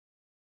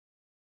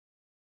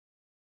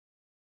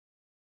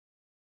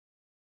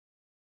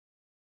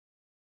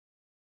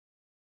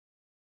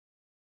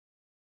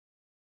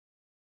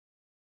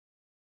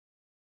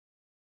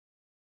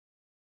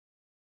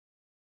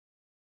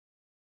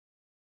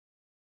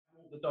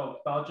the dogs,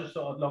 but I'll just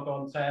sort of log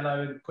on, say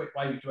hello, and a quick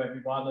wave to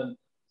everyone, and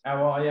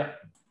how are you?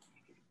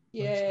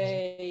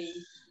 Yay!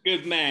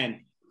 Good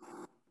man.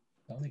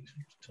 Alex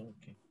was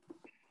talking.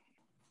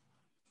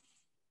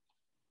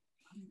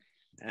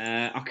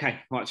 Okay,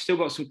 right. Still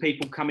got some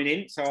people coming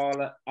in, so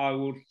I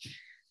will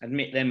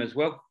admit them as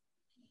well.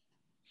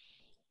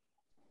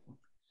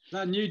 Is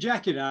that a new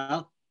jacket,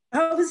 Al?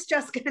 I was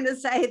just going to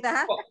say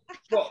that.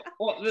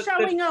 What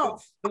Showing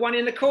off. The one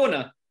in the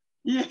corner.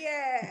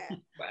 Yeah.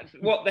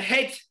 What, the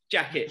head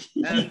jacket?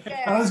 Yeah.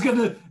 I was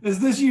gonna. Is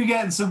this you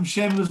getting some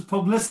shameless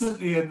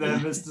publicity in there,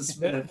 Mr.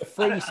 Smith? The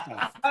free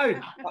stuff. Oh,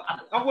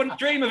 I wouldn't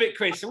dream of it,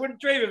 Chris. I wouldn't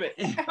dream of it.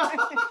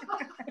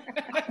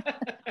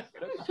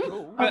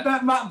 Cool. I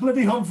bet Matt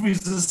bloody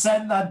Humphries has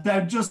sent that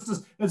down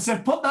and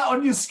said, "Put that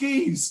on your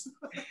skis."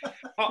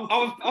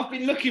 I've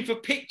been looking for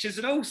pictures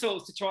and all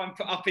sorts to try and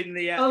put up in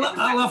the.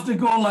 I'll have to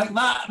go like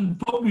that and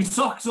put my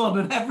socks on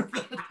and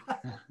everything.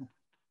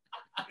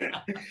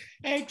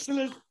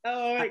 Excellent.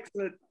 Oh,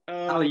 excellent.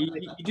 Ali,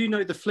 you do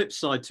know the flip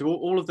side to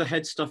all of the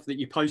head stuff that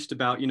you post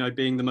about, you know,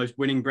 being the most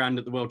winning brand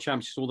at the World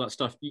Championships, all that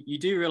stuff. You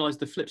do realise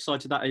the flip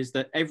side to that is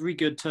that every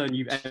good turn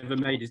you've ever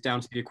made is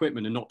down to the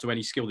equipment and not to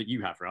any skill that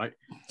you have, right?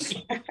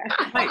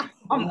 Hey,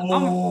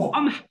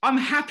 I'm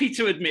happy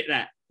to admit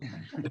that.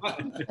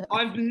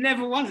 I've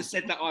never once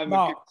said that I'm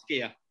a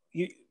good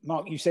skier.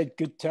 Mark, you said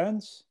good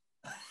turns?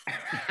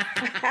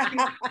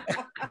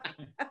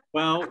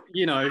 Well,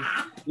 you know,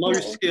 low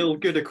skill,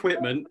 good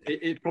equipment,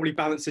 it probably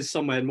balances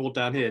somewhere more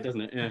down here,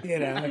 doesn't it? Yeah. You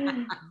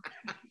know.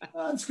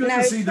 It's good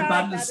to see the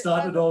band has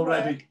started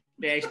already.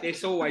 Yeah,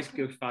 it's always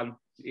good fun,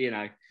 you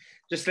know.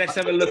 Just let's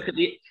have a look at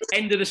the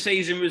end of the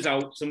season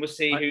results and we'll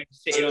see who's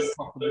sitting on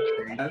top of the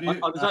tree. I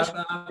was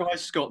actually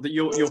surprised, Scott, that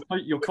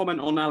your comment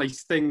on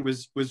Ali's thing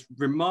was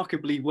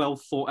remarkably well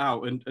thought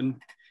out and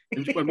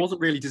it wasn't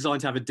really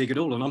designed to have a dig at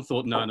all. And I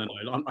thought, no,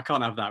 I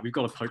can't have that. We've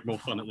got to poke more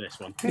fun at this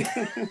one.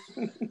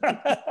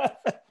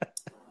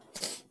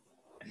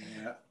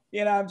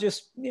 You know, I'm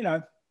just, you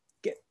know,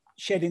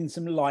 shedding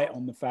some light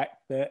on the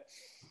fact that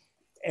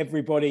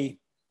everybody,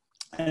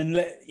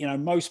 and, you know,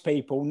 most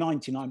people,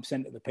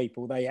 99% of the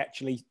people, they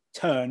actually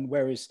turn,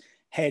 whereas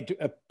head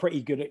are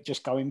pretty good at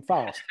just going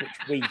fast, which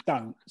we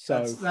don't.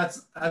 So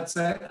that's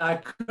it. I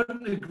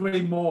couldn't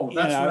agree more.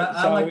 That's what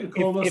I like to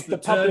call if the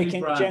public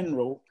in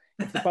general,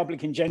 if the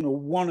public in general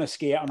want to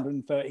ski at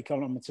 130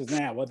 kilometers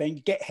an hour,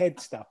 then get head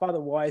stuff.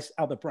 Otherwise,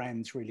 other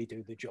brands really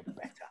do the job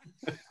better.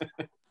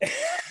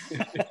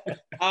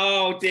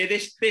 Oh dear,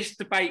 this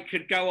debate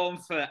could go on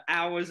for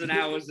hours and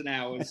hours and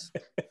hours.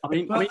 I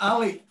mean,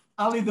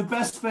 Ali, the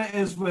best bit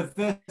is with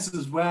this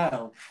as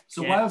well.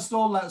 So whilst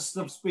all that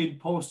stuff's being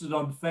posted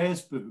on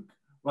Facebook,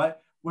 right,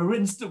 we're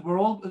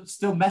all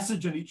still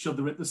messaging each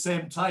other at the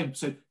same time.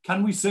 So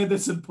can we say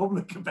this in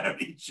public about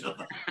each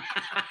other?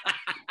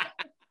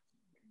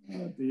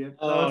 Oh dear. It's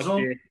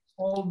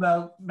all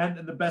meant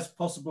in the best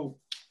possible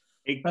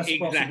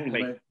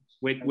way.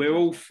 We're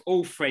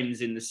all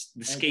friends in the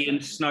ski and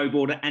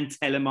snowboarder and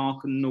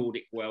telemark and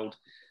Nordic world.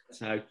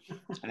 So,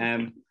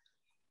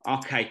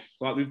 okay,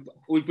 right,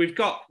 we've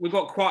got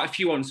quite a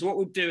few on. So what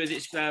we'll do is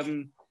it's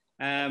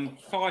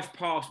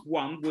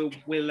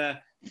 1:05.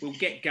 We'll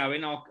get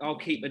going. I'll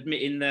keep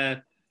admitting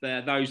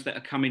those that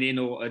are coming in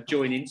or are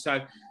joining.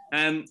 So.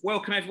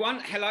 Welcome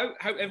everyone. Hello.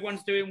 Hope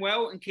everyone's doing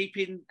well and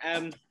keeping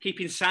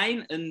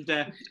sane and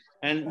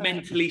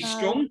mentally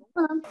strong.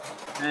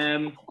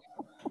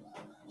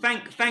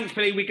 Thanks,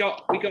 Billy. We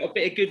got a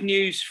bit of good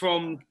news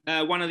from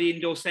one of the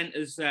indoor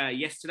centres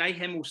yesterday,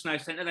 Hemel Snow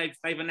Centre.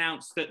 They've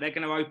announced that they're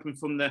going to open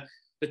from the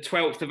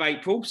 12th of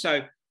April,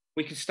 so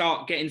we can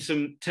start getting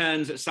some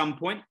turns at some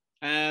point.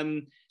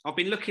 I've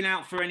been looking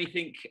out for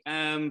anything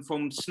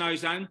from Snow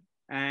Zone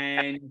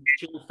and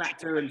Chill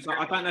Factor, and so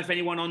I don't know if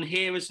anyone on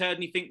here has heard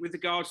anything with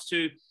regards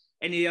to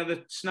any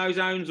other snow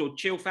zones or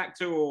Chill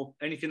Factor or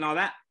anything like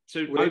that.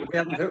 So we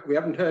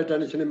haven't heard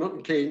anything in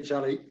Milton Keynes,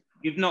 Ali.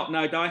 You've not,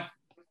 no, Di?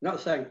 Not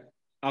saying.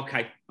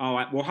 Okay, all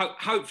right. Well,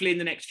 hopefully in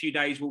the next few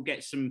days we'll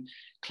get some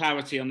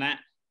clarity on that.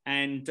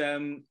 And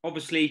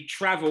obviously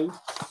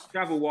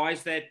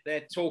travel-wise,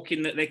 they're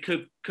talking that there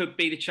could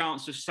be the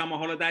chance of summer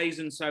holidays,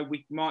 and so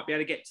we might be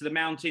able to get to the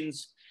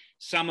mountains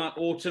summer,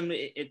 autumn.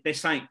 They're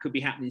saying it could be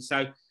happening.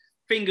 So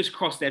fingers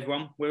crossed,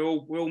 everyone. We're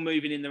all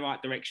moving in the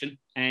right direction,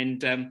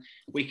 and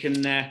we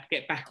can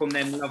get back on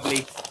them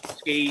lovely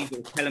skis or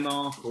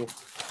telemark or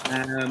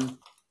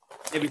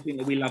everything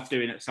that we love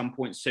doing at some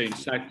point soon.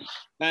 So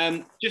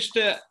just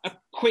a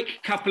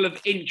quick couple of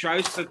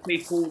intros for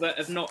people that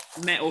have not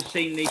met or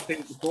seen these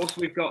things before. So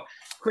we've got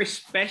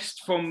Chris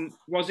Best from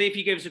Rossi. If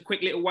you give us a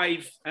quick little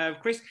wave,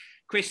 Chris.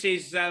 Chris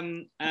is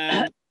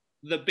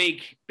the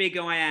big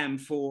I am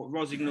for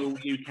Rossignol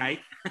UK.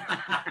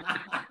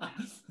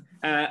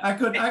 I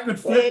could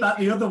flip that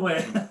the other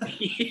way.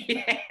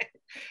 Yeah.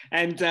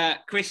 And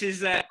Chris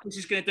is going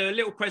to do a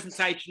little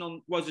presentation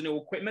on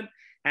Rossignol equipment,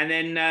 and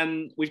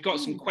then we've got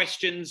some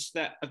questions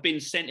that have been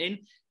sent in,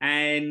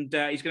 and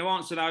he's going to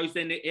answer those.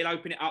 Then he'll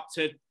open it up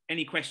to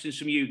any questions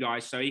from you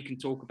guys, so he can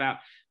talk about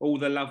all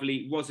the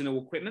lovely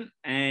Rossignol equipment.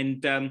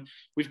 And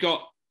we've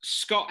got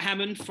Scott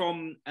Hammond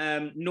from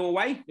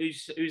Norway,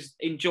 who's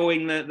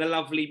enjoying the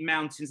lovely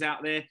mountains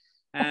out there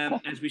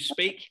as we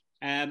speak.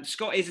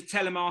 Scott is a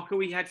telemarker.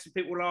 We had some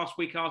people last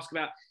week ask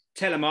about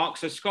Telemark.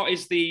 So Scott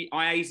is the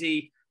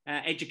IASI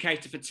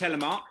educator for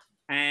Telemark,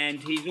 and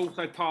he's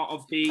also part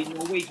of the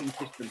Norwegian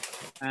system,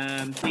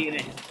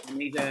 DNS,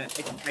 and he's an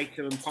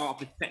educator and part of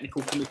the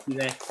technical committee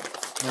there.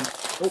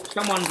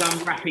 Someone's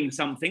unwrapping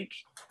something.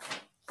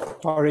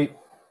 Sorry.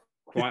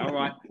 Quite all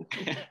right.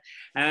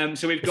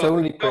 So we've got... It's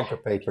only printer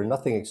paper,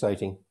 nothing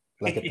exciting,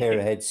 like a pair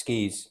of head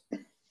skis.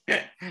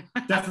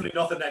 Definitely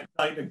nothing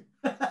exciting.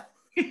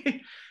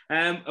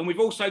 And we've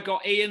also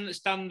got Ian that's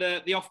done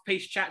the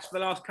off-piste chats for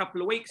the last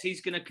couple of weeks.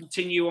 He's going to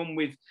continue on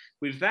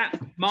with that.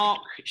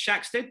 Mark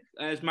Shaxted,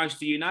 as most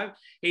of you know,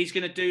 he's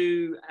going to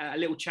do a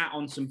little chat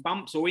on some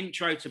bumps or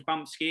intro to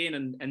bump skiing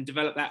and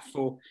develop that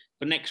for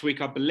next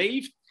week, I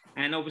believe.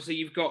 And obviously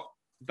you've got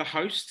the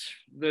host,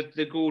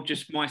 the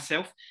gorgeous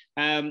myself.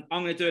 I'm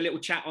going to do a little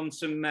chat on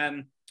some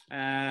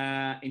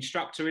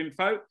instructor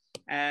info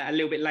a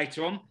little bit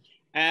later on.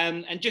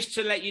 And just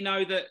to let you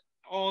know that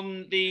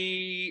on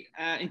the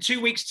in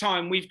 2 weeks'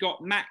 time, we've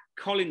got Matt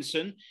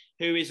Collinson,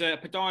 who is a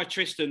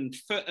podiatrist and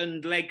foot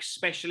and leg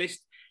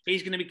specialist.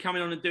 He's going to be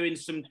coming on and doing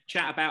some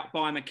chat about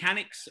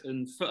biomechanics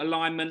and foot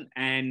alignment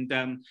and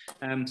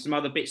some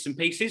other bits and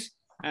pieces.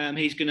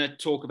 He's going to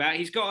talk about.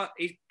 He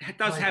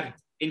does have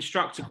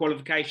instructor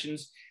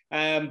qualifications,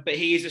 but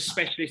he is a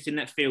specialist in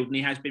that field, and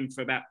he has been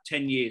for about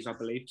 10 years, I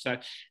believe. So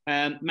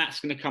Matt's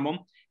going to come on.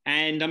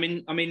 And I'm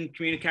in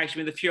communication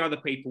with a few other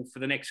people for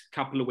the next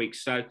couple of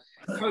weeks. So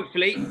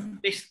hopefully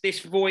this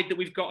void that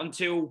we've got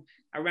until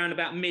around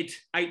about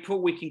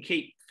mid-April, we can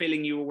keep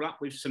filling you all up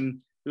with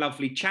some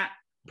lovely chat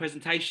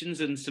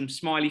presentations and some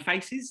smiley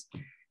faces.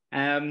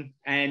 We'll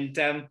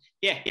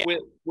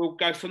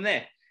go from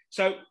there.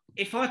 So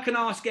if I can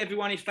ask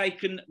everyone if they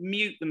can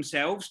mute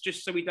themselves,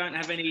 just so we don't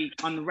have any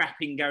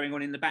unwrapping going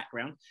on in the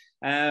background.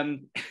 We're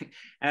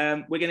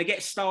going to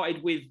get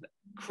started with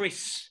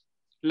Chris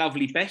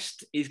Lovely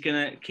Best is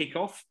going to kick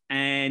off.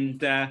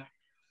 And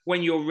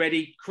when you're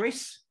ready,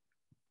 Chris,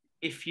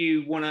 if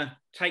you want to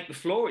take the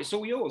floor, it's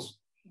all yours.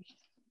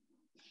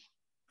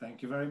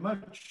 Thank you very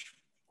much.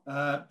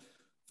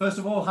 First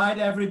of all, hi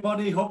to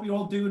everybody. Hope you're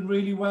all doing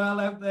really well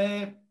out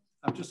there.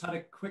 I've just had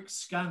a quick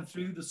scan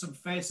through. There's some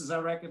faces I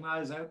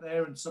recognize out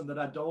there and some that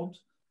I don't.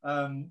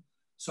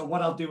 So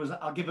what I'll do is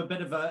I'll give a bit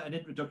of an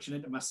introduction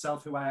into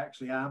myself, who I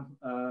actually am,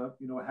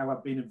 how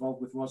I've been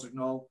involved with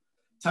Rossignol.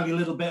 Tell you a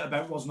little bit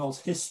about Rossignol's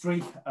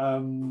history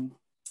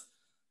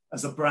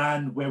as a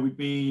brand, where we've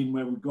been,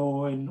 where we're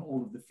going,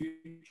 all of the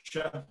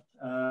future.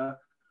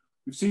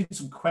 We've seen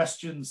some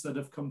questions that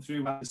have come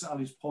through.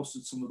 Ali's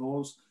posted some of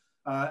those.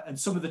 And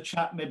some of the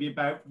chat maybe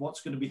about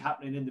what's going to be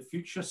happening in the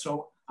future.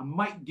 So I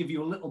might give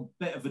you a little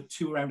bit of a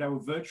tour around our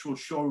virtual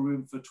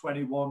showroom for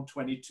 21,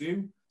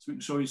 22. So we can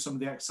show you some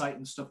of the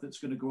exciting stuff that's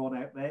going to go on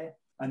out there.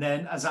 And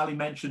then, as Ali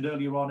mentioned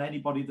earlier on,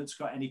 anybody that's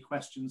got any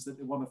questions that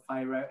they want to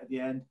fire out at the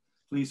end,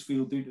 please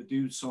feel free to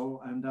do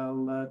so, and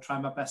I'll try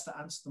my best to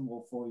answer them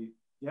all for you.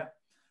 Yeah.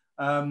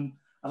 I'd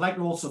like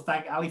to also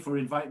thank Ali for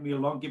inviting me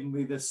along, giving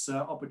me this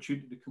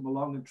opportunity to come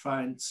along and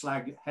try and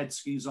slag head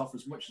skis off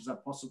as much as I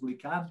possibly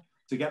can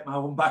to get my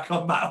own back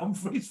on Matt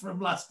Humphreys from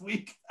last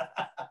week.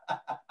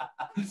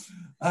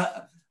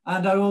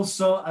 And I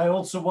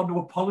also want to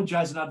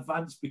apologise in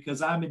advance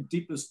because I'm in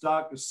deepest,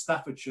 darkest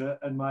Staffordshire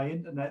and my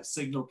internet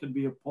signal can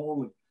be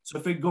appalling. So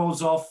if it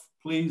goes off,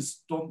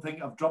 please don't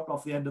think I've dropped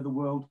off the end of the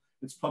world.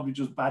 It's probably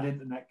just bad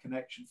internet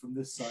connection from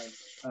this side.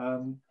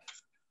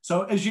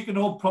 So as you can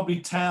all probably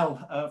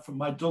tell from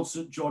my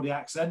dulcet Geordie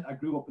accent, I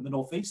grew up in the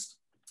Northeast.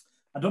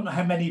 I don't know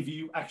how many of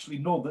you actually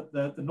know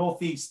that the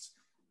Northeast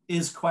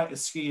is quite a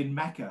skiing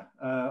mecca,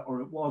 or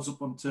it was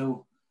up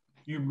until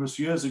numerous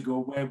years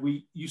ago, where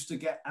we used to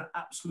get an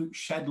absolute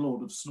shed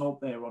load of snow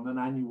there on an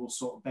annual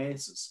sort of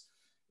basis.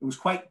 It was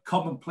quite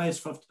commonplace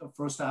for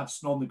us to have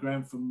snow on the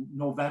ground from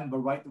November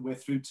right the way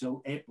through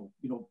till April,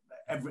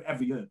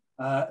 every year.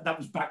 That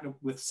was backed up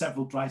with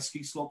several dry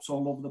ski slopes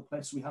all over the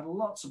place. We had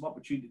lots of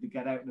opportunity to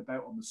get out and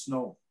about on the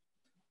snow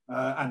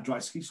and dry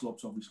ski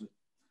slopes, obviously.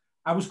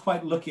 I was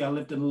quite lucky. I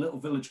lived in a little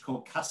village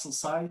called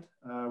Castleside,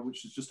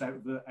 which is just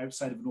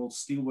outside of an old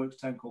steelworks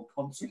town called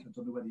Consett. I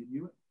don't know whether you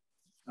knew it.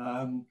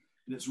 And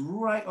it's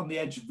right on the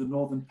edge of the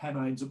Northern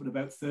Pennines, up at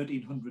about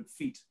 1,300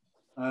 feet.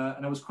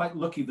 And I was quite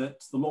lucky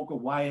that the local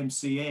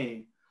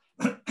YMCA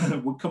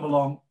would come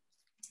along,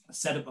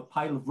 set up a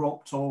pile of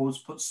rope tows,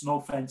 put snow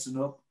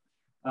fencing up.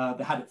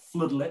 They had it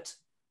floodlit.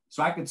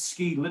 So I could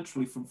ski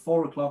literally from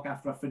 4 o'clock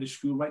after I finished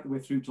school right the way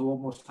through till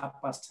almost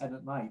 10:30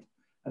 at night.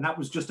 And that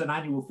was just an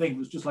annual thing. It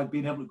was just like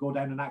being able to go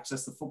down and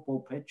access the football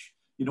pitch.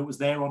 It was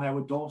there on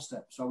our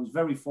doorstep. So I was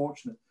very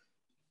fortunate.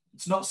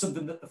 It's not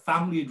something that the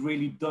family had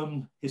really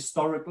done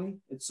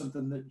historically. It's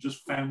something that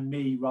just found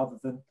me rather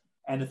than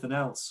anything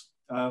else.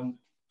 I'm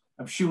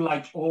sure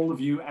like all of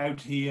you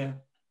out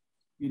here,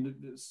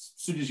 as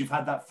soon as you've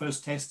had that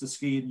first taste of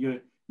skiing,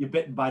 you're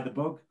bitten by the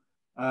bug.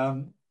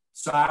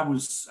 So I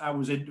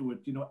was into it.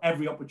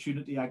 Every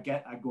opportunity I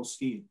get, I go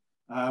skiing.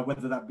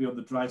 whether that be on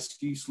the dry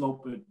ski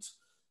slope at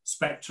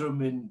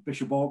Spectrum in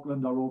Bishop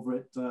Auckland or over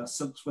at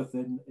Silksworth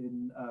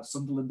in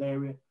Sunderland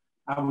area.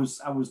 I was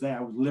there.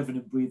 I was living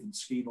and breathing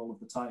skiing all of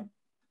the time.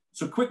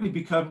 So quickly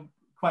become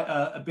quite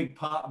a big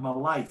part of my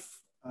life.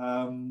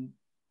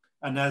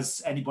 And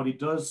as anybody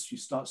does, you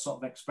start sort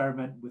of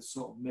experimenting with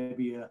sort of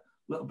maybe a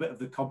little bit of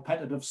the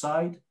competitive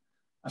side.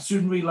 I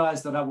soon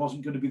realized that I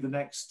wasn't going to be the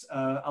next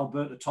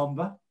Alberta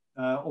Tomba,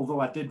 although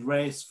I did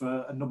race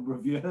for a number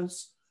of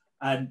years,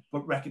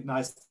 but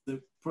recognized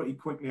that pretty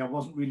quickly I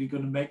wasn't really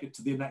going to make it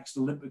to the next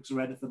Olympics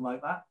or anything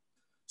like that.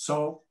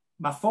 So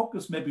my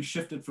focus maybe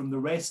shifted from the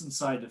racing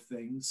side of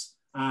things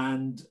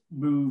and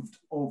moved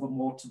over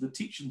more to the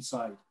teaching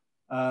side.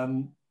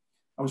 I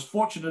was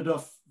fortunate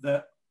enough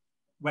that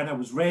when I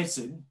was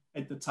racing,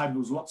 at the time there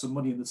was lots of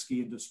money in the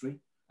ski industry,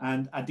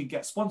 and I did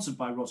get sponsored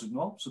by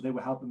Rossignol, so they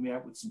were helping me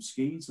out with some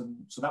skis, and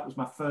so that was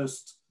my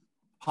first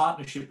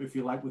partnership, if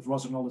you like, with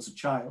Rossignol as a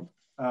child.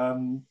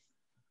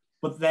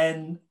 But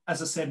then,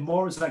 as I said,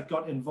 more as I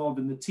got involved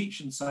in the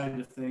teaching side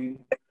of things,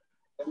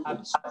 I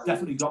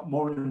definitely got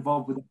more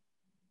involved with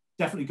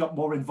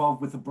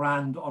the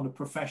brand on a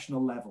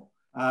professional level.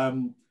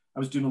 I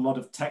was doing a lot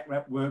of tech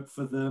rep work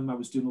for them. I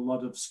was doing a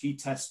lot of ski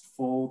tests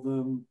for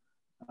them.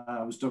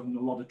 I was doing a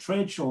lot of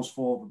trade shows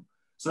for them.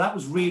 So that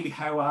was really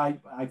how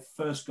I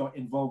first got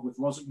involved with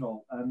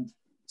Rossignol. And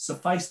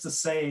suffice to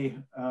say,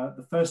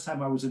 the first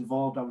time I was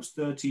involved, I was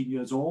 13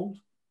 years old.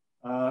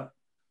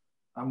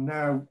 I'm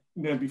now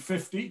nearly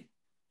 50.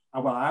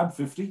 Well, I am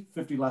 50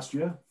 last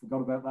year.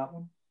 Forgot about that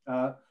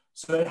one.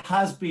 So it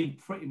has been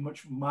pretty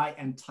much my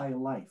entire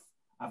life.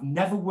 I've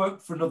never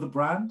worked for another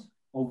brand,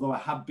 although I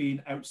have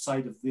been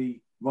outside of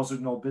the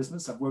Rossignol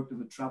business. I've worked in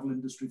the travel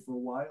industry for a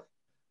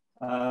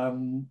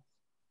while.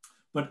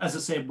 But as I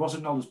say,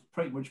 Rossignol has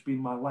pretty much been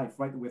my life,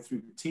 right the way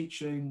through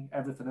teaching,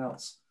 everything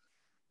else.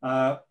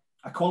 I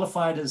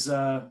qualified as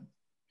a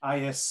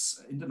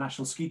IS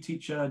International Ski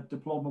Teacher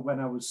diploma when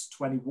I was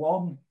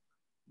 21,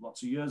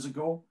 lots of years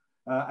ago.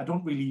 I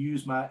don't really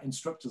use my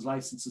instructor's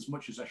license as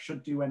much as I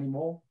should do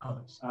anymore.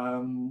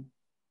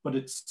 But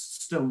it's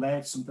still there.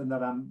 It's something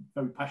that I'm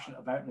very passionate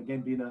about. And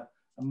again, being a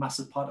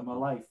massive part of my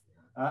life.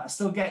 I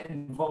still get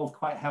involved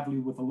quite heavily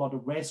with a lot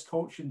of race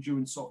coaching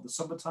during sort of the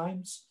summer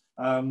times.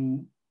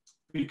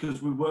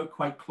 Because we work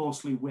quite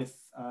closely with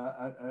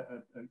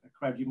a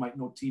crowd you might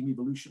know, Team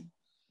Evolution.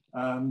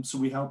 So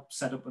we help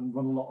set up and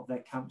run a lot of their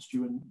camps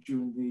during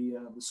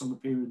the summer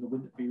period and the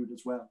winter period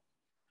as well.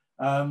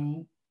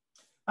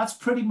 That's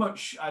pretty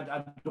much,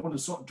 I don't want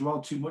to sort of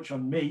dwell too much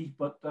on me,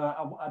 but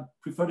I'd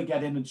prefer to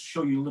get in and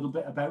show you a little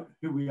bit about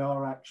who we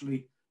are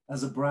actually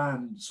as a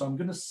brand. So I'm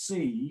going to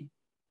see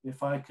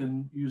if I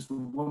can use the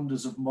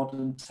wonders of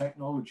modern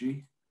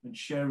technology and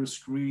share a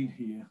screen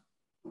here.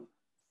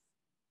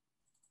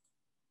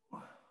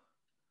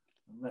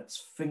 Let's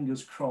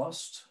fingers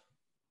crossed.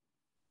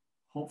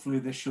 Hopefully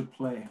this should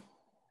play.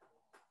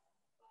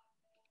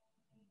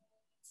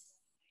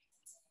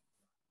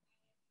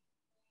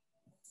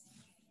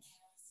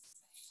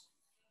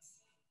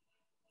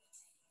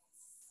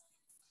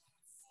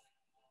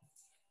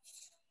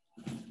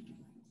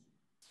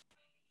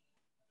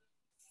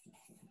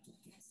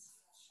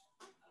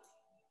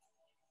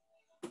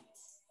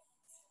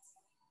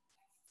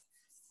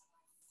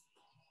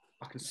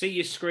 I can see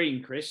your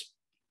screen, Chris.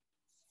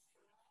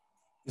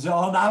 Is it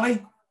on,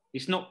 Ali?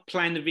 It's not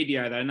playing the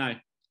video though, no.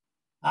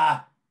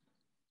 Ah,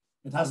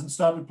 it hasn't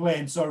started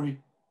playing,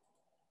 sorry.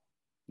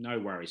 No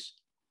worries.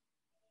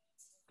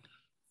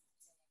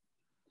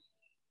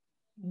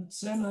 It's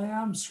saying I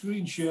am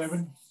screen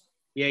sharing.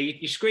 Yeah,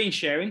 you're screen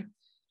sharing.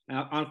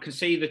 I can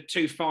see the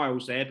two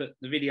files there, but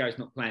the video is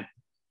not playing.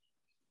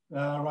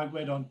 Right,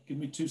 wait on. Give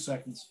me 2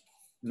 seconds.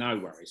 No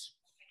worries.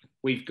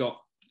 We've got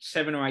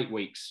 7 or 8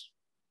 weeks.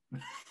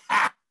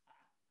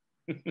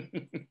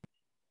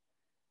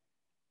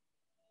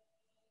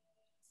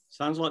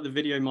 Sounds like the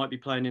video might be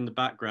playing in the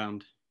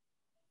background.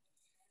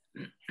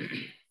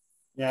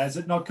 Yeah, has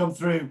it not come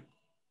through?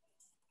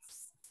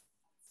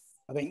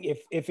 I think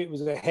if it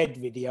was a head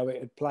video, it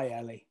would play,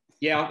 Ali.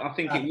 Yeah, I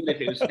think it would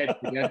if it was head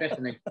video,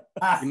 definitely.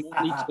 You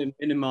might need to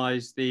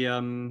minimize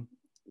the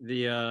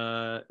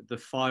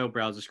file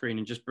browser screen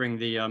and just bring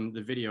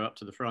the video up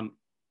to the front.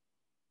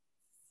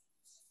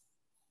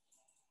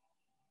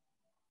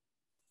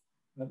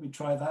 Let me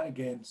try that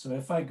again. So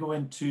if I go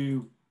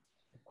into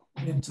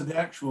the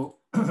actual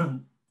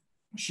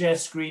share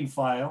screen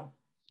file,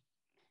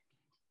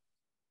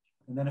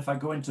 and then if I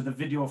go into the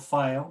video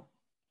file,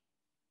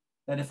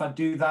 then if I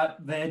do that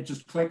there,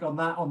 just click on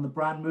that on the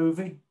brand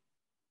movie.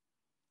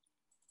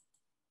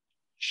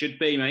 Should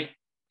be, mate.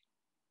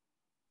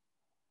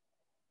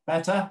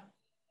 Better?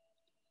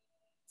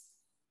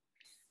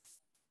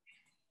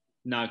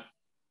 No.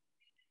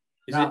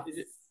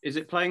 Is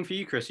it playing for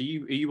you, Chris? Are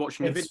you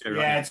watching the video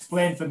right yeah, now? it's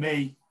playing for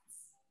me.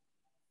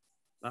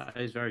 That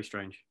is very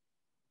strange.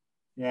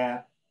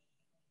 Yeah.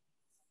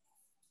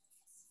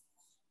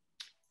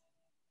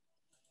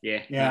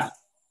 Yeah. Yeah.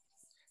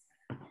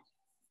 No.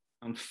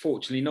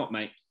 Unfortunately not,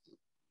 mate.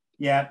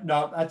 Yeah,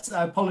 no, that's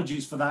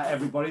apologies for that,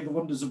 everybody. The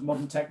wonders of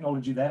modern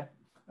technology there.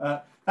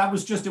 That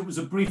was just, it was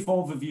a brief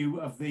overview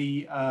of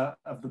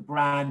the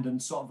brand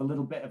and sort of a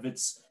little bit of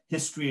its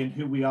history and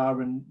who we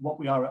are and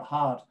what we are at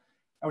heart.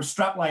 Our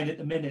strapline at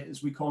the minute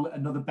is we call it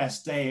Another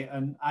Best Day,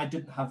 and I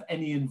didn't have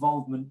any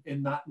involvement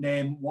in that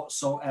name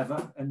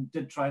whatsoever, and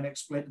did try and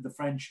explain to the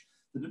French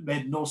that it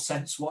made no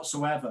sense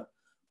whatsoever.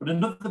 But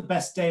Another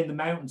Best Day in the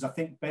Mountains, I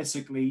think,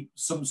 basically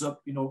sums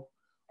up, you know,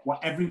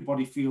 what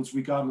everybody feels,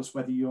 regardless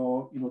whether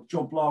you're, you know,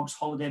 Joe Blogs,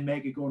 holiday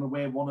maker going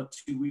away 1 or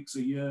 2 weeks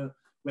a year,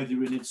 whether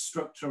you're an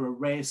instructor, a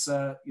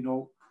racer, you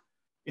know,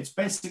 it's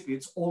basically,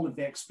 it's all of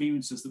the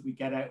experiences that we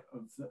get out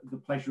of the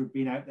pleasure of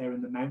being out there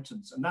in the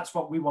mountains. And that's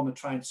what we want to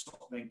try and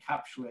sort of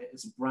encapsulate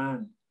as a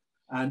brand.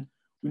 And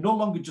we no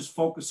longer just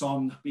focus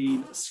on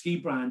being a ski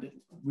brand.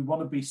 We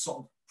want to be sort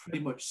of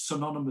pretty much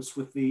synonymous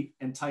with the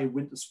entire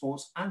winter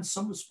sports and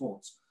summer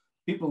sports.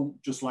 People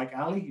just like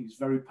Ali, who's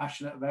very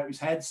passionate about his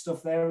head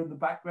stuff there in the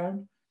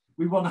background.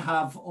 We want to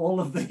have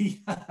all of the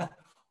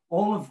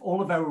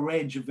all of our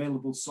range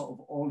available sort of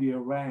all year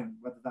round,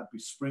 whether that be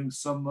spring,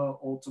 summer,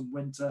 autumn,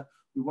 winter.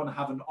 We want to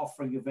have an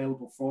offering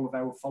available for all of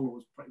our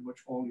followers pretty much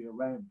all year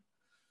round.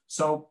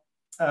 So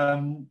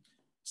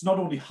it's not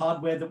only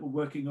hardware that we're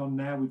working on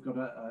now. We've got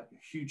a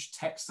huge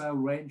textile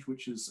range,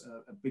 which is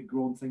a big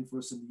growing thing for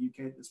us in the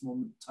UK at this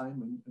moment in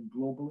time and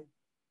globally.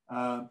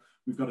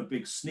 We've got a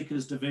big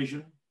sneakers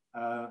division.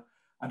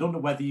 I don't know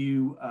whether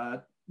you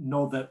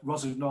know that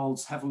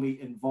Rossignol's heavily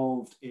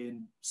involved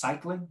in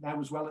cycling now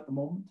as well at the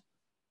moment.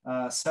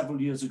 Several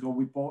years ago,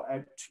 we bought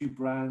out 2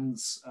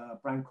 brands, a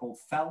brand called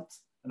Felt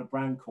and a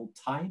brand called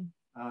Time.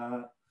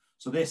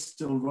 So they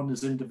still run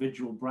as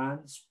individual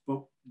brands,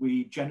 but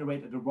we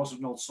generated a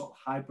Rossignol sort of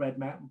hybrid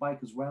mountain bike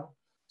as well.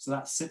 So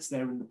that sits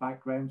there in the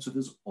background. So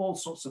there's all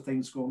sorts of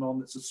things going on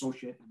that's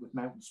associated with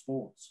mountain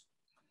sports.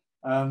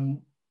 The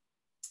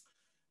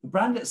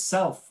brand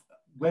itself,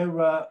 we're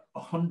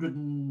 100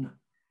 and,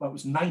 well, it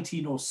was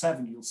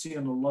 1907. You'll see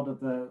on a lot of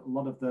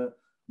the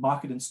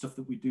marketing stuff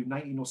that we do.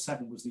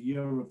 1907 was the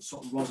year of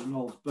sort of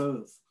Rossignol's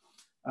birth.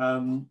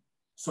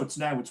 So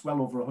it's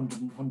well over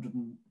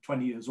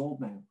 120 years old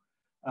now.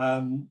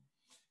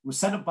 It was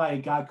set up by a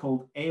guy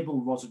called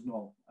Abel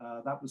Rossignol.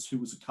 Who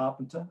was a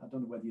carpenter. I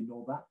don't know whether you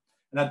know that.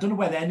 And I don't know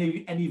whether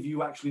any of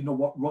you actually know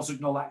what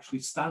Rossignol actually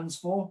stands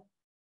for.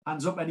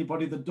 Hands up,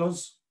 anybody that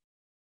does?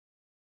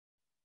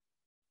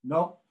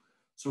 No?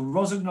 So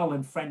Rossignol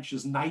in French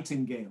is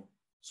nightingale.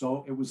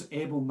 So it was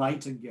Abel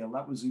Nightingale.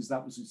 That was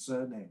his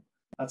surname.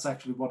 That's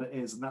actually what it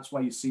is. And that's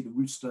why you see the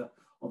rooster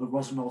or the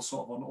Rossignol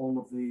sort of on all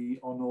of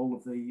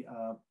the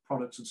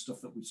products and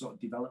stuff that we've sort of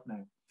developed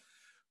now.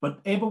 But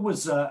Abel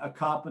was a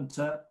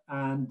carpenter,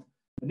 and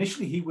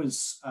initially he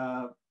was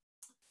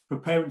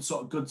preparing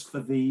sort of goods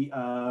for the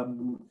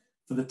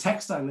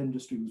textile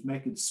industry. He was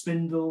making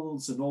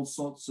spindles and all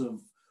sorts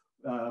of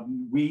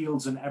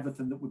wheels and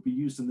everything that would be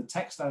used in the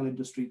textile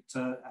industry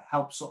to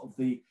help sort of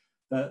the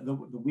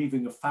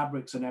weaving of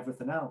fabrics and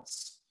everything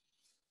else.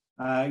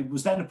 He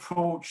was then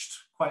approached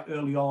quite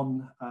early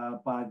on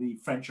by the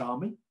French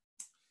army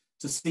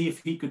to see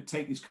if he could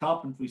take his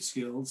carpentry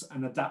skills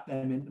and adapt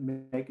them into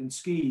making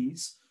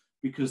skis,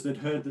 because they'd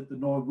heard that the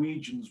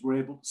Norwegians were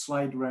able to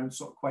slide around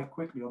sort of quite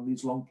quickly on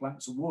these long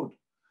planks of wood.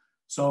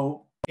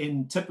 So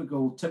in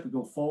typical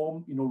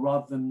form, you know,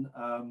 rather than,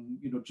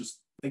 you know,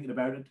 just thinking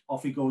about it,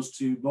 off he goes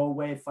to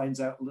Norway, finds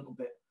out a little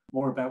bit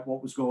more about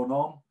what was going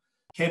on,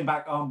 came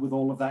back armed with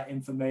all of that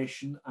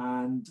information,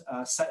 and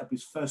set up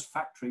his first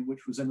factory,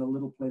 which was in a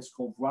little place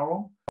called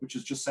Voiron, which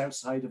is just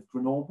outside of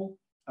Grenoble.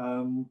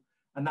 And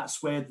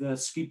that's where the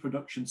ski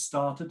production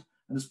started,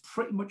 and has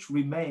pretty much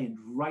remained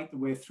right the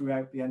way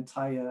throughout the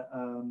entire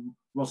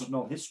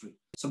Rossignol history,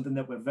 something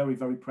that we're very,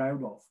 very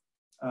proud of.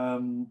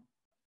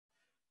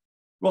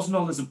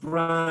 Rossignol as a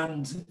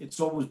brand, it's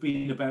always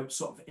been about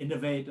sort of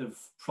innovative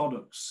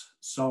products.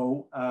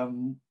 So,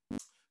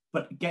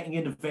 but getting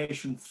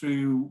innovation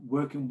through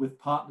working with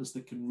partners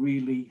that can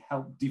really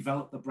help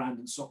develop the brand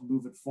and sort of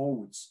move it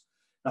forwards.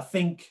 I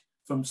think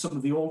from some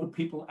of the older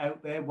people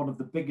out there, one of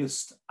the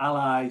biggest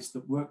allies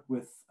that worked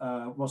with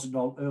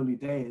Rossignol early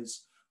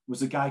days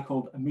was a guy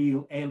called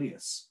Emile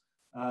Alias.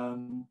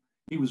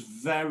 He was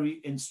very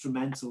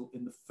instrumental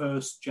in the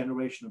first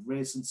generation of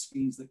racing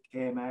skis that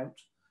came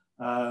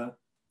out.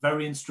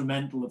 Very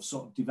instrumental of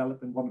sort of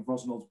developing one of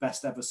Rossignol's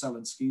best ever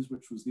selling skis,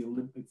 which was the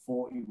Olympic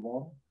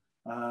 41.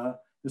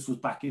 This was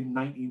back in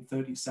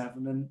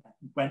 1937, and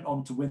went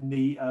on to win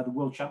the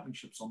World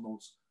Championships on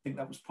those. I think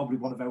that was probably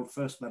one of our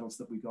first medals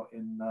that we got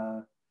in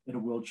a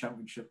World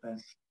Championship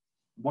then.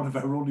 One of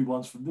our only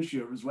ones from this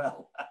year as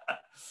well.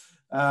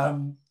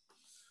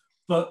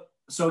 But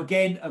so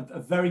again, a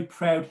very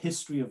proud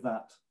history of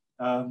that.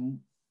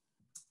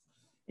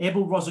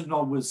 Abel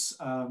Rossignol was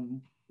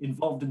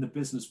involved in the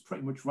business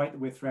pretty much right the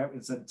way throughout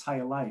his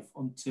entire life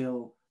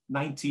until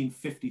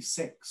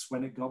 1956,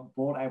 when it got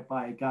bought out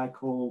by a guy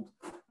called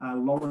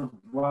Laurent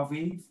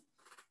Boisvive,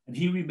 and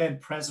he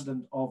remained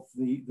president of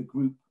the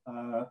group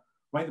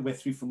right the way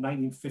through from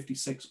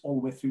 1956 all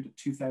the way through to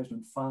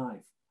 2005.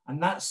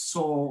 And that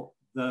saw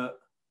the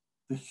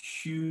the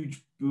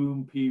huge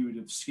boom period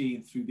of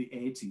skiing through the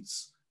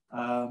 80s.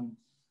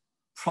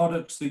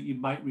 Products that you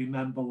might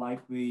remember,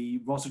 like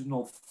the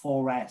Rossignol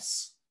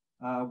 4S.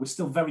 We're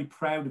still very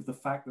proud of the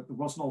fact that the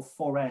Rossignol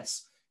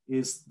 4S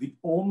is the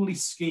only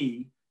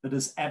ski that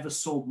has ever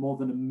sold more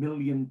than 1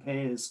 million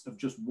pairs of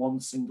just one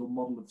single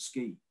model of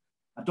ski.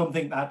 I don't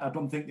think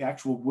the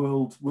actual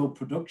world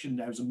production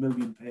now is 1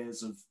 million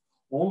pairs of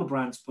all the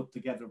brands put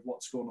together of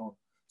what's going on.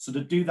 So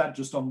to do that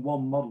just on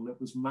one model,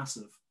 it was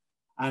massive.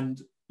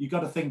 And you got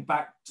to think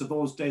back to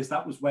those days.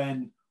 That was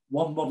when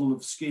one model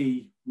of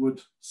ski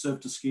would serve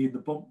to ski in the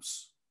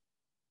bumps,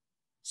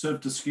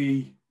 serve to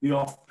ski the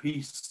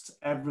off-piste,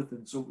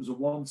 everything. So it was a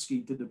one ski,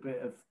 did a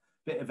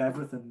bit of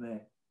everything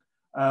there.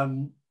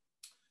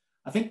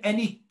 I think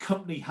any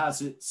company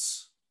has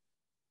its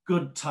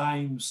good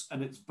times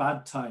and its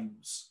bad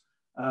times.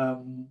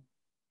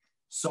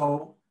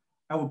 So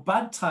our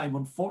bad time,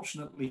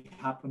 unfortunately,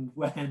 happened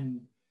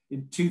when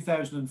in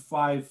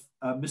 2005,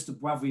 Mr.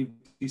 Boisville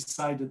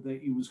decided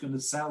that he was going to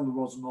sell the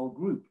Rossignol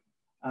group.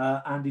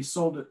 And he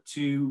sold it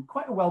to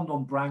quite a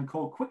well-known brand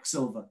called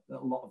Quicksilver that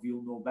a lot of you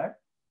will know about.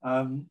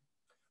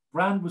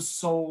 Brand was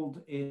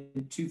sold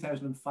in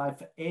 2005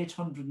 for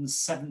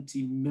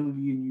 870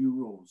 million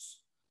euros.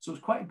 So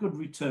it's quite a good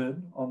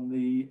return on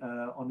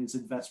his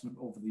investment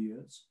over the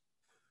years.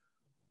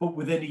 But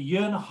within a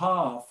year and a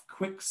half,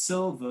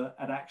 Quicksilver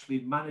had actually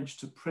managed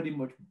to pretty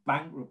much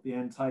bankrupt the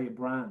entire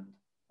brand.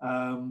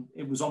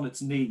 It was on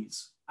its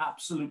knees,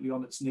 absolutely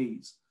on its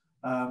knees.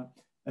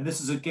 And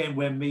this is again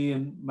where me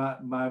and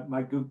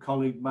my good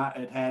colleague Matt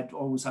at Head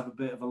always have a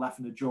bit of a laugh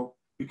and a joke,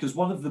 because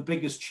one of the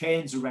biggest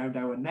chains around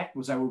our neck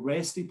was our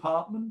race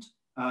department,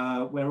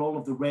 where all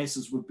of the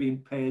racers were being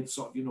paid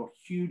sort of, you know,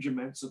 huge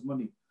amounts of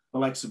money. The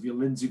likes of your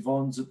Lindsay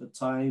Vonns at the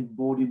time,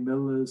 Bodie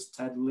Millers,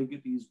 Ted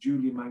Liggety's,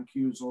 Julia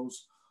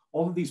Mancuso's,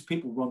 all of these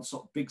people run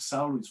sort of big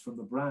salaries from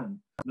the brand.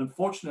 And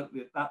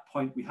unfortunately, at that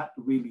point, we had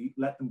to really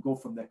let them go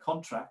from their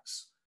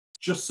contracts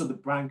just so the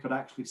brand could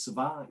actually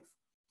survive.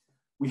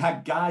 We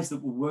had guys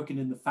that were working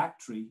in the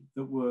factory,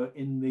 that were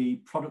in the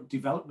product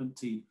development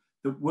team,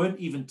 that weren't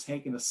even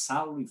taking a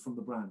salary from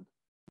the brand.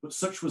 But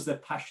such was their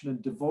passion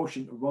and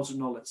devotion to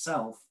Rossignol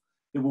itself,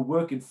 they were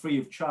working free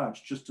of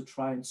charge just to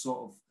try and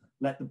sort of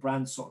let the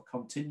brand sort of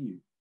continue.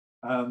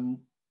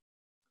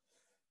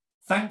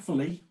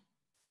 Thankfully,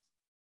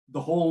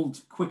 the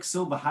hold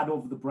Quicksilver had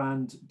over the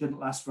brand didn't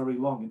last very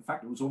long. In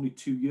fact, it was only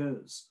 2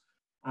 years.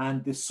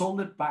 And they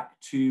sold it back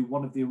to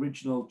one of the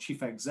original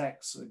chief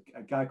execs,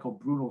 a guy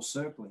called Bruno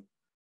Cercli.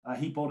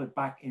 He bought it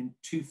back in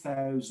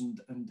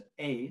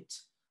 2008,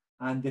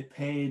 and they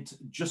paid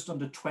just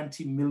under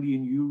 20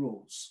 million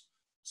euros.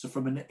 So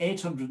from an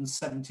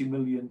 870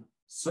 million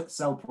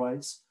sell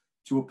price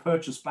to a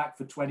purchase back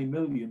for 20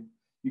 million,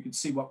 you can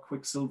see what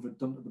Quicksilver had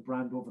done to the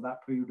brand over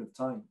that period of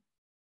time.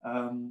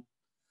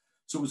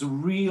 So it was a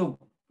real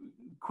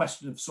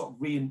question of sort of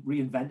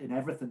reinventing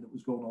everything that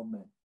was going on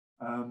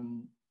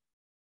then.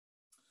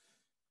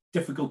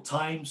 Difficult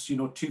times, you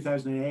know,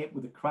 2008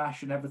 with the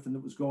crash and everything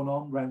that was going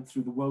on ran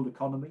through the world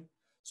economy.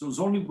 So it was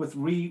only with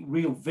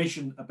real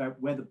vision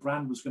about where the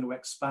brand was going to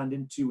expand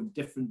into and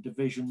different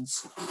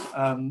divisions,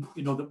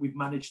 you know, that we've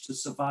managed to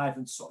survive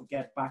and sort of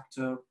get back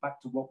to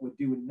what we're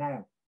doing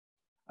now.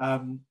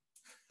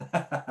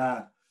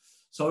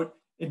 So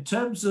in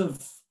terms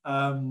of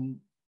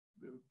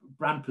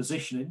brand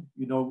positioning,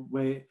 you know,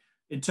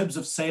 in terms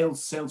of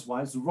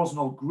sales-wise, the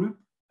Rossignol Group,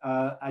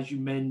 as you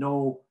may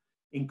know,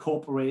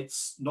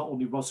 incorporates not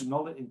only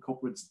Rossignol, it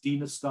incorporates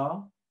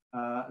Dynastar,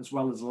 as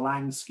well as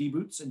Lang ski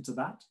boots into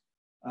that.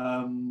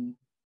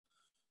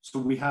 So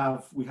we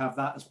have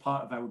that as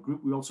part of our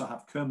group. We also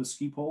have Kerma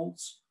ski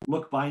poles,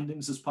 Luck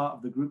Bindings as part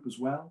of the group as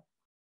well.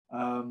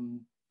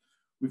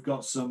 We've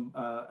got some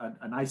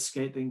an ice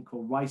skating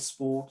called Rice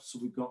Sport. So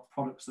we've got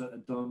products that are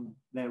done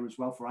there as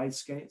well for ice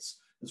skates,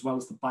 as well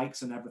as the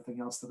bikes and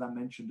everything else that I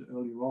mentioned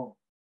earlier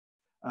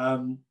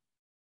on.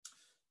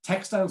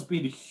 Textiles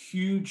been a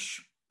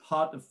huge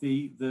part of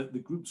the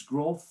group's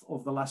growth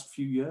over the last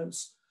few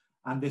years,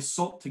 and they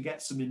sought to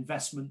get some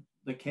investment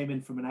that came in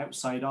from an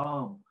outside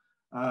arm.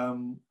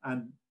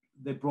 And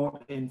they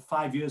brought in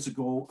 5 years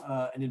ago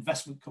an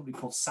investment company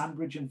called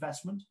Sandbridge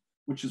Investment,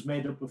 which is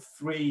made up of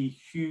 3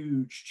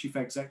 huge chief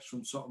execs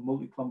from sort of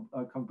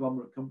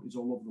multi-conglomerate companies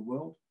all over the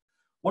world.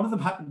 One of them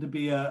happened to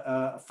be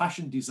a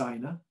fashion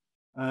designer,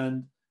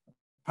 and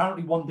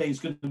apparently one day he's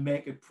going to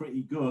make it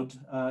pretty good.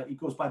 He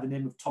goes by the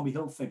name of Tommy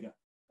Hilfiger.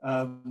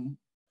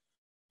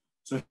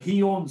 So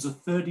he owns a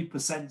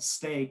 30%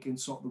 stake in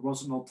sort of the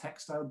Rossignol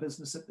textile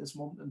business at this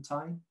moment in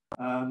time.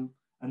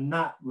 And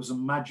that was a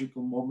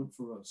magical moment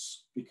for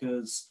us,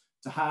 because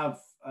to have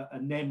a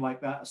name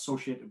like that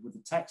associated with the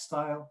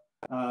textile,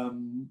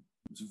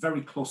 it's a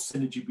very close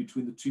synergy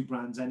between the 2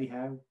 brands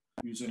anyhow,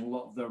 using a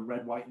lot of the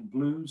red, white and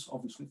blues,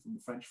 obviously from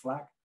the French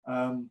flag.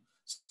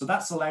 So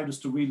that's allowed us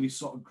to really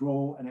sort of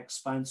grow and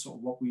expand sort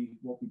of what we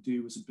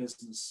do as a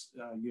business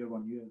year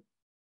on year.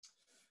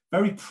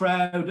 Very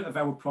proud of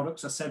our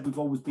products. I said we've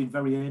always been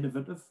very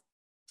innovative.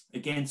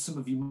 Again, some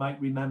of you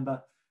might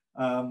remember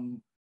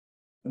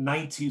the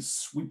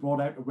 90s, we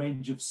brought out a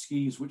range of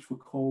skis which were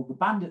called the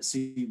Bandit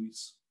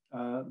series.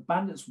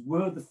 Bandits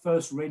were the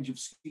first range of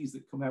skis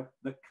that come out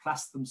that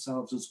classed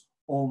themselves as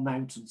all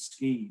mountain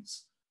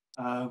skis.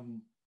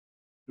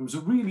 It was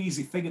a really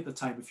easy thing at the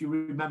time. If you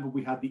remember,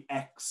 we had the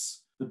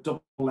X, the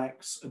double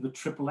X, and the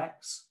triple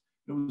X.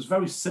 It was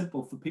very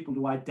simple for people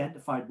to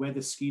identify where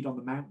they skied on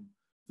the mountain.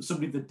 For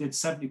somebody that did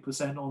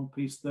 70% on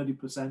piste,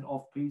 30%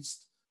 off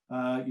piste,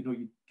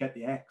 you'd get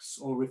the X,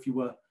 or if you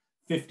were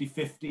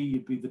 50-50,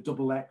 you'd be the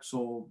double X,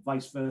 or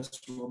vice versa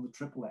on the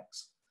triple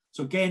X.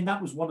 So again,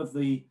 that was one of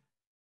the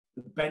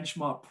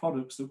benchmark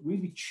products that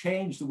really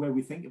changed the way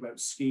we think about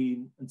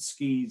skiing and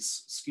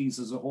skis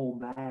as a whole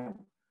now.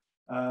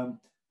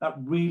 That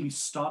really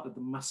started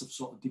the massive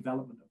sort of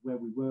development of where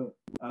we were.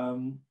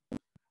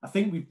 I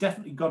think we've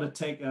definitely got to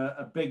take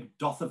a big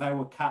doff of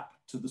our cap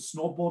to the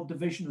snowboard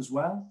division as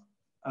well.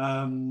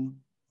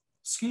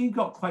 Skiing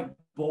got quite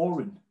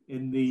boring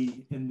in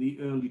the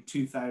early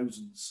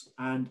 2000s,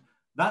 and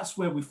that's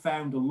where we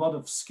found a lot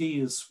of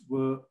skiers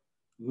were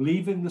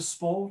leaving the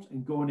sport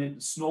and going into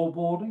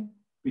snowboarding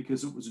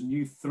because it was a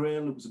new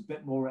thrill, it was a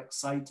bit more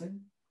exciting.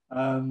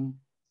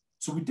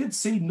 So we did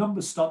see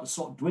numbers start to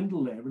sort of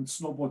dwindle there and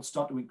snowboards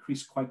start to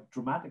increase quite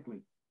dramatically.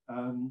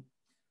 And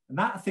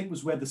that, I think,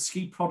 was where the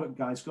ski product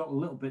guys got a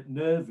little bit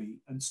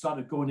nervy and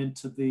started going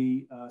into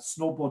the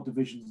snowboard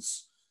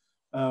divisions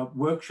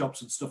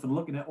workshops and stuff and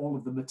looking at all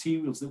of the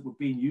materials that were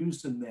being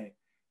used in there.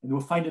 And they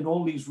were finding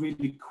all these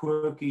really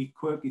quirky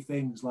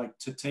things like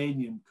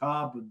titanium,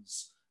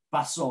 carbons,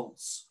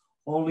 basalts,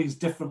 all these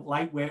different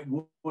lightweight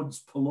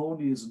woods,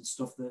 polonias and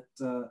stuff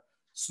that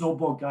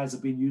snowboard guys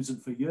have been using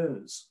for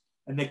years.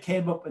 And they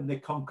came up and they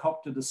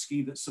concocted a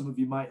ski that some of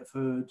you might have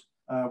heard,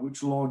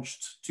 which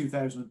launched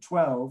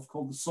 2012,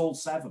 called the Soul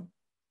 7.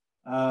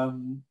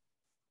 The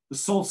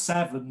Soul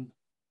 7,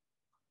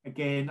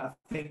 again, I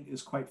think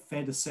is quite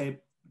fair to say,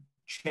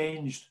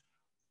 changed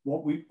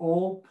what we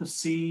all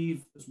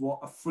perceive as what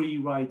a free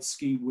ride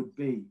ski would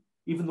be.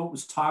 Even though it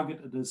was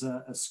targeted as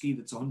a ski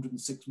that's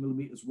 106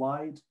 millimeters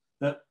wide,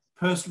 that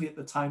personally at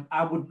the time,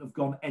 I wouldn't have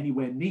gone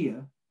anywhere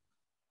near.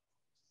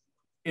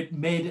 It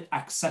made it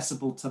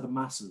accessible to the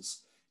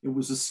masses. It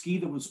was a ski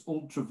that was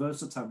ultra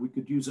versatile. We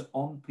could use it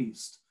on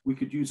piste. We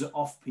could use it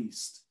off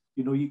piste.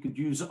 You could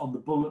use it on the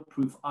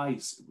bulletproof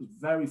ice. It was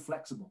very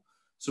flexible.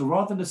 So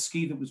rather than a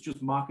ski that was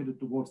just marketed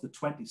towards the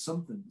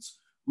 20-somethings,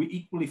 we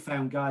equally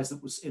found guys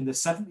that was in the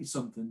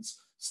 70-somethings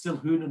still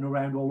hooning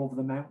around all over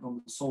the mountain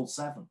on the Soul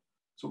 7.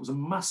 So it was a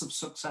massive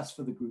success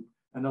for the group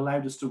and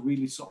allowed us to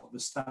really sort of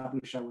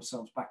establish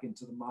ourselves back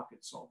into the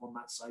market sort of on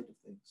that side of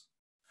things.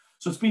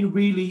 So it's been a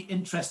really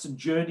interesting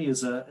journey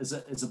as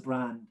a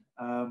brand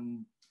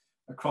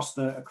across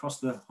the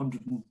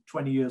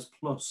 120 years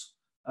plus.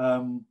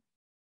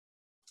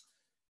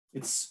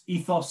 Its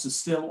ethos is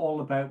still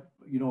all about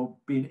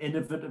being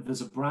innovative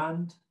as a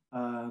brand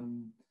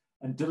and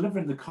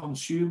delivering the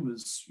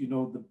consumers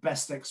the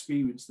best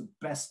experience, the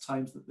best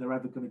times that they're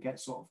ever going to get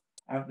sort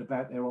of out and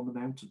about there on the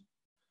mountain.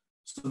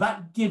 So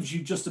that gives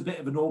you just a bit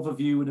of an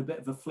overview and a bit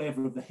of a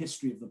flavour of the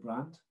history of the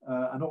brand.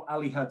 I know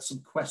Ali had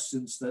some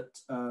questions that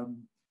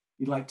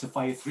he'd like to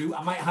fire through.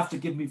 I might have to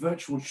give me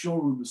virtual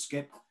showroom a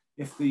skip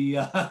if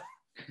I'm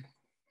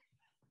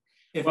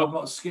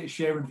not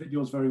sharing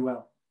videos very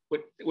well.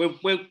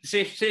 We'll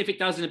see if it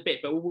does in a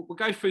bit, but we'll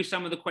go through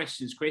some of the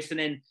questions, Chris, and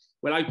then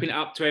we'll open it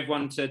up to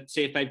everyone to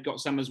see if they've got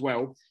some as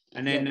well.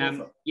 And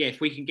then, if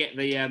we can get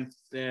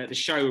the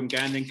showroom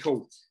going, then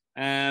cool.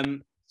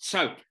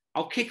 So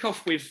I'll kick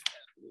off with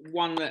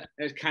one that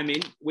has come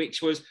in,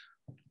 which was,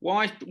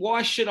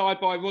 why should I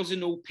buy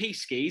Rossignol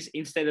Piste skis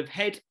instead of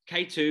Head,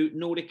 K2,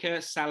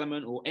 Nordica,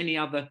 Salomon, or any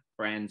other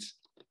brands?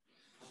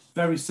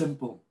 Very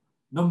simple.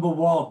 Number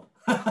one.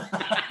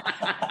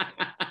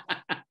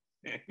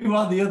 Who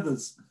are the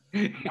others?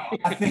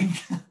 I think,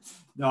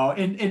 no,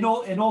 in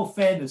all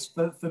fairness,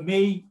 for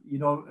me,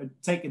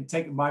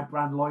 taking my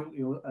brand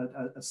loyalty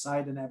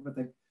aside and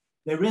everything,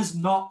 there is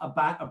not a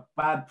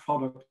bad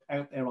product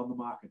out there on the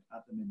market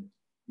at the minute.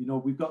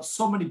 We've got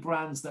so many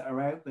brands that are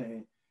out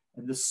there,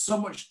 and there's so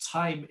much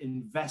time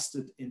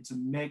invested into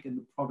making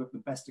the product the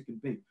best it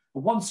can be.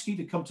 But one ski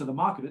to come to the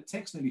market, it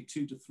takes nearly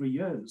 2 to 3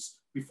 years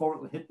before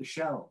it'll hit the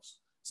shelves.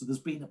 So there's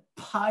been a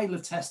pile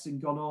of testing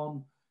gone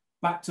on,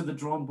 back to the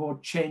drawing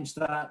board, change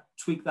that,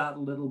 tweak that a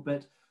little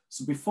bit.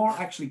 So before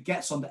it actually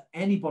gets onto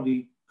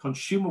anybody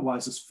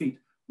consumer-wise's feet,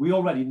 we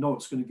already know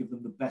it's going to give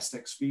them the best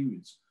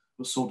experience.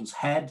 But so does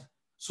Head,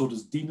 so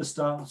does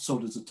Dynastar, so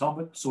does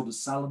Atomic, so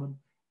does Salomon.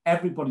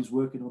 Everybody's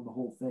working on the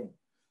whole thing.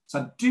 So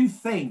I do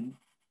think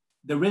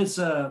there is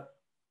a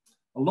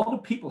lot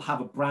of people have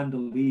a brand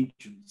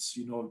allegiance.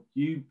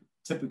 You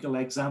typical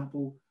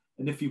example,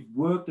 and if you've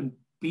worked and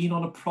been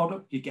on a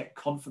product, you get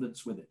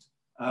confidence with it.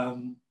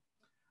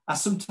 I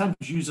sometimes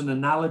use an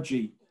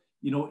analogy.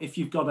 If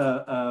you've got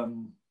a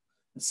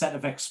set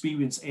of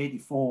Experience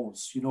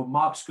 84s,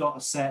 Mark's got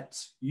a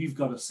set, you've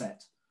got a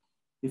set.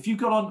 If you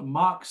got on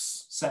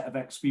Mark's set of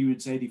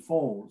Experience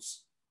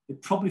 84s,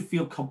 it'd probably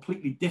feel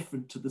completely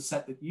different to the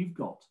set that you've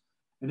got.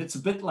 And it's a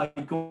bit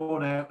like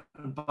going out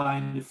and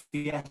buying a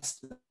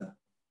Fiesta.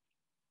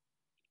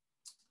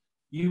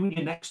 You and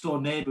your next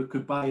door neighbor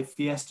could buy a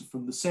Fiesta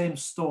from the same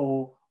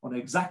store on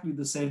exactly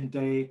the same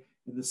day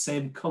in the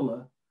same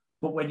color.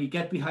 But when you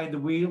get behind the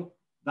wheel,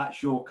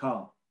 that's your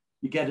car.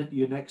 You get into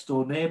your next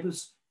door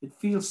neighbors, it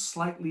feels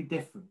slightly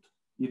different.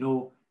 You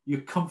know,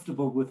 you're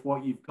comfortable with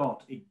what you've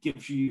got. It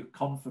gives you your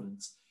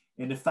confidence.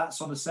 And if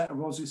that's on a set of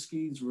Rossi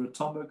skis or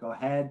Atomic or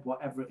Head,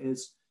 whatever it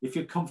is, if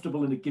you're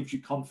comfortable and it gives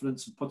you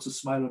confidence and puts a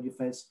smile on your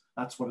face,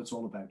 that's what it's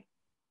all about.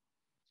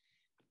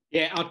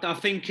 Yeah, I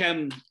think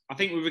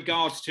with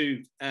regards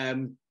to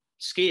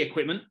ski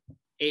equipment,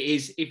 it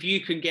is, if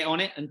you can get on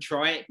it and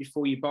try it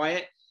before you buy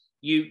it,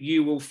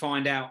 you will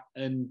find out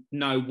and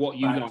know what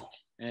you like.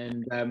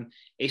 And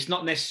it's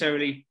not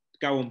necessarily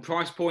go on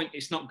price point.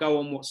 It's not go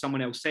on what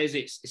someone else says.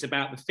 It's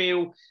about the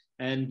feel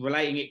and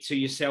relating it to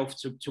yourself,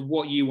 to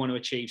what you want to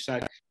achieve. So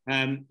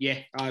yeah,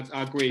 I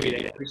agree with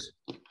it, Chris.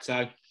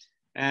 So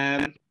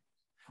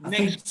I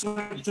think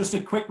just a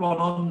quick one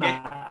on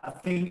that. Yeah. I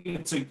think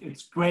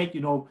it's great.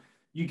 You know,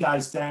 you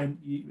guys down.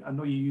 I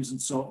know you're using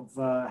sort of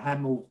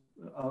Hemel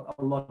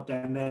a lot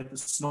down there at the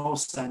snow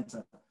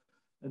centre.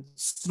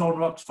 Snow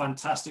Rock's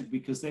fantastic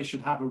because they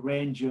should have a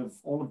range of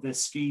all of their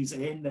skis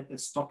in that they're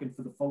stocking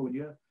for the following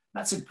year.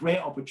 That's a great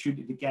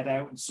opportunity to get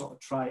out and sort of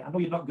try. I know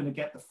you're not going to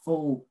get the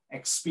full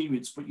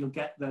experience, but you'll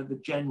get the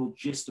general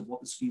gist of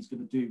what the ski's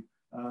going to do.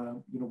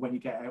 You know, when you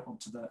get out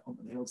onto the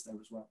hills there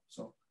as well.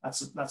 So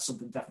that's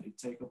something definitely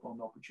to take up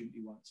on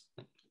opportunity-wise.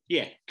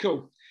 Yeah,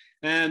 cool.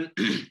 The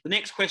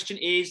next question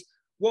is,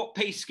 what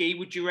Piste ski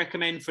would you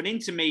recommend for an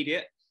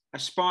intermediate,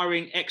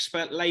 aspiring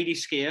expert lady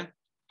skier,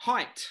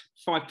 height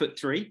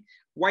 5'3",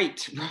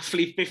 weight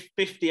roughly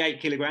 58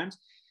 kilograms,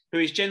 who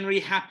is generally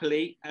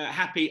happy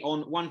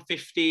on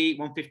 150,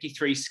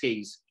 153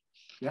 skis?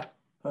 Yeah,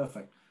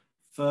 perfect.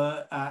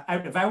 For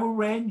out of our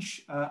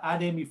range,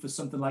 I'd aim you for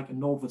something like a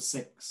Nova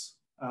 6.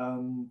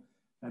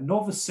 A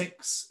Nova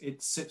 6,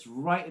 it sits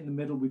right in the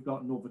middle. We've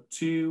got a Nova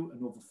 2,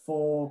 a Nova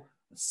 4,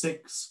 a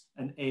 6,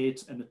 an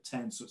 8, and a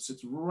 10. So it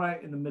sits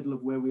right in the middle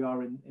of where we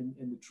are in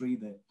the tree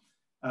there.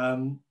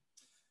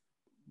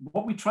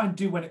 What we try and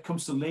do when it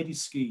comes to lady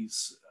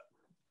skis,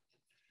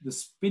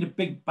 there's been a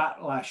big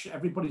backlash.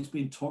 Everybody's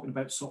been talking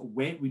about sort of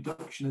weight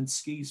reduction in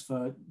skis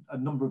for a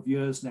number of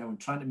years now and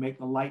trying to make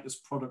the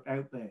lightest product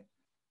out there.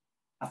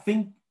 I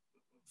think,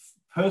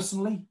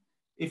 personally,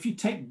 if you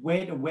take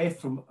weight away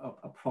from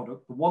a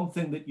product, the one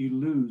thing that you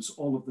lose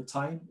all of the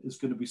time is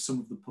going to be some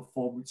of the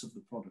performance of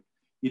the product.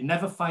 You'd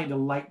never find a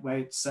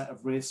lightweight set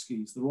of race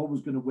skis. They're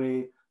always going to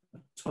weigh a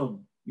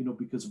ton, you know,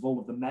 because of all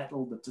of the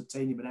metal, the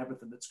titanium and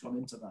everything that's gone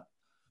into that.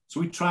 So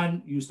we try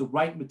and use the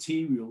right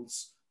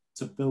materials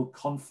to build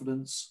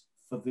confidence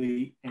for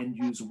the end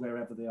user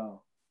wherever they are.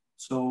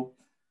 So,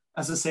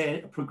 as I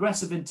say, a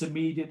progressive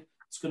intermediate,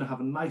 it's going to have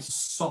a nice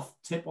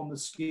soft tip on the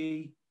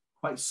ski,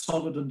 quite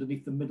solid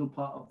underneath the middle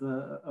part of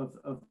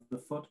the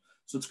foot.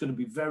 So it's going to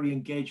be very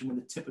engaging when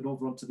they tip it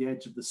over onto the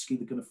edge of the ski.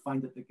 They're going to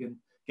find that they can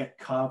get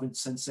carving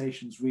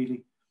sensations,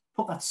 really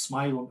put that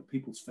smile onto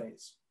people's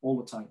face all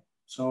the time.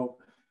 So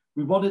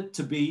we want it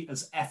to be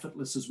as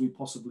effortless as we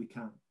possibly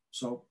can.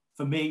 So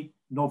for me,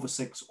 Nova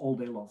 6 all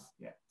day long.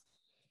 Yeah.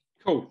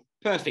 Cool.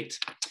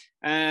 Perfect.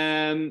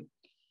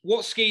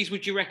 What skis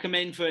would you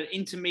recommend for an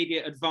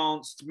intermediate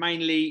advanced,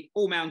 mainly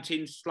all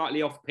mountains,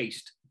 slightly off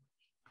piste?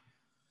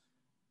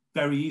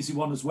 Very easy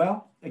one as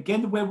well.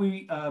 Again, the way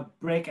we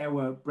break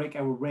our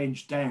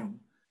range down,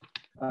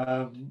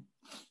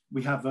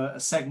 we have a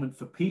segment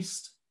for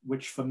piste,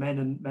 which for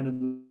men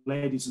and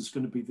ladies is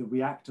going to be the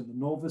React and the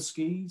Nova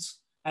skis.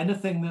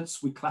 Anything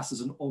that's we class as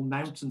an all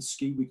mountain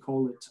ski, we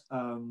call it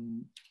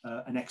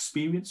an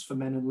experience for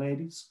men and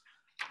ladies.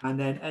 And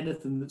then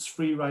anything that's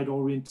free ride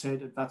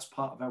orientated, that's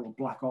part of our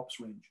Black Ops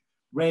range.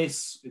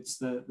 Race, it's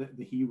the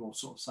hero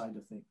sort of side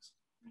of things.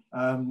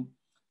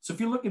 So if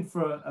you're looking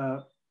for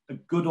a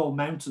good old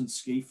mountain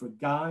ski for a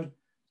guy,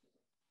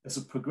 as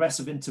a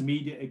progressive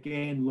intermediate,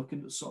 again,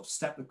 looking to sort of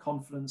step the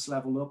confidence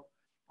level up,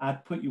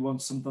 I'd put you on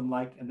something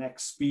like an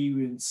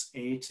Experience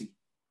 80.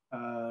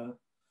 So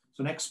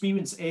an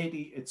Experience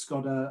 80, it's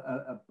got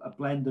a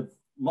blend of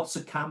lots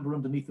of camber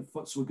underneath the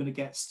foot, so we're going to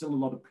get still a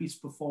lot of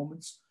piste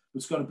performance.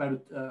 It's got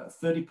about a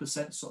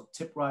 30% sort of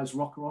tip rise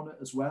rocker on it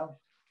as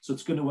well. So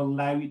it's going to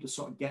allow you to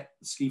sort of get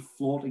the ski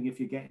floating if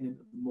you're getting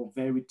into the more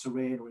varied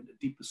terrain or into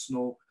deeper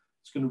snow.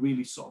 It's going to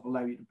really sort of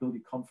allow you to build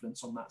your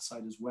confidence on that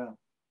side as well.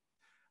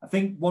 I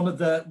think one of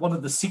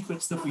the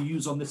secrets that we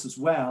use on this as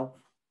well,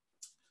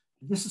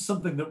 this is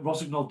something that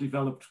Rossignol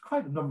developed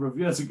quite a number of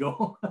years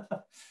ago,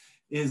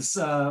 is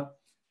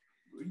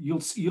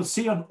you'll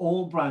see on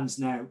all brands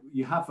now,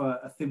 you have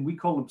a thing, we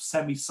call them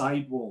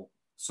semi-sidewall.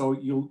 So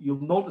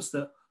you'll notice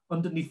that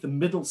underneath the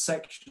middle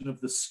section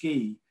of the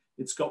ski,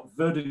 it's got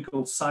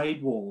vertical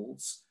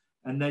sidewalls.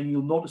 And then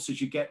you'll notice as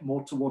you get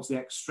more towards the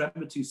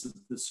extremities of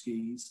the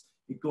skis,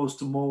 it goes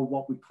to more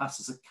what we class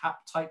as a cap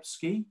type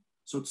ski.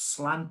 So it's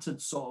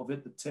slanted sort of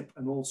at the tip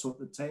and also at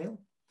the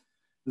tail.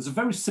 There's a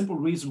very simple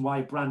reason why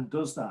a brand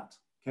does that,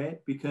 okay?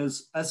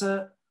 Because as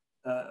a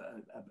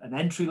an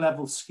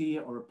entry-level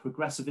skier or a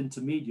progressive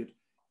intermediate,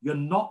 you're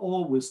not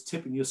always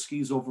tipping your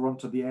skis over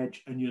onto the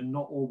edge, and you're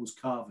not always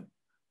carving.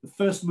 The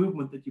first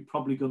movement that you're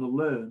probably going to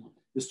learn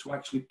is to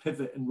actually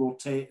pivot and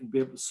rotate and be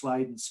able to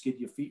slide and skid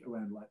your feet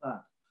around like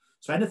that.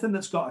 So anything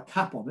that's got a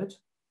cap on it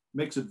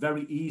makes it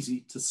very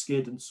easy to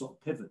skid and sort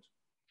of pivot.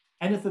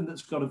 Anything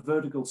that's got a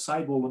vertical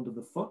sidewall under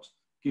the foot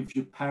gives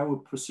you power,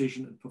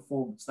 precision, and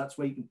performance. That's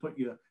where you can put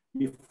your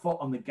foot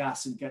on the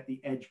gas and get the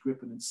edge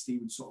gripping and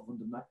steering sort of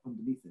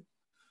underneath it.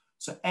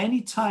 So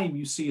anytime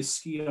you see a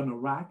ski on a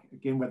rack,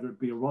 again, whether it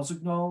be a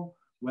Rossignol,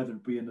 whether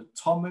it be an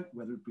Atomic,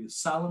 whether it be a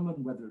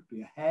Salomon, whether it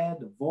be a Head,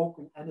 a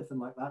Vocal, anything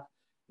like that,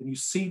 and you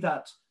see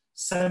that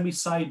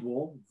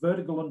semi-sidewall,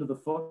 vertical under the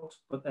foot,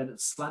 but then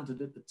it's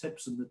slanted at the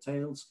tips and the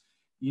tails,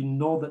 you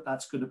know that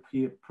that's going to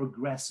be a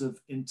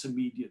progressive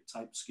intermediate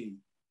type ski.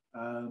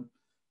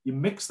 You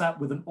mix that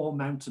with an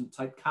all-mountain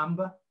type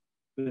camber,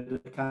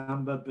 bit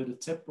of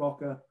tip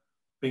rocker,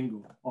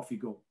 bingo, off you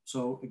go.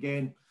 So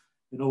again,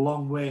 in a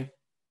long way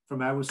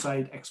from our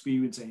side,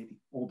 experience 80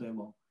 all day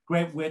long.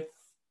 Great width,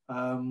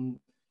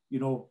 you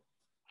know,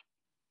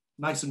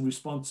 nice and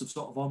responsive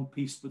sort of on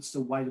piste, but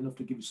still wide enough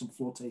to give you some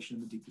flotation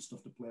and the deeper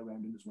stuff to play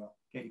around in as well.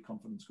 Get your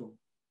confidence going.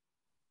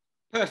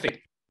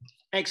 Perfect.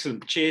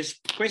 Excellent. Cheers,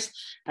 Chris.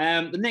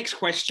 The next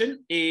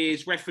question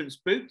is reference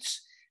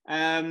boots.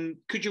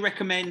 Could you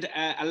recommend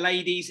a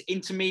ladies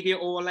intermediate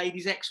or a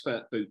ladies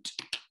expert boot?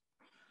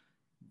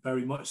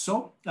 Very much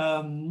so.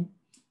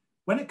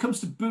 When it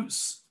comes to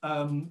boots,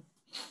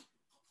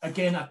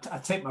 again, I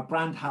take my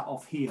brand hat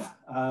off here.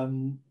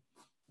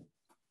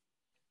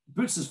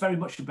 Boots is very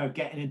much about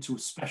getting into a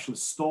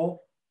specialist store.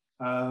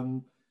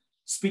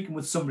 Speaking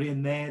with somebody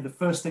in there, the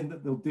first thing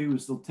that they'll do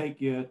is they'll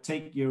take your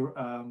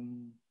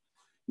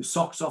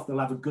socks off. They'll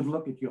have a good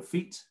look at your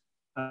feet.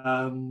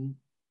 And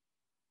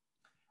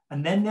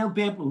then they'll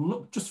be able to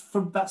look, just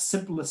from that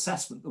simple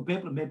assessment, they'll be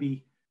able to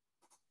maybe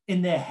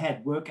in their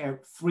head work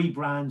out 3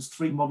 brands,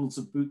 3 models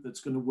of boot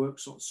that's going to work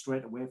sort of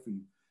straight away for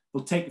you.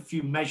 They'll take a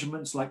few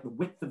measurements like the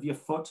width of your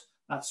foot.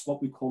 That's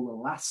what we call the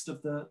last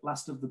of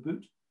the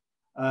boot.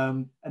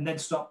 And then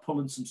start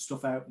pulling some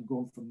stuff out and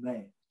going from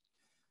there.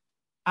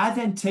 I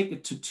then take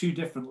it to 2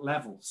 different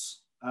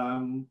levels.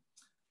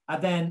 I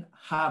then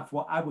have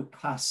what I would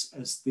class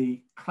as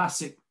the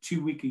classic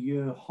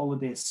 2-week-a-year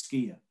holiday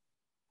skier.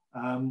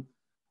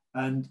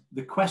 And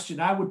the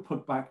question I would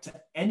put back to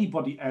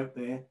anybody out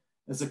there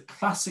as a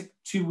classic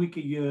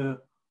 2-week-a-year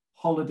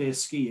holiday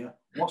skier,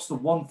 what's the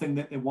one thing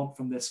that they want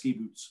from their ski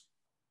boots?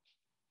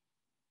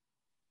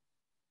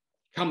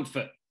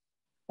 Comfort.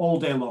 All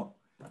day long.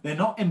 They're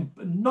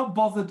not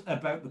bothered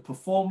about the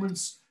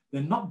performance.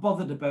 They're not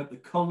bothered about the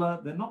color.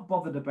 They're not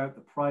bothered about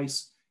the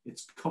price.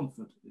 It's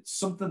comfort. It's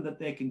something that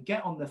they can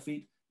get on their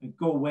feet and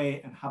go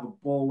away and have a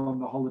ball on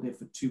the holiday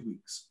for 2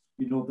 weeks.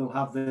 You know, they'll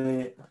have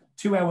their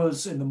 2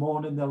 hours in the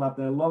morning. They'll have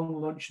their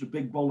long lunch, the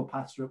big bowl of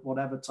pasta at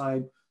whatever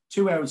time,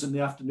 2 hours in the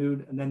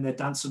afternoon, and then they're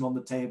dancing on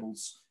the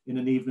tables in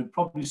an evening,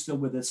 probably still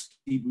with their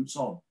ski boots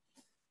on.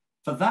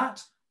 For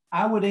that,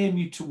 I would aim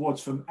you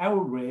towards, from our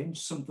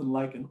range, something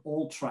like an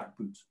all-track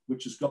boot,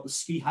 which has got the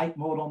ski height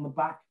mode on the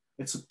back.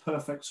 It's a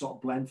perfect sort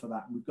of blend for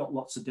that. We've got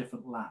lots of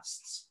different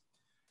lasts.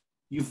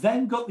 You've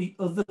then got the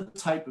other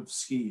type of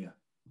skier,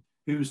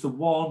 who's the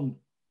one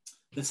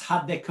that's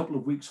had their couple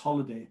of weeks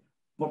holiday.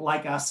 But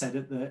like I said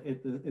at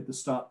the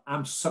start,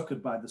 I'm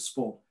suckered by the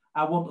sport.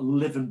 I want to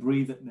live and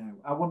breathe it now.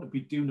 I want to be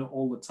doing it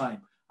all the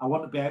time. I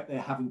want to be out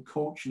there having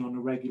coaching on a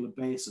regular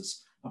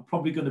basis. I'm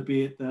probably going to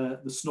be at the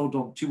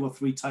Snowdome 2 or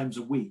 3 times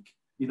a week.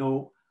 You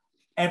know,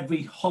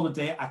 every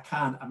holiday I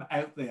can, I'm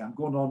out there. I'm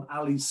going on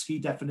Ali's ski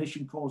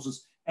definition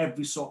courses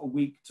every sort of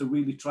week to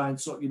really try and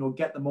sort, you know,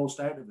 get the most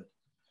out of it.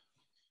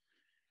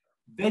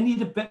 They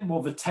need a bit more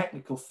of a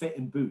technical fit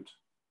in boot.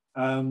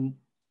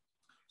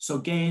 So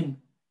again,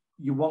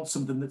 you want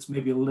something that's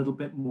maybe a little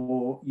bit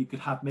more, you could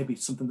have maybe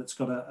something that's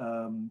got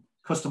a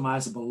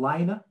customizable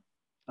liner.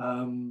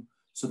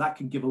 So that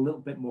can give a little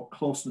bit more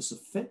closeness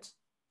of fit.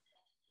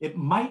 It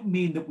might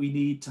mean that we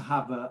need to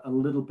have a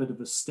little bit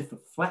of a stiffer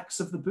flex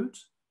of the boot.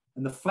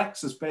 And the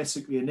flex is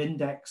basically an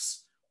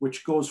index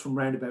which goes from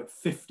around about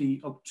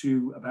 50 up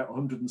to about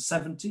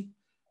 170.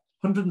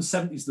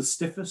 170 is the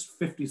stiffest,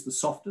 50 is the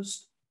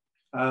softest.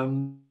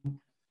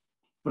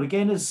 But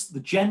again, as the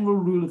general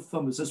rule of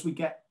thumb is, as we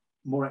get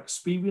more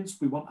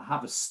experienced, we want to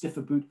have a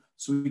stiffer boot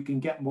so we can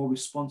get more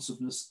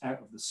responsiveness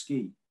out of the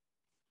ski.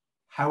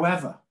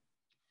 However,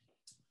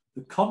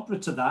 the contra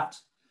to that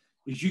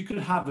is you could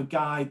have a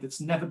guy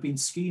that's never been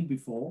skiing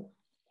before,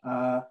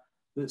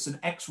 that's an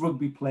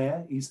ex-rugby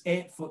player, he's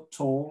 8 foot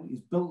tall, he's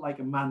built like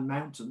a man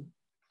mountain,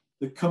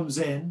 that comes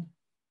in,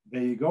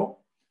 there you go.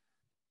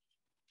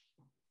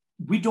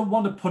 We don't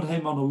want to put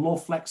him on a low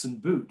flexing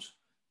boot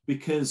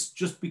because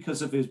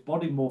of his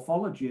body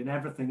morphology and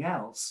everything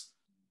else,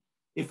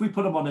 if we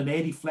put him on an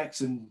 80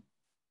 flexing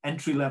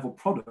entry-level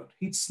product,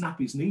 he'd snap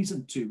his knees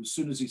in two as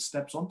soon as he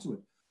steps onto it.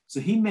 So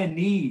he may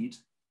need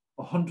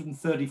a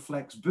 130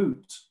 flex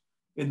boot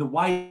in the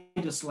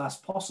widest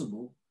last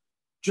possible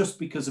just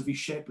because of his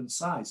shape and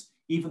size,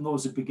 even though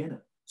he's a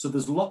beginner. So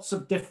there's lots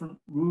of different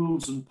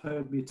rules and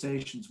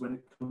permutations when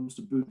it comes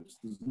to boots.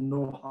 There's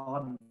no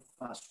hard and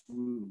fast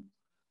rule.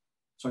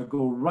 So I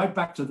go right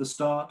back to the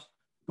start,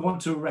 go on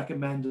to a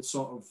recommended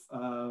sort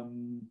of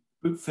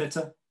boot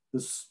fitter.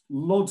 There's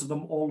loads of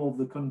them all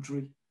over the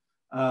country.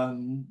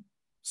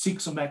 Seek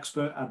some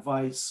expert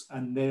advice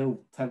and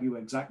they'll tell you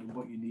exactly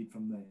what you need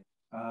from there.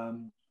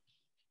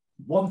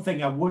 One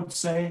thing I would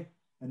say,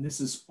 and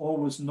this is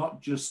always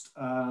not just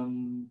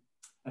an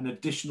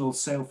additional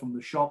sale from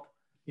the shop,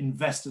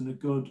 invest in a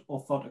good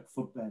orthotic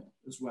footbed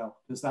as well,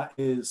 because that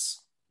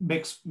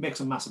makes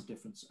a massive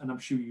difference. And I'm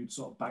sure you'd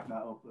sort of back that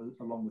up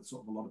along with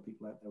sort of a lot of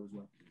people out there as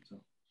well. So.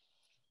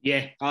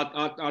 Yeah,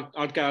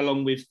 I'd go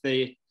along with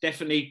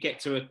definitely get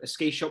to a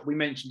ski shop. We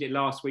mentioned it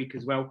last week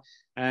as well.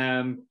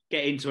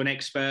 Get into an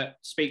expert,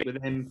 speak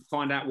with them,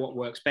 find out what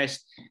works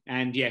best.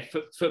 And yeah,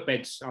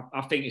 footbeds,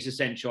 I think it's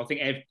essential. I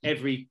think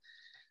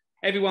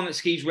everyone that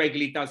skis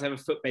regularly does have a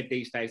footbed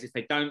these days. If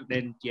they don't,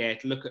 then yeah,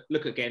 look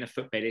at getting a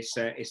footbed. It's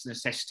a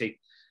necessity.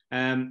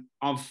 I'm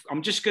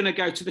just going to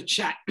go to the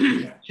chat,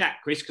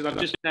 Chris, because I've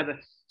just had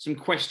some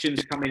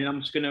questions come in, and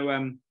I'm just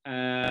going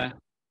to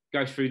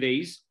go through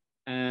these.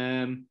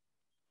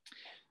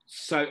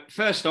 So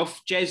first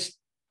off, Jez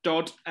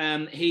Dodd,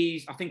 I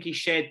think he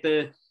shared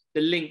the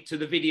link to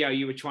the video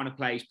you were trying to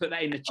play. He's put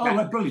that in the chat. Oh,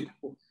 right, brilliant.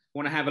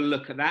 Want to have a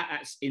look at that?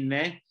 That's in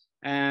there.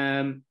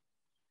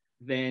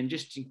 Then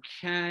just in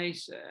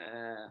case,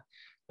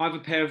 I have a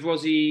pair of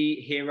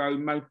Rossi Hero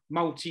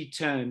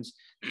multi-turns,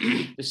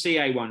 the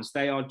CA ones.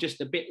 They are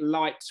just a bit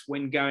light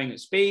when going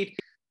at speed.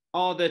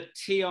 Are the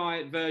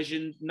TI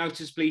version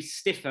noticeably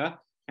stiffer,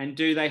 and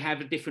do they have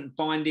a different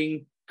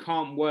binding?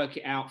 Can't work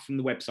it out from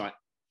the website.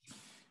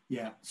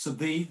 Yeah, so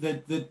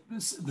the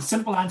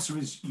simple answer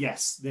is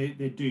yes, they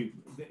do.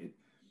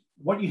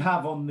 What you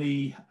have on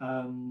the,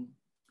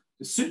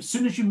 as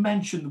soon as you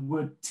mention the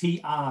word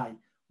TI,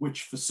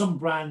 which for some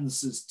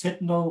brands is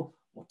titanal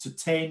or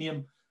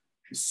titanium,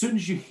 as soon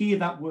as you hear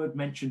that word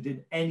mentioned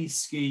in any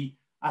ski,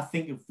 I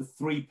think of the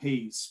 3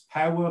 Ps: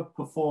 power,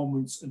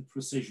 performance, and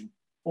precision,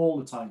 all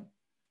the time.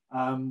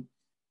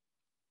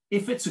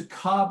 If it's a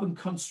carbon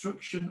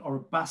construction or a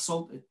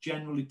basalt, it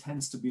generally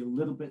tends to be a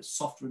little bit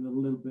softer and a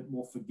little bit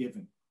more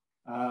forgiving.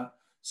 So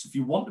if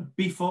you want to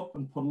beef up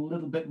and put a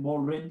little bit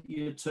more into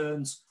your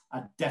turns,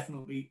 I'd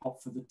definitely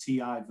opt for the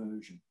TI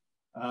version.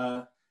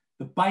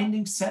 The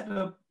binding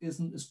setup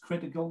isn't as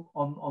critical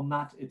on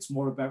that. It's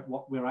more about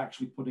what we're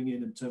actually putting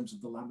in terms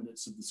of the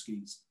laminates of the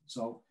skis.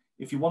 So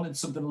if you wanted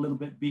something a little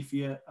bit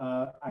beefier,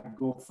 I'd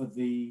go for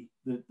the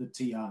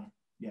TI,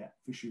 yeah,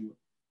 for sure.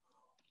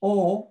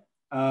 Or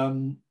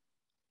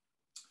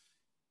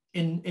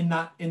in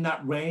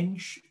that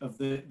range of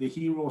the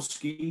Hero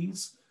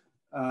skis,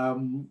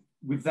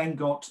 we've then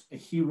got a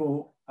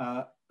Hero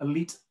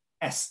Elite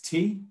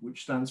ST,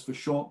 which stands for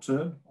short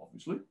term,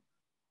 obviously.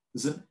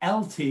 There's an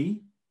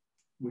LT,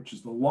 which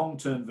is the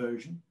long-term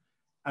version.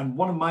 And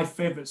one of my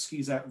favorite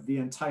skis out of the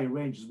entire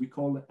range is we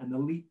call it an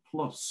Elite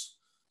Plus.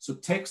 So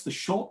it takes the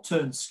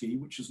short-term ski,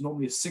 which is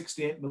normally a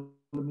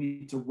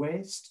 68mm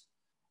waist,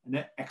 and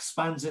it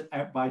expands it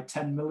out by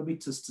 10mm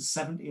to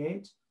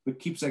 78, but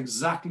keeps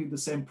exactly the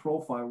same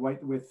profile right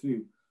the way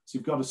through. So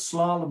you've got a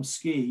slalom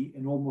ski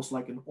in almost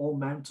like an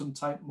all-mountain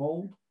type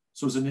mold.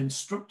 So as an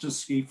instructor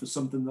ski for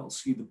something that'll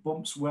ski the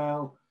bumps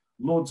well,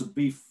 loads of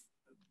beef,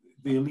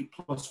 the Elite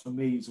Plus for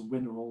me is a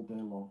winner all day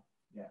long.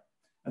 Yeah.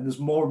 And there's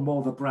more and more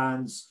of the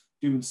brands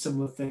doing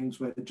similar things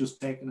where they're just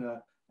taking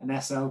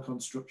an SL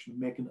construction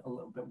and making it a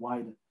little bit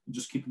wider and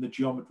just keeping the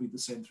geometry the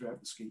same throughout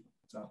the ski.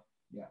 So,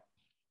 yeah.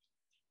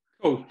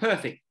 Cool,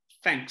 perfect.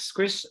 Thanks,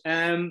 Chris.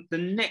 The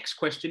next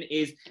question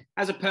is,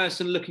 as a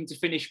person looking to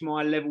finish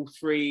my level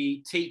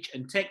 3 teach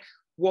and tech,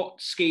 what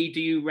ski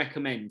do you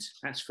recommend?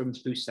 That's from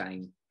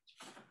Hussein.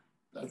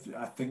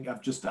 I think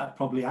I've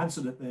probably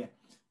answered it there.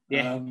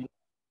 Yeah.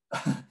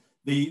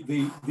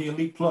 The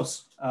Elite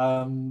Plus.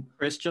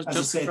 Chris, just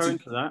throw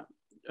into that.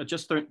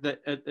 Just throw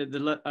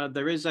that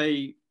there is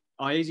a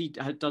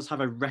IAZ does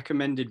have a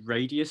recommended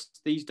radius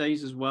these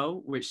days as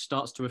well, which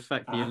starts to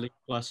affect the Elite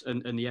Plus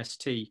and the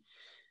ST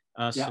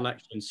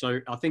selection.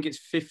 So I think it's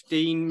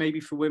 15 maybe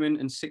for women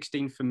and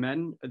 16 for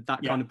men,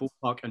 that kind of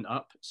ballpark and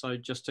up. So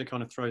just to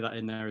kind of throw that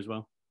in there as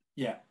well.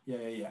 Yeah.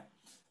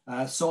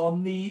 So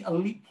on the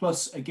Elite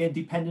Plus, again,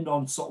 depending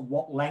on sort of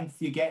what length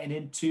you're getting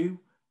into,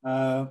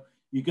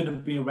 you're going to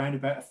be around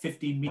about a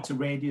 15-meter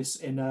radius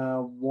in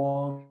a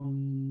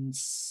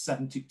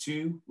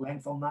 172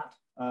 length on that.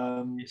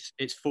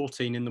 It's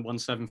 14 in the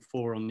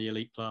 174 on the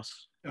Elite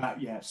Plus.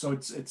 So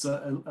it's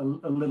a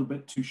little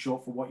bit too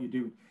short for what you're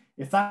doing.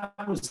 If that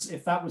was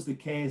the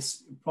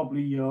case,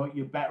 probably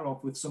you're better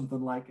off with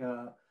something like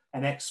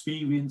an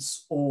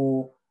Experience,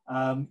 or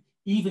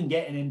even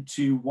getting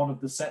into one of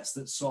the sets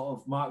that sort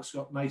of Mark's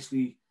got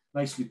nicely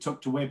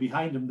tucked away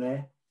behind him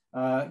there,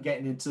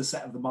 getting into a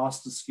set of the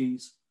Master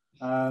skis.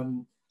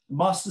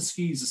 Master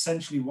skis,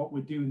 essentially what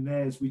we're doing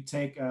there is we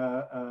take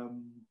a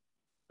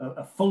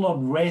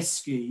full-on race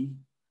ski,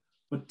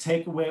 but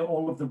take away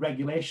all of the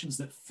regulations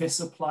that FIS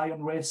apply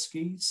on race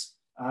skis.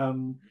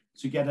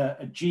 to get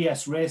a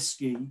GS race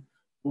ski,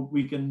 but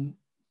we can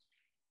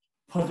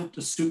put it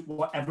to suit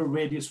whatever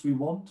radius we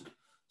want.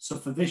 So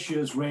for this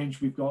year's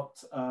range, we've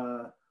got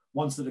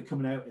ones that are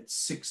coming out at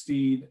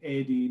 16,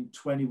 18,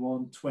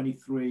 21,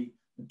 23,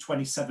 and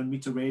 27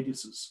 meter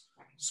radiuses.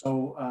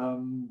 So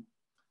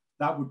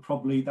that would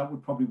probably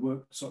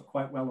work sort of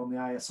quite well on the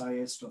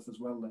ISIA stuff as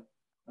well.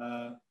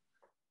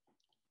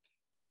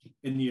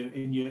 In the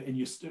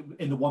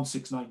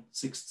 169,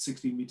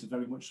 16 meter,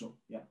 very much so.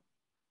 Yeah.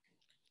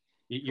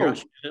 You're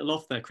actually a little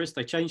off there, Chris.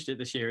 They changed it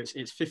this year.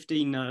 It's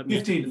 15. 15 on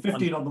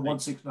the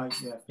 169.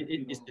 Yeah.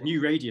 It's the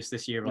new radius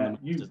this year on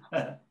the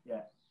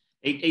yeah.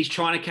 He's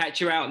trying to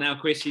catch you out now,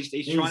 Chris. He's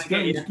trying to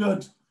get you. He's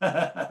good.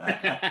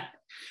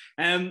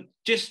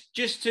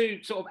 Just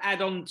to sort of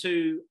add on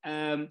to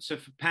so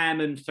for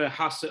Pam and for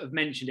Huss that have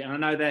mentioned it, and I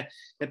know they're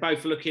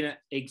both looking at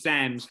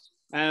exams.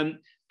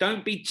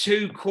 Don't be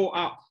too caught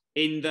up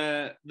in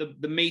the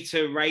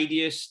meter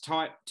radius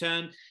type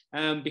turn,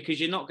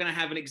 because you're not going to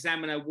have an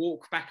examiner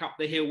walk back up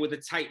the hill with a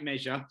tape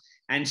measure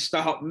and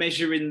start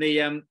measuring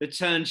the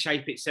turn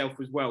shape itself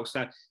as well.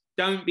 So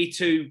don't be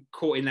too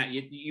caught in that.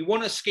 You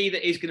want a ski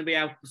that is going to be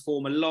able to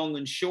perform a long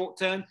and short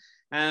turn,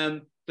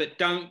 but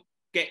don't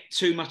get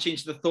too much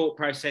into the thought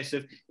process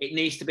of it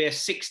needs to be a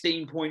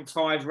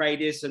 16.5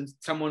 radius and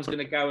someone's going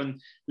to go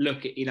and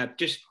look at,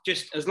 just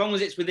as long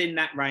as it's within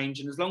that range,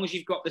 and as long as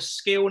you've got the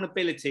skill and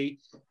ability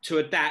to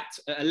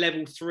adapt at a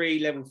level 3,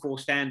 level 4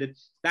 standard,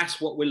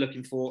 that's what we're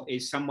looking for,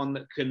 is someone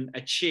that can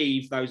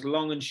achieve those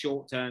long and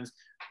short turns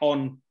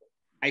on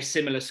a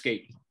similar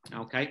ski.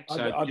 Okay,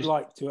 so I'd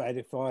like to add,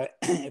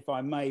 if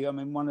I may, I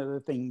mean, one of the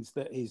things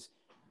that is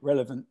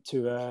relevant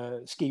to a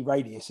ski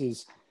radius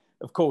is,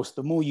 of course,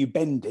 the more you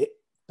bend it,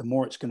 the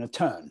more it's going to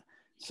turn.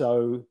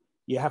 So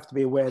you have to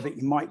be aware that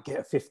you might get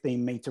a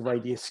 15 meter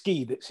radius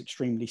ski that's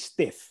extremely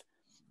stiff,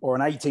 or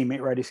an 18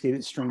 meter radius ski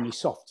that's extremely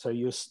soft. So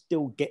you'll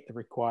still get the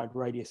required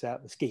radius out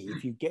of the ski.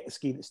 If you get a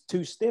ski that's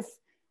too stiff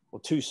or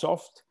too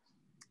soft,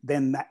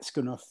 then that's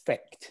going to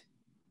affect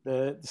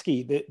the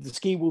ski. The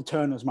ski will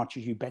turn as much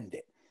as you bend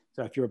it.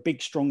 So if you're a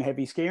big, strong,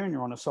 heavy skier and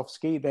you're on a soft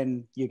ski,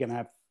 then you're going to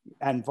have,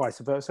 and vice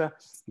versa,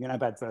 you're going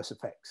to have adverse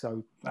effects.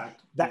 So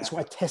that's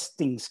why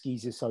testing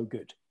skis is so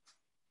good.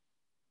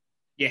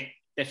 Yeah,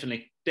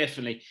 definitely.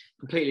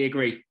 Completely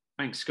agree.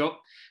 Thanks, Scott.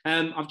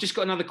 I've just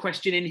got another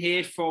question in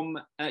here from,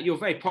 you're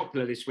very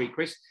popular this week,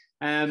 Chris.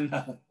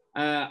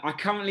 I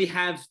currently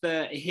have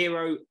the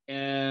Hero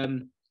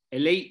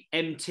Elite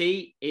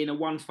MT in a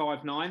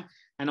 159,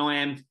 and I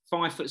am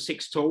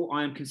 5'6" tall.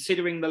 I am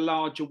considering the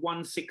larger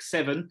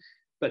 167,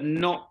 but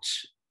not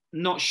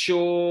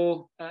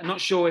sure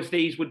if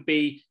these would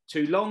be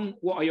too long.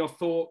 What are your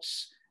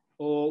thoughts?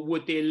 Or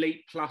would the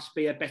Elite Plus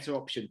be a better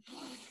option?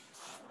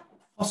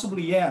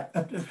 Possibly, yeah.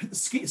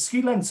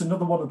 Ski length's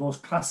another one of those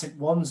classic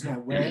ones now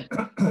where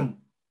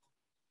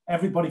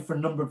everybody for a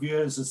number of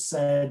years has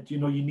said, you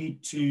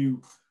need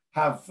to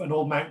have an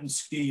all mountain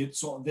ski at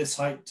sort of this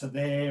height to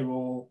there,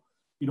 or,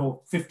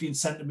 15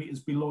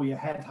 centimeters below your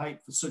head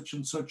height for such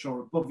and such,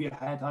 or above your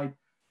head height.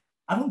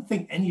 I don't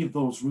think any of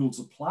those rules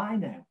apply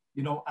now.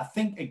 I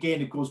think,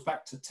 again, it goes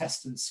back to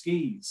testing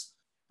skis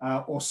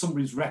or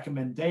somebody's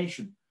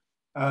recommendation.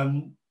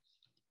 For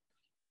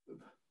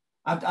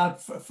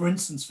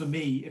instance, for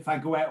me, if I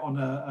go out on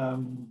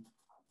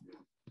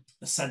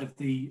a set of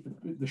the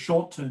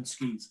short turn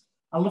skis,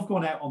 I love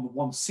going out on the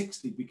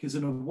 160, because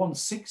in a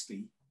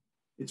 160,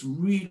 it's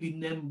really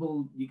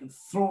nimble. You can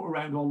throw it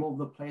around all over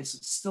the place.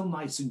 It's still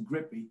nice and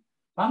grippy.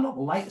 But I'm not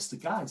the lightest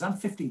of guys. I'm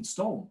 15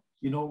 stone,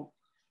 on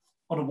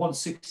a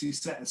 160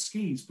 set of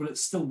skis, but it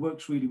still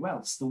works really well.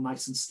 It's still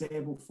nice and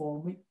stable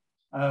for me.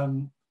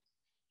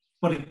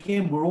 But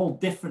again, we're all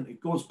different.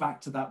 It goes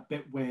back to that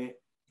bit where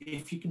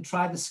if you can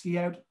try the ski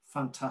out,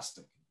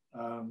 fantastic.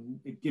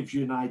 It gives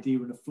you an idea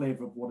and a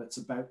flavor of what it's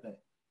about there.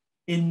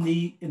 In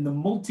the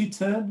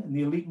multi-turn, in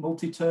the Elite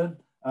multi-turn,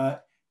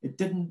 it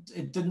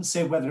didn't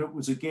say whether it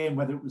was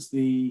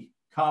the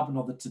carbon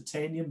or the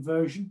titanium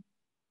version.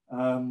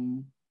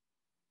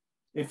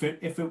 If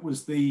it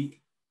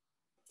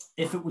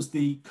was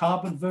the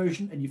carbon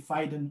version and you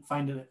find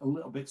it a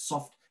little bit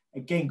soft,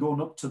 again,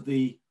 going up to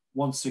the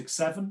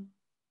 167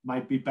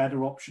 might be a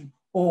better option,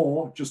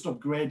 or just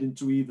upgrade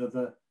into either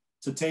the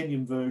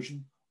titanium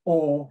version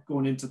or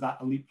going into that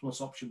Elite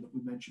Plus option that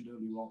we mentioned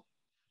earlier on.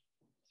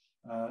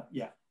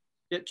 Yeah,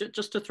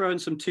 just to throw in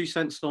some 2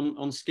 cents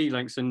on ski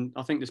lengths, and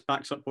I think this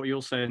backs up what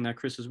you're saying there,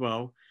 Chris, as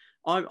well.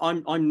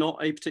 I'm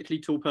not a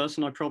particularly tall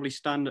person. I probably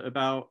stand at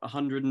about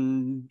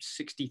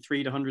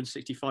 163 to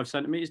 165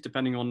 centimeters,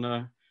 depending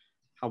on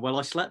how well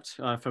I slept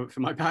for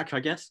my back, I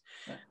guess.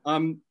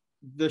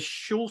 The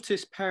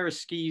shortest pair of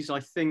skis I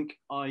think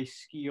I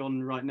ski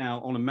on right now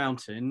on a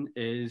mountain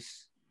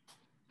is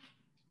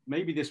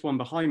maybe this one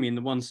behind me in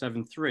the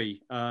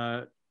 173.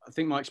 I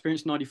think my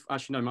experience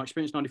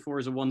 94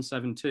 is a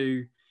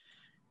 172.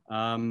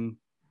 And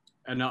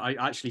I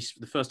actually,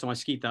 the first time I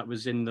skied that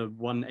was in the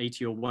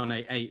 180 or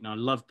 188, and I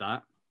loved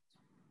that.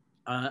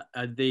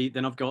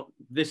 Then I've got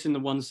this in the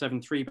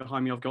 173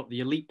 behind me. I've got the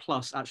Elite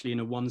Plus actually in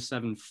a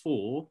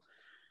 174.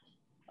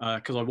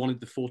 because I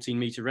wanted the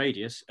 14-meter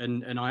radius,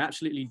 and I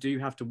absolutely do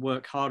have to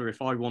work harder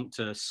if I want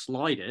to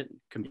slide it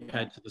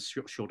compared to the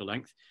shorter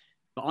length.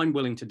 But I'm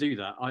willing to do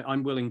that.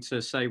 I'm willing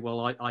to say, well,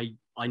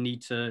 I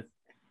need to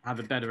have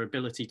a better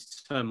ability to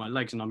turn my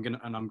legs, and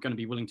I'm gonna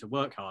be willing to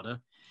work harder.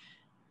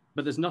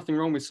 But there's nothing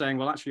wrong with saying,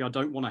 well, actually, I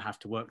don't want to have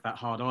to work that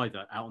hard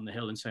either out on the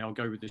hill, and say I'll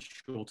go with the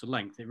shorter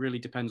length. It really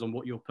depends on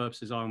what your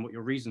purposes are and what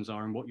your reasons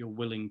are and what you're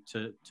willing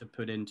to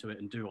put into it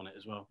and do on it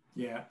as well.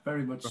 Yeah,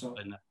 very much so.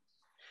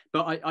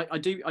 But I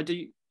do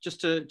just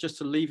to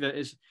leave it,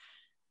 is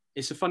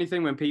it's a funny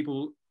thing when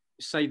people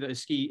say that a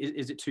ski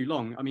is it too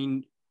long. I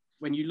mean,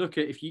 when you look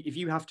at if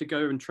you have to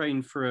go and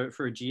train for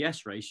a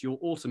GS race, you're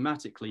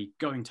automatically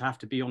going to have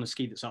to be on a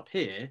ski that's up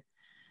here.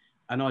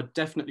 And I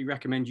definitely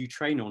recommend you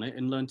train on it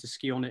and learn to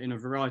ski on it in a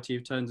variety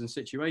of turns and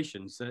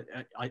situations.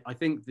 I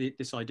think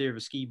this idea of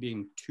a ski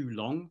being too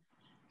long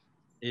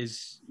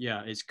it's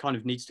kind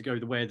of needs to go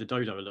the way of the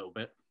dodo a little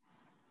bit.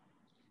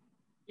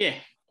 Yeah,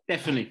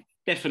 definitely.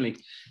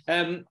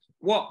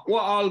 What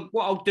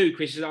I'll do,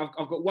 Chris, is I've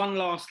got one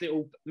last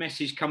little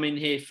message come in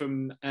here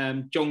from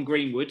John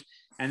Greenwood,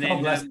 and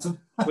then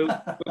we'll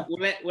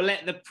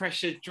let the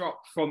pressure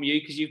drop from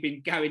you because you've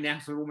been going now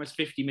for almost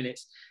 50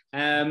 minutes.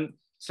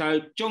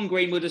 So John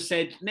Greenwood has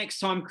said, next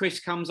time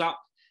Chris comes up,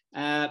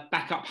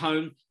 back up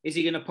home, is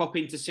he going to pop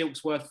into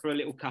Silksworth for a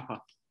little cuppa?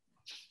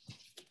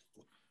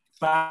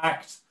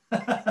 Fact.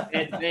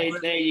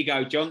 there you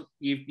go, John.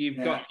 You've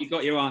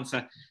got your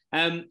answer.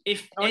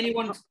 If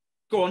anyone,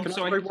 go on.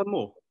 Sorry, one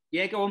more.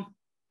 Yeah, go on.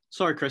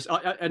 Sorry, Chris.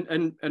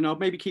 And I'll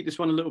maybe keep this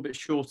one a little bit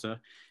shorter.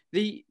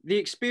 The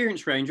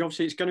experience range,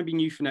 obviously, it's going to be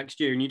new for next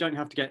year, and you don't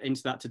have to get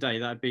into that today.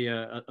 That'd be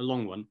a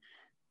long one.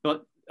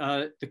 But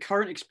the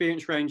current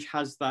experience range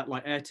has that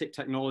like AirTip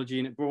technology,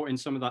 and it brought in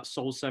some of that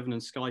Sol 7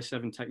 and Sky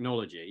 7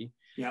 technology.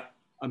 Yeah.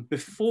 And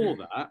before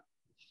that,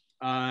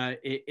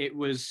 it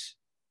was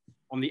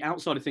on the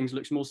outside of things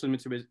looks more similar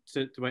to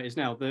the way it is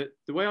now. The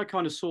way I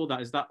kind of saw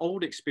that is that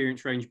old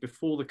experience range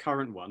before the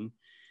current one.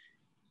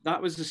 That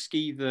was a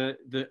ski that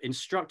the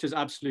instructors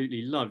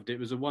absolutely loved. It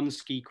was a one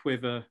ski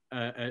quiver,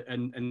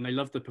 and they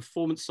loved the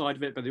performance side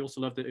of it, but they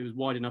also loved that it was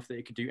wide enough that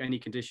it could do any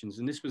conditions.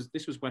 And this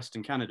was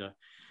Western Canada.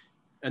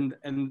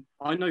 And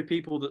I know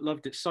people that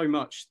loved it so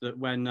much that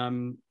when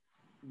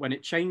the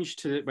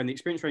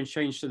experience range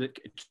changed to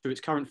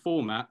its current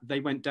format, they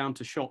went down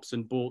to shops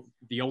and bought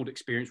the old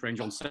experience range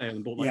on sale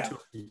and bought like 2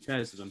 or 3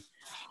 pairs of them.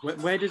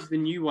 Where does the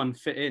new one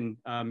fit in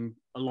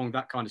along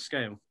that kind of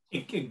scale?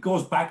 It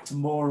goes back to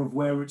more of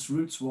where its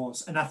roots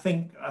was, and I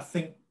think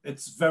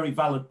it's a very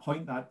valid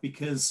point, that,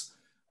 because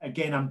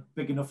again, I'm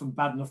big enough and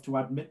bad enough to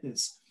admit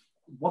this.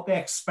 What they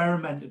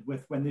experimented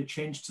with when they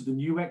changed to the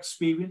new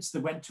experience, they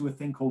went to a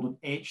thing called an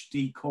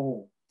HD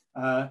core.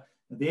 The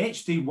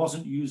HD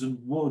wasn't using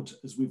wood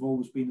as we've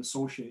always been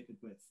associated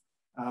with.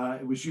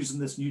 It was using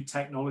this new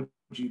technology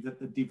that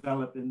they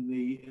developed in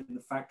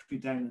the factory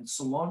down in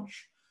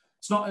Solange.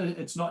 It's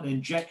not an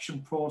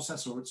injection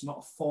process, or it's not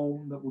a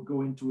foam that will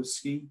go into a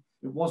ski.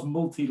 It was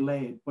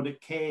multi-layered, but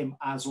it came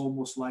as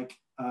almost like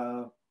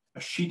a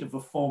sheet of a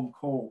foam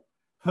core.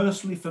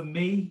 Personally, for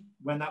me,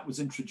 when that was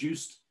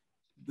introduced,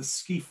 the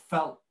ski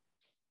felt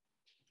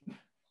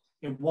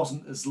it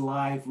wasn't as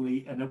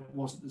lively and it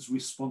wasn't as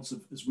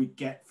responsive as we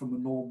get from a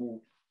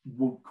normal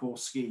wood core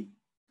ski.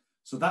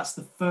 So that's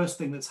the first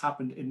thing that's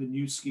happened in the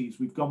new skis.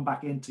 We've gone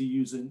back into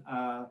using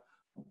a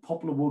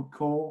poplar wood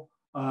core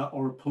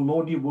or a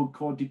Polonia wood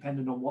core,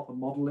 depending on what the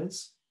model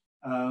is.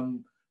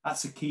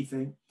 That's a key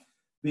thing.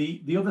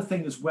 The other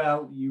thing as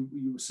well, you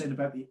were saying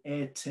about the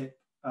AirTip,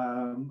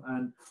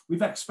 and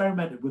we've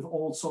experimented with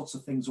all sorts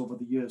of things over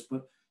the years,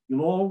 but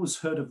you'll always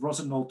heard of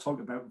Rossignol talk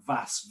about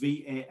VAS,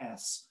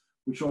 V-A-S,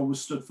 which always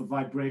stood for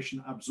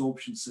Vibration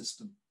Absorption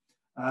System.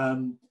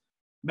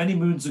 Many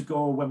moons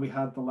ago, when we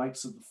had the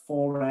likes of the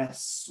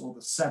 4S or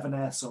the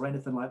 7S or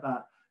anything like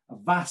that, a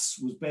VAS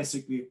was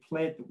basically a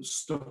plate that was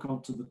stuck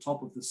onto the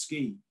top of the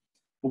ski.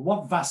 But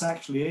what VAS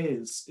actually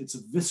is, it's a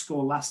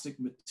viscoelastic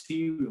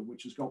material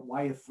which has got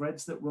wire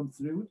threads that run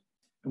through it.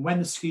 And when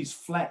the skis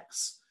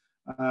flex,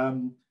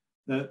 the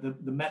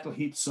metal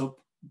heats up,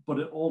 but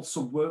it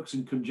also works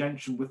in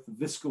conjunction with the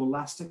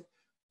viscoelastic.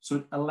 So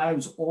it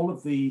allows all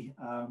of the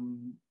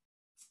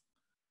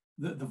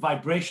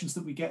vibrations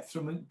that we get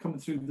coming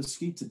through the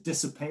ski to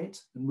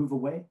dissipate and move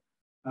away.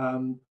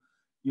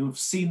 You'll have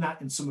seen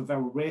that in some of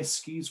our race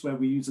skis, where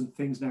we're using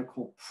things now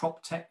called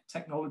prop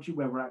technology,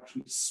 where we're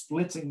actually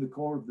splitting the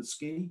core of the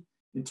ski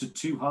into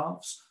 2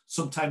 halves,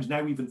 sometimes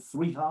now even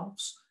 3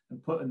 halves,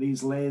 and putting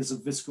these layers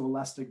of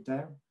viscoelastic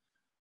down.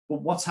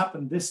 But what's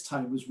happened this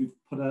time is we've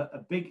put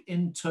a big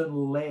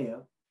internal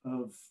layer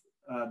of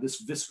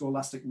this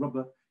viscoelastic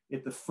rubber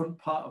at the front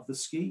part of the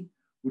ski,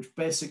 which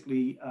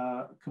basically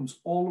comes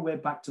all the way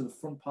back to the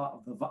front part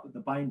of the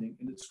binding,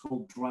 and it's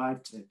called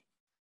drive tip.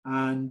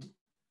 And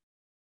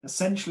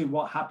essentially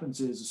what happens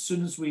is, as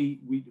soon as we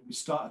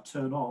start to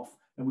turn off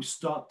and we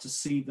start to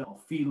see or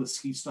feel the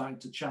ski starting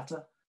to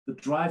chatter, the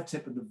drive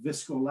tip and the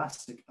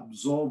viscoelastic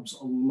absorbs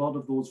a lot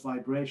of those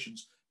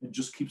vibrations and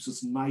just keeps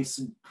us nice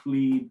and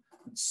clean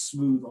and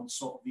smooth on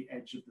sort of the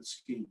edge of the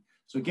ski.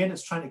 So again,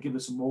 it's trying to give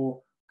us a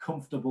more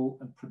comfortable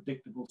and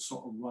predictable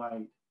sort of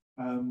ride.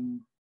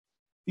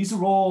 These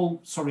are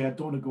all, sorry, I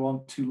don't want to go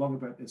on too long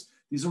about this.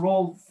 These are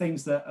all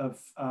things that have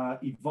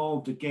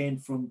evolved again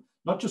from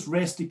not just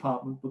race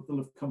department, but they'll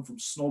have come from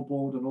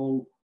snowboard and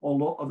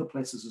all other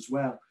places as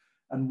well.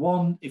 And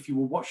one, if you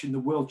were watching the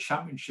World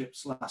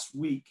Championships last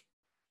week,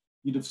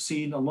 you'd have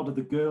seen a lot of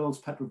the girls,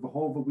 Petra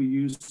Vahova were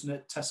using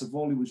it, Tessa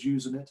Volley was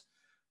using it.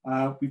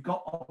 We've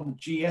got on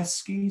GS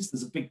skis,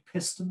 there's a big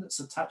piston that's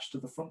attached to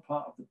the front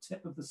part of the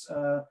tip of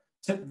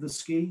the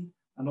ski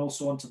and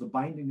also onto the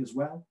binding as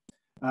well.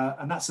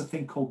 And that's a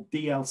thing called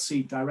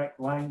DLC, direct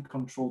line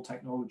control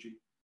technology.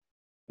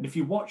 And if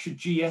you watch a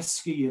GS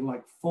ski in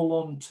like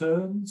full-on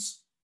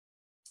turns,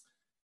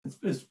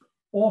 as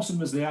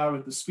awesome as they are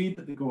at the speed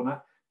that they're going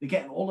at, they're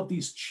getting all of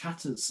these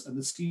chatters and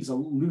the skis are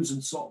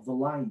losing sort of the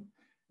line.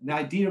 And the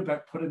idea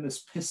about putting this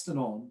piston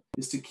on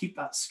is to keep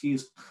that ski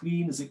as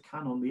clean as it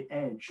can on the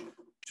edge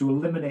to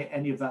eliminate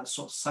any of that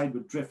sort of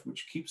sideward drift,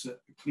 which keeps it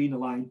a cleaner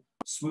line,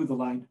 smoother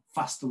line,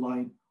 faster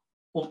line,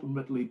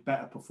 ultimately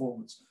better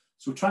performance.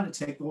 So we're trying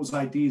to take those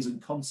ideas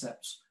and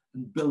concepts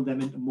and build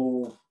them into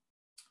more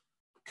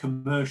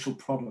commercial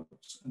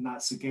products. And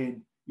that's,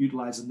 again,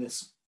 utilizing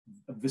this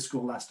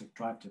viscoelastic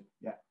drive tip.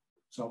 Yeah.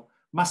 So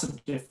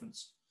massive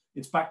difference.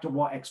 It's back to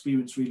what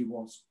experience really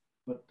was.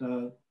 But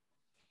the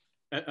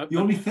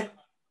only thing...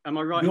 Am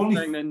I right in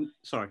saying then...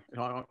 Sorry,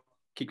 I'll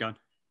keep going.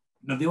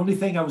 No, the only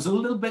thing I was a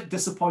little bit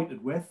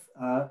disappointed with,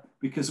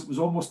 because it was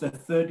almost their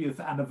 30th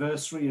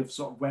anniversary of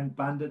sort of when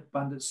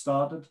Bandit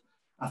started,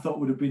 I thought it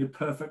would have been a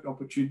perfect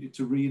opportunity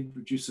to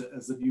reintroduce it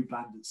as the new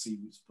Bandit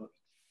series, but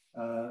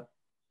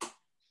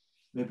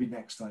maybe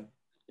next time.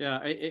 Yeah,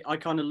 I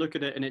kind of look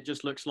at it and it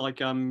just looks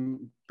like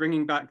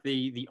bringing back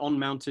the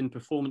on-mountain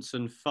performance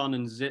and fun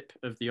and zip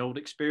of the old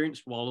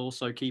experience, while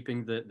also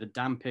keeping the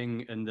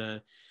damping and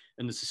the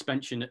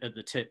suspension at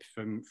the tip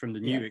from the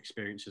new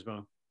experience as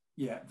well.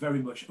 Yeah,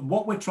 very much. And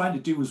what we're trying to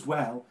do as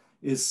well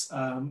is,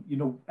 you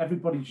know,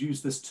 everybody's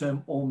used this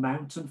term all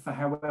mountain for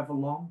however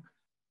long.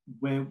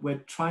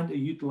 We're trying to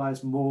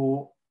utilize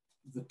more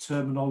the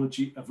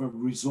terminology of a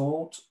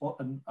resort or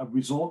a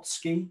resort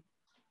ski.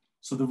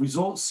 So the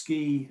resort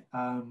ski,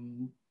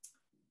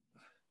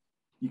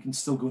 you can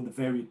still go in the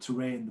varied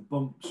terrain, the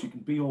bumps, you can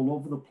be all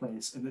over the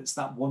place. And it's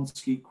that one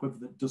ski quiver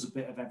that does a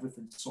bit of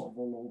everything sort of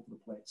all over the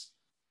place.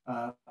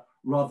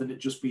 Rather than it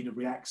just being a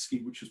react ski,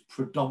 which is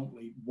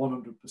predominantly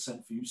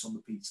 100% for use on the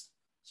piste.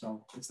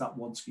 So it's that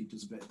one ski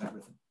does a bit of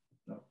everything.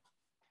 So.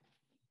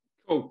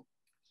 Cool.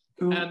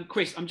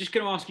 Chris, I'm just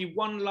going to ask you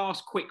one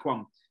last quick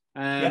one.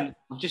 Yeah,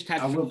 I've just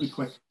had I will be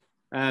quick.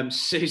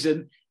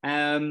 Susan,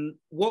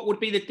 what would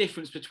be the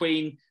difference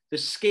between the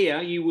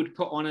skier you would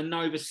put on a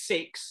Nova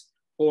 6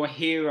 or a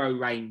Hero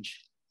range?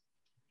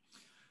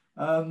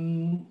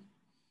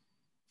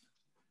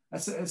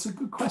 It's a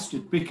good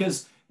question,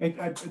 because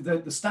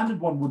the standard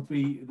one would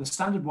be, the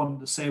standard one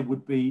to say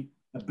would be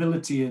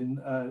ability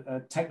and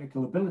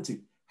technical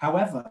ability.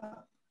 However,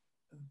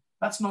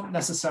 that's not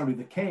necessarily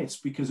the case,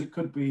 because it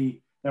could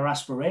be their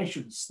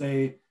aspirations.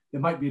 They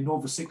might be a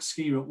Nova 6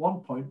 skier at one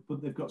point,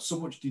 but they've got so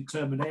much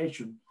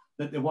determination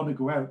that they want to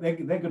go out. They're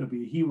going to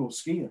be a hero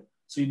skier.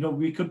 So, you know,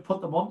 we could put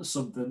them onto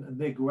something and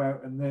they go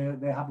out and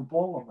they have a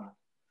ball on that.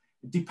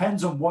 It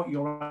depends on what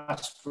your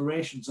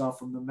aspirations are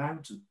from the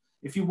mountain.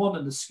 If you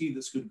wanted a ski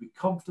that's going to be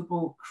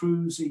comfortable,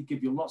 cruisy,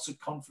 give you lots of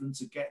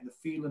confidence at getting the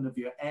feeling of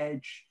your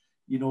edge,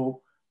 you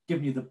know,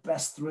 giving you the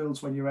best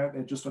thrills when you're out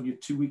there just on your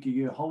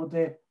 2-week-a-year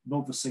holiday,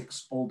 Nova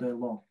 6 all day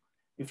long.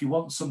 If you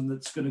want something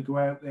that's going to go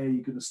out there,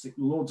 you're going to stick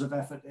loads of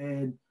effort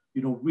in,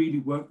 you know, really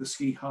work the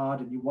ski hard,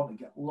 and you want to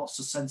get lots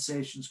of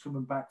sensations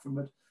coming back from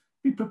it,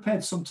 be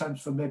prepared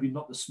sometimes for maybe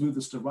not the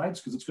smoothest of rides,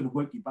 because it's going to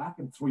work you back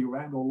and throw you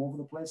around all over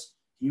the place.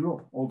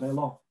 Hero all day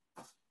long.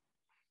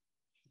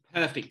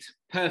 Perfect.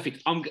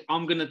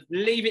 I'm going to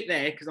leave it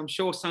there, because I'm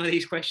sure some of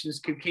these questions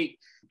could keep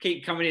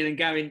coming in and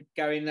going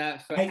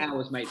for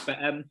hours, mate. But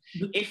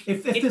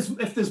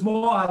if there's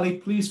more, Ali,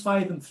 please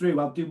fire them through.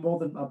 I'll be more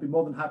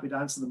than happy to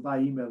answer them by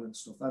email and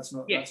stuff. That's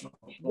not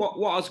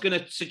what I was going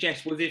to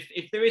suggest was,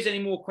 if there is any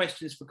more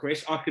questions for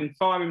Chris, I can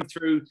fire them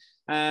through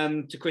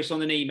to Chris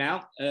on an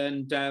email,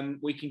 and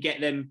we can get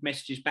them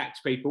messages back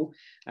to people.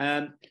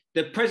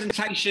 The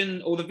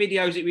presentation or the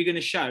videos that we're going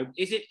to show,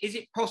 is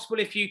it possible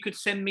if you could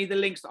send me the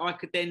links that I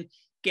could then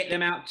get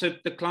them out to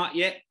the client?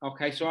 Yeah.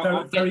 Okay.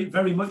 So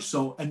very much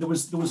so. And there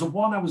was a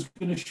one I was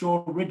going to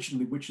show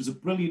originally, which is a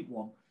brilliant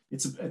one.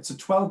 It's a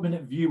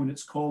 12-minute view, and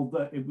it's called.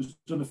 It was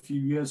done a few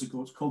years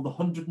ago. It's called the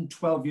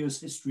 112 Years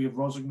History of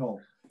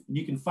Rossignol, and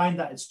you can find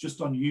that. It's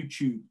just on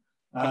YouTube.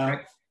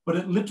 Okay. But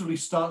it literally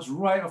starts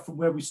right off from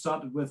where we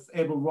started with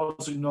Abel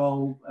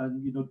Rossignol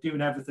and, you know,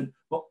 doing everything,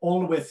 but all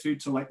the way through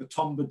to like the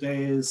Tomba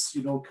days,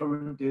 you know,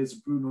 current days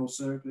of Bruno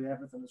Cercle,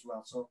 everything as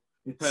well. So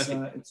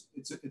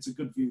it's a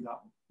good view, that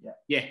one. Yeah.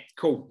 Yeah.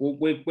 Cool.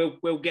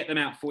 We'll get them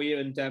out for you,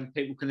 and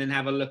people can then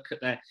have a look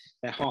at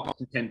their heart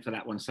content for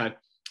that one. So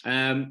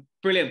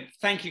brilliant.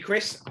 Thank you,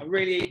 Chris. I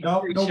really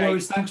no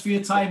worries. Thanks for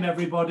your time,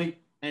 everybody.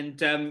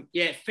 And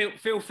yeah,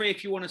 feel free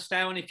if you want to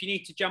stay on. If you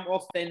need to jump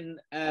off, then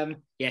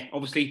yeah,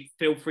 obviously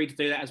feel free to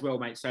do that as well,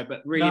 mate. So,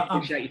 but really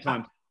appreciate your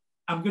time.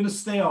 I'm going to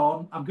stay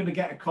on. I'm going to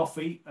get a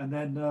coffee, and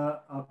then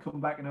I'll come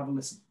back and have a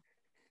listen.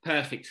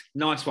 Perfect.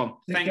 Nice one.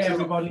 Take Thanks, care,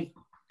 everybody.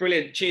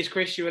 Brilliant. Cheers,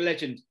 Chris. You're a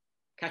legend.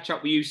 Catch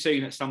up with you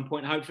soon at some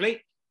point,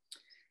 hopefully.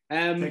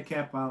 Take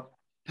care, pal.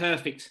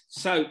 Perfect.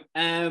 So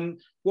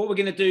what we're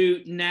going to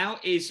do now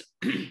is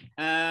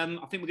I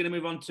think we're going to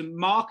move on to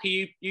Mark. Are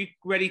you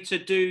ready to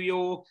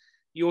do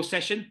your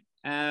session?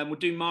 We'll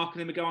do Mark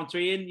and then we go on to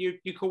Ian.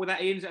 You cool with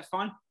that, Ian? Is that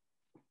fine?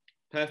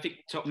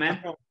 Perfect. Top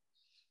man.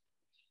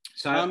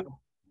 So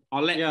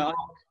I'll let Mark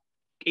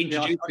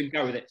introduce and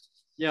go with it.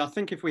 Yeah, I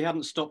think if we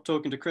hadn't stopped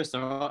talking to Chris,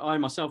 I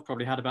myself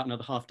probably had about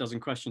another half dozen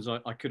questions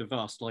I could have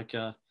asked. Like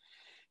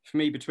for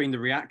me, between the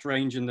React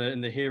range and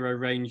the Hero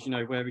range, you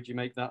know, where would you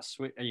make that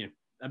switch? You know,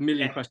 a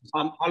million questions.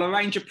 I'll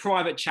arrange a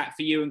private chat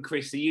for you and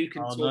Chris so you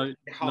can talk.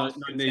 No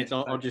needs.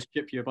 I'll just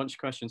chip you a bunch of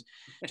questions.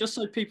 Just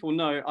so people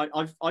know,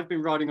 I've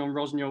been riding on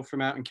Rossignol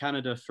from out in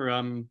Canada for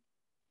well,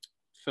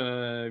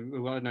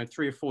 I don't know,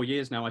 3 or 4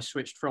 years now. I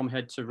switched from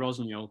head to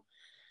Rossignol.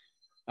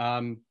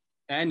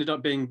 It ended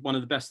up being one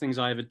of the best things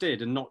I ever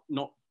did, and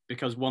not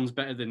because one's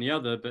better than the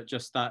other, but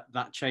just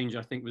that change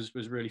I think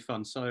was really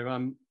fun.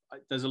 So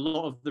there's a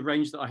lot of the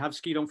range that I have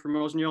skied on from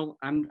Rossignol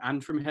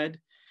and from head.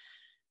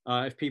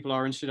 If people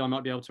are interested, I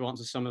might be able to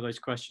answer some of those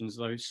questions,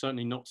 though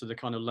certainly not to the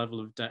kind of level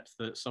of depth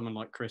that someone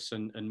like Chris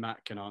and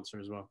Matt can answer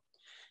as well.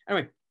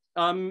 Anyway,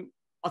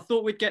 I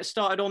thought we'd get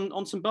started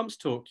on some bumps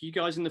talk. You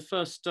guys in the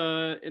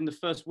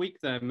first week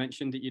there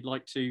mentioned that you'd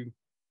like to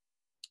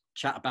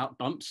chat about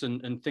bumps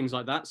and things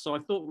like that. So I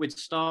thought we'd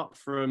start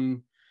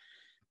from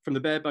the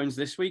bare bones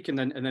this week and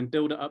then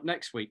build it up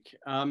next week.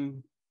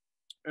 And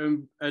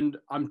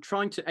I'm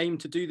trying to aim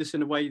to do this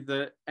in a way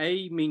that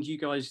means you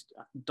guys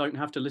don't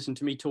have to listen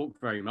to me talk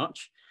very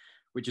much,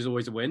 which is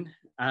always a win.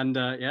 And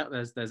yeah,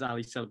 there's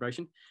Ali's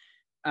celebration,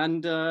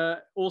 and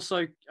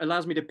also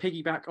allows me to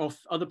piggyback off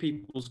other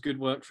people's good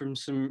work from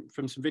some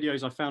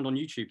videos I found on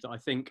YouTube that I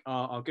think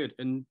are good.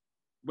 And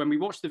when we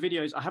watch the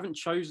videos, I haven't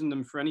chosen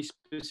them for any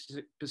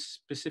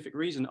specific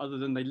reason other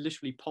than they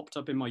literally popped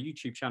up in my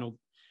YouTube channel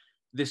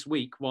this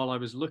week while I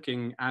was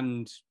looking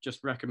and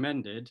just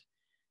recommended.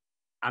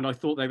 And I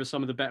thought they were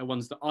some of the better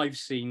ones that I've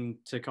seen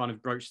to kind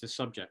of broach the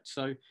subject.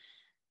 So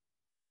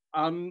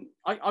I'm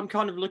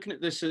kind of looking at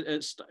this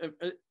at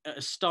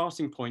a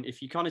starting point.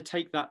 If you kind of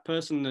take that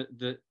person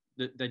that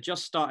they're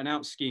just starting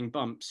out skiing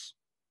bumps,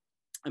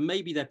 and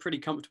maybe they're pretty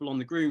comfortable on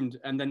the groomed,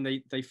 and then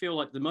they feel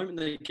like the moment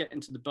they get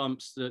into the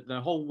bumps, that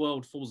their whole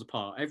world falls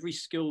apart. Every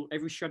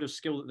shred of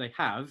skill that they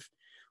have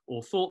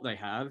or thought they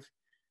have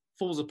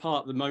falls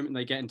apart the moment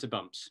they get into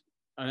bumps.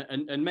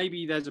 And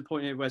maybe there's a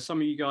point here where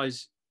some of you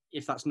guys,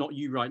 if that's not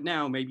you right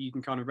now, maybe you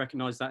can kind of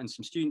recognize that in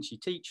some students you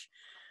teach,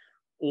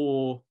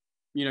 or,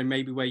 you know,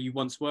 maybe where you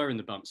once were in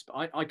the bumps.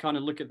 But I kind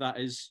of look at that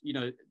as, you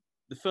know,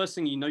 the first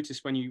thing you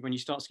notice when you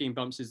start skiing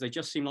bumps is they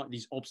just seem like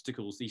these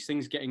obstacles, these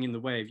things getting in the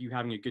way of you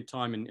having a good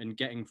time and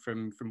getting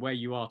from where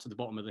you are to the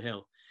bottom of the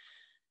hill.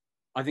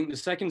 I think the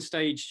second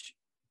stage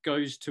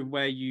goes to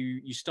where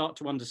you start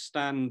to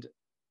understand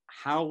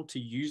how to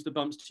use the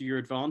bumps to your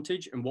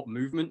advantage and what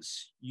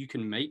movements you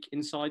can make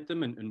inside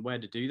them and where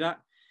to do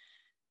that.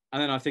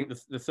 And then I think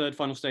the third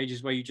final stage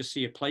is where you just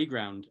see a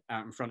playground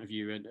out in front of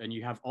you and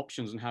you have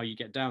options on how you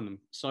get down them.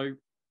 So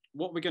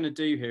what we're going to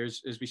do here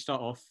is we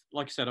start off,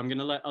 like I said, I'm going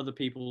to let other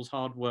people's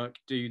hard work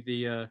do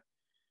the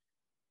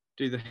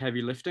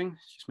heavy lifting.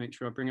 Just make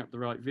sure I bring up the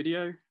right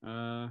video.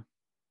 I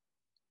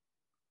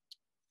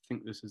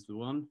think this is the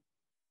one.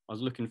 I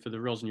was looking for the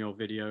Rossignol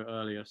video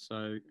earlier,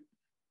 so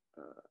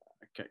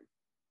okay,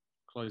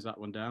 close that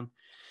one down.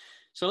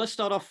 So let's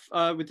start off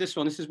with this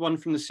one. This is one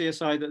from the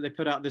CSI that they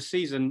put out this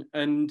season.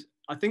 And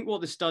I think what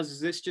this does is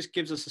this just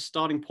gives us a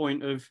starting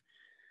point of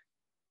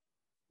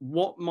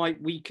what might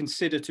we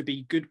consider to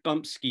be good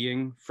bump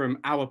skiing from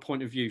our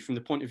point of view, from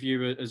the point of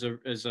view as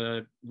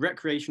a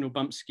recreational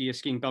bump skier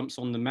skiing bumps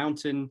on the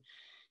mountain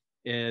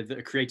that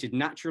are created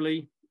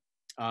naturally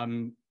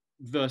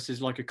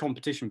versus like a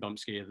competition bump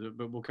skier.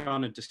 But we'll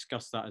kind of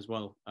discuss that as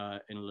well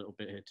in a little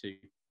bit here too.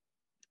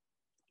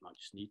 I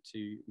just need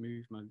to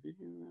move my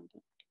video around.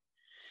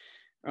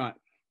 All right.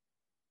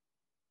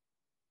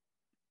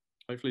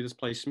 Hopefully this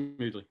plays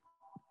smoothly.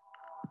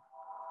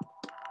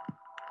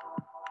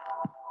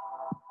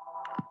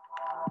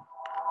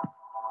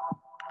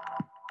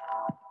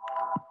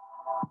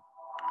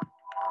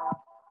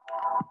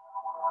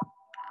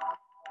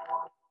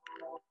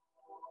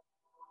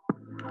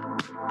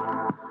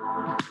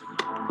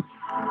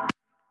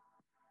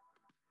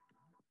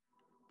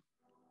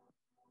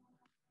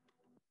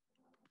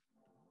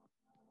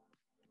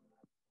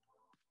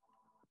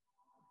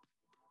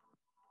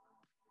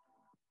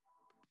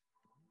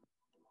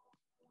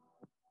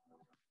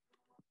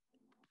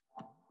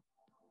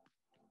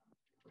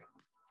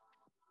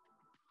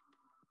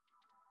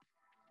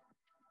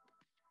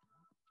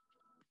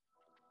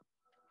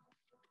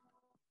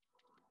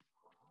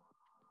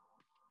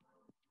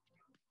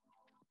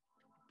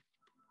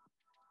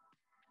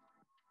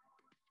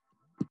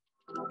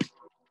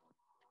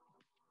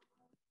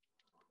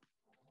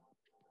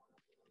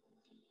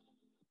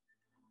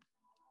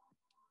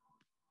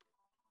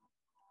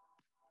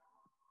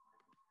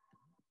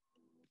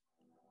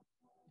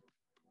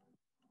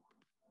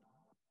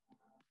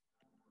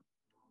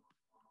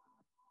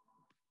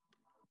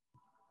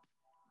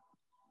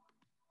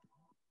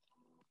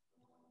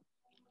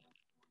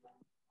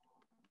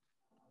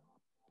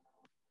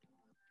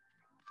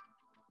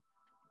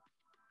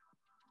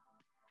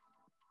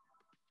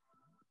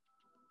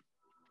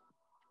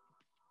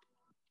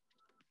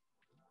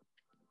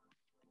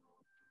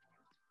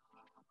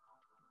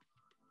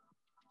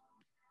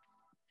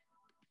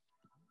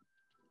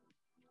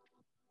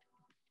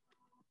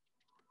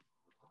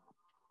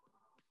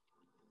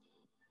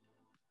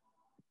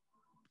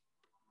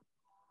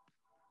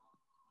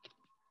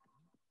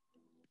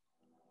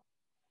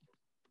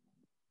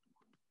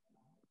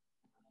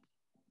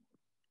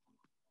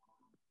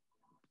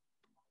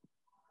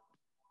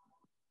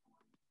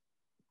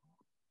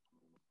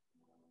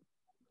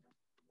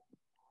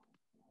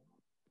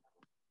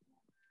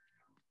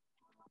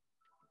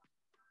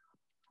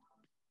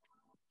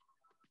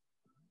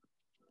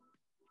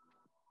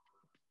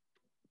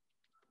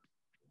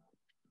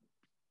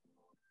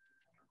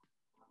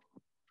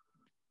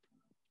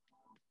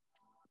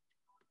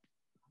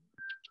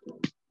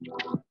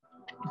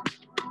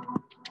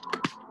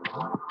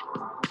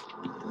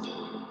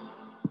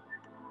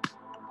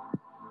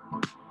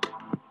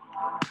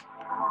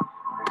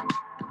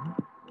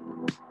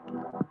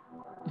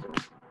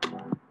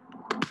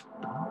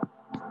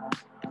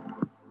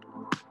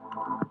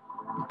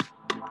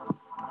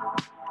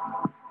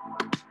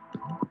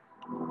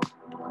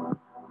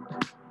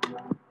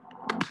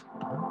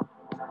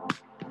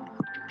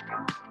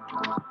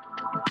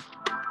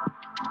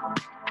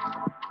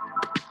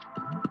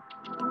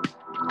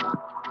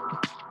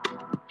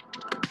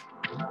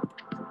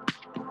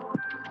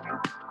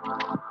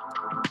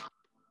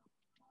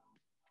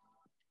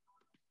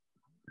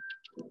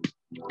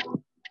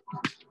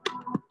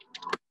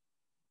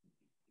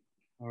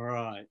 All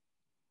right.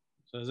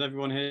 So is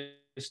everyone here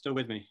still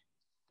with me?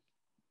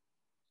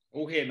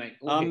 All here, mate.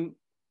 All here.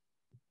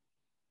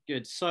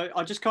 Good. So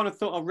I just kind of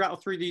thought I'll rattle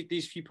through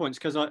these few points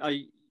because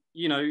I,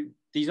 you know,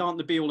 these aren't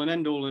the be all and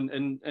end all,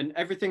 and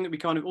everything that we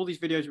kind of, all these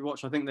videos we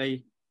watch, I think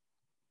they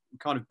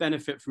kind of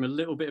benefit from a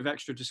little bit of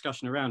extra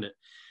discussion around it.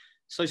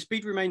 So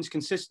speed remains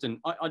consistent.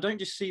 I don't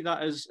just see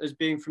that as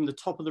being from the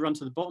top of the run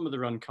to the bottom of the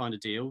run kind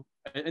of deal.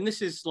 And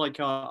this is like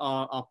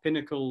our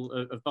pinnacle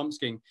of bump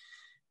skiing.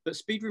 But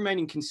speed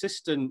remaining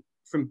consistent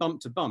from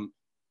bump to bump,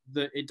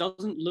 that it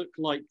doesn't look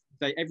like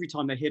they, every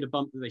time they hit a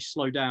bump, that they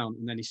slow down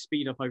and then they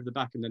speed up over the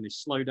back and then they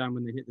slow down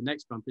when they hit the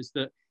next bump. Is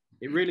that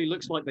it really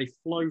looks like they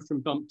flow from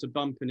bump to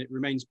bump and it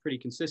remains pretty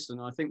consistent.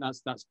 I think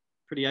that's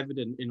pretty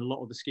evident in a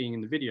lot of the skiing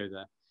in the video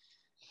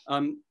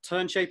there.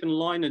 Turn shape and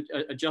line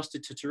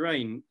adjusted to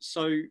terrain.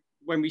 So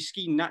when we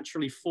ski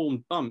naturally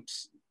formed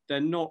bumps, they're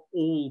not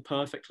all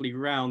perfectly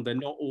round. They're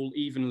not all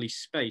evenly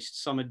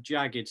spaced. Some are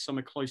jagged, some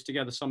are close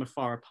together, some are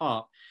far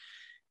apart.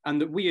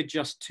 And that we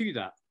adjust to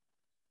that.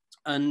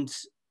 And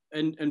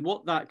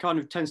what that kind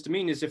of tends to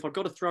mean is if I've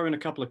got to throw in a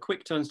couple of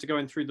quick turns to go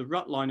in through the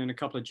rut line and a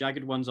couple of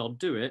jagged ones, I'll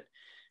do it.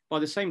 By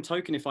the same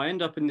token, if I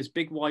end up in this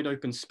big wide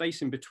open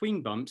space in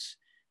between bumps,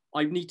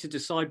 I need to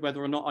decide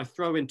whether or not I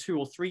throw in 2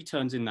 or 3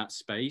 turns in that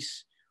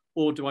space,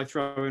 or do I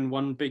throw in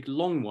one big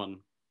long one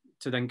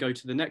to then go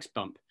to the next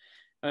bump.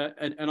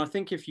 And I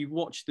think if you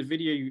watch the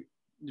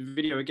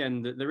video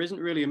again, that there isn't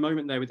really a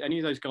moment there with any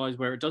of those guys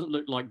where it doesn't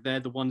look like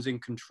they're the ones in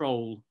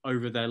control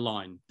over their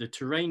line. The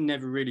terrain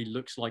never really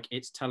looks like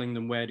it's telling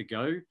them where to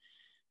go,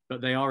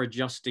 but they are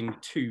adjusting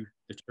to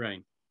the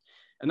terrain.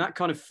 And that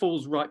kind of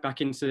falls right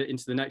back into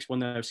the next one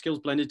there, skills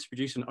blended to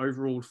produce an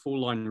overall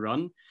full line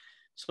run.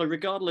 So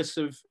regardless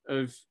of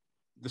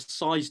the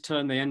size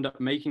turn they end up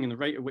making and the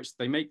rate at which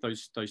they make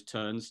those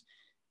turns,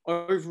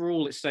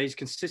 overall it stays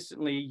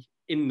consistently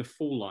in the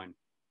full line.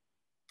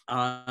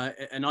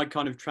 And I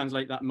kind of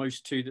translate that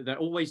most to that they're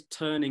always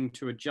turning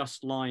to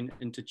adjust line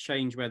and to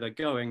change where they're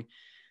going.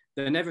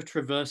 They're never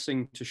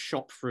traversing to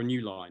shop for a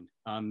new line.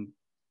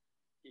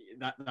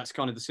 That's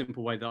kind of the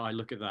simple way that I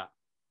look at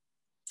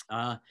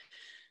that.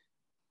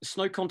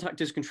 Snow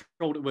contact is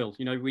controlled at will.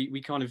 You know,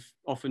 we kind of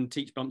often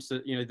teach bumps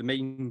that, you know, the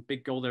main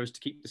big goal there is to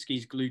keep the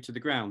skis glued to the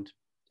ground.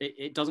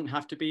 It doesn't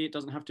have to be. It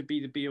doesn't have to be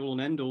the be all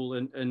and end all.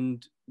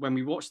 And when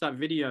we watch that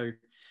video,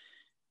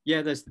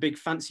 yeah, there's the big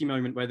fancy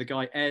moment where the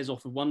guy airs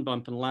off of one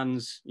bump and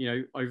lands, you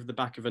know, over the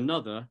back of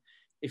another.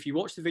 If you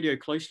watch the video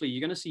closely,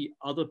 you're going to see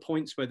other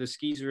points where the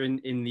skis are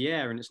in the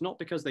air, and it's not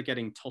because they're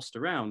getting tossed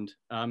around.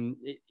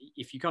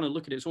 If you kind of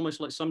look at it, it's almost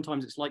like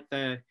sometimes it's like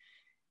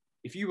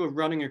if you were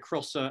running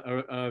across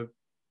a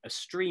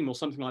stream or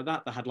something like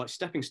that had like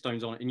stepping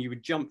stones on it, and you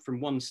would jump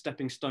from one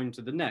stepping stone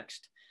to the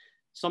next.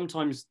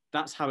 Sometimes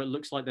that's how it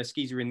looks like their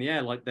skis are in the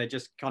air, like they're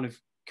just kind of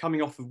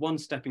coming off of one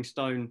stepping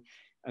stone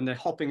and they're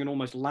hopping and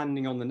almost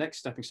landing on the next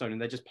stepping stone,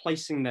 and they're just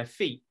placing their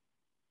feet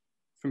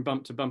from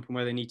bump to bump and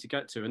where they need to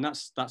get to. And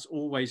that's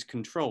always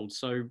controlled.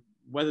 So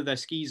whether their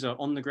skis are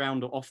on the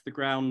ground or off the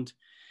ground,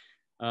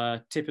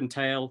 tip and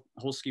tail,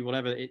 horse ski,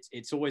 whatever,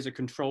 it's always a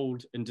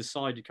controlled and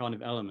decided kind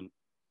of element.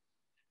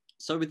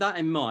 So with that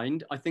in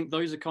mind, I think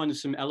those are kind of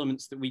some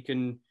elements that we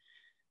can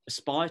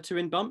aspire to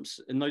in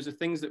bumps. And those are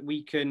things that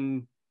we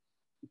can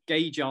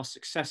gauge our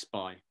success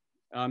by.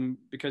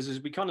 Because as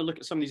we kind of look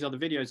at some of these other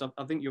videos,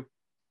 I think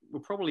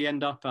we'll probably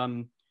end up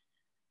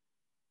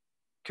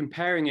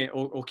comparing it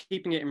or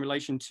keeping it in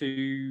relation to,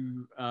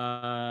 you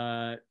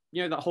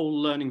know, that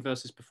whole learning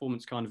versus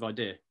performance kind of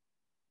idea.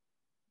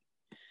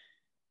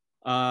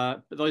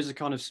 But those are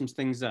kind of some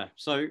things there.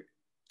 So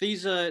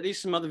these are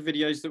some other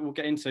videos that we'll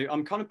get into.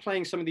 I'm kind of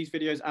playing some of these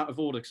videos out of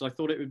order because I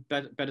thought it would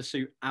better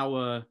suit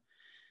our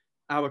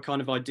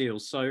kind of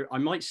ideals. So I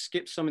might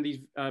skip some of these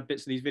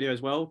bits of these videos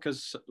as well,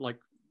 because like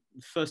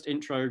the first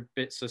intro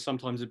bits are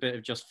sometimes a bit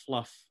of just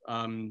fluff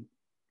kind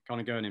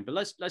of going in. But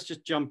let's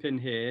just jump in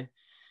here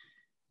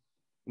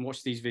and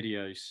watch these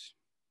videos.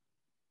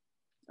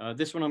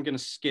 This one I'm going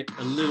to skip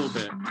a little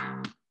bit.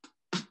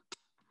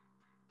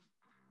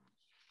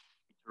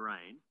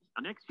 Terrain.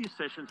 Our next few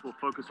sessions will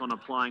focus on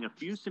applying a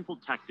few simple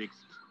tactics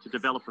to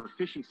develop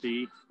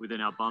efficiency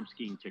within our bump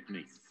skiing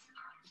technique.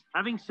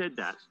 Having said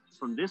that,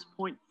 from this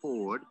point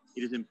forward,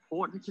 it is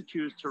important to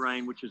choose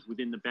terrain which is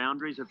within the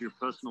boundaries of your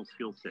personal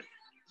skill set.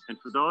 And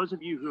for those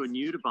of you who are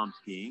new to bump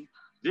skiing,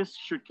 This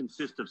should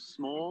consist of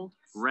small,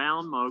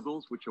 round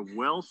moguls which are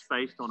well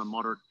spaced on a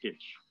moderate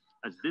pitch,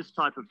 as this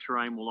type of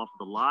terrain will offer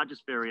the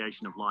largest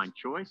variation of line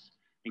choice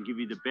and give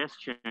you the best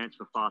chance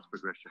for fast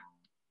progression.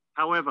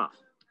 However,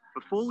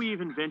 before we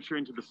even venture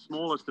into the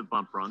smallest of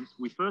bump runs,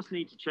 we first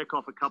need to check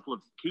off a couple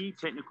of key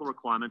technical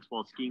requirements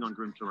while skiing on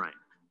grim terrain.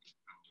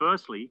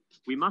 Firstly,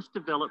 we must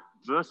develop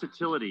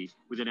versatility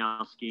within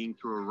our skiing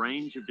through a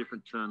range of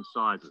different turn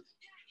sizes.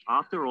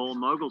 After all,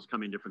 moguls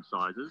come in different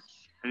sizes,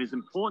 and it's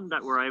important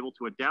that we're able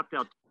to adapt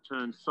our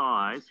turn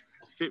size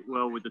to fit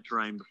well with the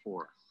terrain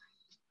before us.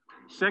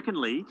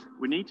 Secondly,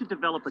 we need to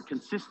develop a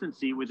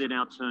consistency within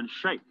our turn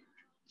shape.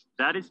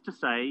 That is to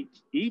say,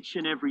 each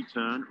and every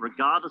turn,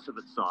 regardless of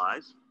its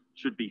size,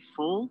 should be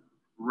full,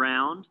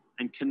 round,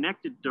 and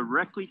connected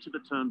directly to the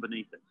turn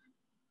beneath it.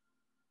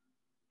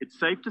 It's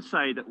safe to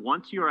say that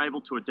once you're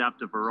able to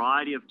adapt a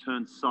variety of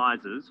turn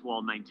sizes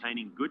while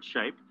maintaining good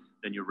shape,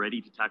 then you're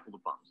ready to tackle the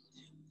bumps.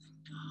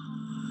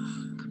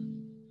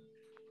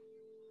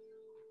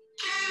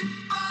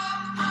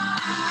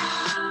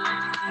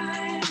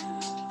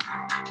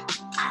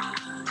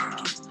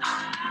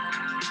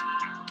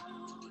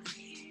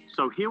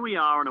 So here we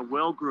are on a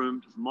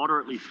well-groomed,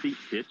 moderately steep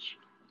pitch,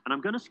 and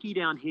I'm going to ski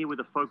down here with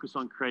a focus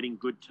on creating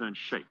good turn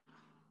shape.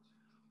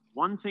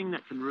 One thing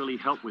that can really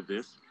help with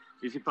this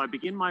is if I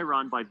begin my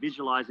run by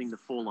visualizing the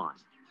fall line.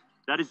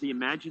 That is the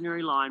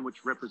imaginary line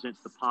which represents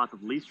the path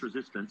of least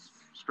resistance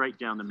straight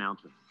down the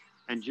mountain.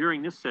 And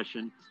during this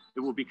session,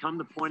 it will become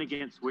the point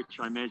against which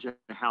I measure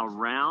how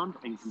round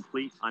and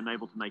complete I'm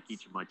able to make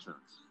each of my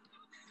turns.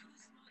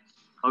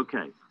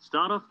 Okay,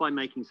 start off by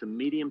making some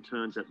medium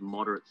turns at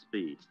moderate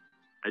speed.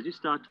 As you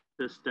start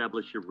to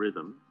establish your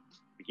rhythm,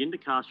 begin to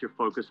cast your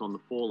focus on the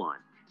fall line.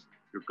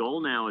 Your goal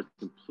now is to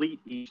complete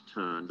each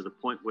turn to the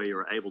point where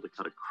you're able to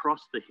cut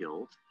across the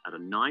hill at a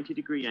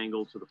 90-degree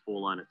angle to the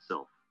fall line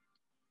itself.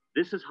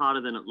 This is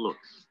harder than it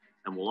looks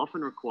and will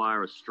often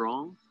require a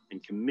strong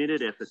and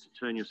committed effort to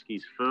turn your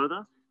skis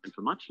further and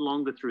for much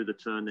longer through the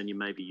turn than you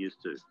may be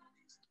used to.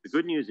 The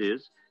good news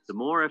is, the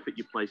more effort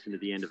you place into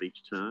the end of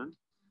each turn,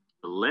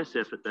 the less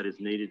effort that is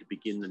needed to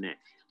begin the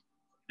next.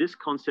 This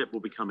concept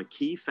will become a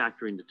key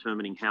factor in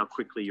determining how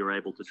quickly you're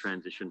able to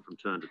transition from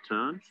turn to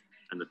turn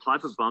and the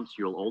type of bumps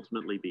you'll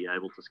ultimately be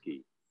able to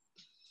ski.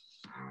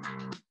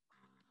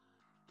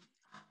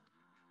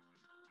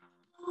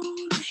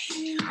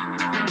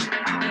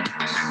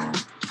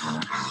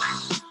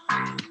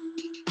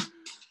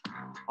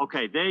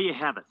 Okay, there you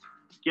have it.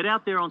 Get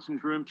out there on some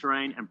groomed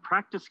terrain and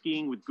practice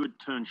skiing with good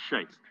turn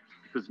shape,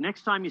 because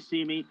next time you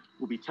see me,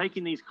 we'll be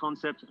taking these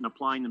concepts and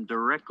applying them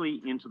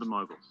directly into the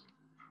moguls.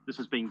 This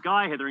has been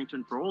Guy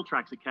Hetherington for All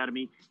Tracks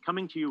Academy,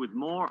 coming to you with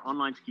more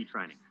online ski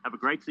training. Have a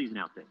great season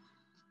out there.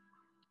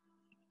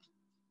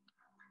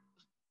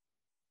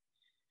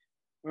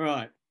 All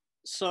right,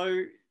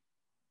 so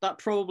that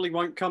probably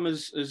won't come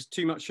as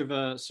too much of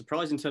a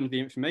surprise in terms of the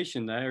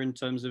information there, in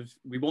terms of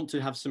we want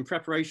to have some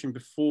preparation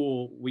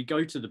before we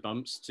go to the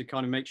bumps to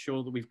kind of make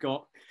sure that we've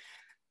got,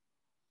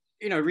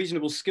 you know, a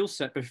reasonable skill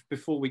set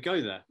before we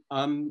go there.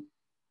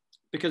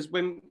 Because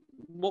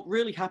what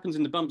really happens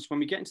in the bumps, when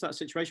we get into that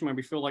situation where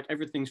we feel like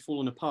everything's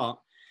fallen apart,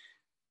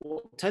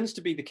 what tends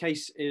to be the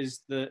case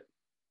is that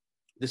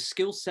the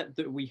skill set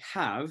that we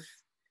have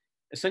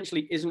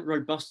essentially isn't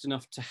robust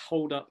enough to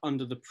hold up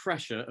under the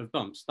pressure of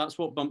bumps. That's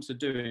what bumps are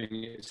doing.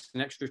 It's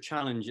an extra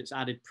challenge, it's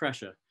added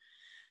pressure.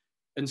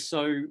 And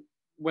so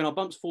when our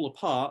bumps fall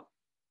apart,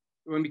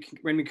 when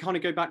we kind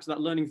of go back to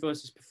that learning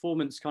versus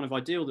performance kind of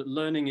ideal, that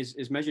learning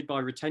is measured by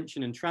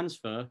retention and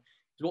transfer,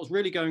 what's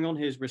really going on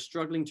here is we're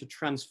struggling to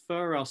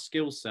transfer our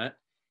skill set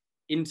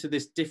into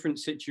this different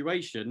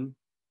situation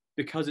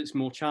because it's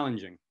more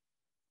challenging.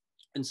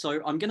 And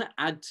so I'm going to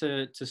add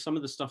to some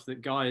of the stuff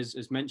that Guy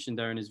has mentioned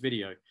there in his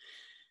video.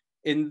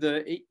 I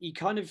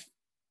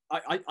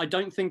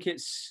don't think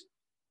it's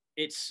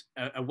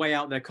a way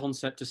out there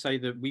concept to say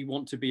that we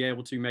want to be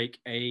able to make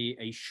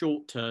a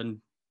short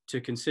turn,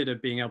 to consider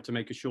being able to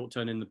make a short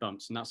turn in the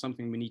bumps. And that's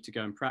something we need to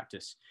go and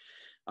practice.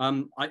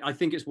 I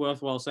think it's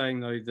worthwhile saying,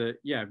 though, that,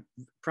 yeah,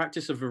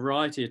 practice a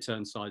variety of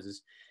turn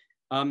sizes.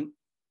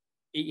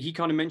 He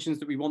kind of mentions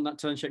that we want that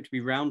turn shape to be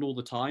round all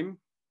the time.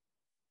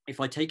 If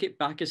I take it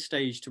back a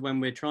stage to when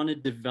we're trying to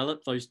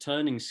develop those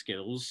turning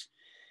skills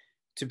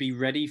to be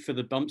ready for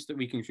the bumps that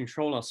we can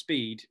control our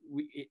speed,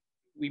 we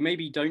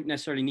maybe don't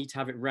necessarily need to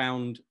have it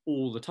round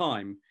all the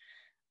time.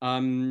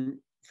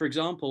 For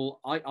example,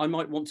 I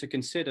might want to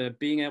consider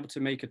being able to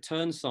make a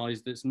turn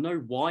size that's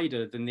no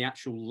wider than the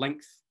actual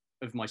length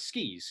of my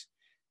skis.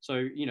 So,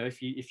 you know,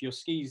 if your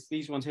skis,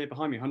 these ones here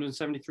behind me,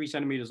 173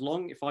 centimeters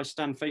long, if I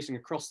stand facing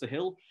across the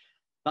hill,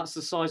 that's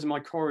the size of my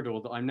corridor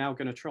that I'm now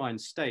going to try and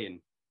stay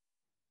in.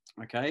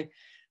 Okay.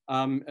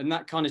 And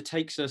that kind of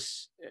takes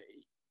us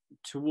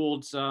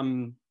towards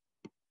something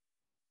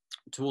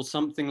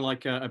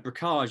like a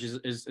bricage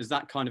is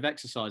that kind of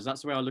exercise.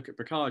 That's the way I look at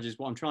bricage. Is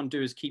what I'm trying to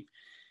do is keep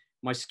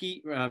my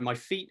my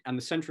feet and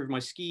the center of my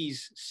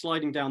skis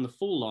sliding down the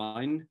fall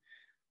line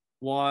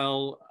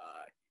while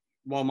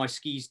my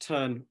skis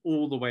turn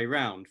all the way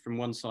round from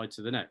one side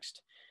to the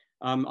next.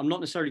 I'm not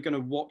necessarily going to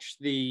watch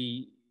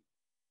the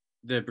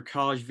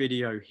bricage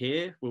video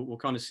here. We'll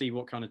kind of see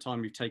what kind of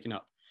time we've taken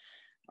up.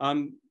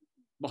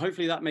 But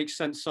hopefully that makes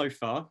sense so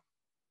far.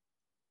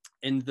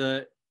 In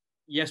the,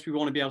 yes, we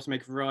want to be able to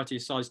make a variety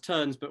of size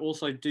turns, but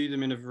also do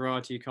them in a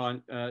variety of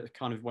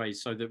kind of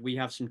ways, so that we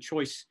have some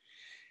choice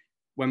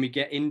when we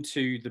get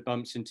into the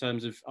bumps in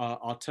terms of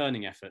our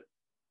turning effort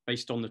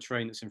based on the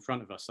terrain that's in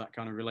front of us. That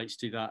kind of relates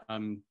to that,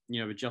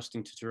 you know,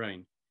 adjusting to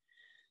terrain.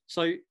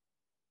 So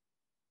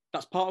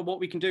that's part of what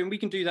we can do. And we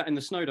can do that in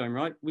the snow dome,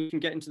 right? We can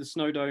get into the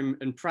snow dome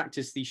and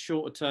practice these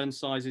shorter turn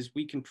sizes.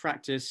 We can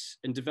practice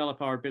and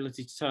develop our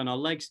ability to turn our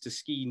legs to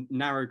ski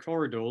narrow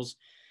corridors.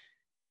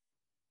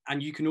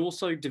 And you can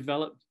also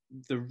develop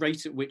the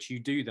rate at which you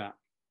do that.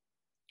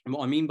 And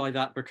what I mean by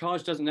that,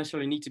 bricage doesn't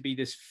necessarily need to be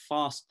this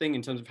fast thing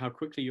in terms of how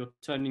quickly you're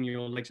turning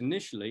your legs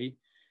initially,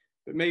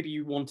 but maybe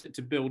you want it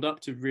to build up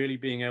to really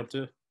being able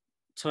to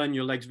turn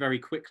your legs very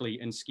quickly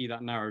and ski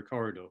that narrow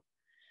corridor.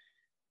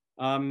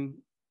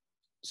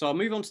 So I'll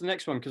move on to the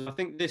next one, because I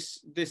think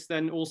this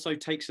then also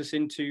takes us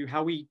into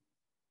how we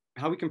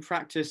can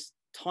practice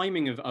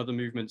timing of other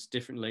movements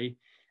differently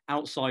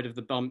outside of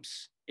the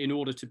bumps in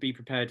order to be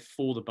prepared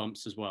for the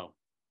bumps as well.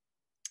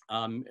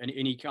 And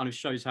he kind of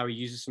shows how he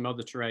uses some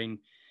other terrain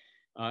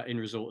in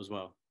resort as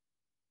well.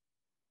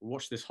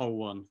 Watch this whole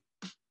one.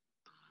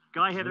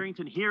 Guy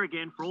Hetherington here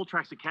again for All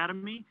Tracks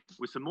Academy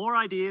with some more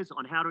ideas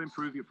on how to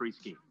improve your free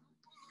skiing.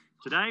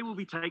 Today we'll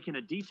be taking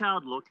a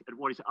detailed look at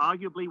what is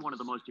arguably one of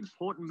the most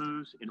important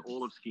moves in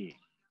all of skiing.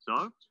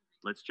 So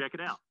let's check it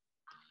out.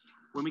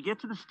 When we get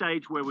to the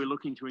stage where we're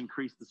looking to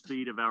increase the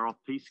speed of our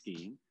off-piste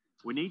skiing,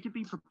 we need to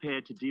be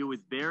prepared to deal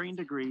with varying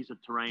degrees of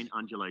terrain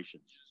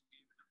undulation.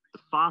 The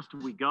faster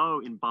we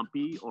go in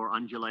bumpy or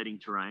undulating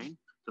terrain,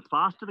 the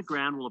faster the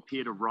ground will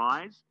appear to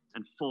rise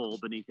and fall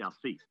beneath our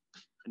feet.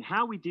 And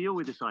how we deal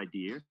with this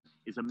idea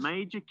is a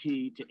major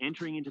key to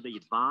entering into the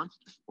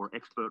advanced or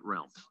expert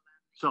realm.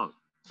 So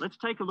let's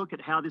take a look at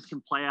how this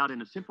can play out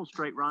in a simple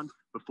straight run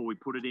before we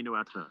put it into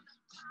our turns.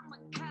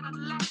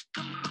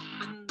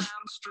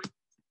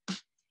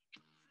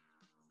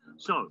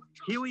 So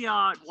here we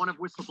are at one of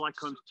Whistler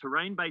Blackcomb's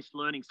terrain-based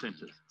learning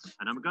centres,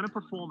 and I'm going to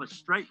perform a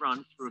straight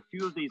run through a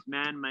few of these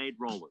man-made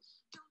rollers.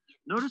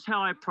 Notice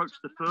how I approach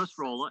the first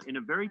roller in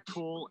a very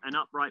tall and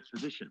upright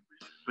position,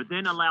 but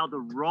then allow the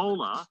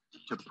roller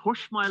to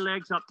push my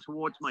legs up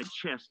towards my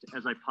chest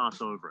as I pass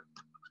over it.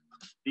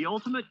 The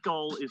ultimate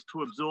goal is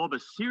to absorb a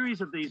series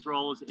of these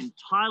rollers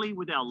entirely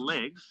with our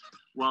legs,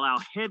 while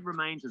our head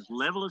remains as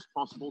level as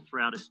possible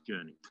throughout its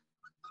journey.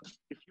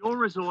 If your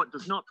resort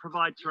does not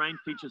provide terrain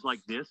features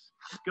like this,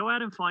 go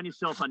out and find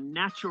yourself a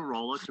natural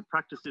roller to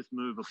practice this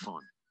move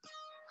upon.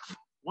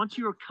 Once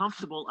you are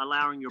comfortable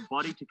allowing your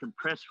body to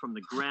compress from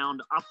the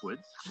ground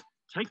upwards,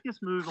 take this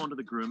move onto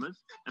the groomers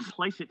and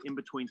place it in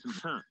between some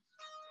turns.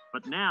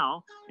 But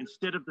now,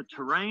 instead of the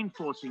terrain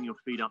forcing your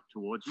feet up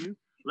towards you,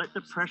 let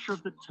the pressure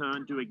of the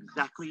turn do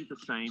exactly the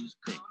same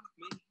thing.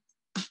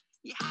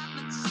 You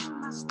haven't seen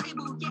my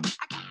stable yet.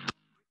 I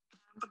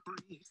got to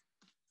breathe.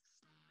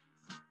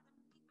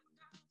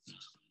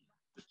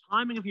 The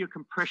timing of your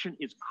compression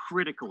is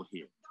critical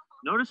here.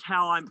 Notice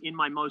how I'm in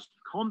my most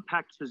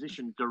compact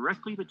position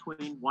directly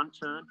between one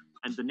turn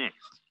and the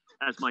next,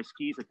 as my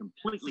skis are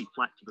completely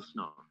flat to the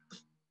snow.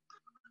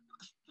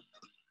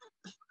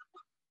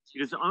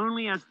 It is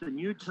only as the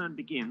new turn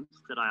begins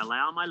that I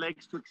allow my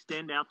legs to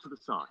extend out to the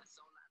sides.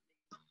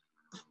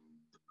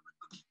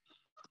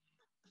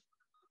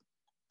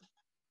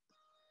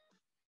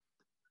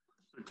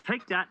 So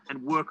take that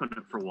and work on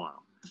it for a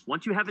while.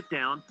 Once you have it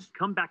down,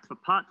 come back for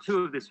part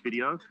 2 of this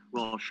video,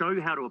 where I'll show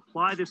you how to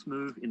apply this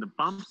move in the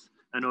bumps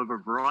and over a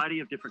variety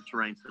of different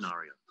terrain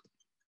scenarios.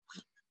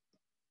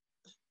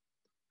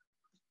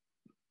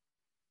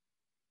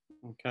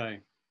 Okay.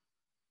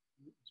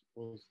 Let's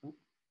pause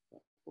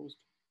that. Paused.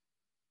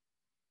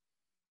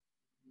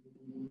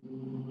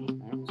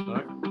 Oh,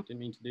 sorry, didn't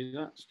mean to do that.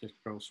 Let's just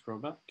scroll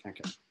back.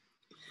 Okay.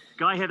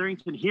 Guy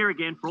Hetherington here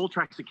again for All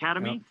Tracks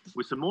Academy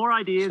with some more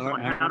ideas on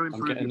how to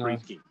improve your free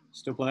skiing.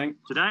 Still playing?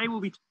 Today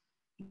we'll be...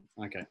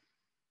 Okay.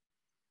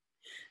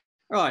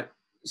 All right.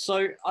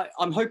 So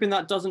I'm hoping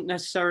that doesn't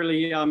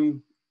necessarily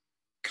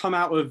come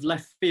out of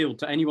left field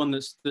to anyone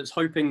that's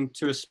hoping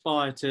to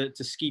aspire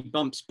to ski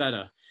bumps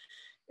better.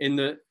 In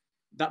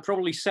that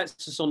probably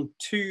sets us on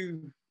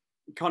 2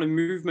 kind of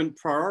movement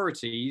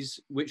priorities,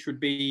 which would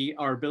be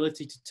our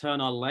ability to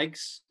turn our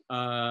legs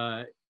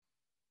in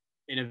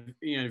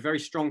a very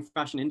strong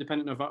fashion,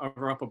 independent of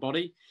our upper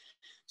body,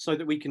 so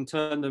that we can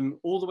turn them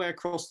all the way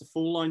across the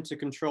fall line to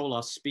control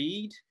our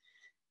speed,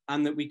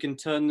 and that we can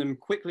turn them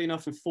quickly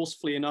enough and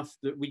forcefully enough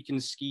that we can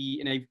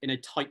ski in a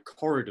tight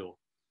corridor.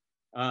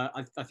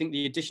 I think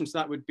the addition to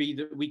that would be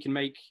that we can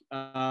make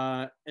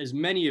as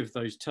many of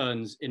those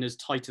turns in as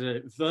tight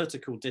a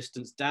vertical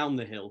distance down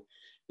the hill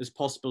as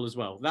possible as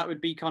well. That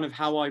would be kind of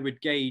how I would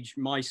gauge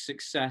my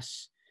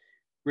success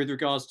with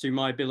regards to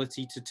my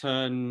ability to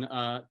turn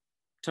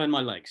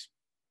my legs.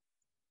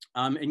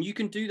 And you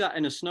can do that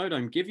in a snow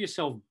dome. Give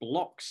yourself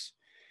blocks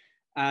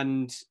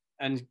and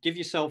give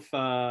yourself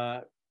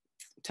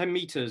 10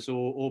 meters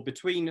or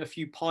between a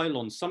few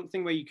pylons,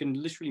 something where you can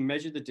literally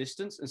measure the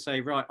distance and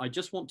say, right, I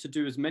just want to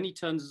do as many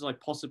turns as I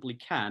possibly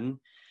can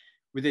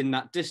within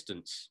that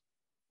distance.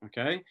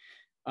 Okay.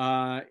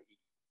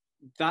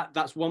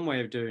 That's one way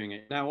of doing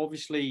it. Now,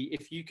 obviously,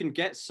 if you can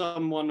get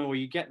someone, or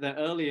you get there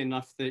early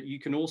enough that you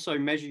can also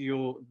measure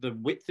the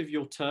width of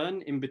your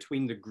turn in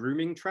between the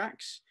grooming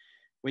tracks,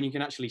 when you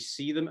can actually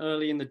see them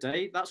early in the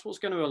day, that's what's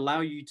going to allow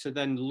you to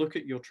then look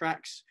at your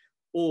tracks,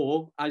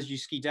 or as you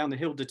ski down the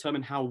hill,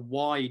 determine how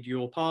wide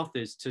your path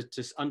is to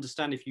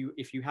understand if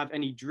you have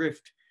any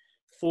drift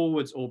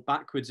forwards or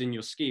backwards in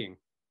your skiing.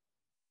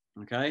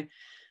 Okay.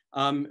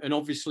 And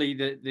obviously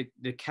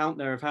the count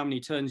there of how many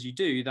turns you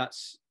do,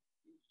 that's,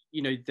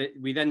 you know, that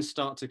we then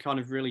start to kind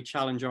of really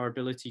challenge our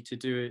ability to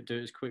do it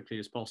as quickly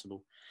as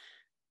possible.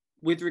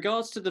 With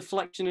regards to the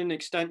flexion and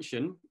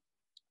extension,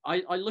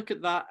 I look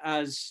at that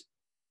as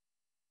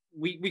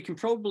we can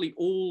probably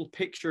all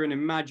picture and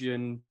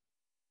imagine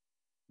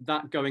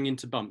that going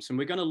into bumps. And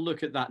we're going to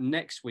look at that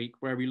next week,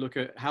 where we look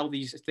at how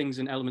these things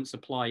and elements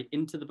apply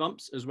into the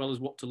bumps, as well as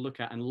what to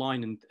look at and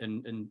lines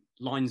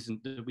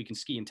that we can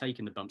ski and take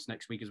in the bumps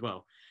next week as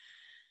well.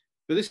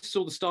 But this is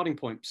all the starting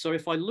point. So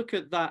if I look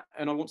at that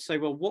and I want to say,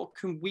 well, what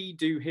can we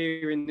do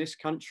here in this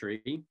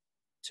country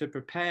to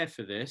prepare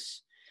for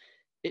this?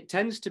 It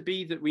tends to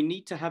be that we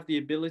need to have the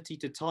ability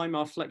to time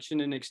our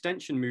flexion and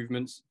extension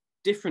movements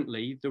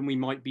differently than we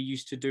might be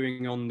used to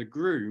doing on the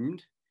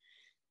groomed,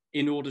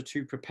 in order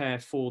to prepare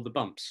for the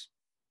bumps.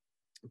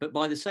 But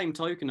by the same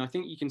token, I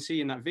think you can see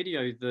in that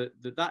video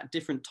that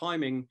different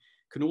timing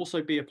can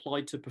also be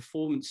applied to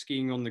performance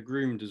skiing on the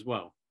groomed as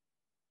well.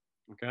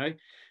 Okay,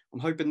 I'm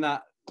hoping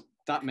that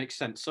makes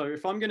sense. So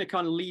if I'm going to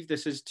kind of leave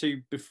this as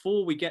to,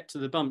 before we get to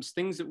the bumps,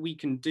 things that we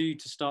can do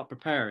to start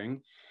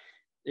preparing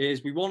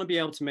is we want to be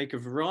able to make a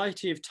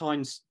variety of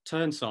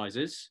turn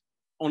sizes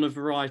on a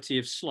variety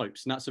of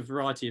slopes, and that's a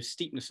variety of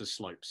steepness of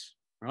slopes,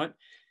 right?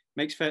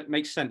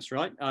 Makes sense,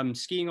 right?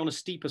 Skiing on a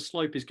steeper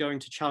slope is going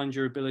to challenge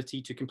your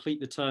ability to complete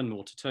the turn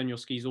more, to turn your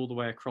skis all the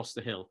way across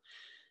the hill.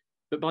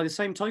 But by the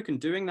same token,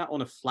 doing that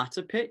on a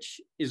flatter pitch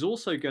is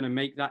also going to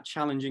make that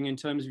challenging in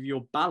terms of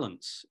your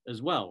balance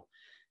as well,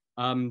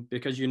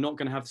 because you're not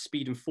going to have the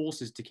speed and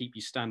forces to keep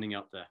you standing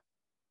up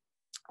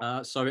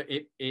there. So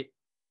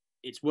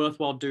it's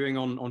worthwhile doing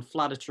on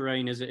flatter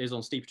terrain as it is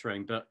on steep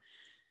terrain. But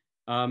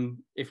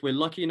if we're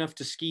lucky enough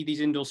to ski these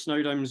indoor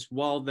snow domes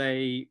while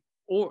they,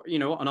 or, you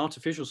know, on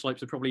artificial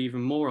slopes are probably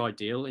even more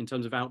ideal in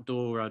terms of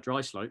outdoor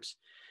dry slopes.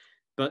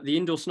 But the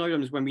indoor snow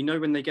domes, when we know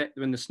when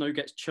the snow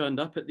gets churned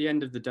up at the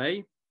end of the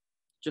day,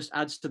 just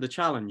adds to the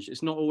challenge.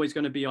 It's not always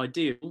going to be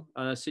ideal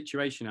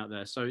situation out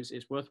there. So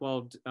it's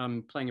worthwhile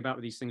playing about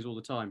with these things all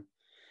the time.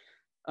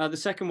 The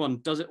second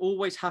one, does it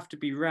always have to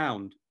be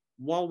round?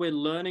 While we're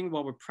learning,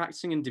 while we're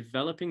practicing and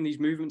developing these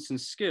movements and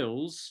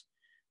skills,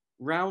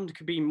 round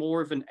could be more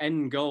of an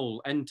end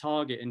goal, end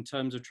target in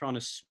terms of trying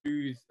to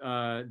smooth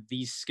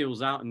these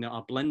skills out and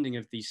our blending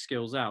of these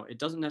skills out. It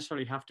doesn't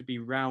necessarily have to be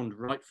round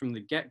right from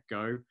the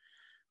get-go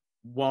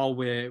while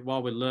we're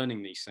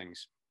learning these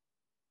things.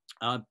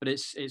 But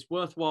it's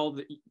worthwhile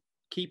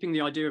keeping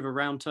the idea of a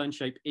round turn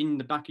shape in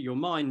the back of your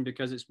mind,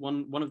 because it's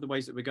one of the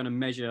ways that we're going to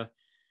measure,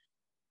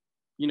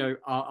 you know,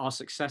 our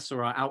success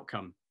or our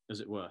outcome, as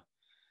it were.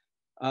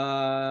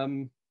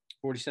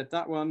 Already said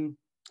that one.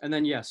 And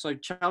then, yeah, so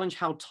challenge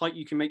how tight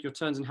you can make your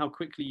turns and how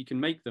quickly you can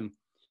make them.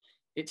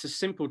 It's a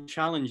simple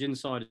challenge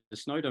inside the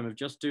snow dome of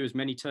just do as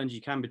many turns you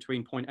can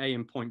between point A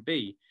and point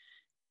B,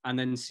 and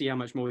then see how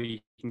much more you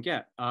can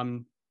get.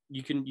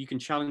 You can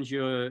challenge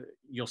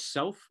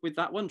yourself with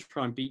that one,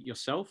 try and beat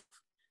yourself.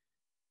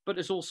 But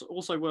it's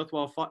also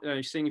worthwhile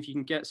seeing if you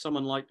can get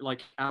someone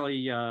like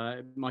Ali,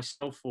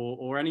 myself,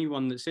 or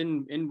anyone that's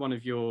in one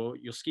of your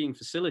skiing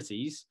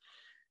facilities,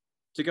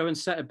 to go and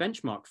set a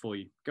benchmark for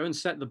you. Go and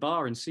set the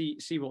bar and see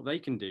what they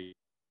can do.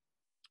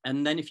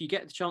 And then if you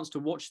get the chance to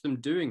watch them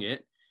doing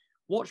it,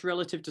 watch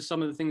relative to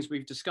some of the things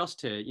we've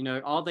discussed here. You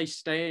know, are they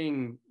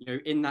staying, you know,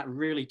 in that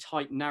really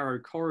tight, narrow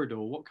corridor?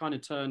 What kind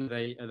of turn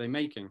are they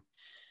making?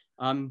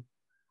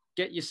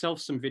 Get yourself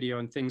some video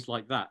and things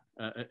like that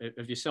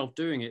of yourself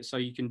doing it, so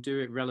you can do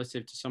it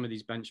relative to some of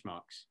these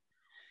benchmarks.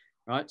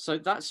 Right. So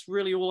that's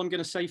really all I'm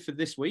going to say for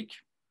this week.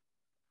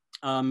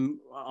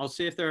 I'll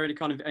see if there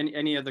are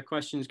any other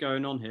questions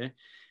going on here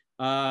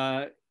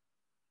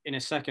in a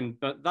second,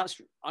 but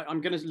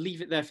I'm going to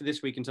leave it there for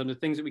this week in terms of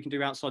things that we can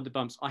do outside the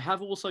bumps. I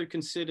have also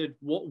considered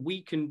what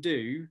we can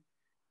do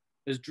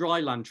as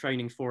dry land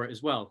training for it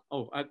as well.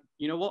 Oh,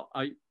 you know what?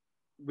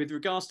 With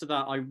regards to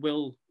that, I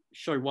will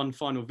show one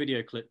final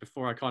video clip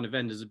before I kind of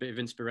end as a bit of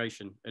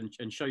inspiration,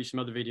 and show you some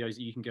other videos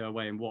that you can go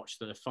away and watch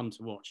that are fun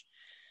to watch.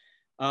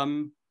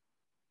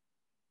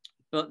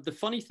 But the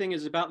funny thing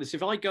is about this,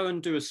 if I go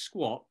and do a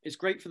squat, it's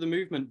great for the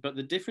movement, but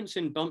the difference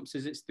in bumps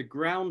is it's the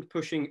ground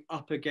pushing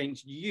up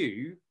against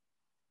you.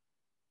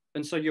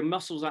 And so your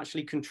muscles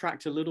actually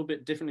contract a little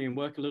bit differently and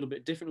work a little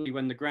bit differently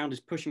when the ground is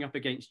pushing up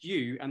against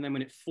you. And then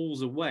when it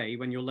falls away,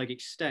 when your leg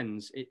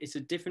extends, it's a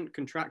different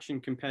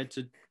contraction compared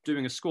to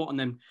doing a squat and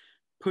then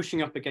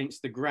pushing up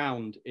against the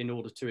ground in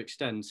order to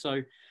extend.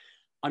 So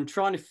I'm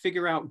trying to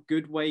figure out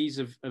good ways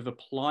of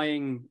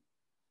applying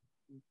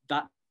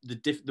that,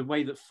 the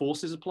way that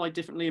force is applied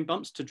differently in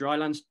bumps to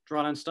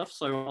dryland stuff.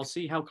 So I'll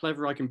see how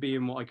clever I can be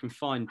and what I can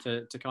find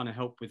to kind of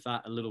help with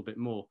that a little bit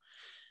more.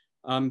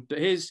 But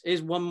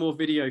here's one more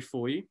video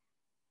for you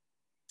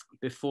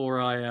before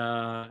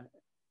I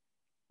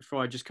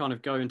just kind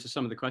of go into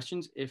some of the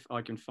questions, if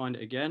I can find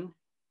it again.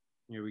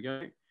 Here we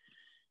go.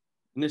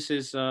 And this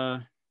is, oh,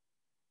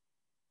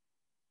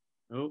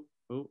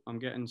 I'm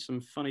getting some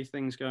funny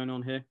things going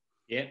on here.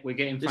 Yeah, we're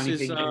getting funny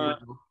things.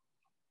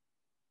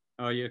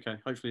 Oh, yeah, okay.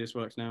 Hopefully this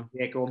works now.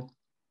 Yeah, go on.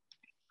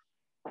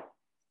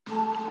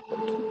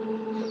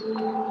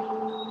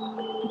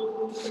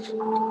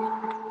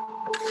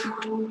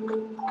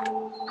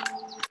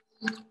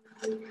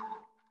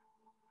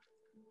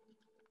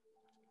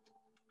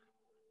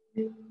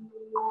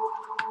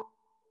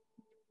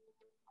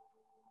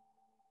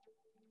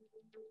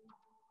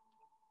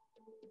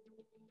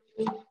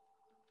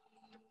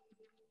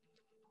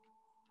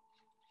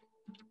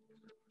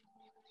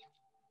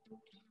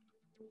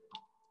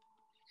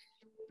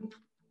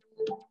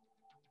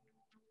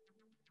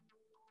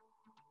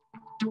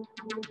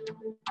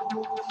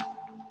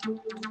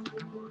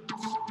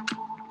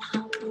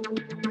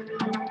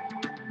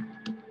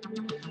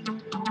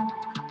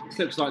 This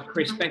looks like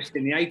Chris Best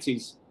in the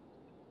 80s.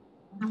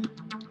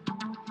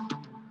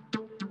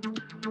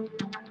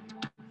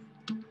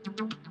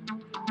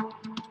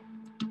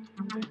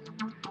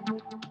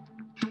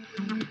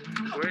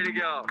 Way to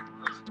go.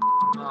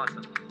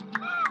 Awesome.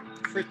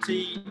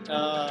 Pretty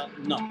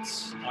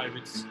nuts, I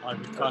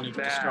would kind of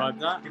describe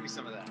that. Give me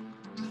some of that.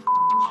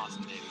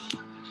 Awesome, baby.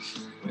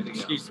 Way to go.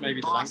 Excuse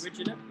maybe the language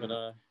in it,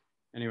 but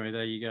anyway,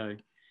 there you go.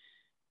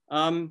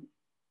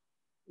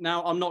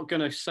 Now, I'm not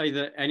going to say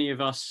that any of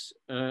us,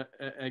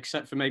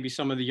 except for maybe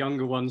some of the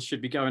younger ones,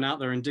 should be going out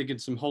there and digging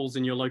some holes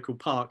in your local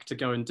park to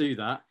go and do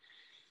that.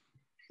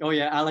 Oh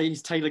yeah, Ali,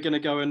 is Taylor going to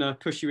go and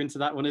push you into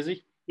that one, is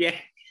he? Yeah.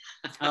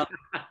 But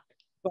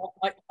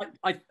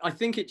I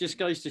think it just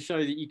goes to show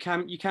that you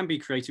can be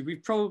creative.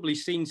 We've probably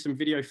seen some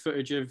video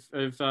footage of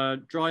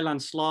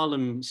dryland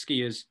slalom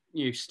skiers,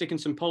 sticking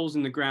some poles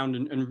in the ground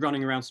and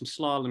running around some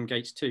slalom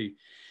gates too.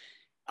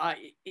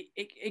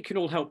 It can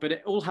all help, but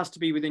it all has to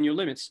be within your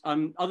limits.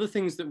 Other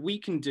things that we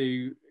can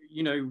do,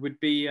 would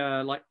be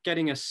like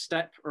getting a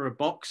step or a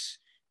box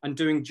and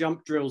doing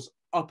jump drills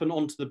up and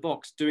onto the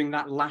box, doing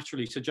that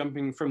laterally. So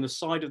jumping from the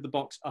side of the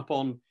box up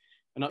on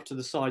and up to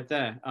the side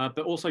there, but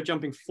also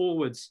jumping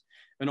forwards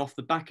and off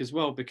the back as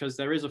well, because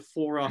there is a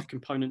fore-aft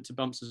component to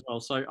bumps as well.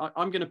 So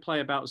I'm going to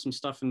play about with some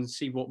stuff and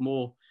see what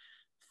more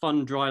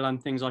fun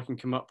dryland things I can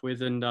come up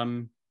with,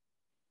 and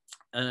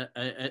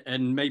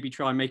maybe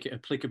try and make it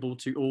applicable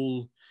to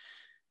all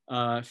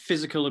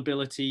physical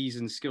abilities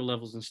and skill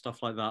levels and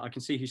stuff like that. I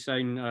can see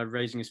Hussein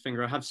raising his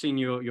finger. I have seen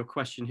your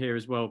question here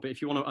as well, but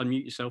if you want to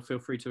unmute yourself, feel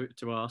free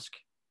to ask.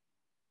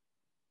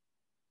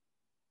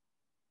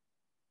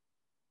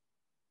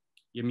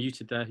 You're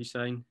muted there,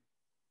 Hussein.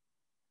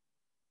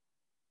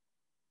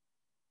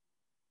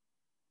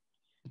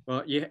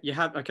 Well, you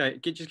have, okay,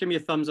 just give me a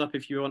thumbs up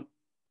if you want.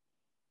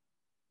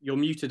 You're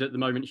muted at the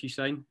moment,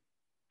 Hussein.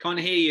 Can't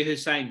hear you,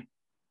 Hussein.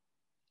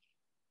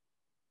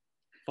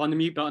 Find the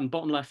mute button,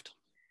 bottom left.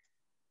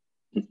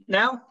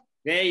 Now?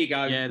 There you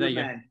go. Yeah, there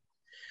you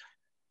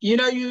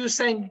go. You were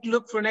saying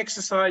look for an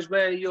exercise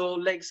where your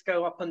legs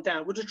go up and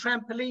down. Would a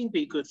trampoline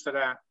be good for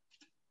that?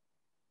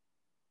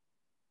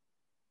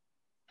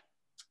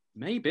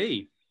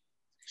 Maybe.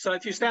 So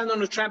if you stand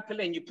on a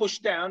trampoline, you push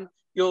down,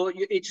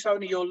 it's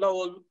only your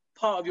lower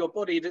part of your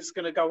body that's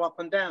going to go up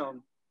and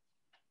down.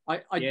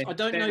 I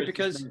don't know,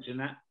 because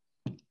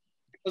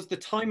the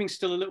timing's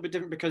still a little bit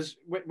different, because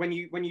when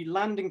you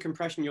land in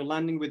compression, you're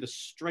landing with a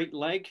straight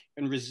leg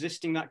and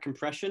resisting that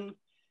compression,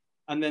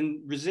 and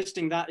then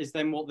resisting that is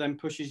then what then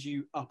pushes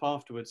you up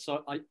afterwards.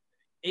 So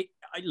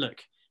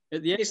look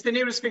at the end. It's the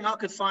nearest thing I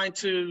could find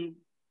to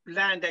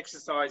land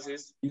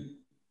exercises.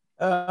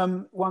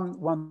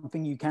 One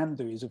thing you can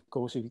do is, of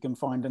course, if you can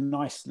find a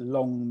nice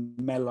long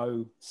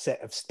mellow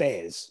set of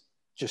stairs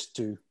just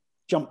to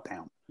jump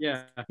down.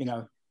 Yeah,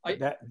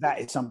 that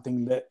is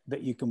something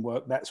that you can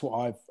work. That's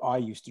what I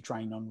used to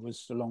train on,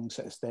 was a long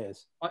set of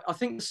stairs. I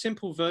think the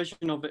simple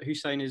version of it,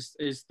 Hussein, is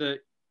that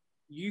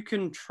you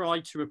can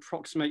try to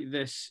approximate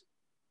this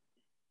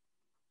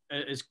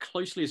as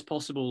closely as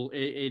possible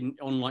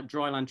on like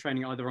dryland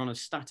training, either on a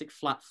static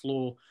flat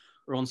floor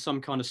or on some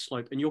kind of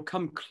slope, and you'll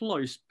come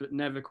close but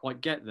never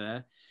quite get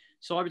there.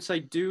 So I would say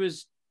do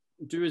as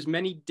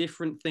many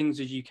different things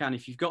as you can.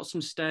 If you've got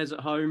some stairs at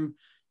home,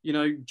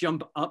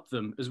 jump up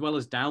them as well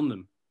as down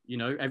them,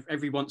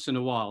 every once in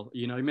a while,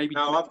 maybe.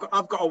 No,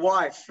 I've got a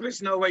wife.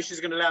 There's no way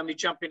she's going to allow me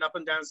jumping up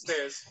and down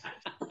stairs.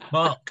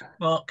 Mark,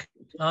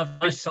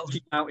 I told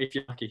you out if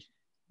you're lucky.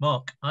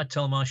 Mark, I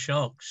tell my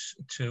sharks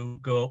to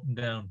go up and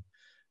down,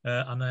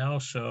 and I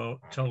also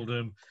told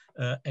them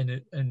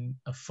in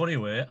a funny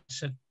way. I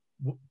said,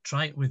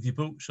 try it with your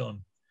boots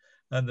on.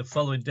 And the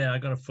following day, I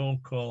got a phone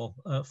call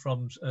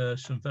from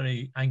some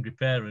very angry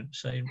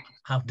parents saying,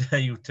 "How dare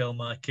you tell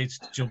my kids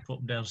to jump up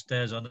and down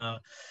stairs on our..."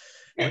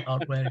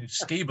 aren't wearing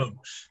ski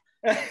boots.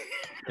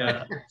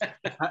 Yeah,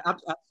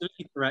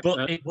 absolutely correct.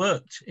 But it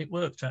worked. It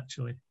worked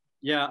actually.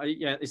 Yeah,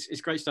 yeah,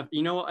 it's great stuff.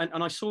 You know what?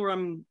 And I saw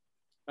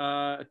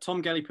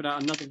Tom Gelly put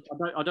out another.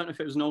 I don't know if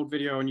it was an old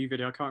video or a new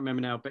video. I can't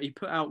remember now. But he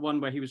put out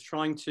one where he was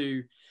trying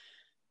to.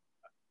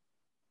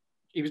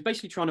 He was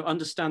basically trying to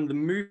understand the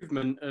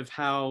movement of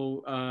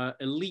how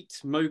elite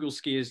mogul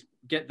skiers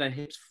get their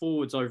hips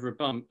forwards over a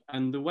bump,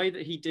 and the way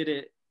that he did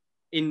it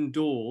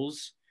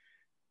indoors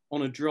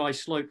on a dry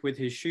slope with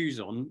his shoes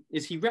on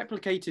is he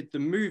replicated the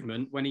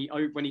movement when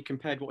he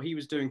compared what he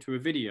was doing to a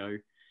video.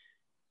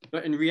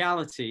 But in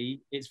reality,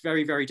 it's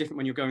very, very different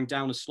when you're going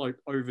down a slope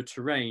over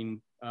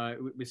terrain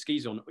with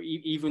skis on,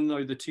 even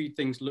though the two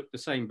things look the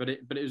same. But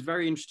it was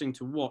very interesting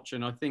to watch,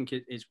 and I think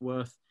it's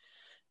worth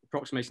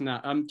approximating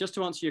that. Just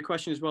to answer your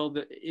question as well,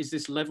 is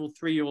this level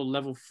 3 or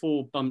level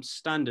 4 bump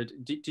standard?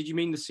 Did you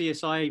mean the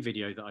CSIA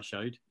video that I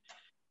showed?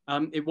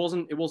 It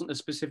wasn't a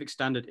specific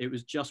standard. It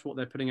was just what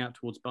they're putting out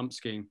towards bump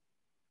skiing.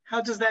 How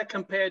does that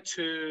compare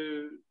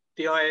to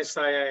the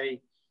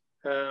ISIA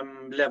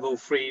level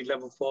 3,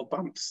 level 4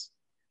 bumps?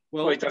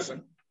 Well, it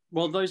doesn't.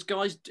 Well, those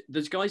guys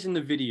in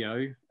the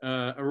video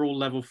are all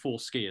level 4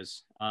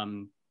 skiers.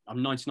 I'm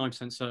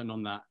 99% certain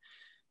on that.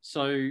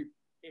 So,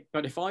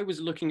 but if I was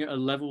looking at a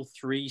level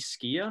 3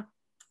 skier,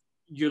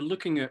 you're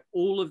looking at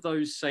all of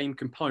those same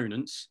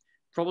components,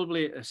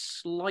 probably at a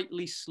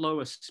slightly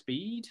slower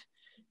speed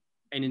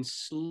and in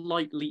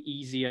slightly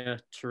easier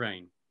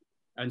terrain.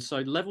 And so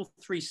level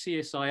 3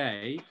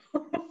 CSIA,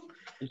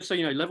 so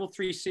you know, level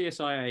 3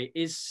 CSIA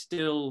is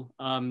still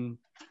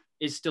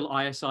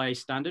ISIA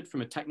standard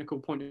from a technical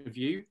point of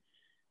view,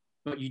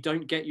 but you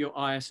don't get your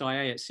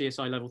ISIA at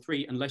CSI level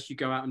 3 unless you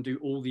go out and do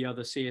all the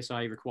other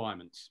CSIA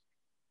requirements.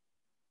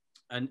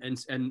 And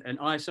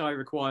ISIA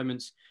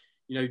requirements,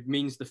 you know,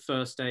 means the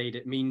first aid,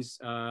 it means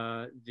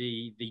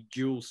the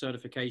dual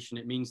certification,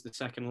 it means the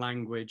second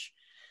language.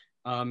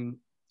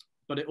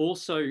 But it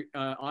also,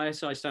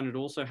 ISI standard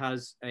also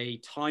has a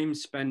time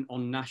spent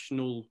on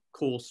national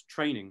course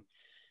training.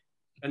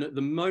 And at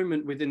the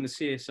moment within the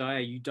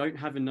CSIA, you don't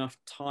have enough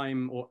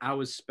time or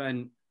hours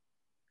spent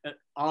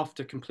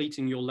after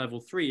completing your level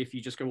 3, if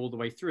you just go all the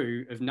way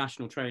through, of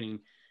national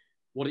training.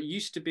 What it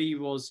used to be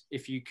was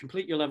if you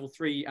complete your level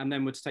 3 and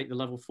then were to take the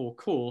level 4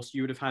 course,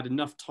 you would have had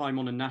enough time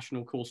on a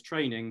national course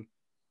training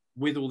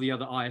with all the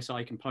other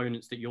ISI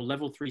components that your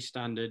level 3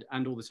 standard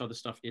and all this other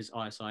stuff is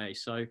ISIA.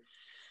 So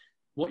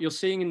what you're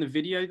seeing in the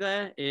video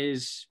there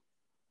is,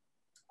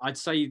 I'd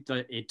say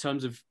that in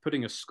terms of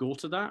putting a score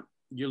to that,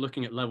 you're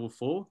looking at level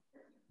 4.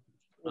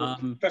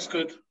 That's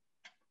good.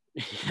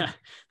 Yeah,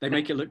 they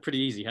make it look pretty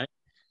easy, hey?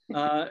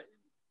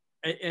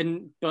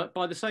 But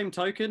by the same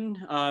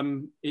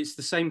token, it's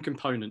the same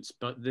components,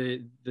 but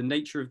the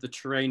nature of the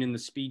terrain and the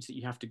speeds that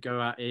you have to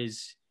go at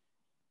is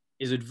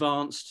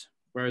advanced,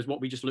 whereas what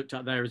we just looked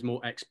at there is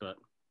more expert.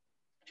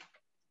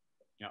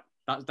 Yeah,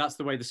 that's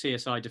the way the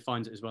CSI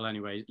defines it as well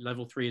anyway.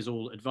 Level 3 is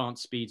all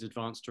advanced speeds,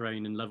 advanced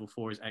terrain, and level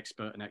 4 is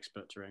expert and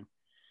expert terrain.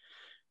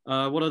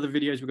 What other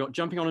videos we've got?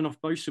 Jumping on and off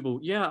Bosuble.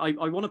 Yeah,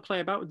 I want to play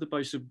about with the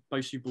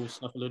Bosuble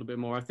stuff a little bit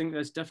more. I think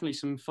there's definitely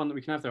some fun that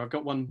we can have there. I've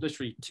got one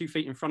literally 2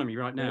 feet in front of me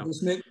right now.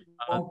 Just make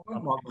one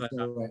point, Mark,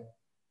 before,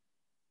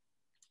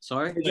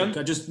 Sorry? Can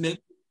I just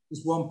make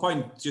just one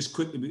point, just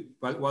quickly,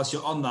 whilst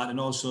you're on that, and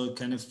also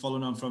kind of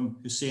following on from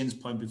Hussein's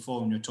point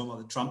before when you're talking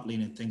about the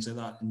trampoline and things like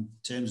that, in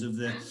terms of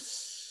the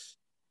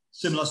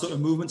similar sort of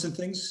movements and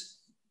things,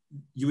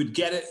 you would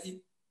get it.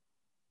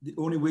 The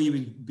only way you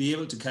would be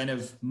able to kind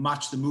of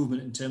match the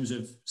movement in terms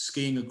of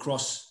skiing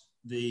across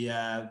the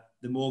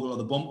mogul or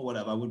the bump or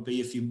whatever would be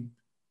if you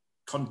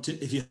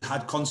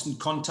had constant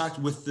contact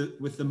with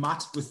the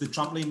mat, with the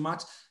trampoline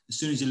mat. As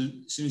soon as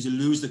you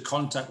lose the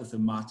contact with the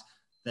mat,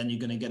 then you're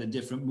going to get a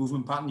different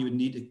movement pattern. You would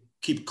need to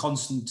keep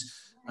constant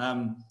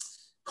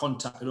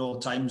contact at all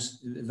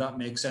times, if that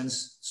makes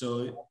sense.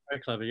 So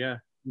very clever, yeah.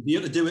 You'd be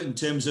able to do it in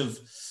terms of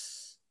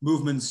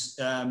movements,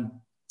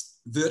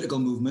 vertical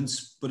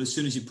movements, but as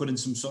soon as you put in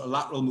some sort of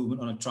lateral movement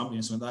on a trampoline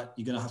or something like that,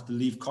 you're going to have to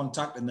leave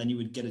contact, and then you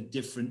would get a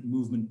different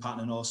movement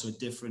pattern and also a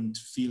different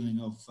feeling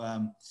of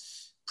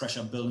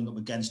pressure building up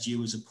against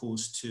you, as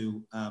opposed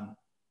to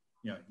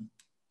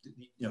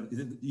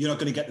you're not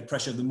going to get the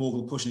pressure of the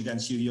mogul pushing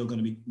against you. You're going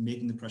to be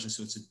making the pressure,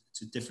 so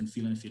it's a different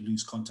feeling if you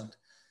lose contact.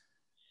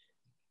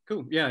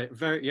 Cool. Yeah,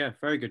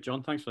 very good,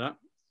 John. Thanks for that.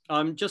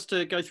 Just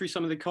to go through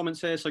some of the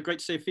comments here. So great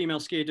to see a female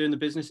skier doing the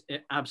business.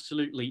 It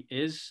absolutely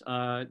is.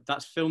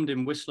 That's filmed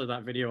in Whistler,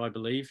 that video, I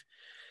believe,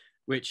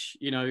 which,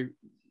 you know,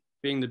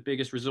 being the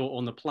biggest resort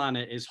on the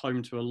planet, is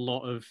home to a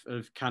lot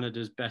of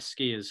Canada's best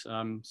skiers.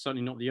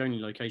 Certainly not the only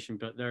location,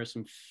 but there are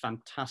some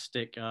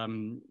fantastic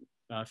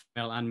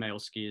female and male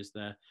skiers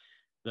there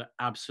that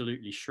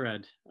absolutely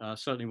shred.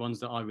 Certainly ones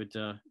that I would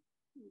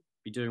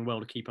be doing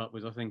well to keep up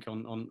with, I think,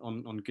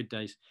 on good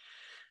days.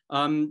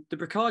 The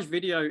Bricage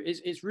video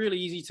it's really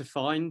easy to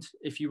find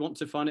if you want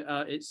to find it.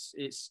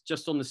 It's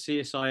just on the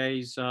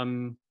CSIA's.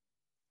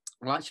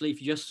 Well, actually,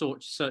 if you just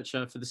search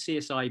for the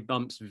CSI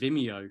Bumps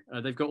Vimeo,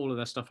 they've got all of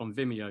their stuff on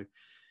Vimeo.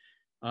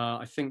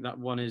 I think that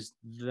one is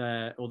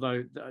there,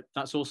 although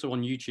that's also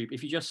on YouTube.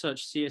 If you just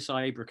search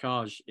CSI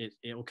Bricage,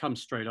 it'll come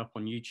straight up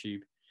on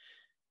YouTube.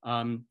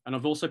 And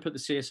I've also put the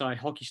CSI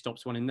Hockey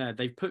Stops one in there.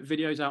 They've put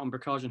videos out on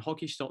Bricage and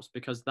Hockey Stops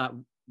because that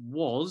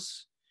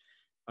was,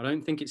 I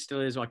don't think it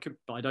still is,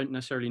 but I don't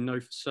necessarily know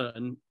for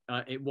certain.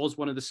 It was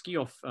one of the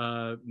ski-off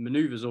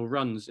maneuvers or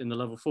runs in the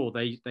level 4.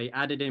 They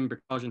added in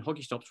Bricage and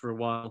Hockey Stops for a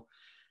while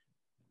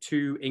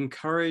to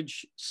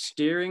encourage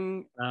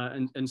steering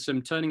and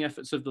some turning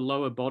efforts of the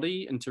lower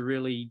body and to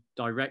really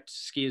direct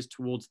skiers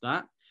towards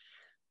that.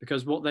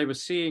 Because what they were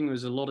seeing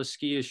was a lot of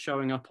skiers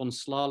showing up on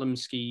slalom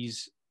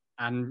skis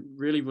and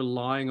really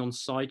relying on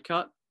side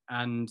cut,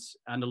 and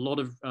a lot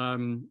of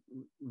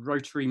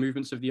rotary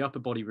movements of the upper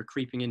body were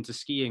creeping into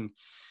skiing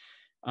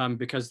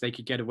because they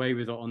could get away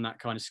with it on that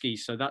kind of ski.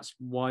 So that's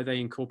why they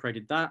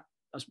incorporated that.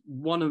 It's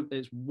one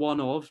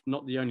of,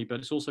 not the only, but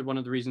it's also one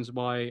of the reasons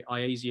why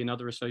IASI and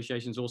other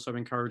associations also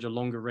encourage a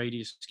longer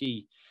radius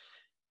ski,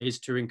 is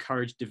to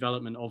encourage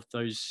development of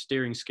those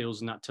steering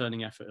skills and that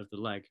turning effort of the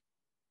leg.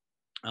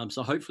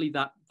 So hopefully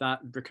that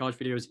Bricage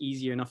video is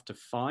easy enough to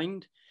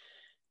find.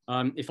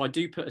 If I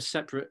do put a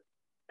separate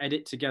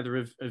edit together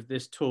of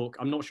this talk,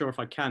 I'm not sure if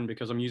I can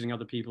because I'm using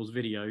other people's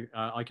video.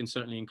 I can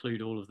certainly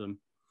include all of them.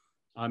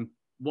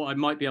 What I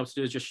might be able to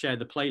do is just share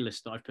the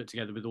playlist that I've put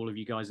together with all of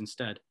you guys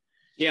instead.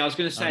 Yeah, I was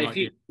going to say,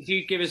 if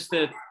you give us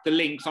the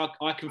links,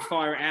 I can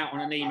fire it out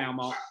on an email,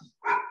 Mark.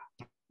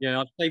 Yeah,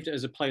 I've saved it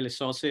as a playlist,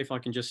 so I'll see if I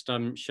can just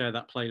share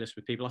that playlist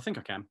with people. I think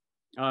I can.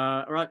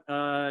 All right,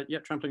 yeah,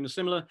 Trampoline is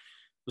similar.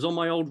 Was on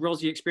my old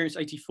Rossi Experience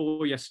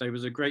 84 yesterday. It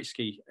was a great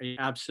ski. It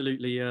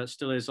absolutely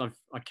still is. I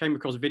came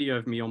across a video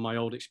of me on my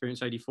old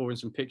Experience 84 and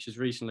some pictures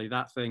recently.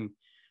 That thing,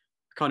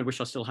 I kind of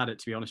wish I still had it,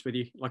 to be honest with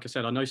you. Like I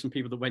said, I know some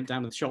people that went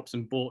down to the shops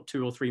and bought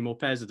 2 or 3 more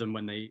pairs of them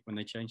when they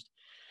changed.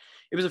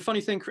 It was a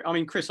funny thing. I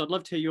mean, Chris, I'd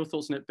love to hear your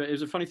thoughts on it, but it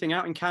was a funny thing.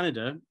 Out in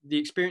Canada, the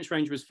Experience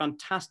range was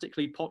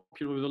fantastically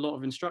popular with a lot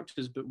of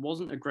instructors, but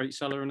wasn't a great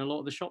seller in a lot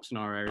of the shops in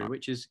our area,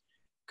 which is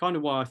kind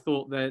of why I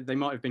thought they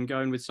might have been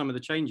going with some of the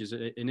changes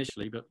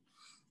initially. But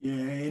yeah,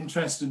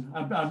 interesting.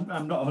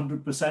 I'm not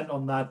 100%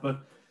 on that,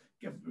 but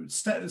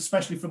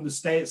especially from the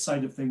States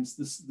side of things,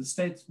 the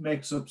States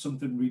makes up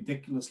something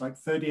ridiculous, like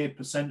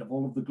 38% of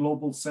all of the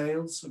global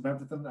sales of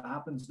everything that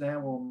happens now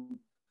on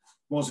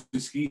Rossi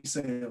ski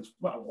sales.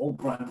 Well, all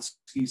brand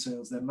ski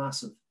sales, they're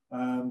massive.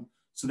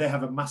 So they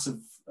have a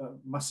massive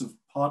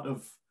part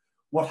of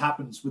what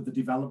happens with the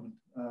development.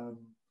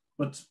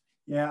 But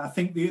yeah, I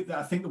think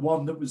the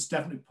one that was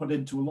definitely put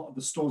into a lot of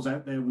the stores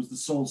out there was the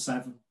Soul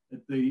 7.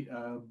 At the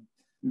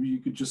you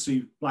could just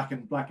see black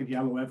and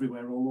yellow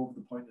everywhere, all over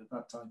the point at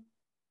that time.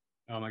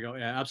 Oh my God,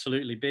 yeah,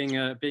 absolutely. Being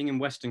in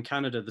Western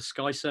Canada, the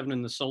Sky 7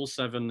 and the Soul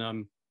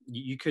 7,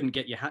 you couldn't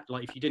get your hat,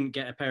 like if you didn't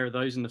get a pair of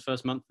those in the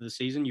first month of the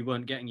season, you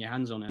weren't getting your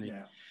hands on any.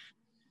 Yeah.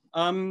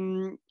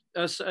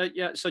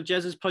 So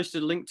Jez has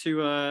posted a link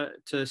to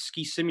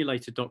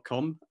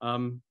skisimulator.com.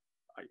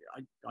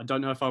 I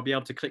don't know if I'll be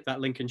able to click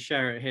that link and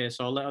share it here,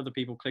 so I'll let other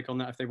people click on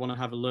that if they want to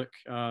have a look,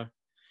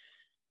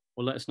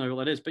 or let us know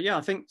what that is. But yeah,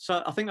 I think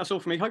that's all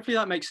for me. Hopefully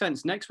that makes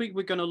sense. Next week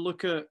we're going to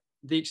look at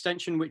the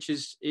extension, which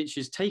is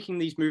taking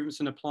these movements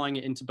and applying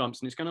it into bumps,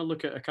 and it's going to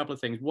look at a couple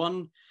of things.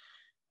 One,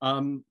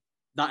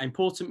 that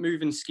important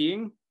move in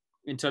skiing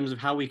in terms of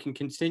how we can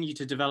continue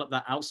to develop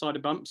that outside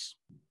of bumps,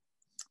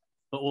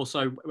 but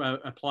also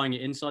applying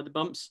it inside the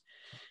bumps.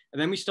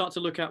 And then we start to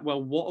look at,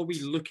 well, what are we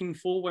looking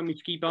for when we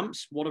ski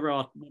bumps? What are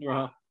our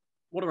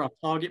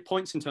target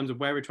points in terms of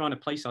where we're trying to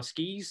place our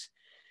skis?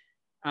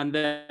 And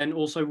then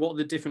also, what are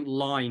the different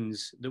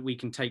lines that we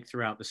can take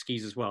throughout the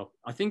skis as well?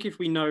 I think if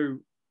we know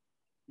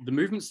the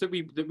movements that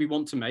we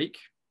want to make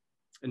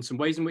and some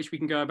ways in which we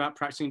can go about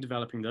practicing and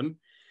developing them,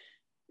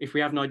 if we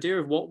have an idea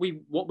of what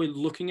we're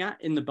looking at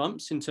in the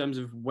bumps in terms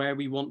of where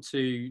we want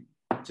to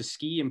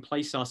ski and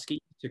place our ski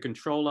to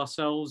control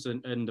ourselves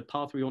and the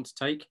path we want to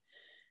take.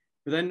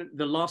 But then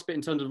the last bit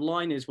in terms of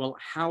line is, well,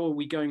 how are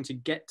we going to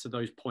get to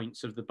those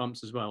points of the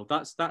bumps as well?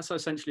 That's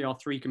essentially our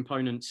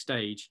 3-component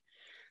stage.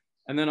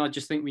 And then I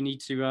just think we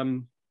need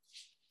to,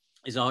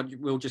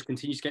 we'll just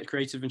continue to get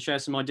creative and share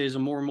some ideas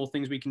on more and more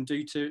things we can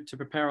do to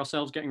prepare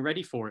ourselves getting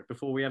ready for it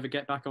before we ever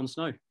get back on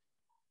snow.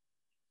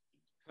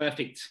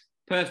 Perfect.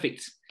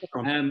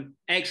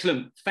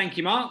 Excellent. Thank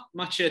you, Mark.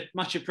 Much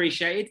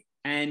appreciated.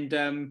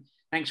 And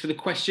thanks for the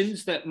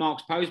questions that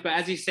Mark's posed. But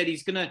as he said,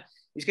 he's gonna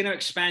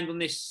expand on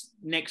this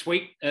next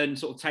week and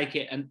sort of take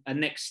it a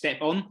next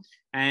step on,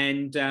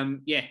 and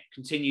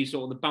continue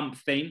sort of the bump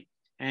theme.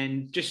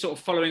 And just sort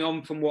of following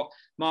on from what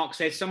Mark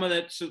said, some of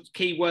the sort of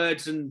key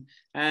words and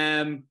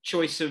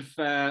choice of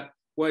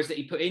words that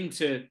he put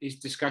into his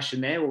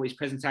discussion there, or his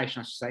presentation,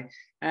 I should say,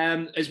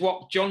 is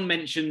what John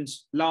mentioned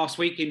last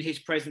week in his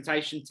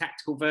presentation: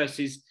 tactics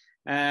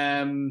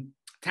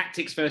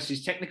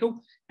versus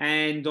technical.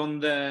 And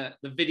on the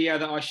video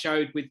that I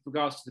showed with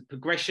regards to the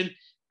progression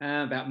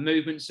about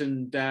movements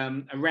and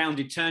a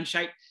rounded turn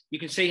shape, you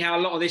can see how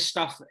a lot of this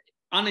stuff,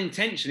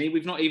 unintentionally,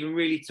 we've not even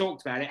really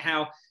talked about it,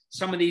 how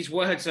some of these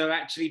words are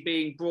actually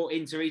being brought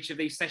into each of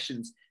these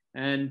sessions.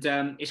 And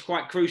it's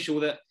quite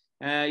crucial that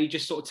You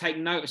just sort of take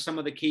note of some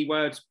of the key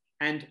words,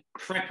 and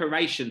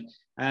preparation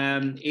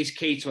is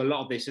key to a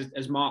lot of this.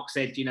 As Mark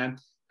said, you know,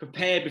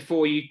 prepare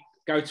before you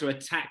go to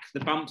attack the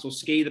bumps or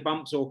ski the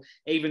bumps or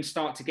even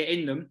start to get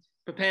in them.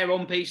 Prepare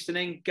on piste and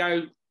then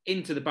go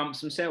into the bumps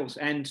themselves.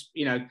 And,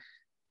 you know,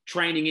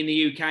 training in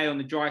the UK on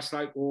the dry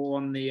slope or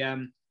on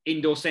the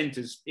indoor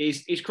centres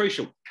is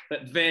crucial,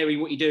 but vary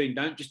what you're doing.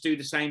 Don't just do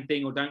the same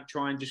thing, or don't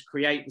try and just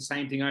create the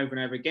same thing over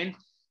and over again.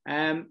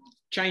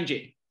 Change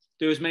it.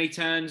 Do as many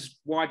turns,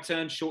 wide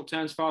turns, short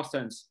turns, fast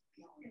turns.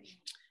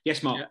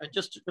 Yes, Mark. Yeah,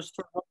 just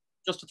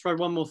to throw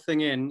one more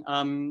thing in.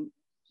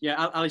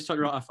 Yeah, Ali's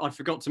totally right. I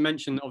forgot to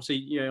mention, obviously,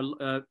 you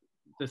know,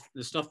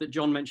 the stuff that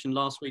John mentioned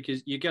last week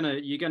is you're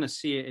gonna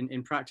see it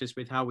in practice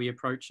with how we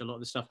approach a lot of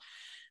the stuff.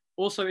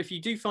 Also, if you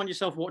do find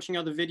yourself watching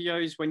other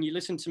videos, when you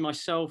listen to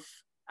myself,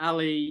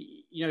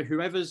 Ali, you know,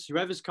 whoever's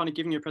kind of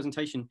giving you a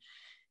presentation,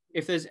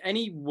 if there's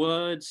any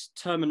words,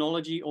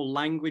 terminology, or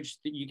language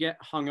that you get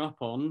hung up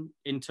on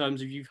in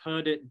terms of you've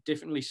heard it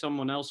differently,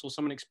 someone else or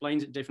someone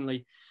explains it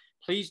differently,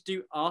 please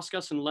do ask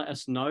us and let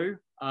us know.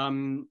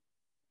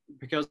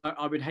 Because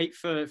I would hate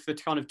for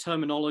kind of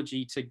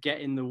terminology to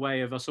get in the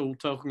way of us all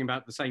talking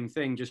about the same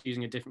thing, just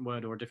using a different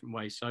word or a different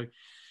way. So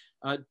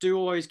do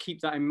always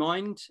keep that in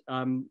mind.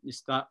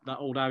 It's that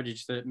old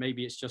adage that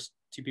maybe it's just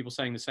two people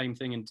saying the same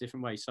thing in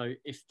different ways. So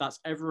if that's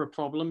ever a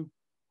problem,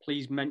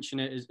 please mention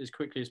it as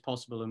quickly as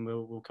possible, and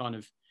we'll kind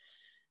of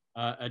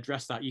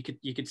address that. You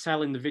could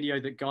tell in the video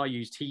that Guy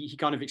used, he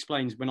kind of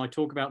explains, when I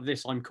talk about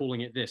this, I'm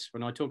calling it this.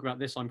 When I talk about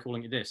this, I'm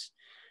calling it this.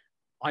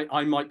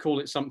 I might call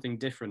it something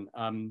different.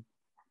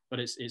 But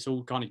it's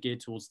all kind of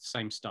geared towards the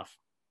same stuff.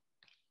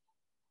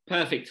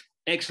 Perfect.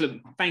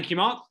 Excellent. Thank you,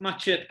 Mark.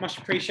 Much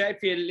appreciated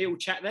for your little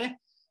chat there.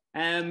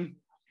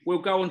 We'll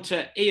go on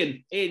to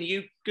Ian. Ian,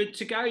 you good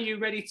to go? You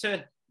ready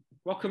to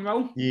rock and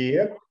roll?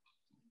 Yep.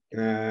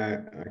 I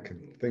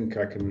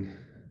can.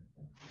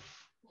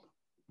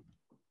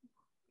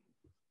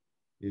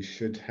 You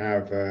should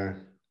have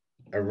a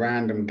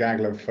random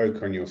gaggle of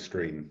folk on your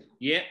screen.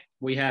 Yeah,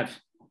 we have.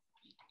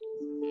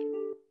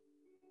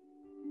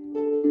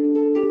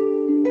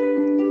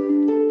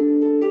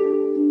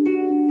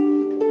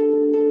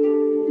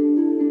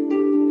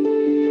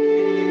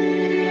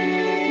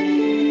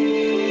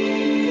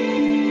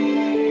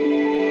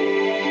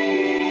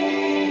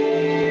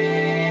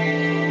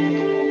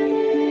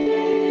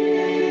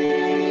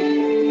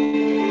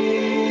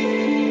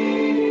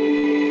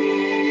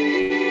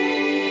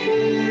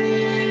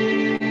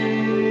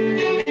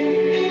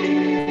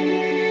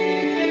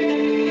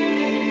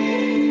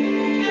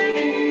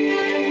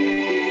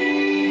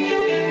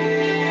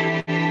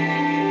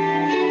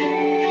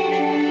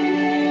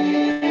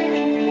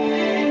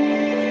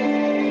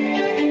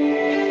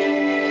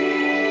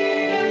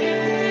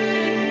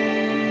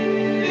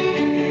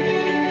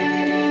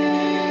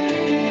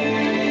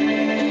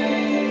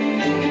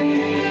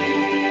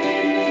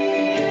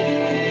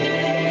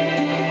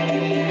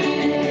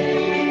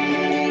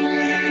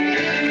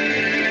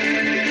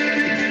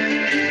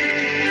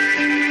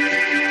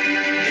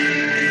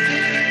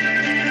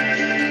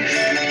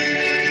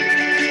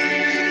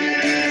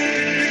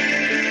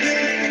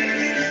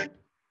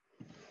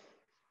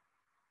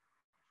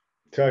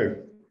 So,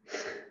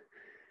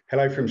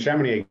 hello from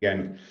Chamonix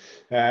again.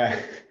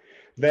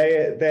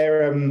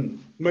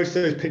 Most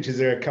of those pictures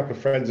are a couple of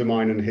friends of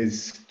mine and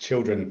his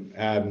children.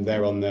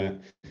 They're on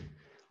the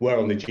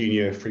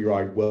Junior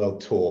Freeride World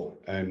Tour,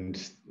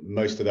 and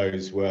most of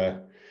those were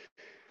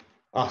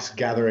us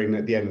gathering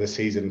at the end of the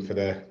season for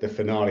the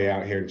finale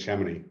out here in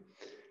Chamonix.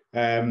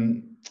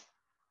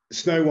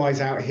 Snow-wise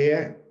out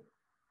here,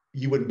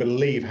 you wouldn't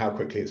believe how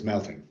quickly it's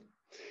melting.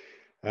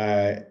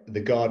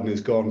 The garden has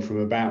gone from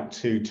about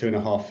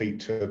 2.5 feet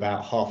to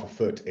about 1/2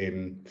 foot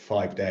in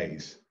 5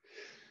 days.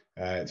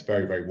 It's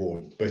very, very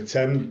warm. But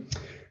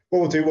what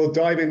we'll do, we'll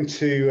dive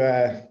into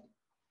a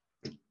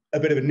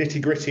bit of a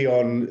nitty-gritty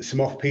on some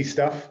off-piste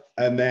stuff,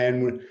 and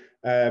then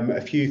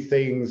a few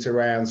things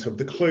around sort of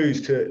the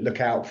clues to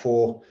look out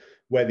for,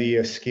 whether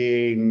you're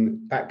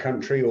skiing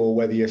backcountry or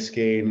whether you're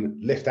skiing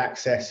lift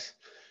access,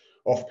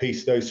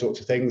 off-piste, those sorts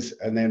of things,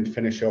 and then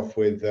finish off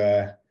with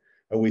a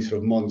wee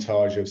sort of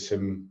montage of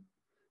some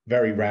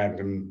very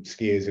random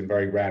skiers in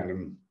very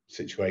random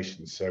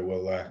situations. So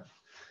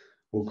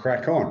we'll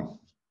crack on.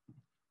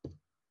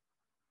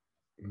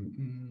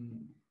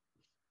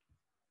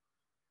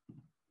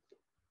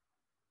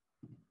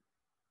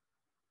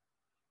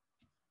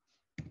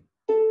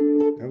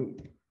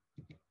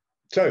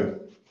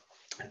 So,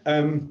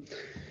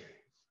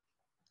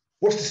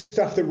 what's the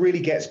stuff that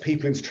really gets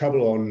people into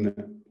trouble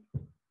on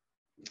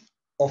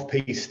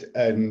off-piste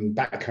and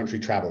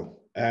backcountry travel?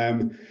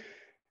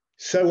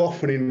 So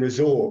often in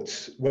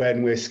resorts,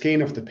 when we're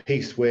skiing off the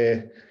piste,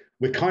 we're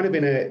kind of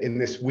in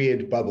this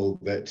weird bubble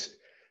that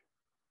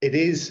it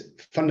is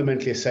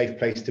fundamentally a safe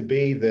place to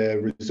be.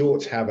 The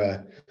resorts have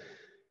a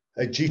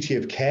duty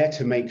of care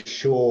to make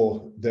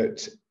sure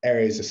that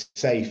areas are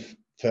safe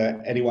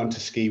for anyone to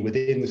ski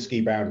within the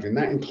ski boundary, and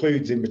that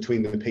includes in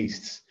between the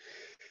pistes.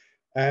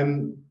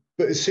 But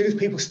But as soon as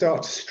people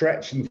start to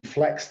stretch and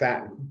flex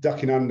that,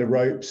 ducking under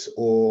ropes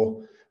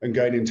and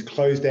going into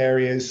closed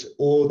areas,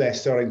 or they're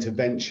starting to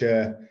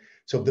venture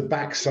sort of the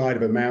backside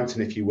of a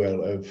mountain, if you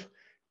will, of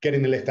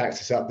getting the lift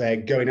access up there,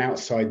 going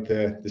outside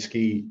the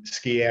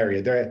ski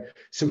area. There are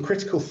some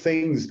critical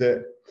things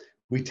that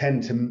we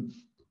tend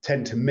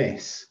to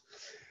miss.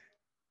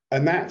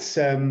 And that's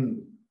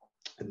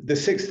the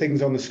 6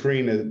 things on the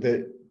screen are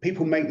that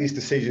people make these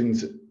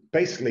decisions.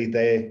 Basically,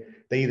 they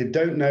either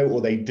don't know or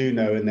they do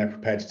know, and they're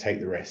prepared to take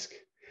the risk.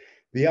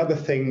 The other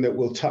thing that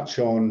we'll touch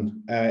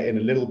on in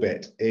a little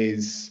bit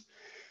is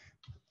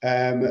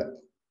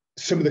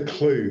some of the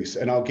clues,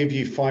 and I'll give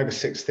you 5 or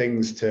 6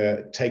 things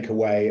to take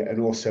away, and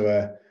also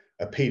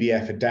a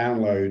PDF, a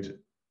download.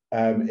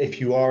 If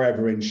you are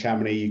ever in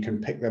Chamonix, you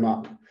can pick them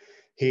up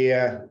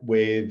here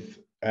with,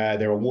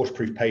 they're on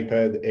waterproof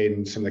paper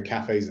in some of the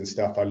cafes and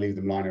stuff. I leave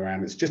them lying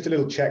around. It's just a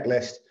little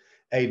checklist,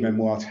 aid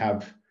memoir to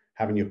have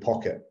in your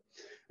pocket.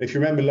 If you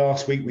remember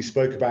last week, we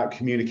spoke about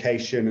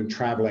communication and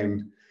traveling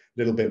a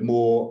little bit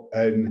more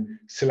and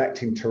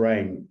selecting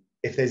terrain.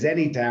 If there's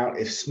any doubt,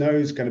 if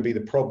snow's going to be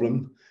the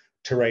problem,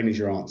 terrain is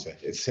your answer.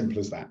 It's simple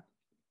as that.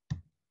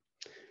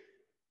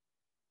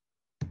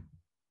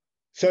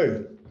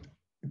 So,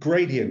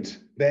 gradient.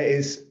 There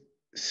is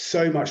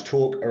so much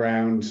talk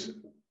around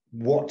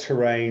what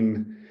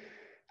terrain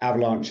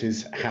avalanche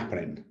is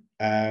happening.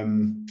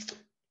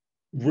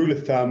 Rule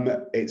of thumb,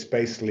 it's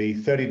basically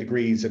 30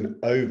 degrees and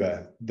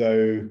over,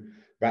 though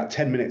about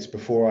 10 minutes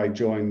before I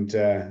joined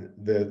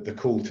the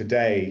call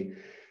today,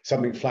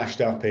 something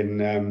flashed up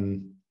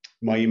in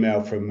my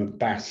email from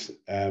BAS,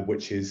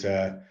 which is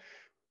an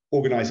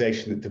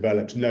organization that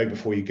develops Know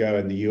Before You Go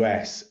in the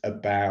US,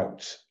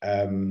 about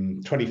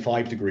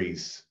 25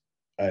 degrees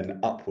and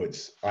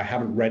upwards. I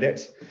haven't read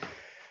it.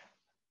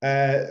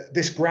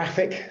 This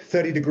graphic,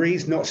 30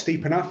 degrees, not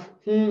steep enough.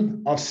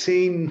 I've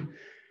seen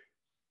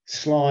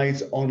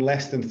slides on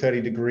less than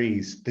 30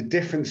 degrees. The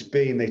difference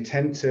being they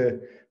tend to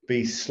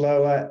be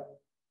slower.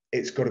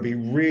 It's got to be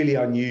really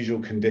unusual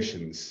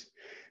conditions.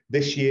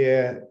 This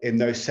year, in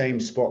those same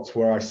spots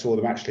where I saw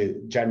them actually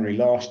January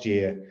last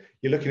year,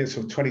 you're looking at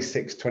sort of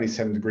 26,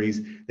 27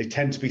 degrees. They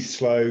tend to be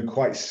slow,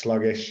 quite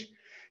sluggish.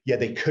 Yeah,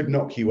 they could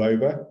knock you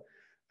over.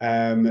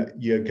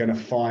 You're going to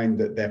find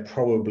that they're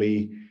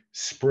probably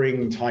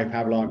spring type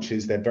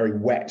avalanches. They're very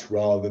wet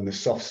rather than the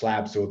soft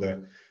slabs or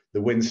the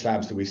wind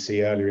slabs that we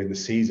see earlier in the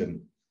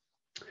season.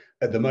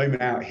 At the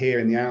moment out here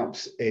in the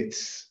Alps,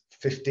 it's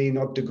 15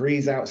 odd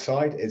degrees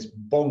outside. It's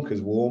bonkers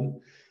warm.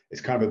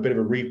 It's kind of a bit of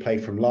a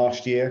replay from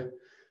last year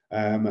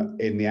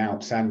in the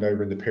Alps and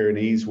over in the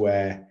Pyrenees,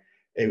 where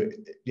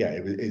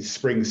it's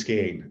spring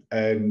skiing.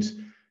 And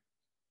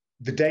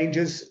the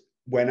dangers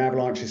when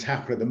avalanches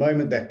happen at the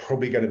moment, they're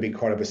probably going to be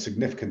quite of a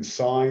significant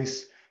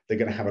size. They're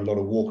going to have a lot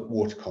of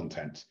water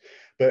content.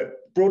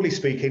 But broadly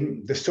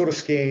speaking, the sort of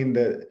skiing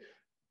that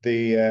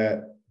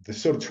the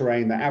sort of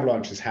terrain that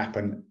avalanches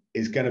happen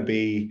is going to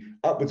be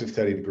upwards of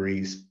 30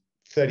 degrees.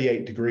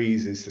 38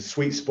 degrees is the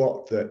sweet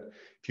spot that,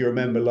 if you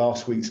remember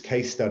last week's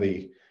case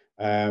study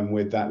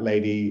with that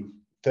lady,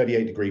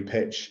 38 degree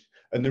pitch.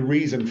 And the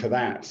reason for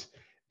that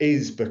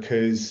is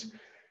because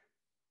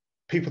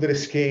people that are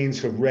skiing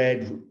sort of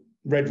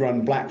red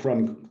run, black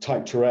run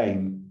type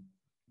terrain,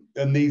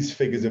 and these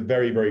figures are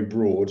very, very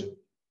broad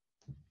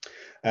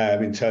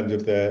in terms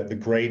of the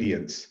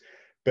gradients,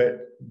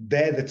 but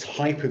they're the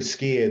type of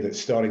skier that's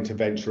starting to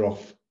venture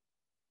off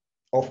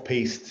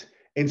piste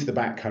into the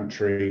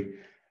backcountry,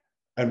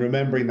 and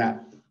remembering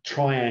that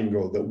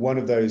triangle, that one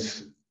of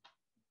those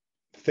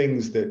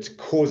things that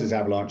causes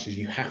avalanches,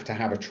 you have to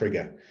have a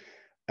trigger.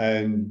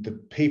 And the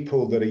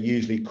people that are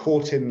usually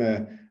caught in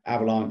the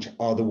avalanche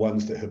are the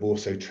ones that have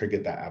also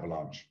triggered that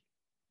avalanche.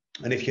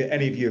 And if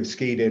any of you have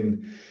skied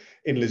in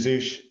Les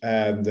Ouches,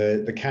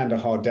 the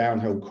Kandahar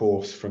downhill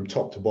course from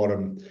top to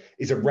bottom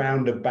is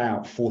around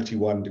about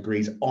 41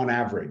 degrees on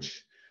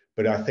average.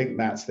 But I think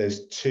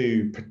there's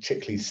 2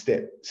 particularly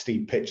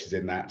steep pitches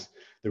in that.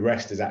 The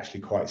rest is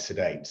actually quite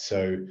sedate.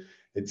 So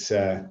it's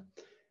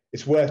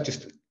worth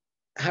just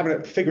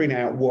figuring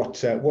out what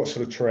sort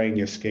of terrain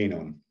you're skiing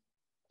on.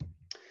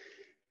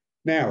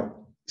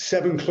 Now,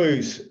 7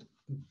 clues.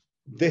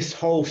 This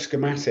whole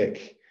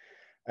schematic,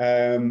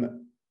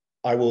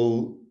 I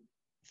will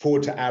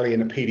forward to Ali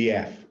in a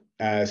PDF,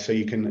 so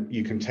you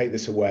can take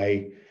this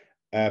away.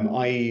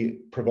 I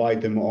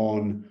provide them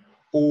on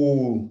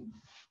all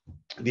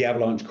the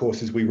avalanche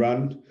courses we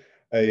run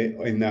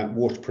in that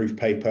waterproof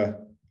paper,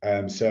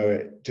 so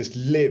it just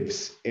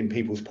lives in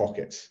people's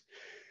pockets.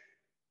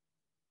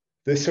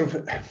 There's sort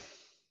of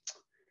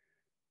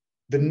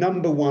the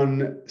number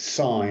one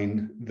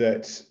sign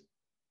that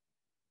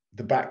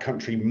the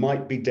backcountry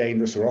might be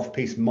dangerous or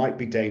off-piste might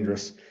be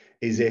dangerous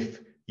is if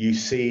you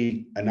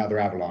see another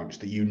avalanche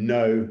that you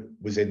know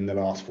was in the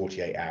last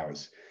 48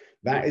 hours.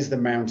 That is the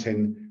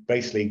mountain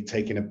basically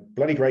taking a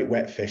bloody great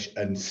wet fish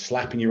and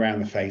slapping you around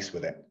the face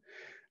with it.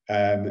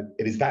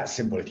 It is that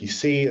simple. If you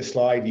see a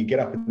slide, you get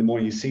up in the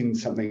morning, you've seen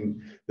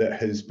something that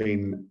has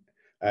been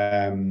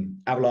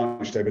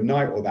avalanched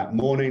overnight or that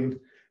morning,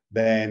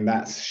 then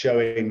that's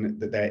showing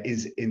that there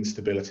is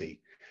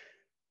instability.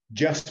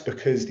 Just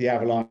because the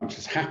avalanche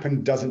has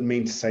happened doesn't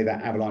mean to say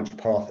that avalanche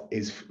path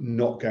is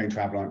not going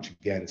to avalanche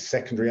again.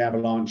 Secondary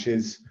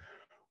avalanches,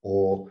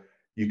 or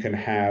you can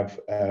have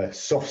a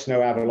soft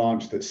snow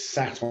avalanche that's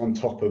sat on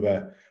top of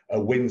a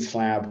wind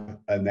slab,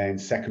 and then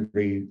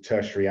secondary,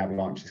 tertiary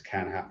avalanches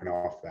can happen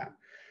after that.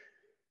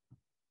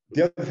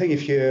 The other thing,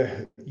 if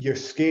you're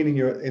skiing and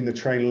you're in the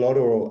terrain a lot,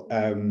 or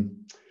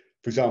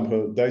for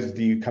example, those of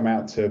you who come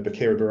out to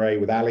Bakira Beret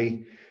with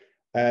Ali,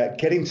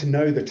 getting to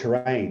know the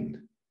terrain.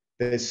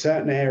 There's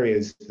certain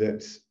areas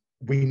that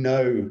we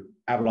know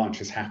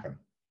avalanches happen,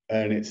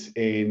 and it's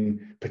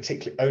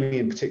only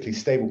in particularly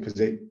stable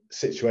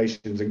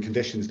situations and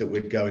conditions that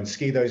we'd go and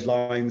ski those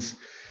lines.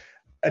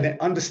 And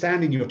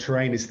understanding your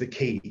terrain is the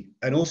key.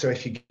 And also,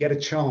 if you get a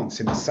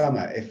chance in the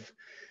summer, if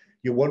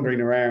you're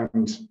wandering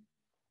around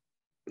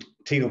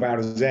Tino Val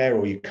d'Isère,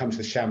 or you come to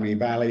the Chamonix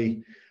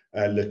Valley,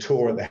 Le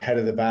Tour at the head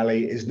of the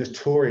valley is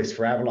notorious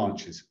for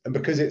avalanches. And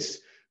because it's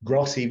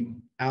grassy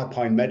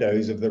alpine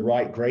meadows of the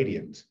right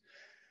gradient,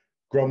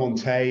 Grand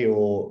Montet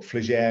or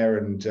Flégère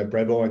and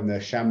Brevard in the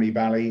Chamonix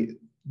Valley,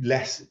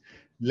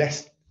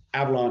 less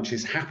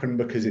avalanches happen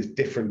because it's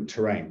different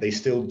terrain. They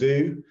still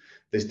do.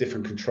 There's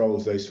different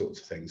controls, those sorts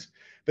of things.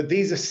 But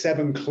these are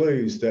 7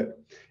 clues that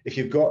if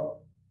you've got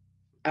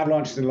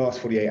avalanches in the last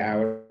 48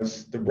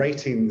 hours, the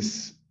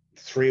ratings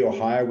 3 or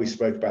higher, we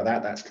spoke about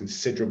that, that's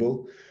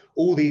considerable.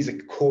 All these are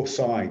core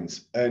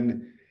signs.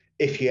 And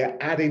if you're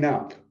adding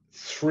up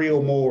 3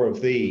 or more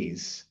of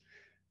these,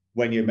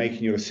 when you're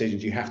making your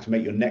decisions, you have to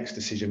make your next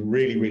decision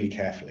really, really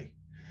carefully.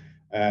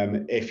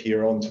 If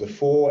you're on to the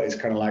 4, it's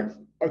kind of like,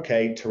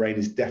 okay, terrain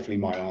is definitely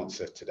my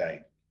answer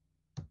today.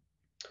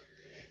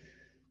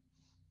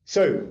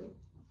 So,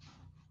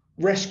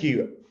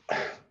 rescue.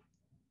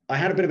 I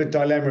had a bit of a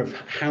dilemma of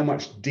how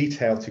much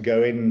detail to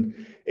go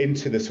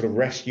into the sort of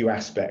rescue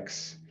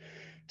aspects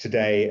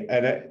today.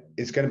 And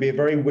it's going to be a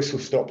very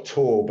whistle-stop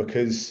tour,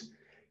 because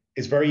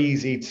it's very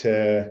easy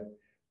to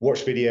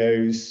watch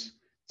videos,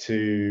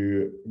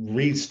 to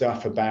read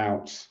stuff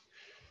about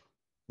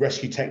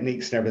rescue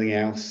techniques and everything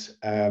else.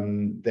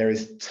 There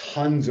is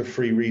tons of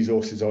free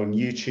resources on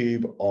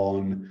YouTube,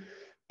 on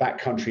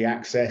Backcountry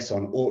Access,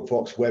 on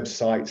Ortvox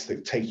websites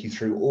that take you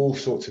through all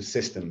sorts of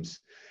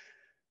systems.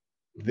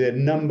 The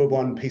number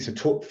one piece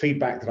of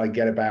feedback that I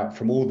get about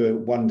from all the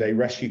one-day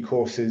rescue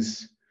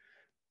courses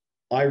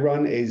I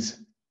run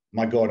is,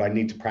 my God, I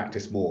need to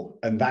practice more.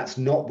 And that's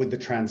not with the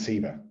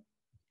transceiver.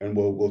 And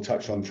we'll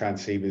touch on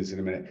transceivers in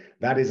a minute.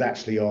 That is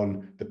actually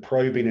on the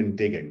probing and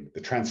digging.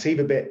 The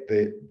transceiver bit,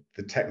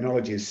 the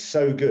technology is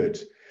so good.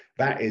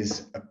 That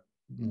is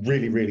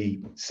really,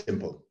 really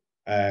simple.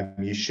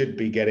 You should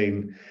be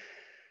getting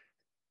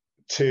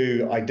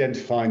to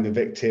identifying the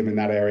victim in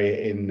that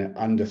area in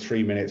under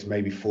 3 minutes,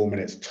 maybe 4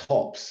 minutes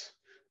tops,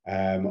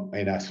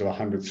 in a sort of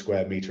 100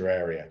 square meter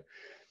area.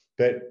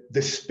 But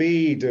the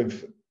speed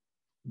of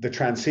the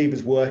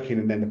transceivers working,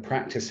 and then the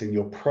practice in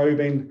your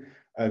probing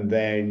and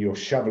then your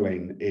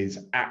shoveling,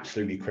 is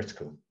absolutely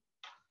critical.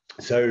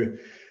 So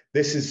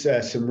this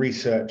is some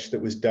research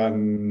that was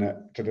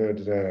done,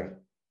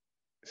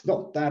 it's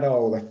not that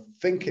old, I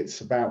think it's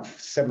about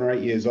 7 or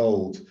 8 years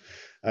old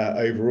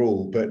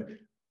overall, but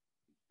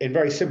in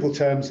very simple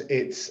terms,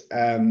 it's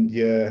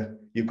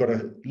you've got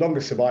a longer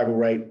survival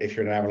rate if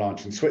you're in an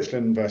avalanche in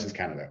Switzerland versus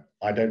Canada.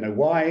 I don't know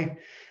why,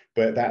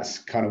 but that's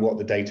kind of what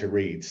the data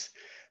reads.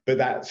 But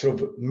that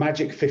sort of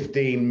magic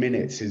 15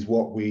 minutes is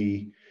what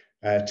we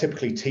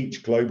typically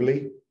teach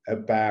globally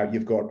about.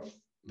 You've got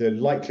the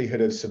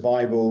likelihood of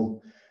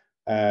survival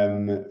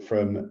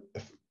from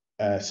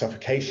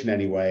suffocation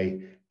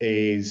anyway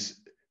is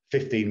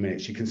 15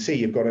 minutes. You can see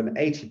you've got an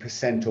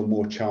 80% or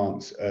more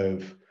chance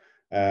of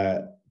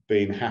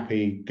being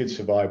happy, good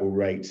survival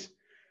rate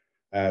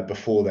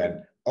before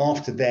then.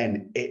 After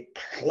then, it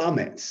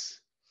plummets.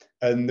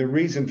 And the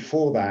reason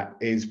for that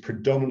is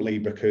predominantly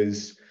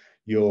because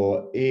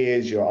your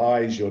ears, your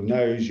eyes, your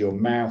nose, your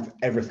mouth,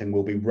 everything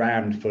will be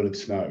rammed full of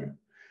snow.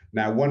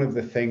 Now, one of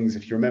the things,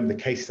 if you remember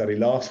the case study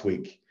last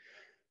week,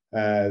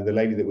 the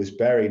lady that was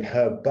buried,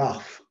 her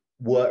buff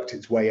worked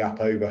its way up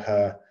over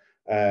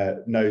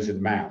her nose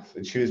and mouth.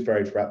 And she was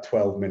buried for about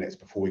 12 minutes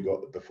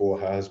before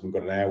her husband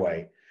got an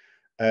airway.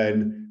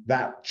 And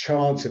that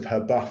chance of her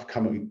buff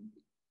covering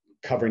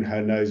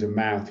her nose and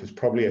mouth was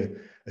probably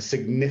a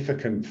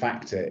significant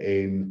factor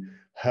in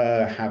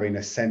her having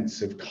a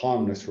sense of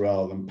calmness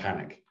rather than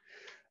panic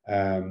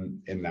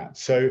in that.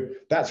 So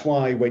that's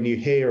why when you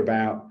hear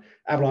about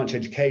avalanche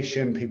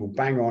education, people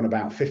bang on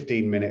about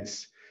 15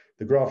 minutes.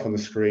 The graph on the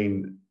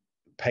screen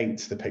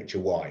paints the picture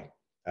why.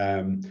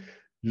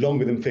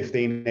 Longer than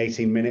 15,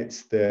 18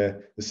 minutes,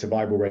 the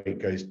survival rate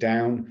goes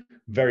down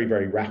very,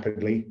 very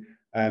rapidly.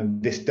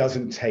 This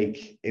doesn't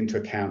take into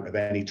account of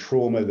any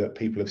trauma that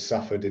people have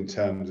suffered in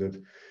terms of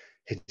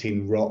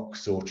hitting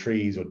rocks or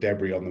trees or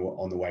debris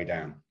on the way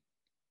down.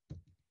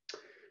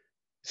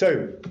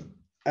 So,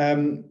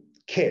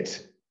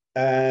 Kit,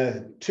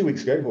 2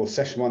 weeks ago, or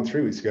session 1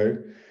 3 weeks ago,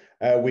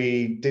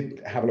 We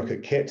did have a look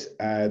at kit.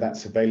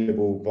 That's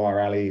available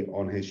via Ali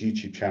on his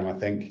YouTube channel, I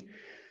think.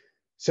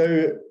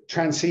 So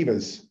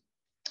transceivers.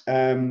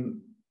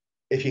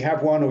 If you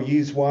have one or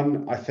use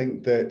one, I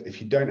think that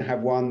if you don't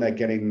have one, they're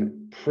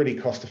getting pretty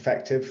cost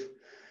effective.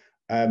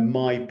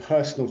 My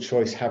personal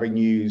choice, having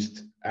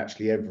used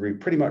actually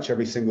pretty much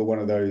every single one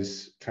of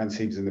those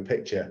transceivers in the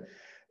picture,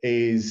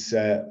 is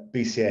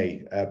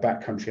BCA,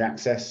 backcountry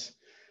access.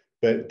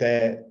 But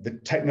the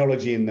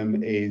technology in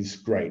them is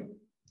great.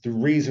 The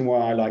reason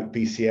why I like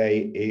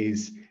BCA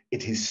is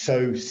it is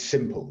so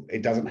simple.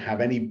 It doesn't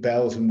have any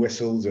bells and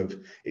whistles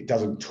it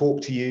doesn't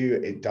talk to you.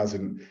 It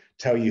doesn't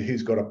tell you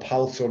who's got a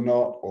pulse or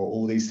not, or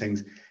all these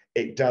things.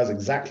 It does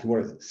exactly what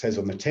it says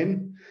on the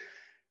tin.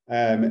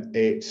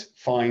 It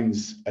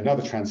finds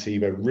another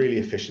transceiver really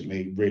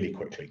efficiently, really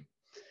quickly.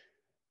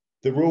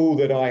 The rule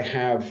that I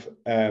have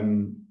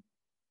in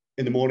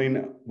the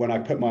morning, when I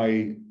put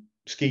my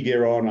ski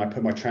gear on, I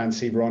put my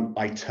transceiver on,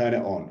 I turn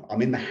it on.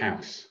 I'm in the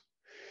house.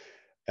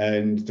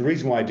 And the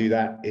reason why I do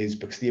that is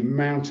because the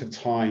amount of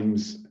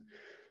times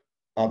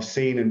I've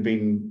seen and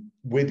been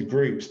with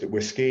groups that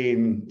we're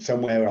skiing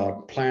somewhere,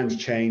 our plans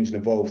change and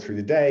evolve through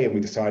the day, and we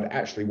decide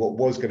actually what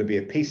was going to be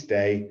a piste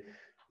day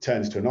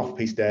turns to an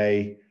off-piste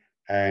day,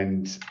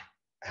 and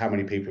how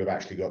many people have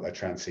actually got their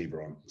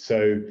transceiver on.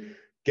 So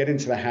get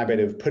into the habit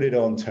of put it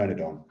on, turn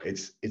it on.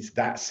 It's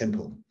that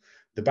simple.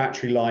 The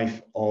battery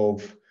life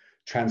of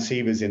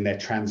transceivers in their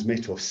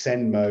transmit or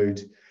send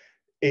mode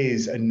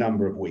is a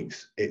number of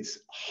weeks. It's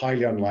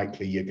highly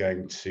unlikely you're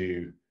going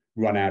to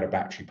run out of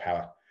battery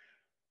power.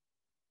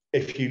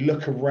 If you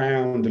look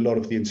around a lot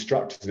of the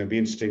instructors, and it'd be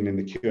interesting in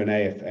the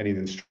Q&A if any of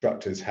the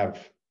instructors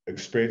have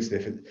experienced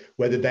it,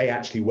 whether they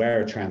actually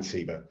wear a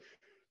transceiver.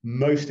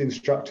 Most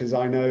instructors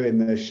I know in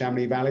the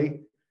Chamonix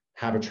Valley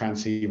have a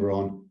transceiver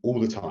on all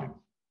the time,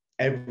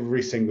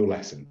 every single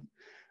lesson.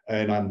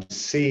 And I'm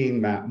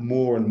seeing that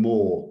more and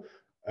more.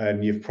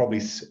 And you've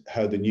probably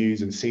heard the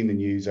news and seen the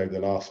news over the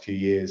last few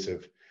years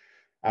of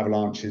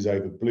avalanches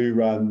over blue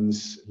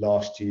runs.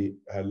 Last year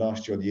or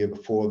the year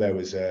before, there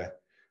was a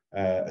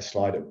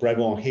slide at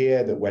Brevant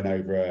here that went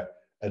over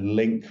a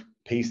link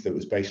piece that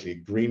was basically a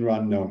green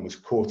run. No one was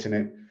caught in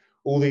it.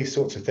 All these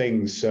sorts of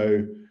things.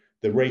 So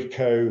the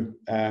Rayco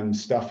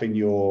stuff in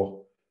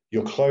your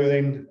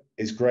clothing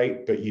is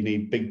great, but you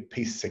need big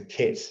pieces of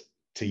kit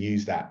to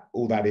use that.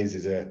 All that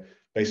is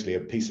basically a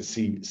piece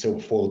of silver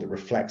foil that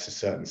reflects a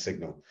certain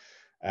signal.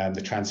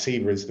 The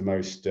transceiver is the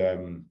most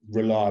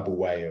reliable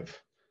way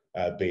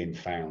of being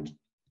found.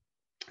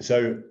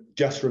 So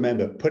just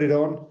remember, put it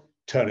on,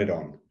 turn it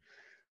on.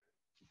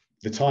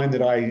 The time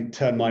that I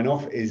turn mine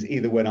off is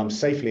either when I'm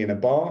safely in a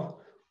bar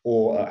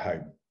or at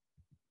home.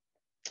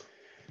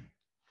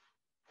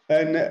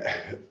 And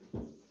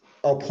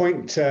I'll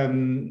point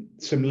some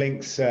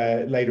links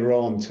later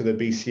on to the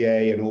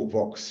BCA and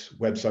Altvox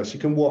websites. You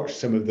can watch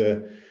some of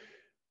the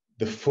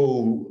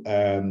full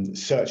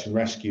search and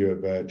rescue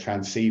of a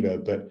transceiver,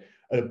 but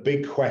a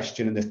big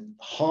question and the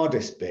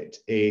hardest bit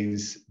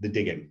is the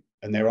digging.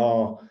 And there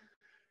are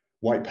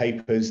white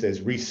papers,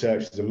 there's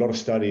research, there's a lot of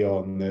study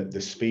on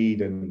the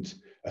speed and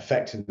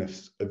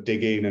effectiveness of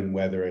digging, and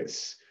whether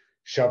it's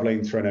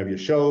shoveling thrown over your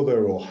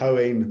shoulder or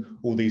hoeing,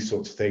 all these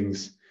sorts of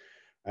things.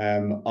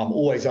 I'm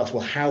always asked,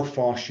 well, how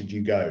fast should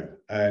you go?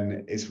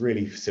 And it's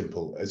really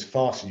simple, as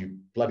fast as you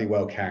bloody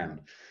well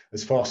can,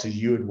 as fast as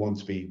you would want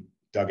to be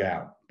dug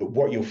out. But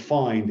what you'll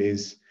find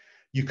is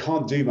you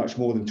can't do much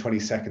more than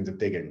 20 seconds of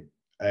digging,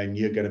 and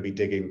you're going to be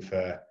digging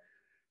for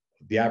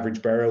the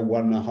average burial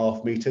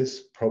 1.5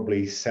 meters,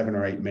 probably 7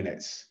 or 8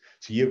 minutes.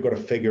 So you've got to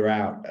figure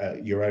out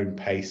your own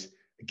pace,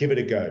 give it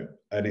a go.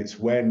 And it's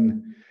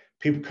when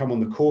people come on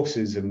the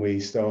courses and we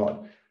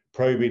start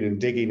probing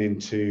and digging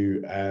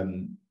into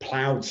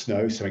plowed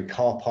snow, so in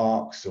car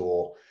parks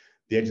or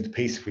the edge of the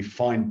piste, if we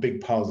find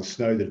big piles of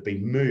snow that have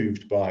been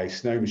moved by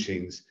snow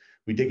machines,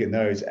 we dig in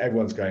those,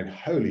 everyone's going,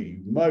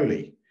 holy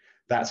moly,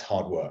 that's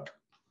hard work.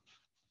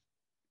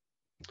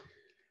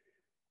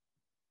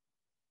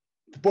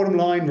 The bottom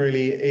line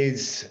really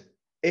is,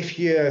 if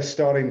you're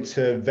starting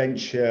to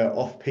venture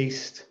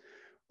off-piste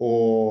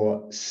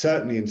or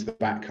certainly into the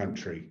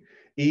backcountry,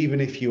 even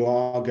if you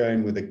are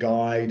going with a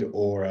guide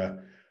or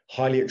a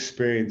highly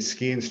experienced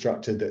ski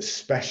instructor that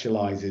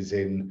specializes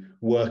in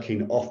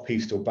working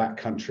off-piste or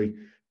backcountry,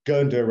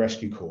 go and do a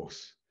rescue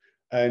course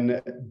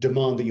and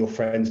demand that your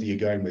friends that you're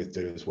going with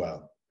do as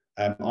well.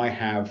 I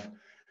have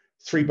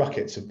 3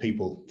 buckets of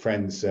people,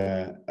 friends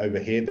over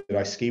here that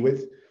I ski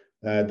with.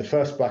 The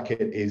first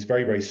bucket is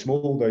very, very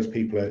small. Those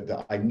people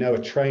that I know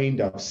are trained,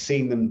 I've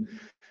seen them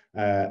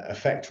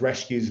affect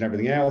rescues and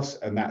everything else.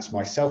 And that's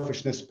my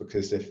selfishness,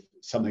 because if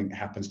something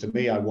happens to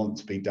me, I want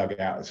to be dug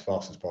out as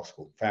fast as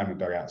possible, found and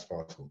dug out as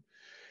possible.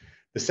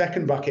 The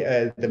second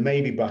bucket, the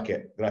maybe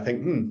bucket, that I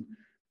think,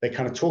 they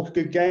kind of talk a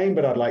good game,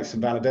 but I'd like some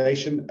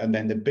validation. And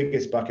then the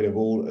biggest bucket of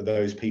all are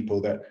those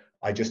people that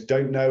I just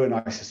don't know. And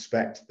I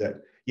suspect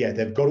that, yeah,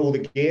 they've got all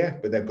the gear,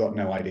 but they've got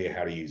no idea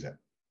how to use it.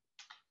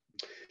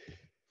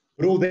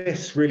 But all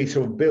this really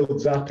sort of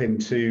builds up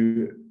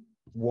into,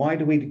 why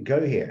do we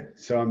go here?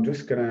 So I'm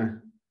just going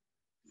to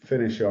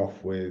finish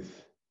off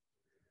with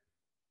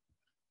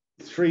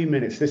 3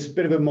 minutes. This is a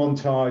bit of a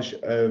montage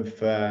of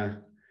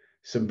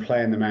some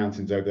play in the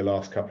mountains over the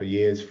last couple of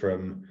years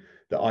from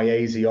the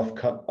IASI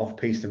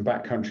off-piste and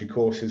backcountry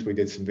courses. We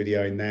did some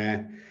video in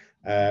there.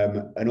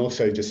 And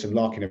also just some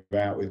larking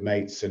about with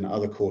mates and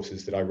other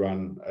courses that I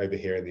run over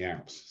here in the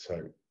Alps.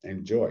 So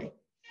enjoy.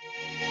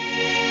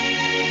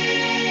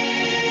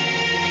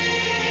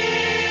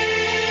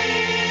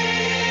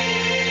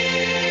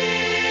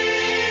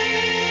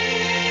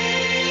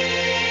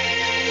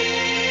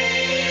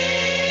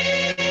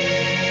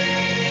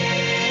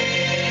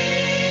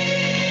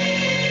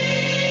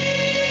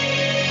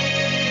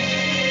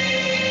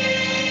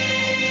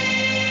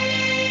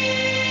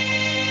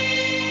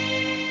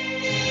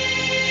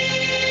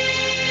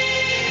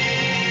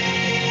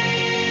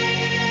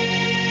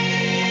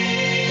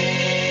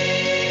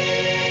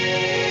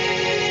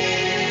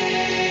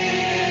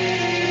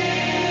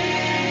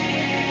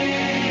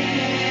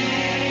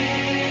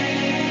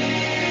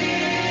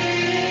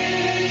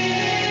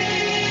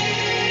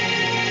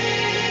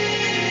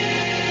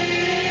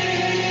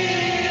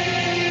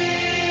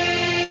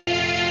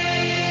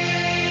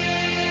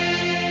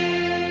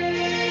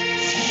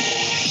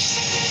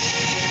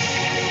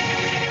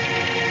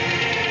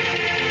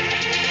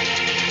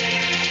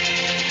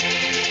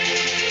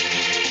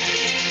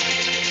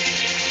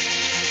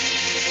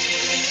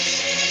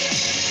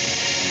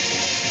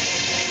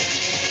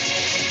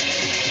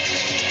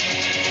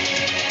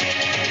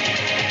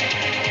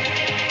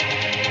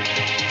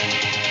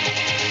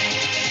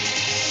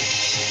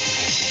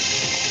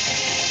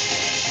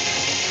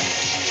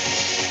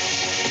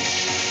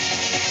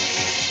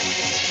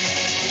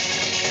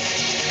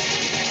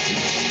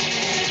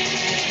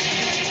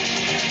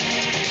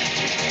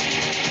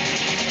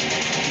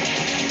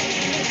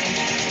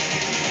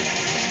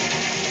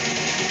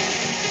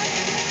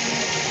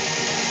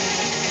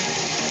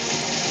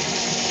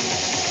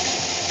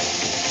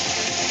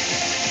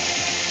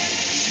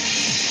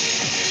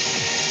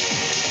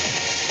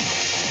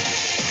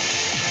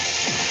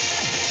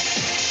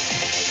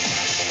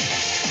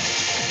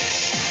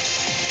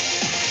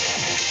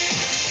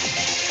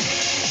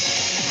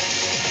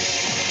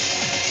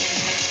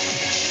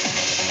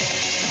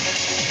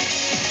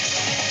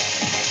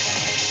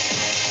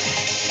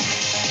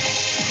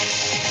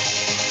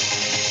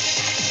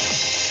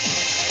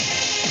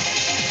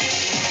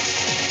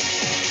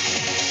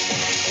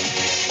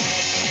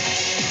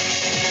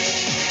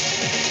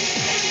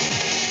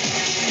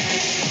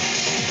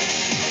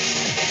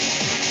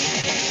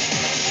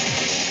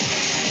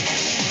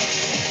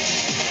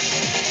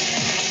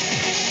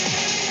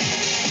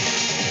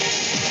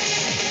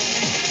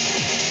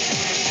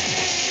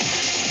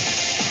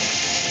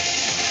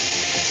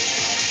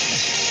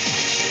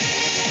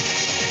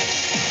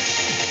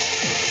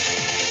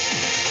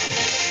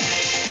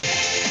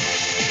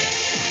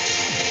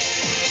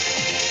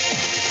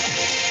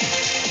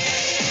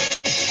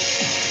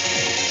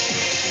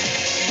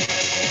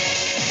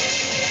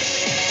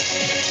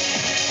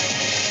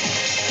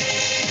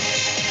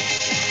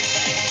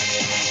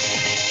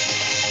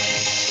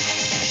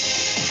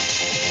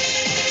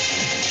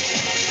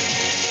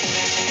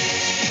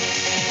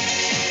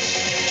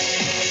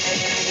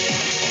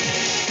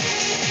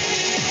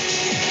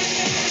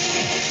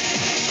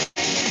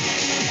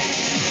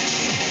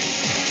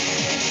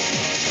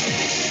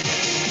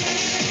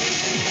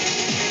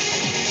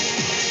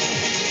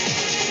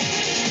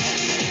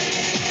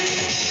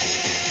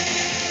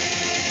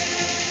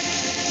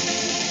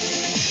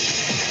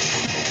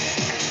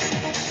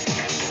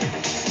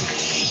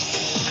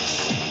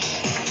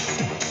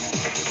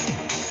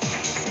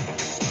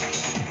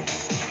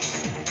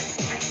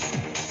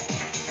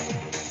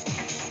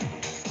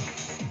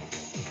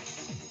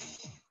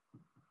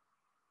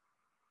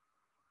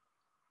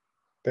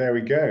 There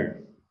we go.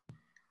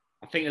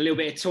 I think a little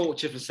bit of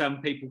torture for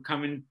some people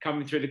coming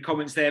through the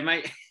comments there,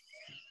 mate.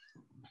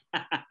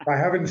 I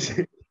haven't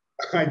seen,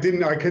 I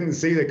couldn't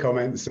see the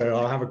comments, so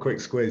I'll have a quick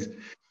squiz.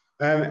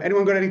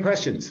 Anyone got any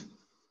questions?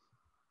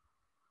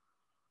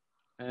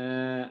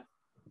 Let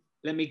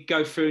me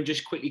go through and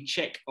just quickly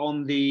check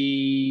on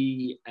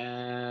the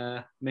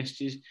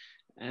messages.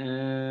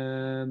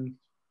 Someone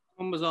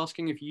was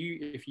asking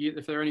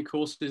if there are any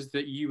courses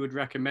that you would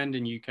recommend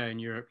in UK and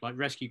Europe, like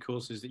rescue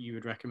courses that you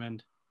would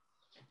recommend.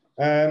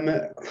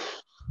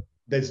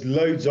 There's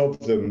loads of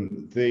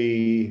them.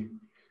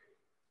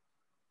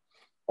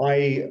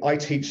 I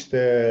teach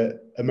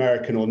the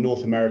American or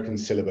North American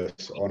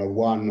syllabus on a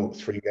 1 or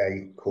 3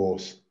 day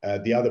course.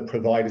 The other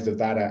providers of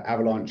that are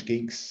Avalanche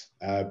Geeks,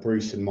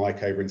 Bruce and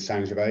Mike over in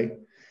Saint Gervais,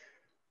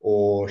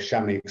 or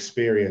Chamonix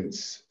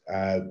Experience,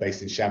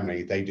 based in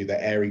Chamonix. They do the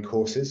airy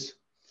courses.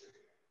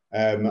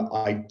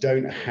 I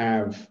don't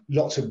have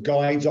lots of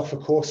guides offer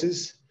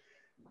courses.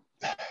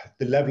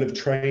 The level of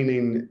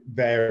training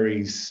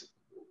varies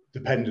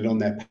depending on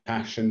their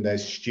passion.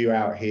 There's Stu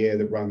out here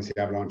that runs the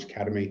Avalanche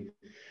Academy.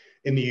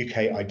 In the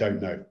UK, I don't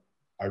know.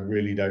 I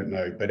really don't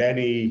know. But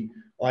any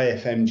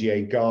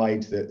IFMGA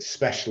guide that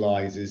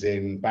specializes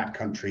in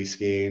backcountry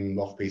skiing,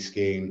 off-piste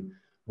skiing,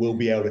 will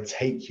be able to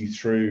take you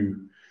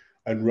through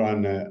and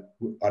run,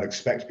 I'd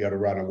expect to be able to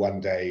run a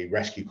one-day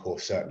rescue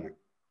course, certainly.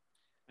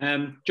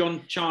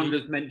 John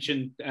Chandler's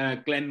mentioned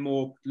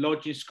Glenmore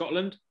Lodge in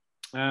Scotland.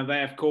 They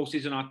have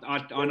courses, and I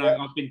know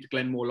I've been to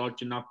Glenmore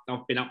Lodge, and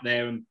I've been up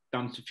there and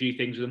done a few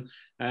things with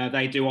them.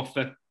 They do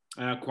offer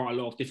quite a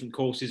lot of different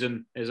courses,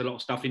 and there's a lot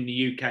of stuff in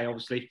the UK,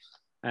 obviously.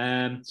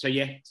 So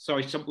yeah,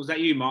 sorry, was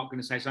that you, Mark,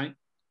 going to say something?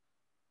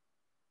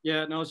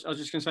 Yeah, no, I was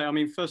just going to say, I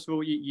mean, first of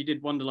all, you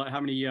did wonder like how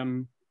many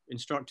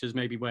instructors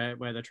maybe wear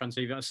their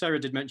transceiver. Sarah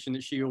did mention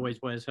that she always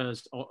wears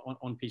hers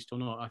on piste or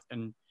not,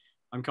 and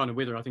I'm kind of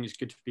with her. I think it's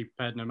good to be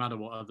prepared no matter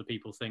what other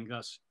people think.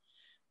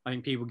 I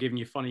think people giving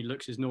you funny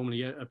looks is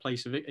normally a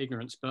place of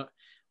ignorance. But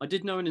I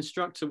did know an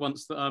instructor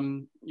once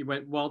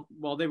that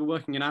while they were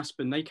working in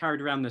Aspen, they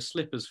carried around their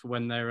slippers for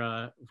when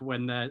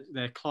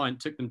their client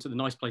took them to the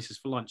nice places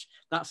for lunch.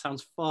 That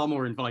sounds far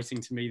more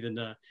inviting to me than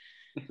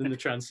the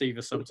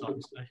transceiver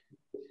sometimes. So.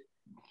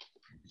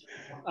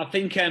 I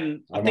think I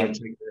might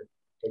take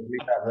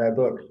their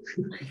book.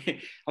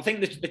 I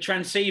think the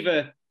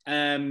transceiver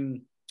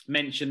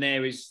mention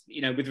there is,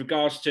 with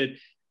regards to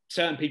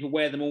certain people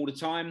wear them all the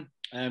time.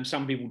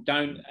 Some people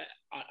don't.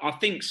 I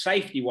think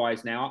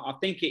safety-wise now, I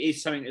think it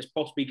is something that's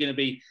possibly going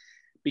to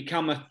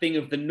become a thing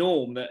of the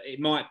norm. That it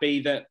might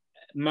be that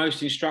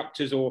most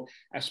instructors, or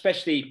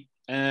especially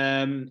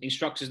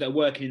instructors that are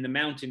working in the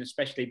mountain,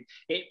 especially,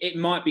 it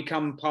might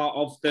become part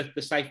of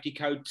the safety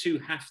code to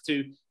have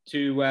to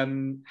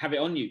have it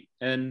on you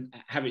and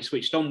have it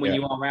switched on when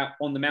you are out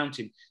on the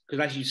mountain.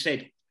 Because as you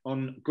said,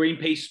 on green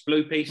piste,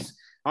 blue piste,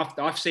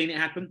 I've seen it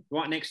happen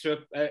right next to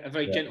a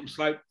very gentle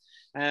slope.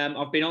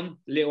 I've been on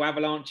little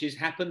avalanches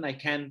happen. They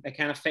can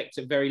affect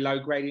at very low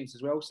gradients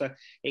as well. So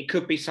it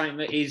could be something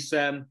that is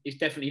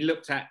definitely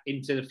looked at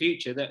into the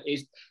future. That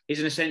is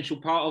an essential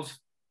part of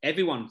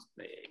everyone,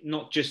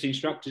 not just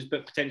instructors,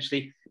 but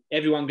potentially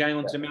everyone going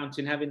onto the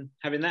mountain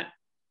having that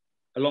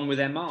along with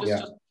their mask. Yeah, I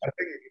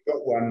think if you've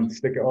got one,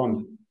 stick it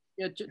on.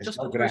 Yeah, just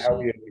going to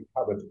help you be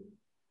covered.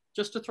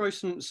 Just to throw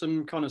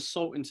some kind of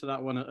salt into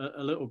that one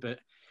a little bit.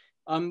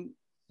 I'm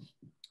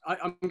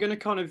going to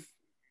kind of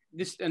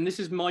this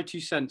is my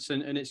 2 cents,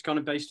 and it's kind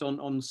of based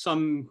on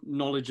some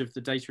knowledge of the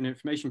data and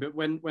information. But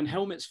when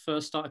helmets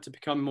first started to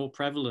become more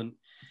prevalent,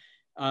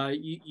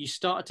 you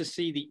started to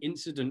see the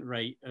incident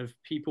rate of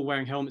people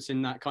wearing helmets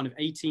in that kind of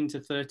 18 to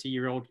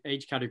 30-year-old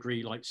age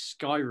category like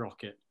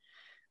skyrocket,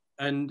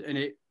 and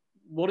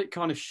what it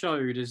kind of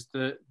showed is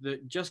that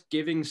just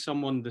giving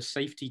someone the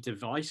safety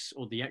device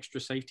or the extra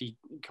safety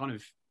kind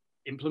of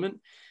implement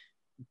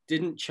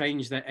didn't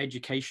change their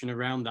education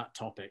around that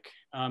topic.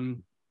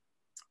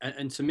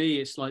 And to me,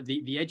 it's like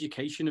the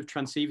education of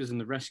transceivers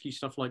and the rescue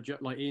stuff, like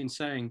Ian's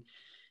saying,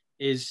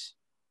 is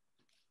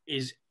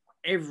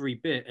every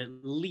bit at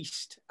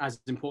least as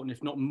important,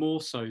 if not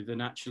more so,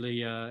 than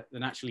actually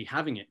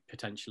having it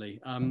potentially.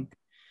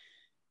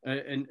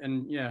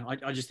 And yeah,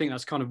 I just think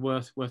that's kind of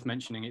worth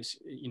mentioning. It's,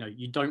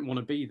 you don't want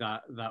to be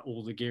that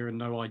all the gear and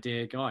no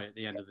idea guy at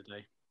the end of the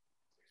day.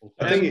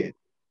 I think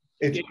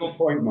it's a good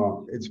point,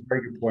 Mark. It's a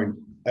very good point.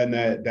 And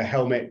the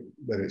helmet,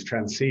 whether it's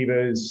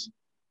transceivers,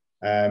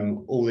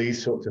 all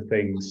these sorts of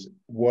things,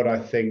 what I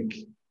think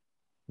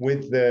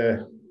with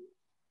you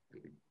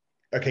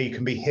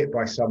can be hit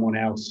by someone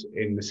else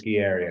in the ski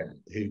area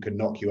who can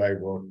knock you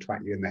over or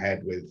twat you in the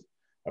head with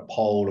a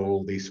pole or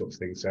all these sorts of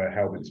things. So a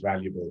helmet's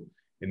valuable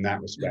in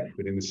that respect.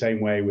 But in the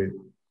same way with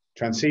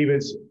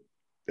transceivers,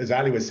 as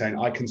Ali was saying,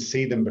 I can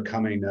see them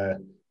becoming a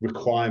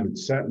requirement,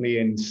 certainly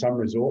in some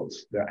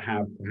resorts that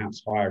have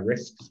perhaps higher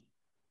risks,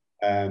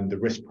 the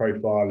risk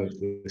profile of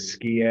the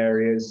ski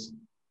areas,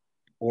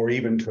 or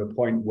even to a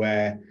point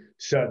where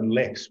certain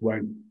lifts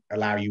won't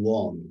allow you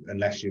on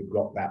unless you've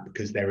got that,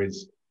 because there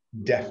is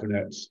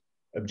definite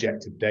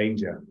objective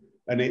danger.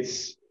 And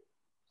it's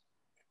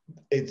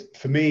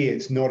for me,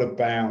 it's not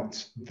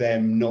about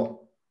them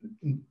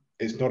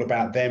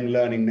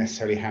learning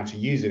necessarily how to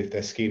use it if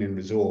they're skiing in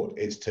resort.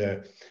 It's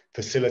to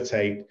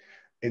facilitate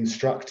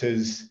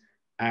instructors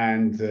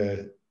and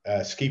the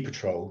ski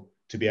patrol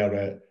to be able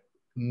to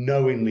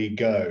knowingly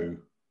go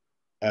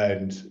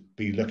and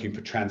be looking for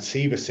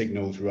transceiver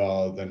signals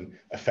rather than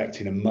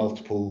affecting a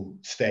multiple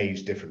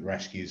stage different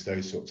rescues,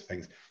 those sorts of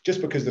things. Just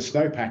because the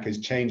snowpack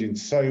is changing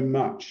so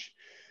much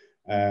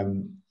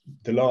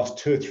the last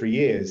 2 or 3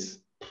 years,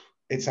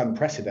 it's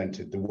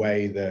unprecedented the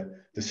way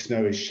the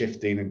snow is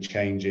shifting and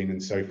changing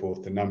and so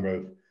forth, the number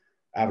of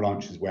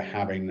avalanches we're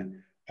having,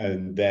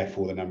 and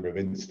therefore the number of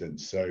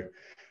incidents. So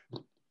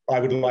I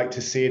would like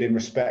to see it in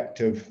respect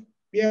of,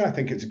 yeah, I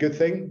think it's a good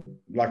thing.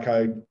 Like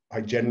I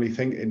generally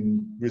think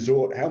in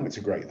resort, helmets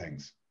are great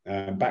things.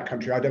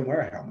 Backcountry, I don't wear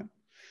a helmet.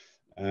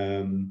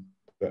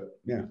 But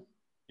yeah.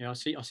 Yeah, I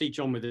see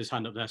John with his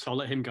hand up there, so I'll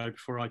let him go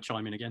before I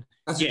chime in again.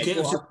 Yeah, I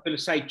was going to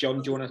say,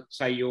 John, do you want to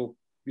say your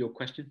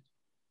question?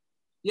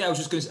 Yeah, I was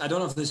just going to say, I don't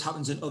know if this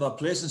happens in other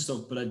places and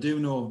stuff, but I do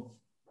know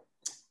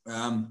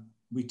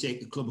we take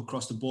the club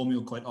across the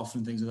Bormio quite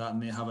often, things like that,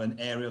 and they have an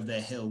area of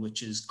their hill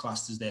which is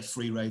classed as their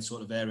free ride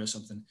sort of area or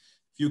something.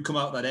 if you come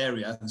out that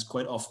area, there's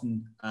quite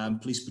often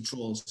police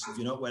patrols. If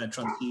you're not wearing a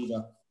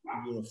transceiver,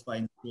 you're a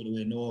fine straight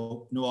away.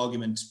 No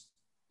argument.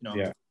 You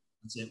know,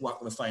 that's it.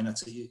 Whack with a fine.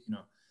 That's it. You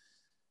know,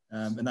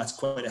 and that's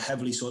quite a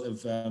heavily sort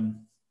of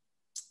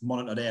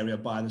monitored area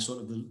by the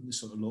sort of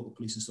local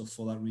police and stuff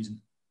for that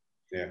reason.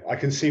 Yeah, I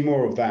can see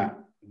more of that,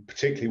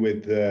 particularly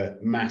with the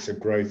massive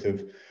growth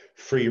of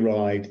free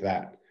ride,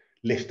 that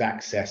lift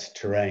access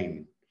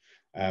terrain.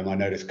 I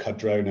noticed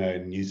Cardrona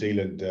in New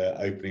Zealand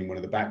opening one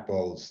of the back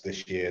bowls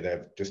this year.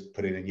 They've just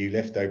put in a new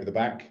lift over the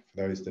back,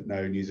 for those that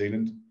know New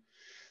Zealand.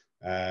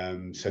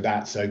 So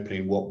that's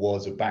opening what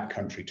was a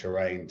backcountry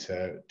terrain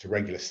to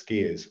regular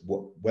skiers.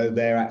 Whether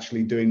they're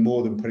actually doing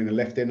more than putting a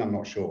lift in, I'm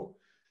not sure.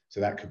 So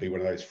that could be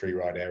one of those free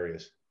ride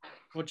areas.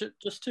 Well,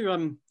 just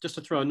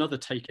to throw another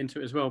take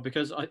into it as well,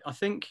 because I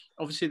think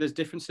obviously there's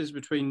differences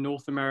between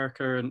North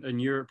America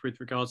and Europe with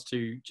regards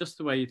to just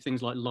the way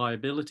things like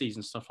liabilities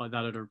and stuff like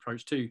that are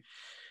approached too.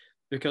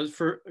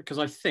 Because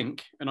I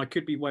think, and I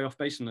could be way off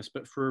base on this,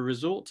 but for a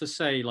resort to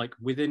say, like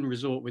within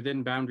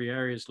boundary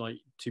areas, like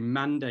to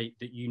mandate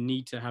that you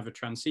need to have a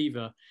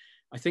transceiver,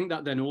 I think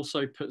that then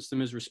also puts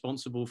them as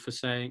responsible for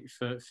saying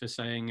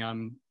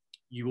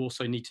you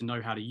also need to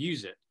know how to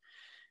use it.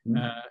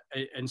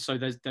 And so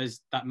there's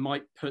that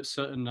might put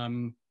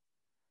certain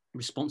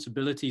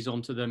responsibilities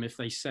onto them if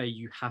they say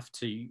you have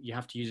to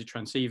use a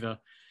transceiver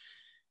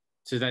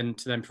to then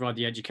provide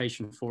the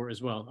education for it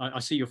as well. I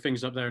see your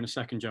fingers up there in a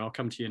second, Joe. I'll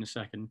come to you in a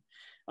second.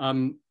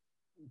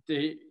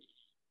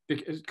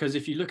 Because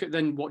if you look at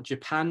then what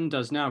Japan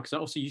does now, because that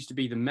also used to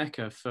be the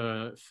mecca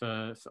for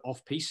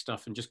off-piste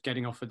stuff and just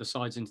getting off of the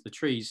sides into the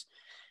trees.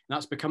 And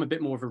that's become a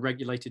bit more of a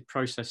regulated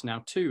process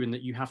now too, in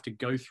that you have to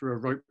go through a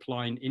rope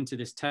line into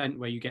this tent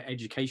where you get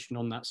education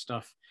on that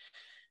stuff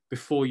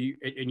before you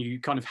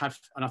kind of have,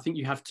 and I think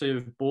you have to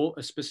have bought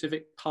a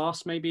specific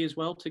pass maybe as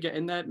well to get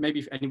in there. Maybe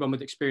if anyone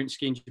with experience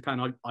skiing in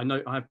Japan, I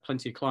know I have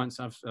plenty of clients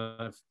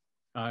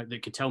that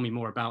could tell me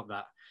more about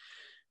that.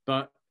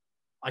 But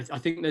I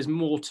think there's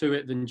more to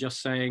it than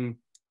just saying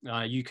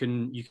you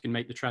can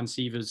make the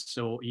transceivers,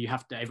 or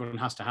everyone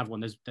has to have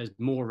one. There's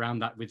more around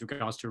that with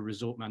regards to a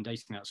resort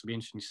mandating that. So it'll be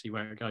interesting to see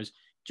where it goes.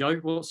 Joe,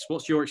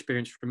 what's your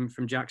experience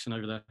from Jackson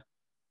over there?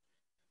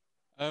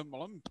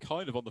 Well, I'm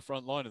kind of on the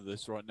front line of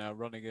this right now,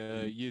 running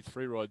a youth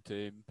freeride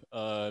team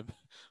on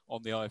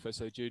the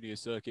IFSA junior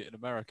circuit in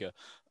America.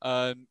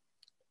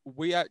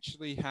 We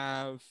actually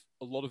have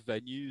a lot of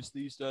venues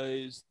these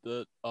days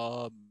that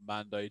are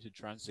mandated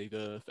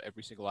transceiver for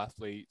every single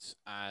athlete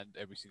and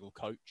every single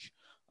coach.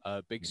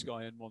 Big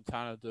Sky in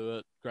Montana do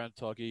it. Grand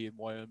Targhee in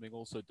Wyoming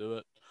also do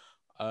it.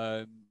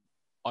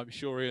 I'm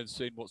sure Ian's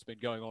seen what's been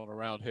going on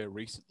around here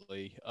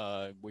recently.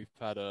 We've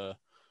had a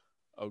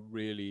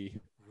really,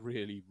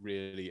 really,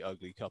 really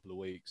ugly couple of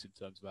weeks in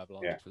terms of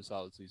avalanche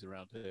fatalities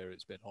around here.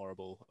 It's been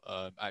horrible.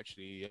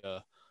 Actually,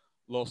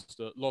 lost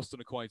an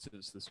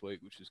acquaintance this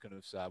week, which is kind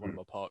of sad. One of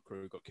our park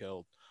crew got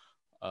killed.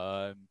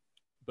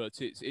 But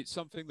it's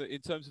something that, in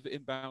terms of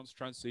inbounds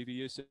transceiver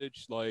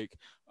usage, like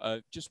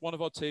just one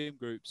of our team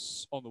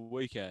groups on the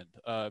weekend,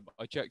 I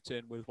checked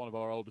in with one of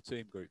our older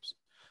team groups,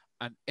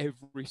 and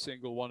every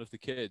single one of the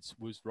kids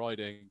was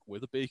riding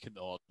with a beacon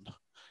on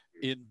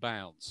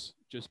inbounds,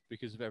 just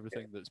because of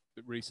everything that's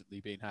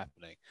recently been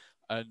happening.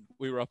 And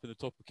we were up in the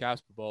top of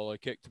Casper Bowl. I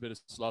kicked a bit of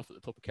slough at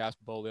the top of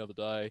Casper Bowl the other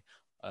day.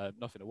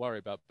 Nothing to worry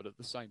about, but at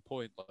the same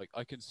point, like,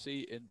 I can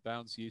see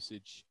inbounds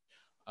usage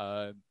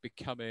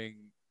becoming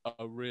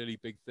a really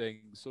big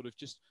thing, sort of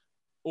just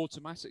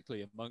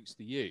automatically amongst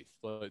the youth.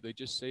 Like, they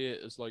just see it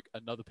as like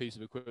another piece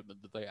of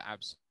equipment that they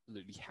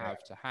absolutely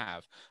have to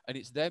have, and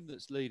it's them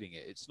that's leading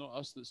it. It's not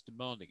us that's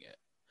demanding it.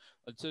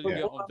 Until you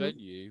get on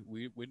venue,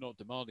 we're not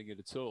demanding it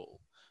at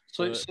all.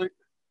 So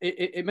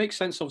it makes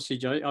sense, obviously,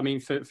 Joe. I mean,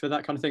 for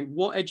that kind of thing,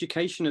 what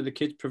education are the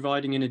kids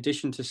providing in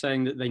addition to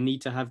saying that they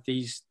need to have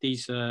these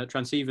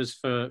transceivers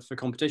for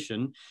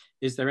competition?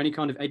 Is there any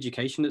kind of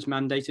education that's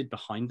mandated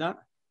behind that?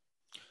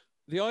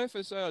 The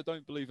IFSA, I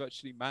don't believe,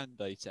 actually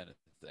mandates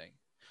anything.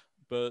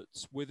 But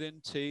within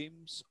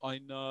teams, I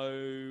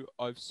know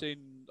I've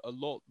seen a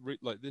lot,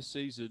 like this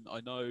season,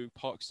 I know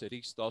Park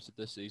City started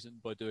this season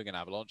by doing an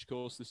avalanche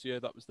course this year.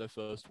 That was their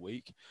first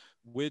week.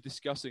 We're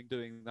discussing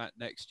doing that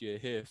next year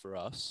here for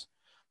us.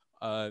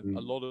 A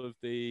lot of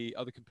the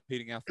other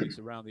competing athletes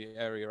around the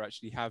area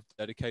actually have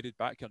dedicated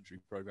backcountry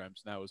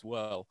programs now as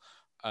well.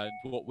 And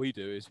what we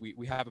do is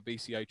we have a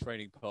BCA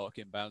training park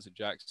inbounds in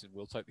Jackson.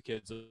 We'll take the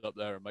kids up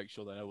there and make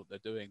sure they know what they're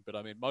doing. But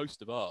I mean,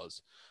 most of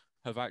ours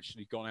have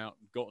actually gone out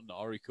and gotten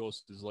RE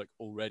courses like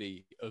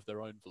already of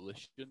their own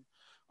volition.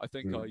 I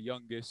think our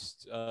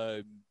youngest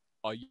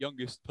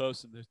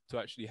person to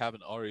actually have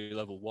an RE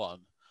level 1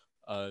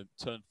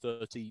 turned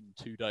 13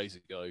 2 days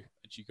ago, and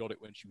she got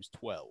it when she was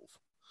 12.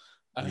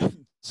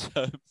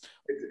 So,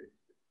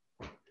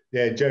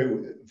 yeah,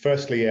 Joe,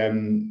 firstly,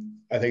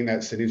 I think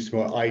that's an interesting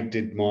one. I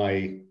did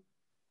my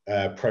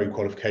pro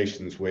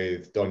qualifications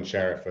with Don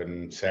Sheriff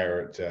and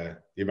Sarah at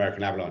the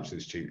American Avalanche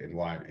Institute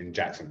in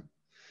Jackson.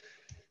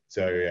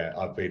 So yeah,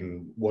 I've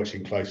been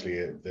watching closely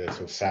the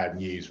sort of sad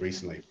news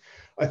recently.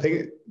 I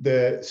think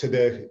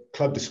the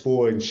Club de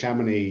Sport in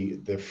Chamonix,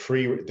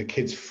 the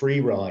kids free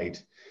ride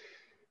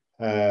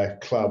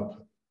club,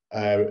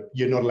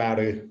 you're not allowed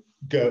to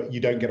go. You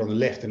don't get on the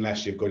lift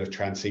unless you've got a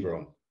transceiver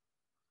on.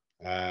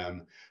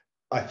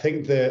 I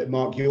think that,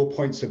 Mark, your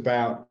points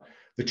about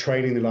the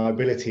training, the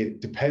liability,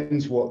 it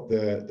depends what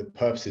the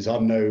purpose is.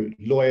 I'm no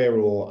lawyer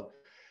or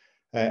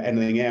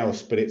anything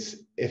else, but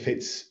if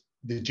it's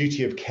the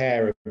duty of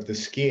care of the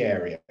ski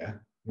area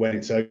when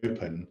it's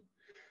open,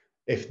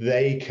 if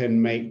they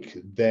can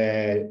make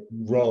their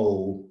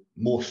role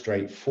more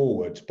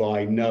straightforward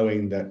by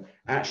knowing that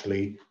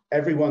actually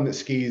everyone that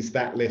skis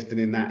that lift and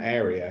in that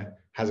area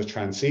has a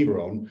transceiver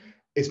on,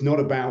 it's not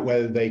about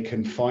whether they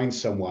can find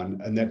someone.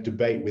 And that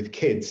debate with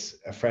kids,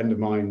 a friend of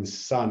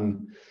mine's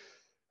son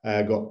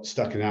got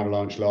stuck in an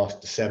avalanche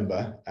last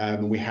December,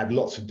 and we had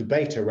lots of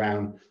debate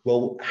around,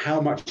 well,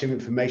 how much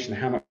information,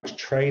 how much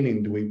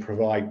training do we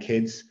provide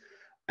kids,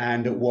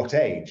 and at what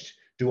age?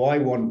 Do I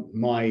want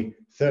my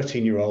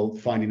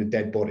 13-year-old finding a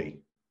dead body?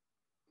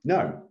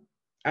 No,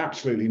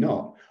 absolutely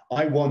not.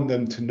 I want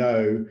them to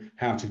know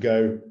how to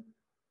go,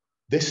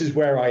 this is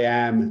where I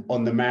am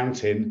on the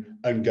mountain,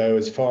 and go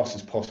as fast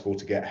as possible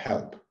to get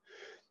help.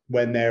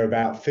 When they're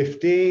about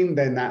 15,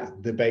 then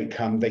that debate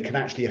comes, they can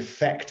actually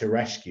effect a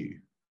rescue.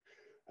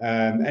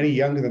 Any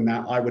younger than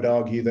that, I would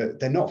argue that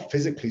they're not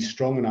physically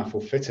strong enough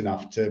or fit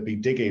enough to be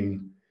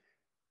digging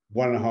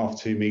 1.5,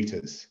 2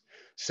 meters.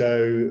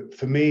 So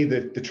for me,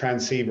 the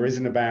transceiver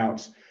isn't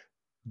about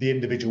the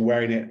individual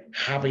wearing it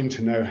having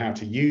to know how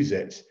to use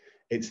it.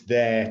 It's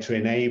there to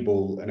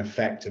enable and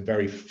effect a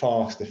very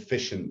fast,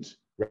 efficient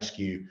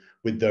rescue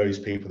with those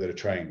people that are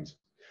trained.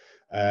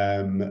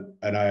 And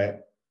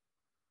like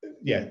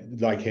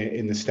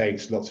in the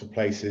States, lots of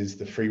places,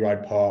 the free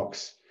ride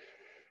parks,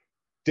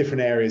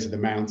 different areas of the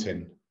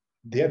mountain,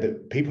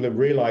 the people are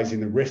realizing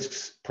the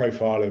risks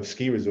profile of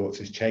ski resorts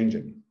is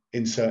changing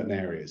in certain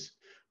areas,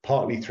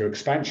 partly through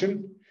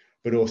expansion,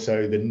 but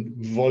also the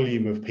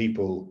volume of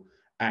people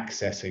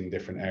accessing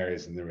different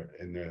areas in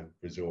the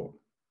resort.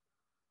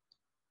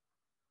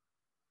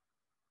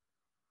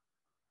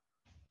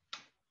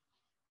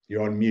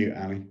 You're on mute,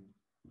 Ali.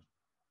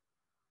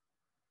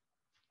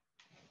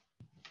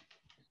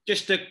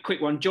 Just a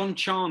quick one. John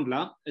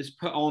Chandler has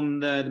put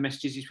on the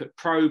messages. He's put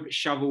probe,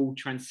 shovel,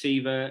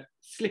 transceiver,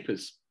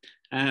 slippers.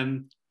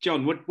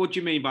 John, what do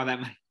you mean by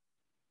that, mate?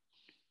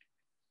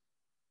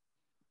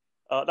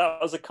 That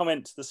was a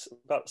comment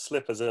about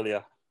slippers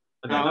earlier.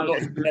 That's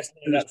avalanche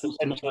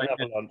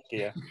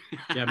gear.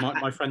 Yeah,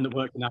 my friend that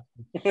worked in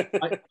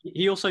that.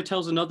 He also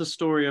tells another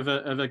story of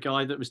a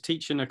guy that was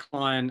teaching a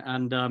client,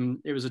 and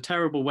it was a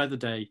terrible weather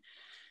day.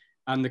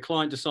 And the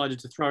client decided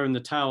to throw in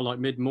the towel like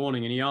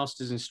mid-morning, and he asked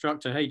his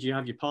instructor, hey, do you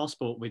have your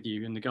passport with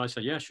you? And the guy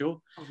said, yeah,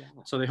 sure. Oh, yeah.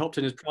 So they hopped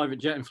in his private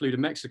jet and flew to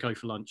Mexico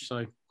for lunch.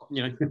 So,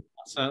 you know,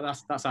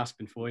 that's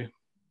Aspen for you.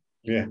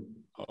 Yeah.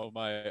 Oh,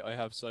 mate, I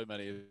have so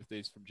many of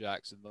these from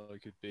Jackson that I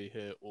could be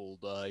here all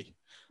day.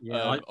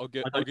 Yeah, I'll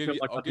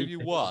give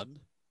you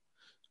one.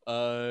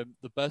 The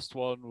best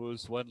one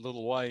was when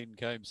Little Wayne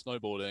came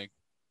snowboarding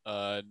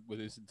with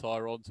his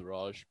entire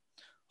entourage,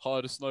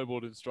 hired a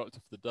snowboard instructor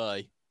for the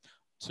day,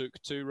 took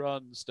 2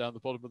 runs down the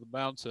bottom of the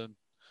mountain,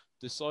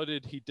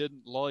 decided he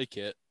didn't like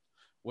it,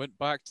 went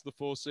back to the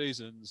Four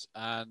Seasons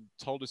and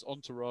told his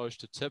entourage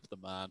to tip the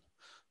man.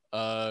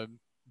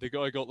 The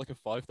guy got like a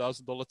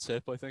 $5,000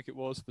 tip, I think it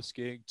was, for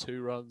skiing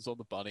 2 runs on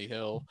the Bunny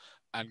Hill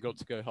and got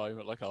to go home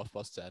at like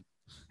 10:30.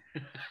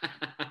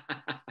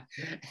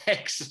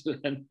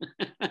 Excellent.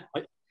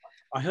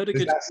 I heard a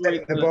Does good that story.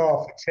 set the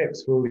bar for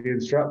tips for all the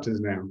instructors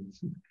now?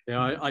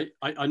 Yeah,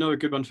 I know a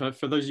good one.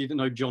 For those of you that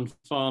know John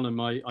Farnham,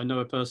 I know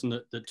a person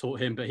that taught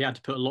him, but he had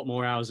to put a lot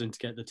more hours in to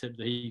get the tip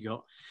that he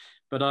got.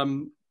 But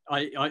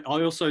I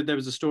also, there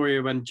was a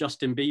story when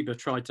Justin Bieber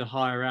tried to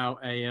hire out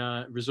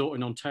a resort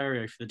in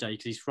Ontario for the day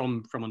because he's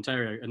from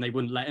Ontario, and they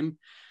wouldn't let him,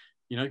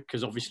 you know,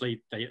 because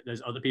obviously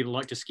there's other people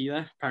like to ski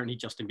there. Apparently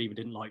Justin Bieber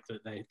didn't like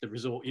that the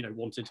resort, you know,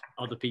 wanted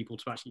other people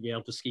to actually be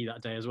able to ski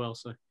that day as well.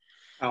 So.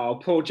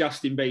 Oh, poor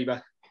Justin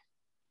Bieber.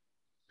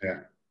 Yeah.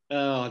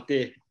 Oh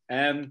dear.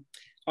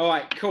 All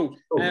right, cool.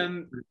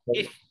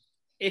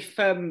 If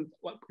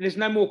there's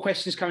no more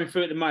questions coming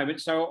through at the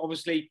moment, so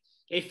obviously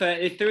if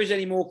there is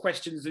any more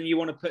questions that you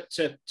want to put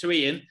to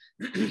Ian,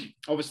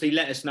 obviously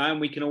let us know,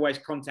 and we can always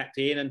contact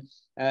Ian.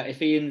 And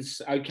if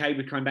Ian's okay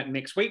with coming back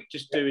next week,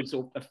 just doing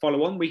sort of a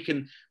follow on, we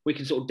can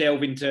sort of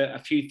delve into a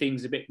few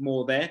things a bit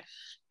more there.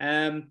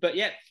 But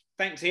yeah,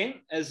 thanks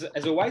Ian, as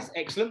always.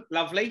 Excellent,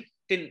 lovely.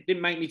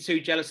 Didn't make me too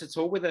jealous at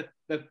all with the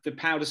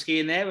powder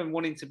skiing there and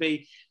wanting to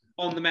be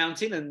on the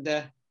mountain.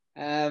 And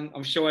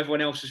I'm sure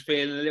everyone else was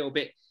feeling a little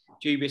bit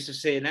dubious of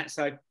seeing that.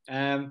 So,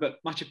 but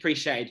much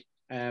appreciated.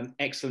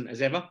 Excellent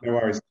as ever. No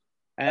worries.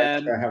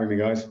 Thanks for having me,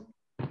 guys.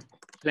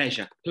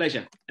 Pleasure.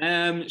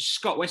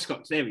 Scott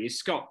Westcott, there he is.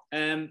 Scott,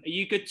 are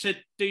you good to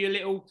do your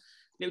little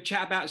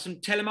chat about some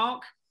Telemark,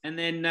 and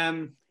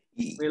then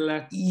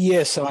we'll.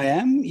 Yes, I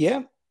am.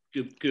 Yeah.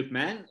 Good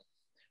man.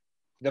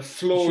 The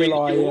floor is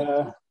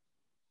yours.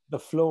 The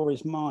floor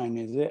is mine,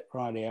 is it?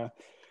 Rightio.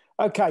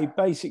 Okay,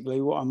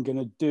 basically what I'm going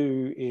to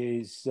do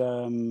is,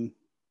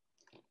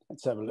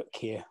 let's have a look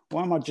here.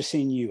 Why am I just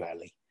seeing you,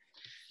 Ali?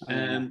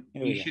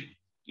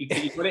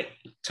 You got it,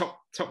 top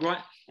right.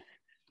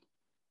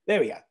 There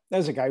we go.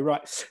 That's okay,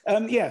 right.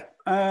 What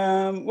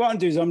I'll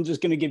do is I'm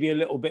just going to give you a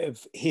little bit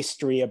of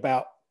history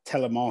about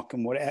Telemark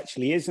and what it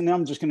actually is, and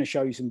I'm just going to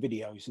show you some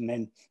videos, and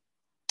then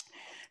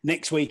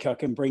next week I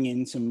can bring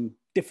in some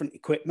different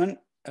equipment.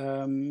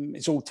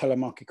 It's all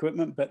Telemark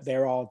equipment, but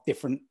there are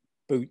different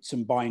boots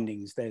and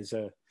bindings. There's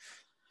a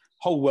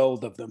whole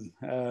world of them,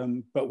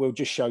 but we'll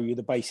just show you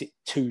the basic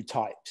two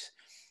types.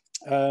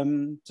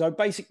 So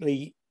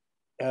basically,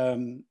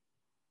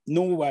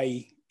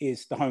 Norway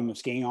is the home of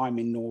skiing. I'm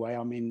in Norway.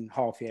 I'm in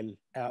Hafjell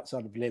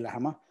outside of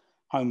Lillehammer,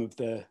 home of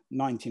the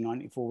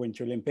 1994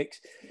 Winter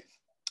Olympics.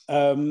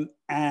 So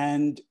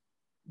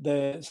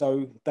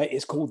that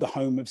is called the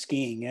home of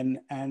skiing.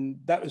 And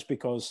that was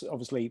because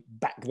obviously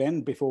back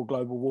then, before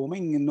global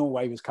warming,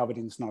 Norway was covered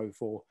in snow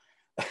for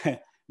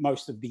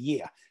most of the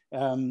year.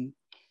 And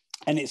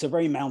it's a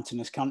very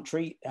mountainous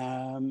country.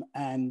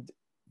 And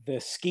the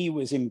ski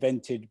was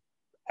invented,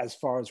 as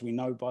far as we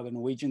know, by the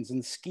Norwegians.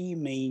 And ski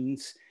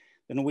means,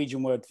 the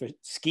Norwegian word for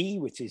ski,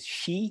 which is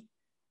ski,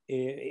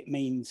 it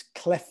means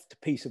cleft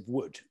piece of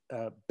wood,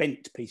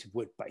 bent piece of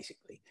wood,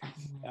 basically.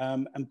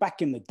 And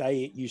back in the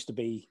day, it used to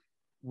be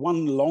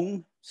one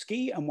long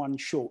ski and one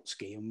short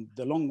ski. And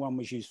the long one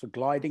was used for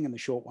gliding and the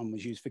short one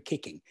was used for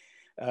kicking.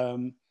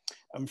 And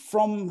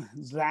from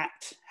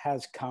that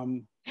has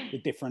come the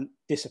different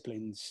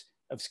disciplines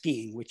of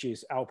skiing, which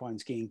is alpine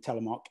skiing,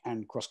 telemark,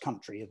 and cross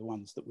country are the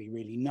ones that we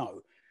really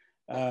know.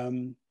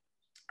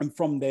 And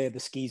from there, the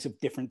skis have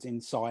different in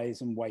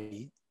size and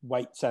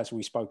weights, as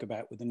we spoke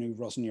about with the new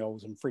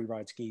Rossignols and free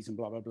ride skis and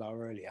blah, blah, blah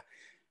earlier.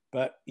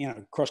 But, you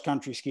know, cross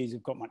country skis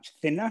have got much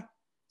thinner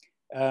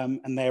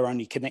and they're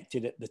only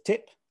connected at the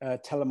tip.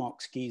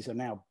 Telemark skis are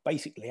now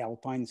basically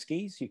alpine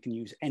skis. You can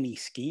use any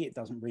ski, it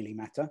doesn't really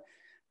matter.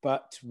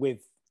 But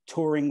with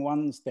touring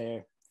ones,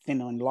 they're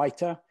thinner and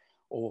lighter,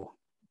 or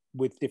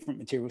with different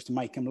materials to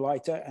make them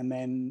lighter. And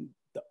then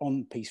the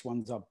on-piste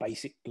ones are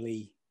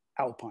basically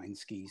alpine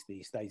skis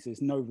these days.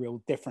 There's no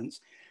real difference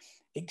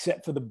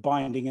except for the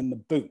binding and the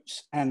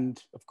boots,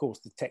 and of course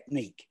the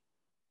technique.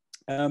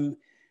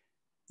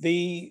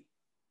 The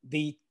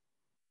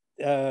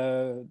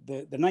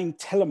name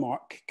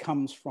Telemark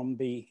comes from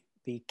the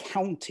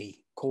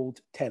county called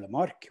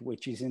Telemark,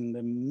 which is in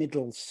the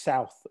middle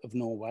south of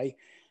Norway,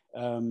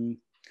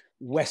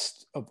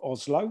 west of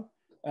Oslo,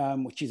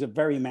 which is a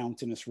very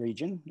mountainous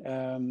region.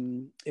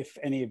 If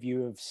any of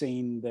you have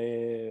seen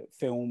the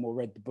film or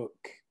read the book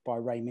by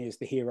Ray Mears,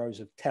 The Heroes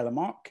of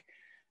Telemark,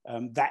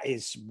 that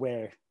is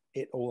where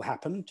it all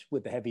happened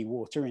with the heavy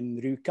water in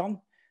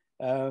Rjukan.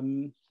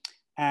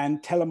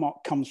 And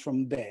Telemark comes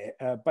from there,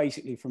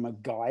 basically from a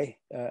guy,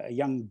 a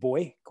young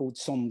boy called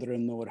Sondre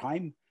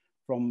Norheim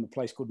from a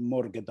place called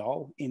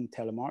Morgedal in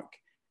Telemark.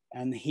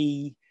 And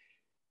he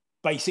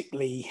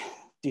basically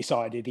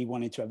decided he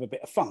wanted to have a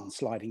bit of fun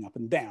sliding up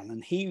and down.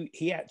 And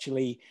he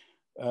actually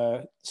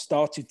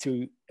started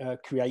to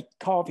create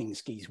carving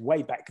skis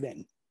way back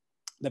then.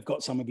 They've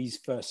got some of his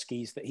first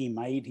skis that he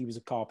made. He was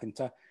a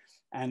carpenter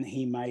and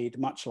he made,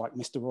 much like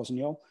Mr.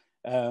 Rossignol,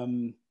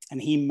 and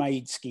he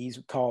made skis,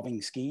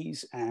 carving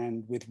skis,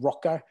 and with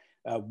rocker,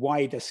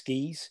 wider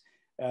skis.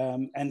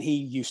 And he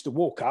used to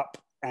walk up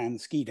and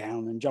ski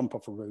down and jump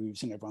off of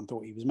roofs, and everyone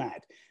thought he was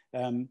mad.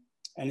 And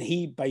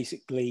he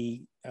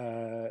basically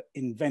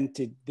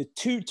invented the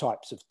two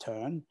types of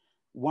turn.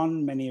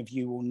 One, many of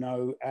you will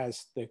know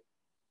as the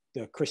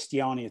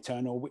Christiania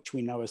turn, or which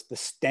we know as the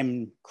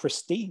stem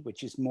Christie,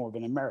 which is more of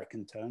an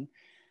American turn.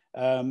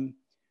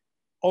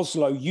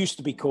 Oslo used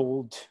to be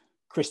called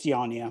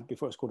Christiania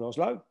before it was called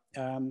Oslo.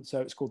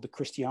 So it's called the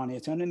Christiania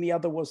turn, and the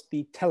other was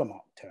the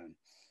Telemark turn.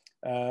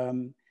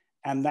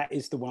 And that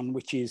is the one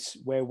which is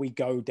where we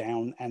go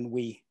down and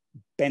we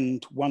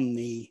bend one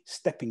knee,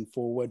 stepping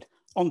forward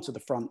onto the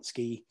front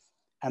ski,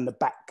 and the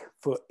back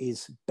foot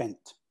is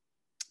bent.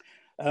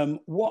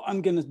 What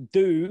I'm going to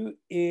do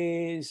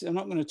is, I'm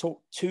not going to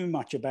talk too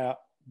much about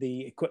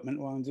the equipment.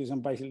 What I'm going to do is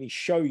I'm basically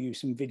show you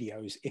some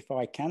videos if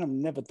I can. I've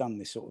never done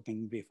this sort of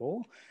thing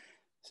before.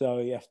 So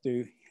you have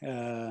to,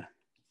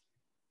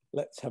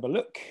 let's have a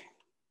look.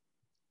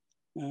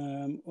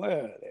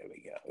 Well, there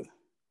we go.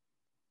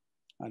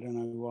 I don't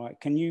know why.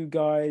 Can you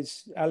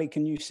guys, Ali,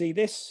 can you see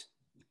this?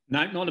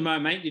 No, not at the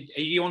moment, mate.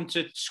 Are you on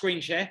to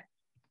screen share?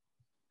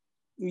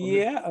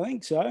 Yeah, I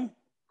think so.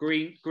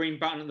 Green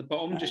button at the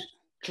bottom. Just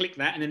click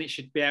that, and then it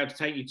should be able to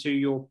take you to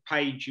your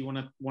page you want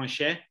to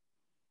share.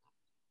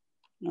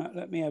 Right,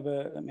 let me have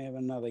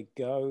another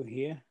go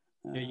here.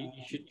 Yeah,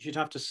 you should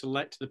have to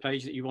select the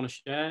page that you want to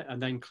share,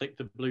 and then click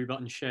the blue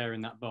button share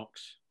in that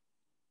box.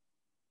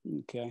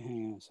 Okay,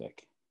 hang on a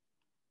sec.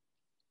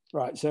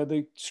 Right, so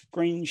the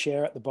screen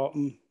share at the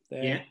bottom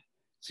there. Yeah,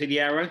 see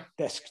the arrow?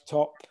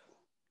 Desktop.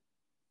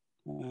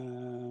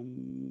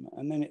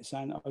 And then it's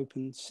saying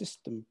open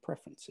system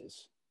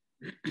preferences.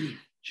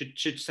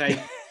 should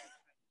say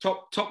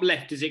top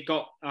left. Has it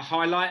got a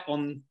highlight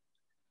on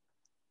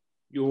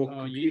your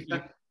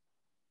computer?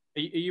 Are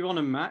you on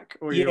a Mac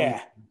or?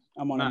 Yeah,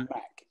 I'm on a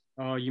Mac.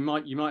 Oh, you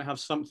might have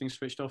something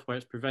switched off where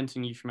it's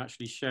preventing you from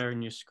actually sharing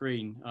your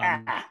screen.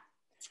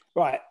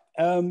 Right.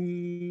 Let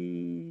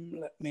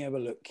me have a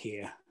look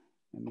here.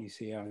 Let me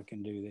see how I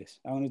can do this.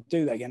 I want to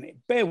do that again.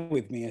 Bear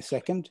with me a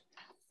second.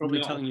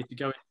 Probably telling you to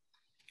go in.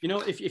 You know,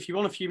 if you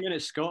want a few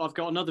minutes, Scott, I've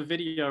got another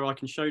video I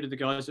can show to the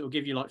guys that will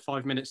give you like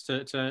 5 minutes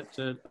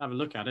to have a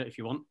look at it if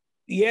you want.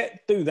 Yeah,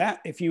 do that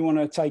if you want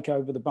to take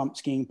over the bump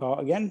skiing part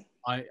again.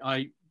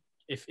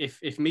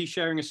 If me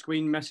sharing a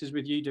screen messes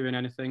with you doing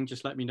anything,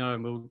 just let me know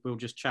and we'll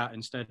just chat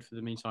instead for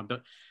the meantime.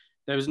 But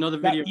there was another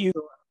video.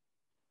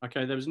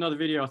 Okay, there was another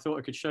video I thought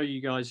I could show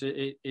you guys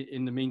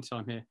in the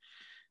meantime here.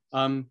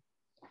 Well,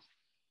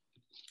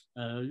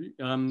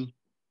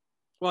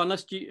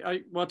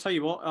 I'll tell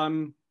you what.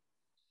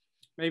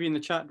 Maybe in the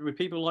chat, would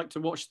people like to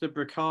watch the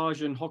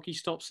bricage and hockey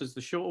stops as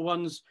the shorter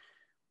ones,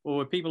 or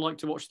would people like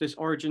to watch this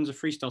Origins of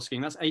Freestyle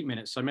Skiing? That's 8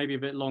 minutes, so maybe a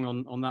bit long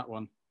on that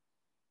one.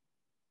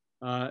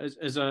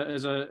 As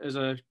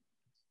a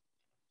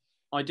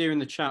idea in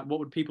the chat, what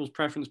would people's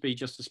preference be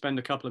just to spend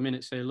a couple of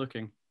minutes here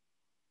looking?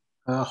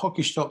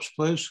 Hockey stops,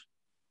 please.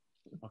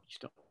 Hockey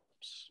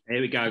stops.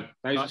 Here we go.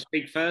 Those that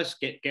speak first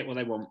get what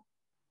they want.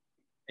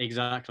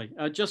 Exactly.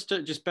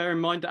 Just bear in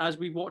mind that as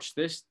we watch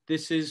this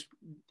is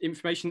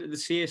information that the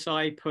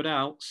CSI put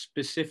out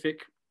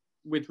specific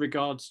with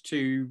regards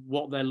to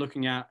what they're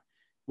looking at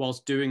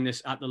whilst doing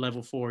this at the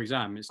level 4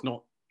 exam. It's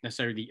not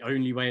necessarily the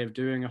only way of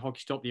doing a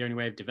hockey stop, the only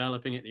way of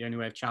developing it, the only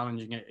way of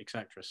challenging it,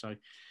 etc. So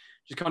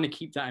just kind of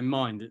keep that in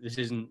mind, that this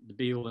isn't the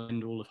be all and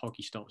end all of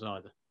hockey stops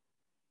either.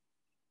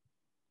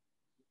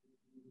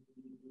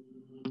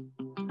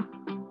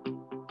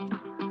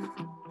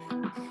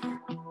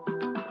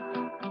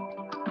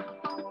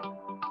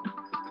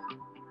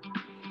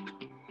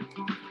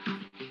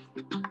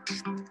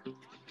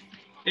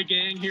 Hey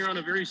gang, here on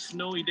a very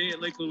snowy day at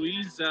Lake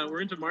Louise.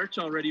 We're into March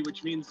already,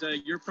 which means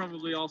you're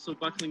probably also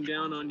buckling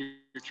down on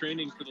your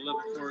training for the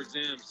level 4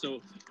 exam. So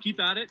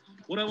keep at it.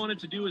 What I wanted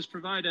to do is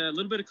provide a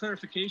little bit of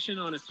clarification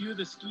on a few of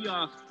the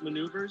ski-off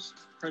maneuvers,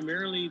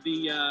 primarily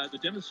the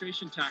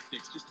demonstration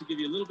tactics, just to give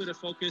you a little bit of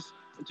focus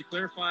and to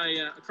clarify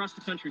across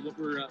the country what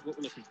we're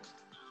looking for.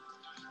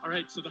 All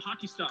right, so the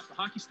hockey stop. The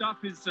hockey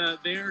stop is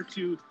there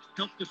to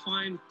help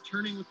define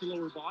turning with the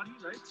lower body,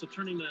 right? So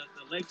turning the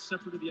legs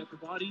separate of the upper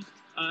body,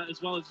 as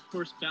well as, of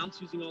course,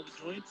 bounce using all the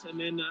joints. And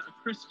then a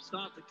crisp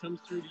stop that comes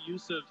through the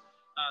use of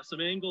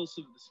some angles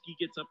so that the ski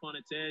gets up on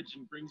its edge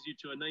and brings you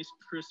to a nice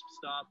crisp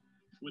stop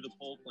with a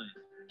pole plant.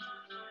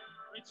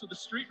 All right, so the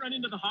straight run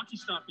into the hockey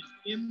stop is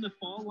in the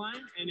fall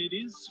line, and it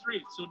is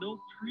straight. So no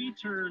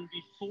pre-turn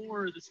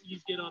before the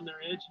skis get on their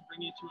edge and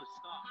bring you to a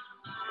stop.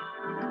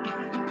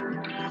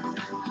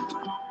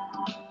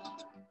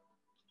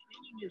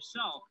 Training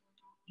yourself,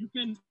 you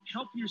can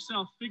help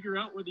yourself figure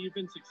out whether you've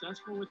been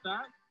successful with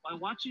that by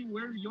watching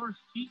where your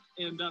feet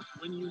end up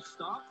when you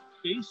stop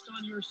based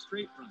on your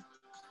straight run,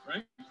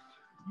 right?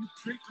 You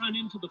straight run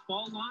into the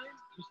fall line,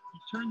 you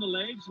turn the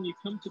legs and you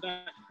come to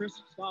that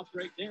crisp stop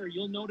right there.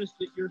 You'll notice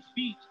that your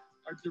feet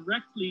are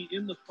directly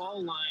in the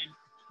fall line,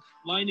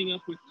 lining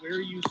up with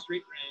where you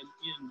straight ran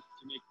in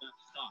to make that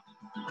stop.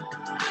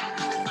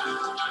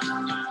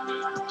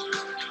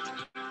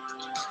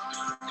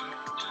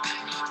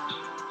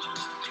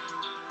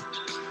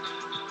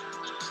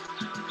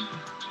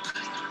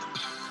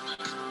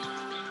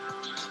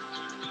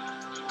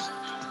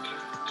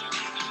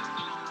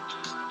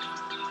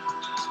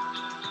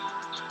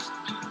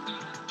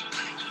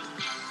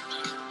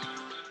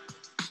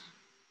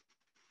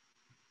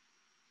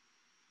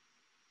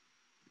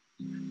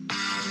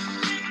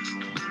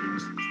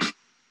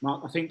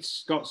 Mark, I think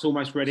Scott's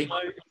almost ready.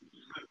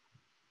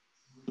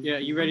 Yeah,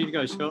 you ready to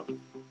go, Scott?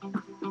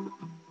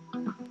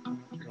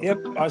 Yep,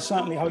 I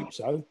certainly hope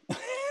so.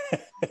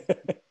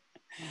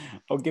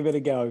 I'll give it a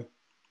go.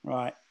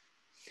 Right,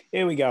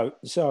 here we go.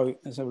 So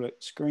let's have a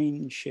look.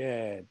 Screen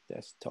shared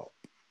desktop.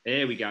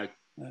 There we go.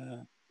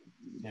 There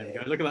we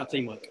go. Look at that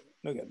teamwork.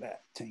 Look at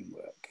that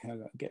teamwork. I've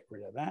got to get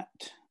rid of that.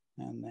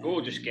 And then,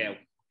 gorgeous girl.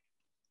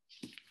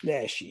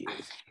 There she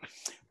is.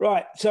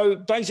 Right. So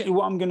basically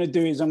what I'm going to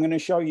do is I'm going to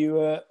show you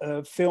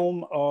a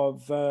film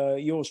of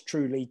yours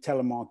truly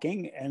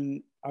telemarking,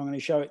 and I'm going to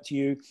show it to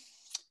you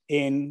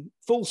in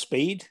full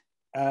speed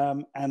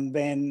and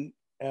then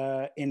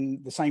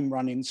in the same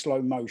run in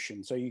slow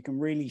motion. So you can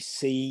really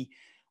see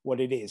what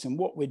it is. And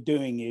what we're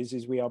doing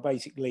is we are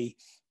basically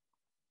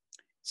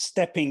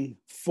stepping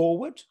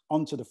forward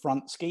onto the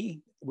front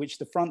ski, which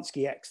the front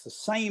ski acts the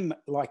same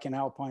like in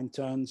alpine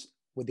turns.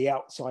 With the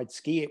outside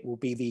ski, it will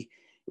be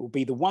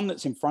the one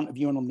that's in front of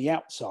you and on the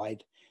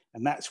outside,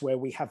 and that's where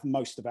we have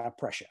most of our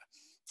pressure.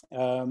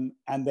 And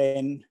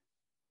then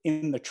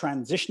in the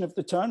transition of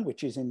the turn,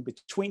 which is in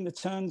between the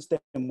turns,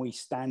 then we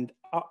stand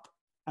up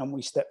and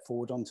we step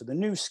forward onto the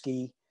new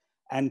ski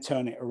and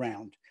turn it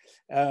around.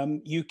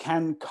 You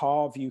can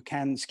carve, you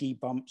can ski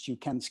bumps, you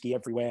can ski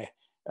everywhere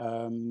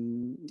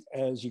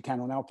as you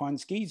can on alpine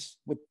skis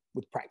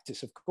with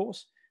practice, of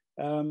course.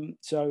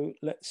 So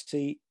let's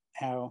see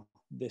how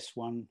this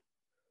one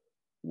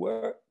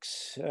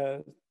works.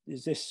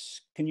 Is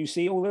this, can you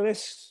see all of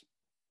this?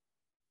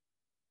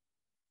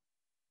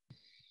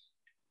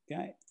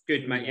 Okay.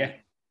 Good, mate, yeah.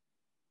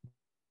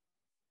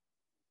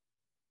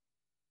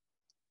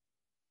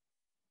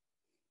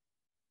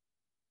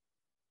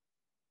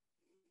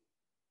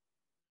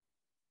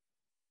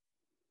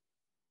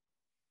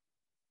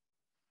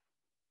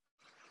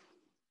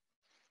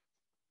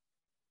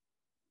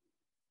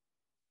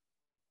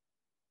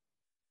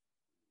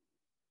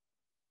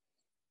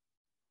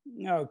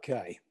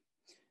 Okay,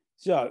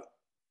 so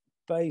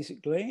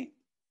basically,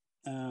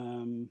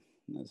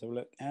 let's have a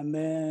look. And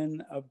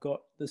then I've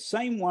got the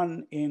same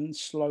one in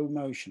slow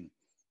motion.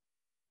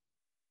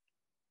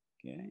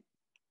 Okay.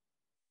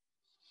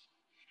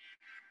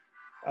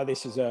 Oh,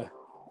 this is a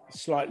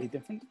slightly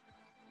different.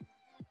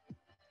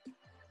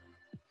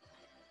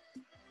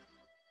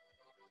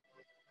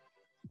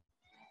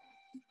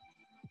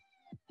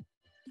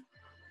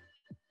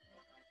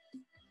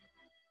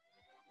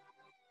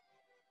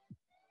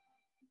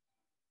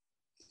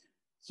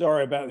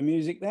 Sorry about the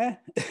music there.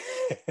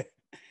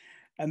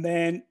 And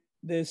then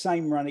the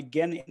same run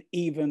again in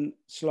even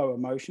slower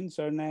motion.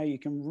 So now you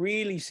can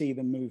really see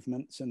the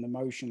movements and the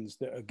motions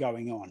that are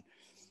going on.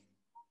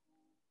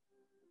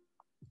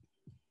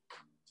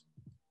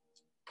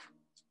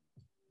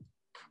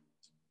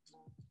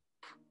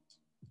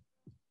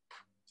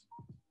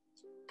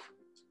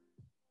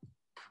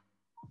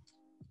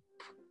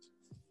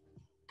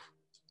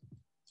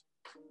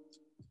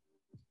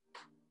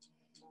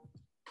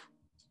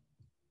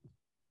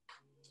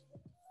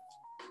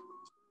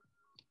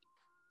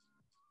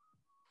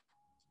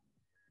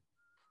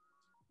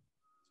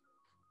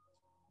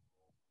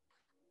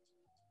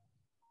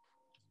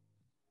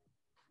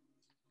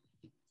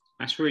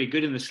 That's really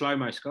good in the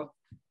slow-mo, Scott.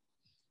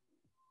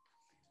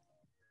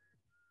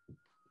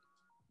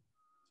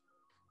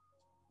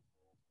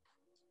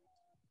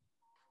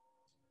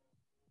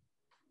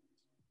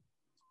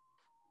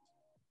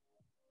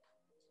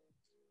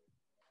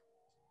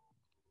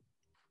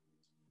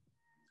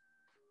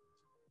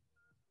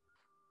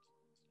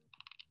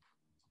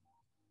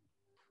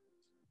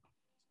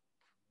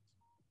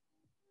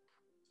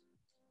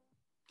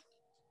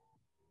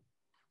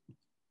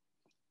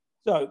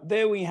 So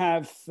there we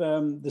have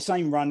the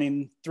same run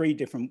in 3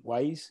 different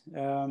ways.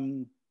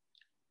 And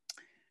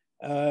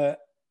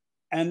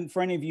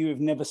for any of you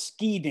who've never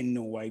skied in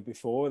Norway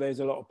before, there's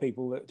a lot of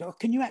people that, oh,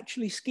 can you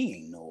actually ski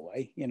in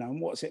Norway? You know, and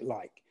what's it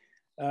like?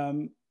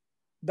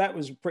 That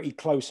was a pretty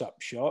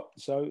close-up shot.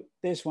 So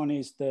this one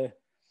is the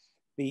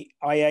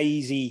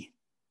IASY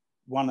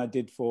one I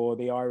did for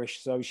the Irish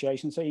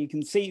Association. So you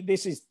can see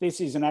this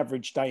is an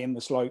average day in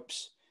the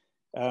slopes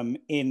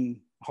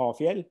in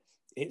Hafjell.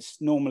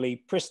 It's normally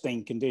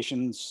pristine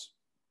conditions,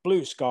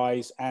 blue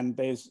skies, and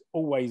there's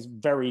always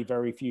very,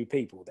 very few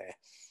people there.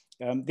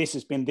 This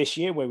has been this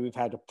year where we've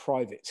had a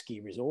private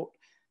ski resort,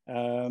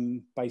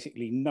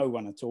 basically no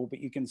one at all, but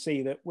you can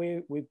see that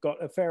we've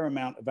got a fair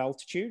amount of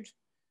altitude.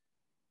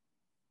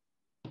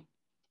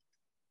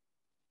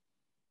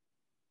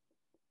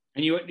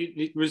 And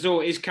the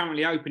resort is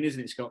currently open,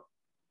 isn't it, Scott?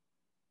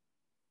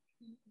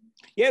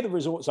 Yeah, the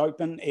resort's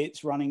open.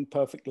 It's running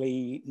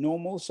perfectly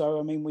normal. So,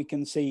 I mean, we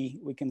can see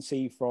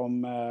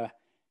from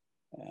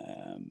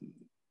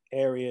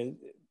area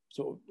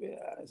sort of,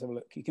 let's have a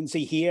look. You can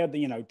see here,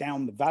 you know,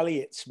 down the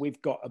valley,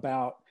 we've got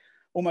about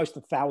almost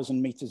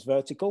 1,000 meters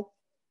vertical.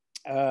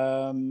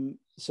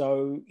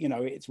 So, you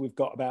know, we've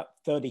got about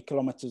 30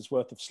 kilometers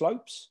worth of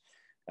slopes,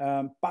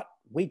 but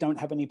we don't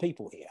have any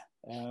people here.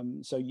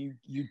 So you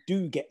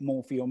do get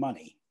more for your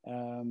money.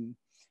 And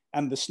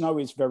the snow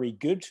is very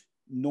good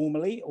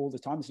normally all the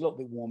time. It's a little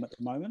bit warm at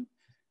the moment.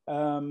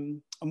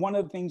 And one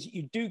of the things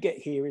you do get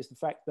here is the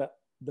fact that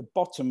the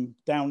bottom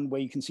down where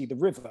you can see the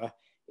river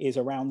is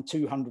around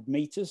 200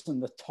 meters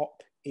and the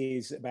top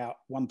is about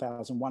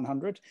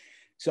 1,100.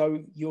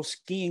 So you're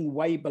skiing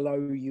way below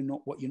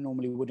what you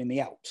normally would in the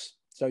Alps.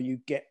 So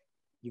you've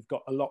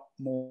got a lot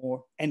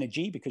more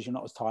energy because you're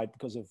not as tired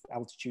because of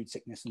altitude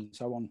sickness and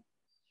so on,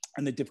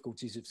 and the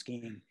difficulties of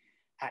skiing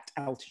at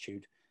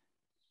altitude.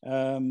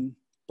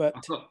 But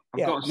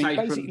I've got to say,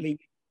 basically,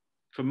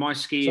 from my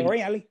skiing.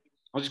 Sorry, Ali.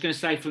 I was just going to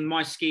say, from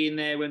my skiing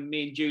there when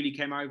me and Julie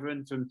came over,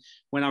 and from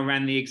when I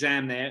ran the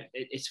exam there,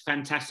 it's a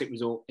fantastic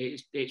resort.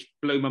 It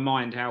blew my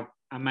mind how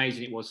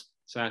amazing it was.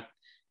 So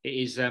it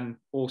is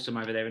awesome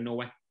over there in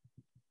Norway.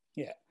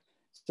 Yeah.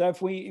 So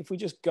if we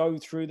just go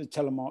through the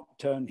Telemark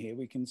turn here,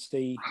 we can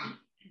see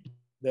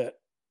that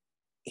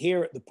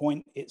here at the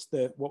point, it's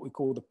what we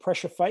call the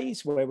pressure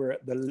phase, where we're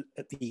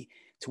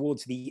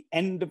towards the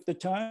end of the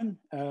turn.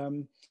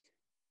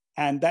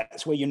 And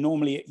that's where you're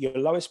normally at your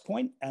lowest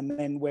point. And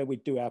then where we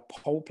do our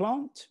pole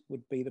plant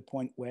would be the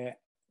point where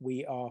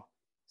we are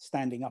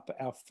standing up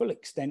at our full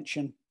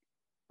extension,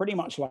 pretty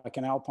much like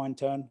an alpine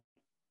turn,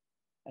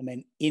 and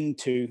then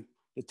into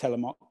the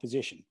Telemark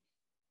position,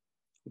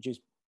 which is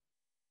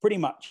pretty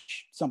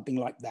much something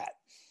like that.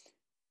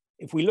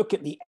 If we look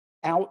at the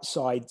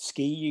outside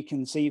ski, you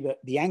can see that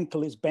the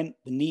ankle is bent,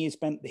 the knee is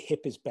bent, the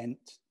hip is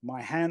bent.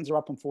 My hands are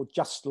up and forward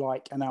just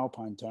like an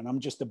alpine turn. I'm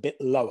just a bit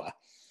lower.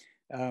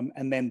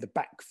 And then the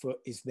back foot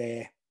is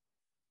there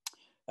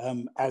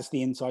as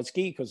the inside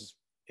ski, because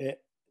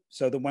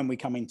so that when we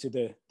come into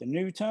the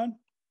new turn,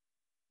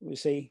 we'll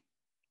see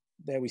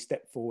there we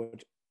step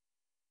forward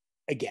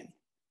again.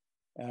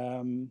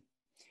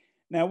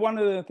 Now, one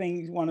of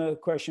the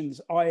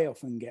questions I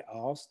often get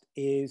asked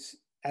is,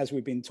 as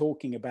we've been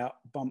talking about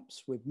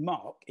bumps with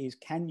Mark, is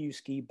can you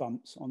ski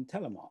bumps on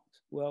Telemark?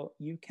 Well,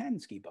 you can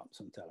ski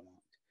bumps on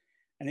Telemark,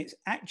 and it's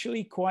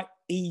actually quite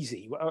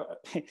easy. Well,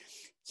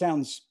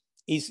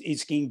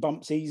 is skiing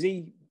bumps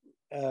easy?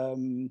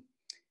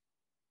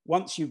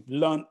 Once you've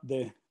learnt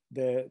the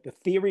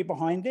theory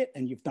behind it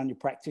and you've done your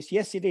practice,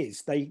 yes, it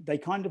is. They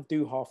kind of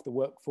do half the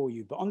work for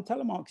you, but on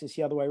Telemark, it's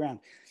the other way around.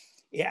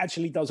 It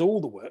actually does all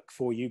the work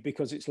for you,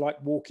 because it's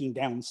like walking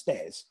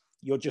downstairs.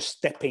 You're just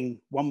stepping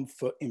one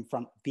foot in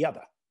front of the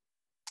other.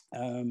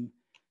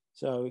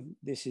 So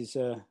this is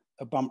a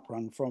bump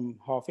run from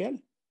Rafael.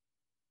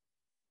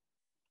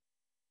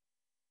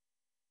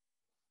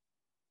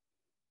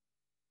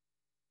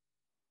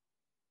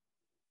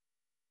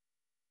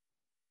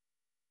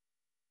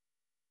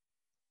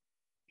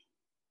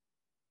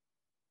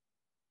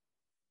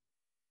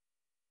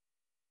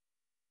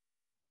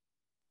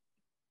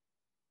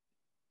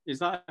 Is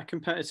that a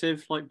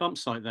competitive like bump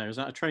site there? Is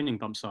that a training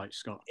bump site,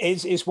 Scott?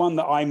 It's one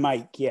that I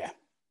make, yeah.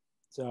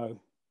 So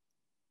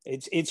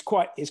it's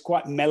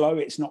quite mellow.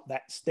 It's not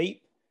that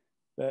steep,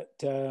 but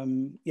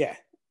yeah,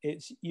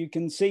 you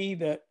can see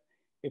that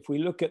if we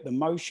look at the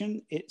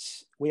motion,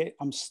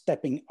 I'm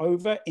stepping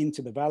over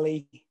into the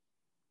valley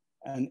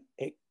and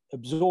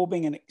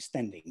absorbing and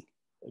extending,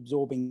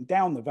 absorbing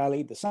down the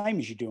valley, the same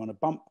as you do on a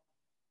bump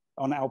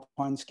on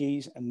alpine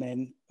skis, and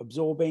then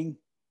absorbing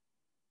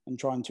and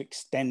trying to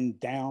extend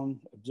down,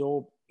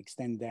 absorb,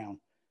 extend down.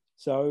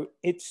 So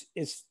it's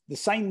the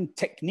same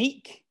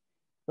technique,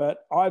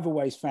 but I've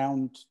always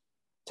found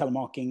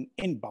telemarking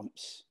in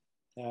bumps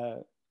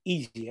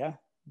easier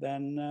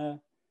than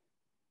on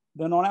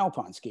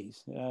alpine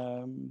skis.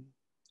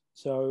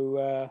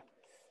 So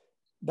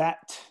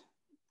what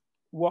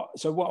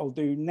I'll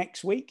do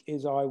next week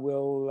is I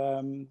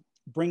will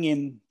bring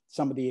in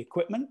some of the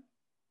equipment,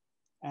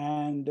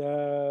 and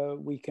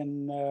we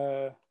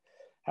can.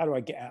 How do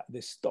I get out of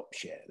this stop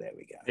share? There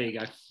we go. There you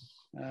go.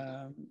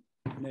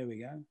 There we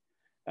go.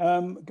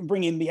 Can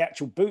bring in the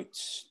actual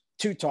boots,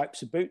 2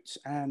 types of boots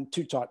and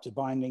 2 types of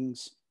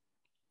bindings,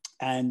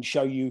 and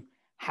show you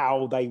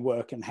how they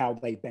work and how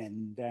they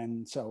bend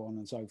and so on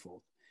and so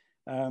forth.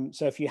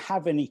 So if you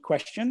have any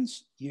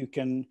questions, you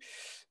can,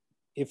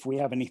 if we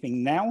have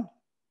anything now,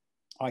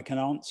 I can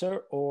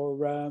answer,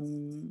 or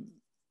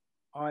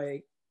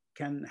I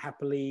can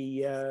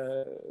happily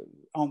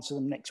answer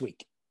them next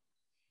week.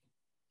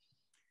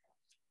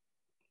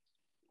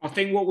 I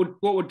think what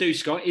would do,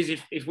 Scott, is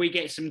if we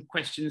get some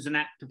questions and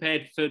that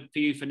prepared for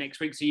you for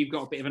next week, so you've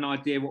got a bit of an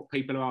idea what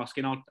people are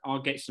asking.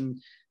 I'll get some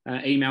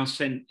emails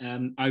sent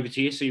over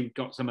to you, so you've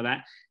got some of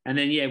that, and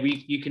then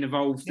you can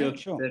evolve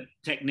the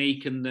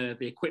technique and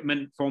the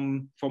equipment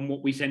from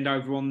what we send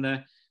over on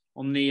the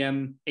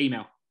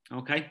email.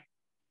 Okay.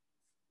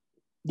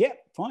 Yeah.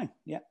 Fine.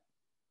 Yeah.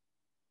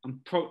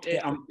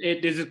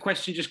 There's a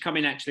question just come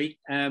in actually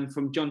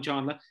from John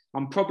Chandler.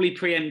 I'm probably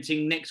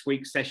preempting next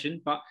week's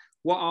session, but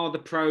what are the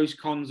pros,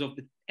 cons of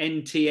the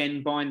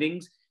NTN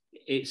bindings?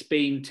 It's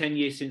been 10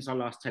 years since I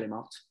last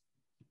telemarked.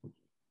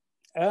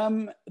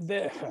 I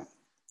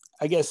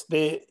guess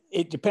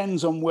it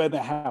depends on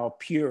how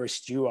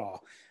purist you are.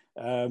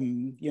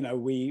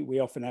 We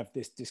often have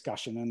this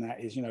discussion, and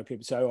that is,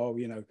 people say, oh,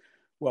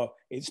 well,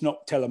 it's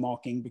not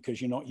telemarking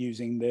because you're not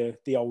using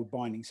the old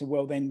binding. So,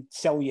 well, then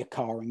sell your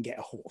car and get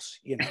a horse.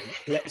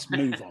 Let's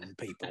move on,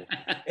 people.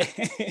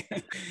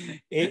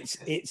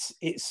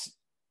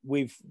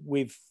 We've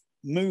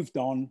moved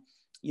on.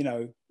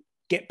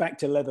 Get back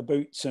to leather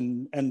boots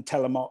and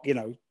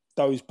telemark.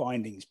 Those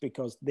bindings,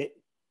 because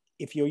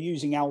if you're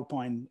using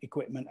alpine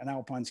equipment and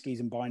alpine skis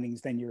and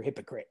bindings, then you're a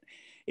hypocrite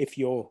if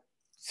you're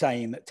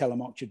saying that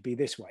telemark should be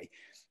this way.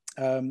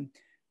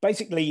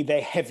 Basically,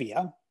 they're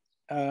heavier.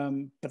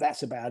 But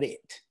that's about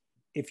it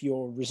if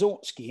you're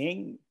resort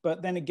skiing.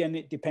 But then again,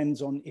 it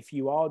depends on if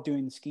you are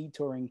doing ski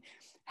touring,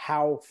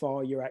 how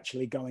far you're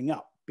actually going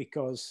up,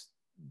 because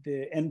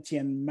the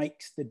NTN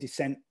makes the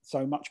descent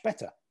so much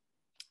better.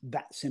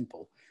 That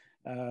simple.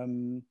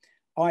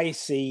 I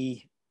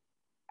see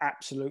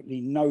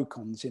absolutely no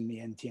cons in the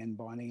NTN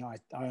binding. I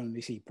only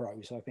see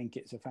pros. I think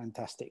it's a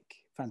fantastic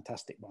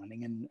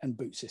binding and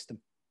boot system.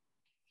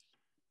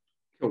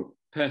 Cool,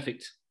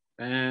 perfect.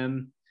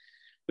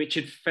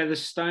 Richard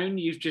Featherstone,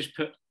 you've just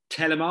put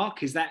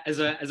telemark. Is that as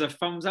a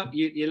thumbs up?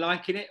 You're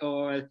liking it,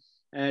 or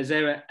is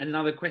there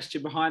another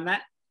question behind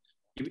that?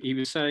 He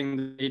was saying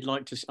that he'd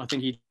like to. I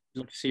think he'd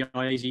like to see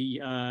IAZ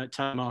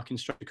telemark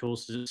instructor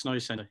courses at Snow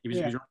Centre. He was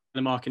running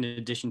telemark in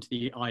addition to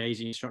the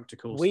IAZ instructor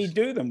courses. We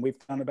do them. We've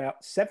done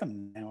about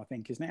 7 now, I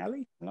think, isn't it,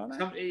 Ali? Like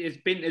that?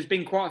 It's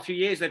been quite a few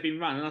years they've been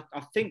running. I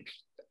think.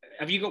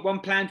 Have you got one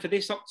planned for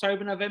this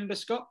October, November,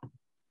 Scott?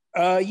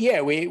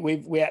 Yeah,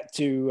 we had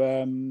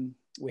to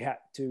we had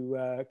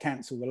to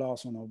cancel the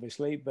last one,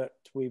 obviously, but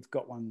we've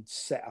got one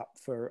set up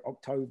for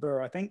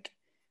October, I think.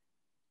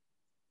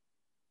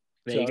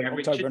 There So you go,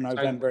 October, Richard.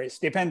 November. It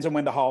depends on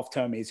when the half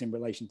term is in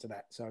relation to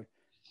that. So,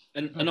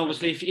 and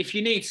obviously, if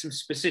you need some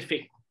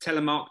specific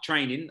telemark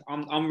training,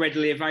 I'm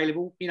readily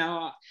available. You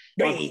know,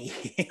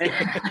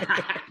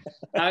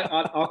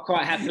 I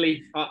quite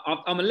happily.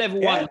 I'm a level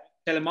 1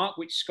 telemark,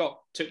 which Scott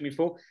took me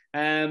for.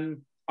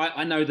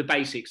 I know the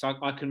basics.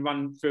 I can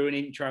run through an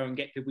intro and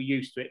get people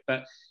used to it.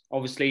 But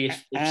obviously,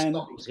 if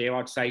Scott was here,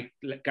 I'd say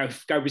go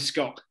with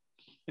Scott.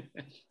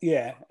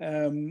 Yeah,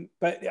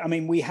 but I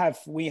mean, we have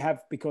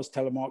because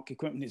telemark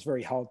equipment is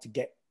very hard to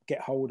get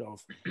hold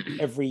of.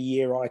 Every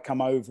year I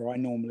come over, I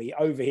normally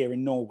over here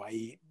in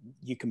Norway,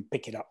 you can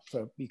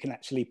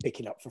actually pick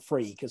it up for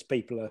free because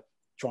people are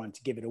trying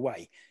to give it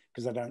away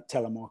because they don't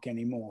telemark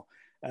anymore.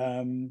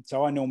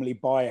 So I normally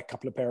buy a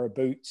couple of pair of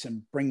boots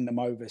and bring them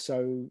over.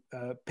 So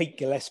Pete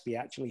Gillespie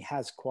actually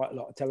has quite a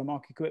lot of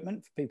telemark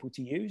equipment for people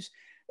to use,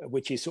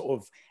 which is sort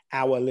of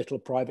our little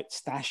private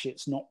stash.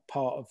 It's not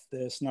part of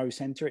the Snow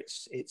Centre.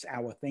 It's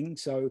our thing.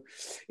 So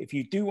if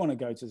you do want to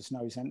go to the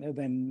Snow Centre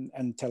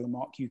and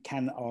telemark, you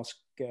can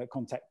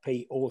contact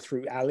Pete or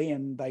through Ali,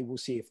 and they will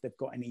see if they've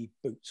got any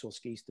boots or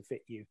skis to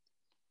fit you.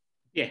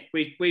 Yeah,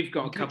 we've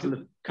got a couple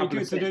of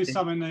good to do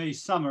some in the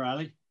summer,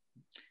 Ali.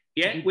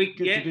 Yeah, we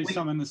do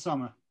some in the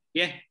summer.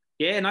 Yeah,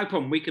 no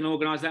problem. We can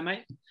organise that,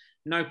 mate.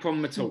 No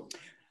problem at all.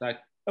 So.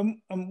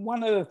 And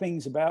one of the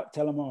things about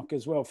telemark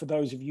as well, for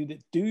those of you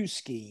that do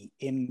ski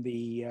in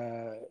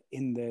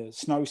the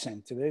Snow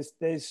Centre,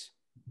 there's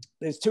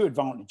two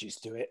advantages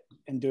to it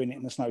and doing it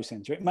in the Snow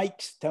Centre.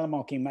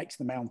 Telemarking makes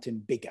the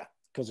mountain bigger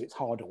because it's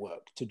harder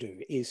work to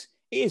do. It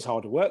is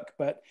harder work,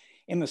 but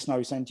in the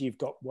Snow Centre, you've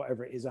got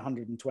whatever it is,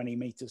 120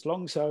 meters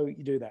long, so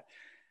you do that.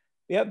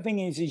 The other thing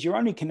is you're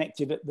only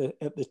connected at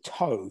the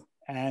toe,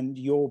 and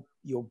your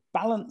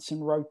balance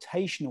and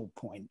rotational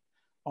point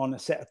on a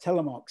set of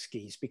telemark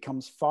skis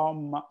becomes far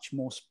much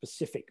more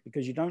specific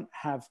because you don't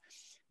have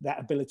that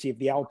ability of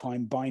the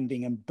alpine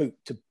binding and boot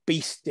to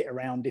beast it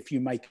around if you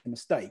make a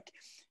mistake.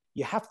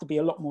 You have to be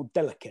a lot more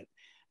delicate.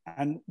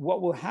 And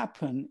what will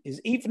happen is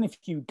even if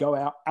you go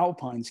out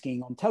alpine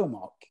skiing on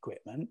telemark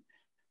equipment,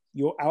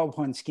 your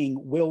alpine skiing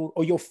will,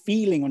 or your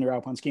feeling on your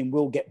alpine skiing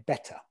will get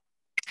better.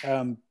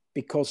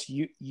 Because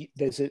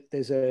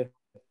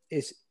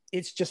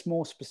it's just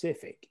more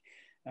specific,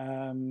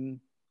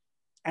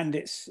 and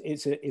it's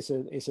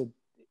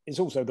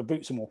also the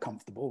boots are more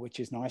comfortable, which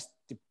is nice,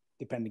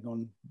 depending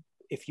on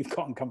if you've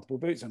got uncomfortable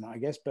boots or not, I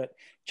guess. But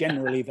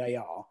generally they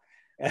are.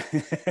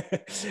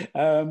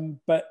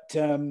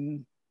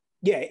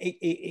 Yeah,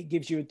 it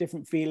gives you a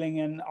different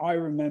feeling. And I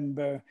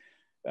remember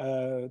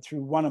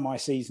through one of my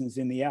seasons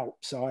in the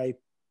Alps, I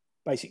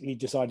basically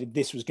decided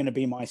this was going to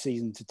be my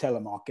season to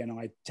telemark, and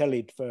I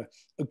tellied for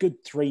a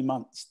good 3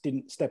 months,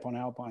 didn't step on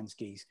alpine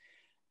skis.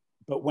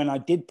 But when I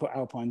did put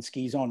alpine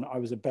skis on, I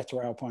was a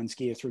better alpine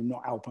skier through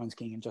not alpine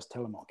skiing and just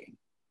telemarking.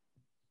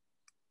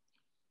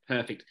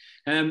 Perfect.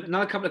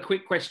 Another couple of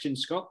quick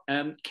questions, Scott.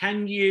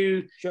 Can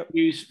you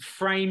use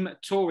frame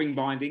touring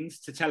bindings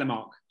to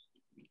telemark?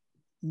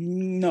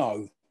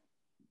 No.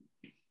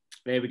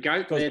 There we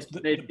go.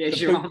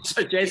 There's your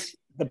answer, Jez.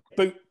 The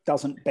boot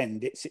doesn't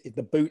bend.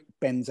 The boot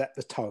bends at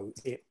the toe.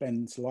 It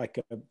bends like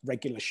a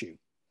regular shoe.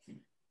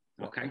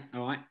 Okay.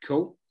 All right.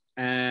 Cool.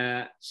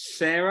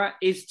 Sarah,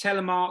 is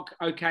telemark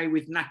okay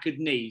with knackered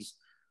knees?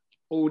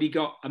 Already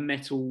got a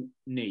metal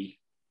knee.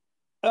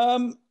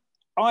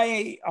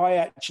 I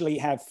actually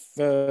have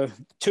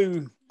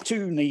two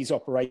knees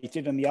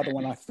operated, and the other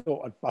one I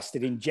thought I'd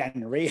busted in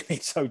January, and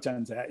it so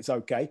turns out it's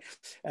okay.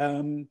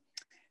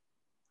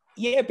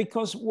 Yeah,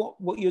 because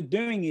what you're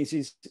doing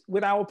is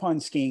with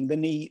alpine skiing, the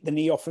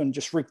knee often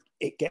just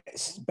it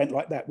gets bent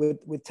like that.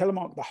 With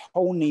telemark, the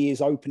whole knee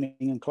is opening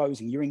and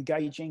closing. You're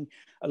engaging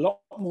a lot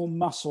more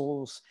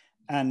muscles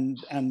and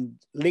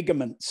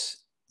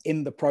ligaments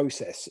in the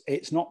process.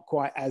 It's not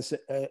quite as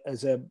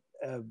a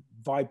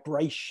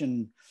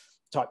vibration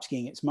type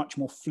skiing. It's much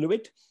more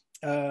fluid.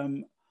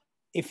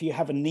 If you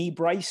have a knee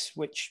brace,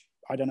 which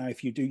I don't know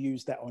if you do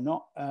use that or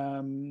not,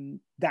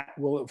 that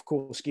will of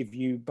course give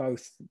you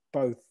both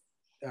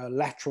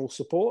lateral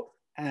support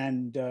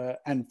and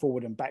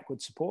forward and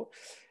backward support.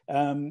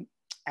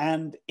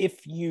 And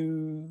if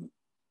you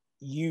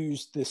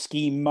use the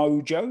Ski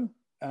Mojo,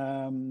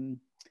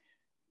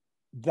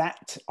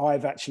 that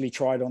I've actually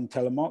tried on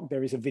telemark.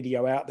 There is a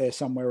video out there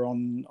somewhere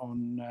on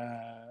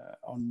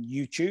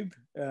YouTube.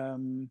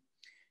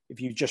 If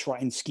you just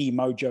write in Ski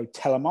Mojo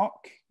telemark,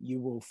 you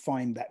will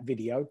find that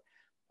video.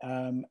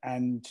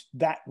 And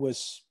that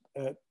was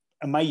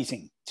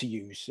amazing to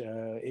use.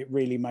 It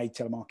really made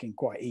telemarking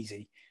quite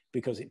easy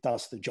because it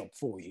does the job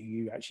for you.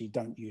 You actually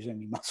don't use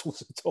any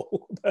muscles at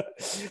all.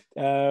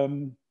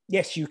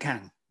 Yes, you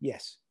can.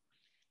 Yes.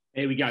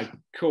 There we go.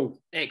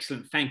 Cool.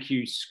 Excellent. Thank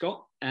you,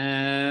 Scott.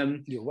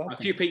 You're welcome.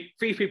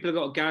 Three people have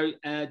got to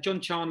go. John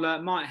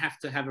Chandler might have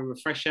to have a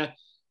refresher.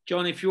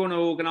 John, if you want to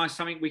organise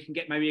something, we can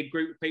get maybe a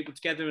group of people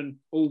together and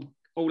all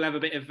have a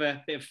bit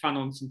of fun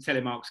on some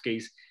telemark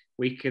skis.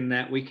 we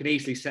can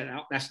easily set that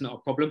up. That's not a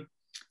problem.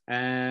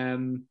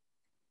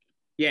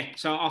 Yeah,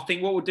 so I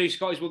think what we'll do,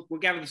 Scott, is we'll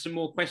gather some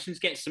more questions,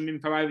 get some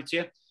info over to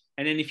you,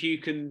 and then if you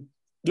can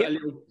put a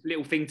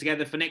little thing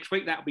together for next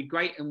week, that would be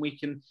great, and we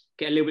can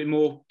get a little bit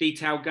more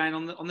detail going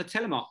on the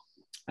Telemark.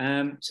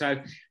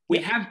 So we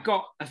have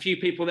got a few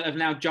people that have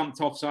now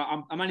jumped off, so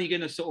I'm only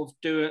going to sort of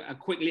do a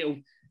quick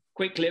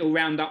little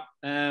roundup.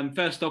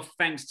 First off,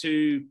 thanks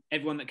to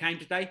everyone that came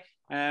today,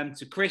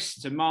 to Chris,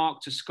 to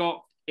Mark, to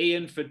Scott,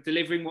 Ian for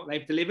delivering what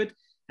they've delivered,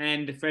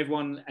 and for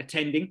everyone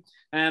attending.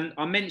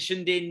 I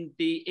mentioned in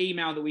the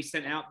email that we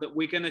sent out that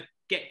we're going to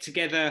get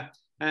together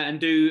and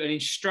do an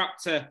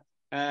instructor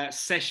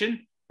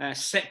session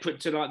separate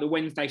to like the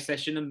Wednesday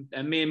session,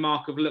 and me and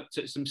Mark have looked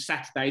at some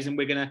Saturdays, and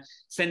we're going to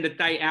send a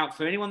date out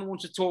for anyone that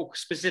wants to talk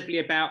specifically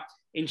about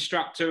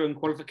instructor and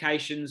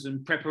qualifications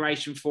and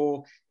preparation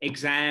for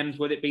exams,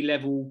 whether it be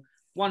level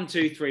 1,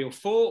 2, 3, or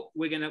 4.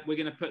 We're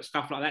gonna put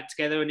stuff like that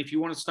together, and if you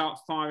want to start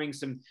firing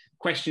some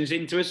questions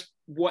into us,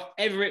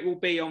 whatever it will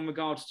be on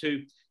regards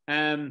to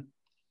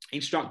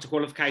instructor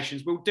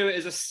qualifications, we'll do it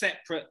as a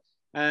separate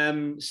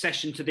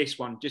session to this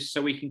one, just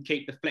so we can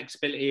keep the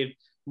flexibility of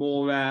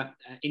more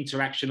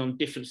interaction on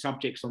different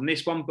subjects on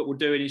this one. But we'll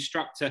do an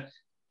instructor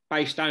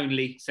based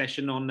only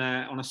session on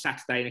a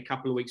Saturday in a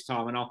couple of weeks'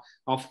 time, and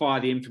I'll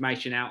fire the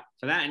information out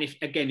for that. And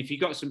if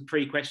you've got some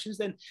pre-questions,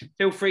 then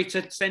feel free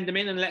to send them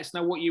in and let us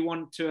know what you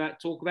want to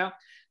talk about.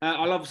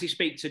 I'll obviously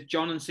speak to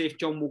John and see if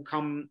John will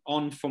come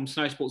on from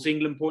Snow Sports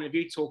England point of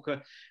view, talk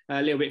a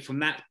little bit from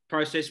that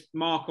process.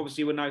 Mark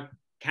obviously will know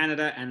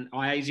Canada and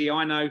IASI.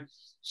 I know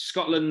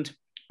Scotland,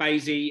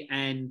 BASI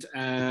and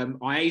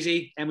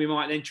IASI, and we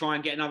might then try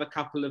and get another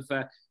couple of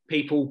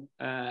people,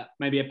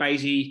 maybe a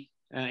BASI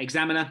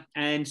examiner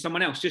and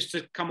someone else, just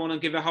to come on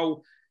and give a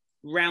whole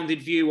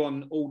rounded view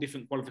on all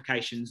different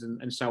qualifications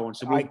and so on.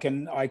 So I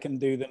can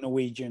do the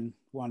Norwegian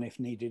one if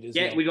needed as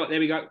well. There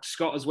we go,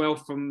 Scott as well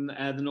from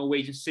the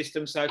Norwegian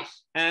system. So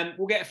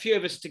we'll get a few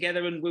of us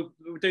together and we'll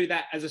do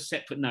that as a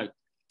separate note.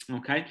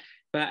 Okay,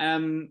 but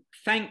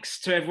thanks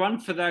to everyone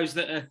for those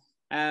that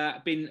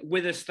have been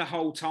with us the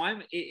whole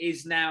time. It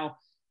is now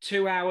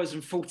 2 hours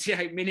and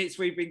 48 minutes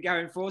we've been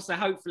going for, so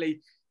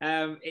hopefully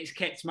it's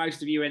kept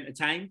most of you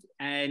entertained,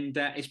 and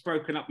it's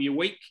broken up your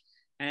week.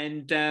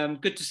 And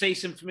good to see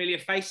some familiar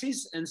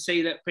faces and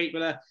see that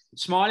people are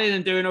smiling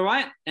and doing all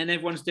right, and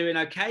everyone's doing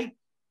okay.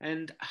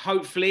 And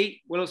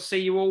hopefully we'll see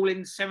you all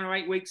in 7 or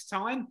 8 weeks'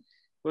 time.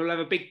 We'll have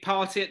a big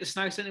party at the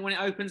Snow Centre when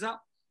it opens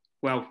up.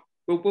 Well,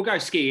 we'll go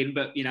skiing,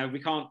 but, you know, we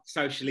can't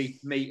socially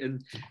meet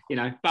and, you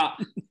know, but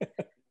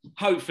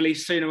hopefully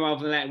sooner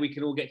rather than later we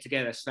can all get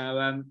together. So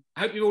I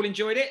hope you all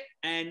enjoyed it,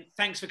 and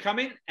thanks for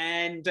coming.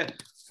 And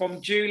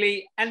from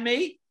Julie and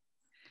me,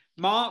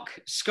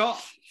 Mark,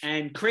 Scott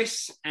and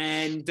Chris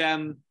and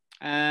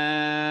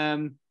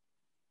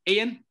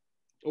Ian,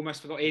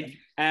 almost forgot Ian.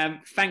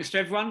 Thanks to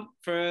everyone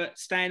for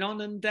staying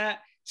on, and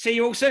see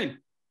you all soon.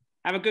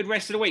 Have a good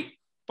rest of the week.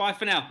 Bye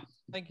for now.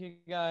 Thank you,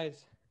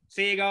 guys.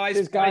 See you guys.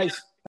 Cheers,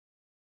 guys.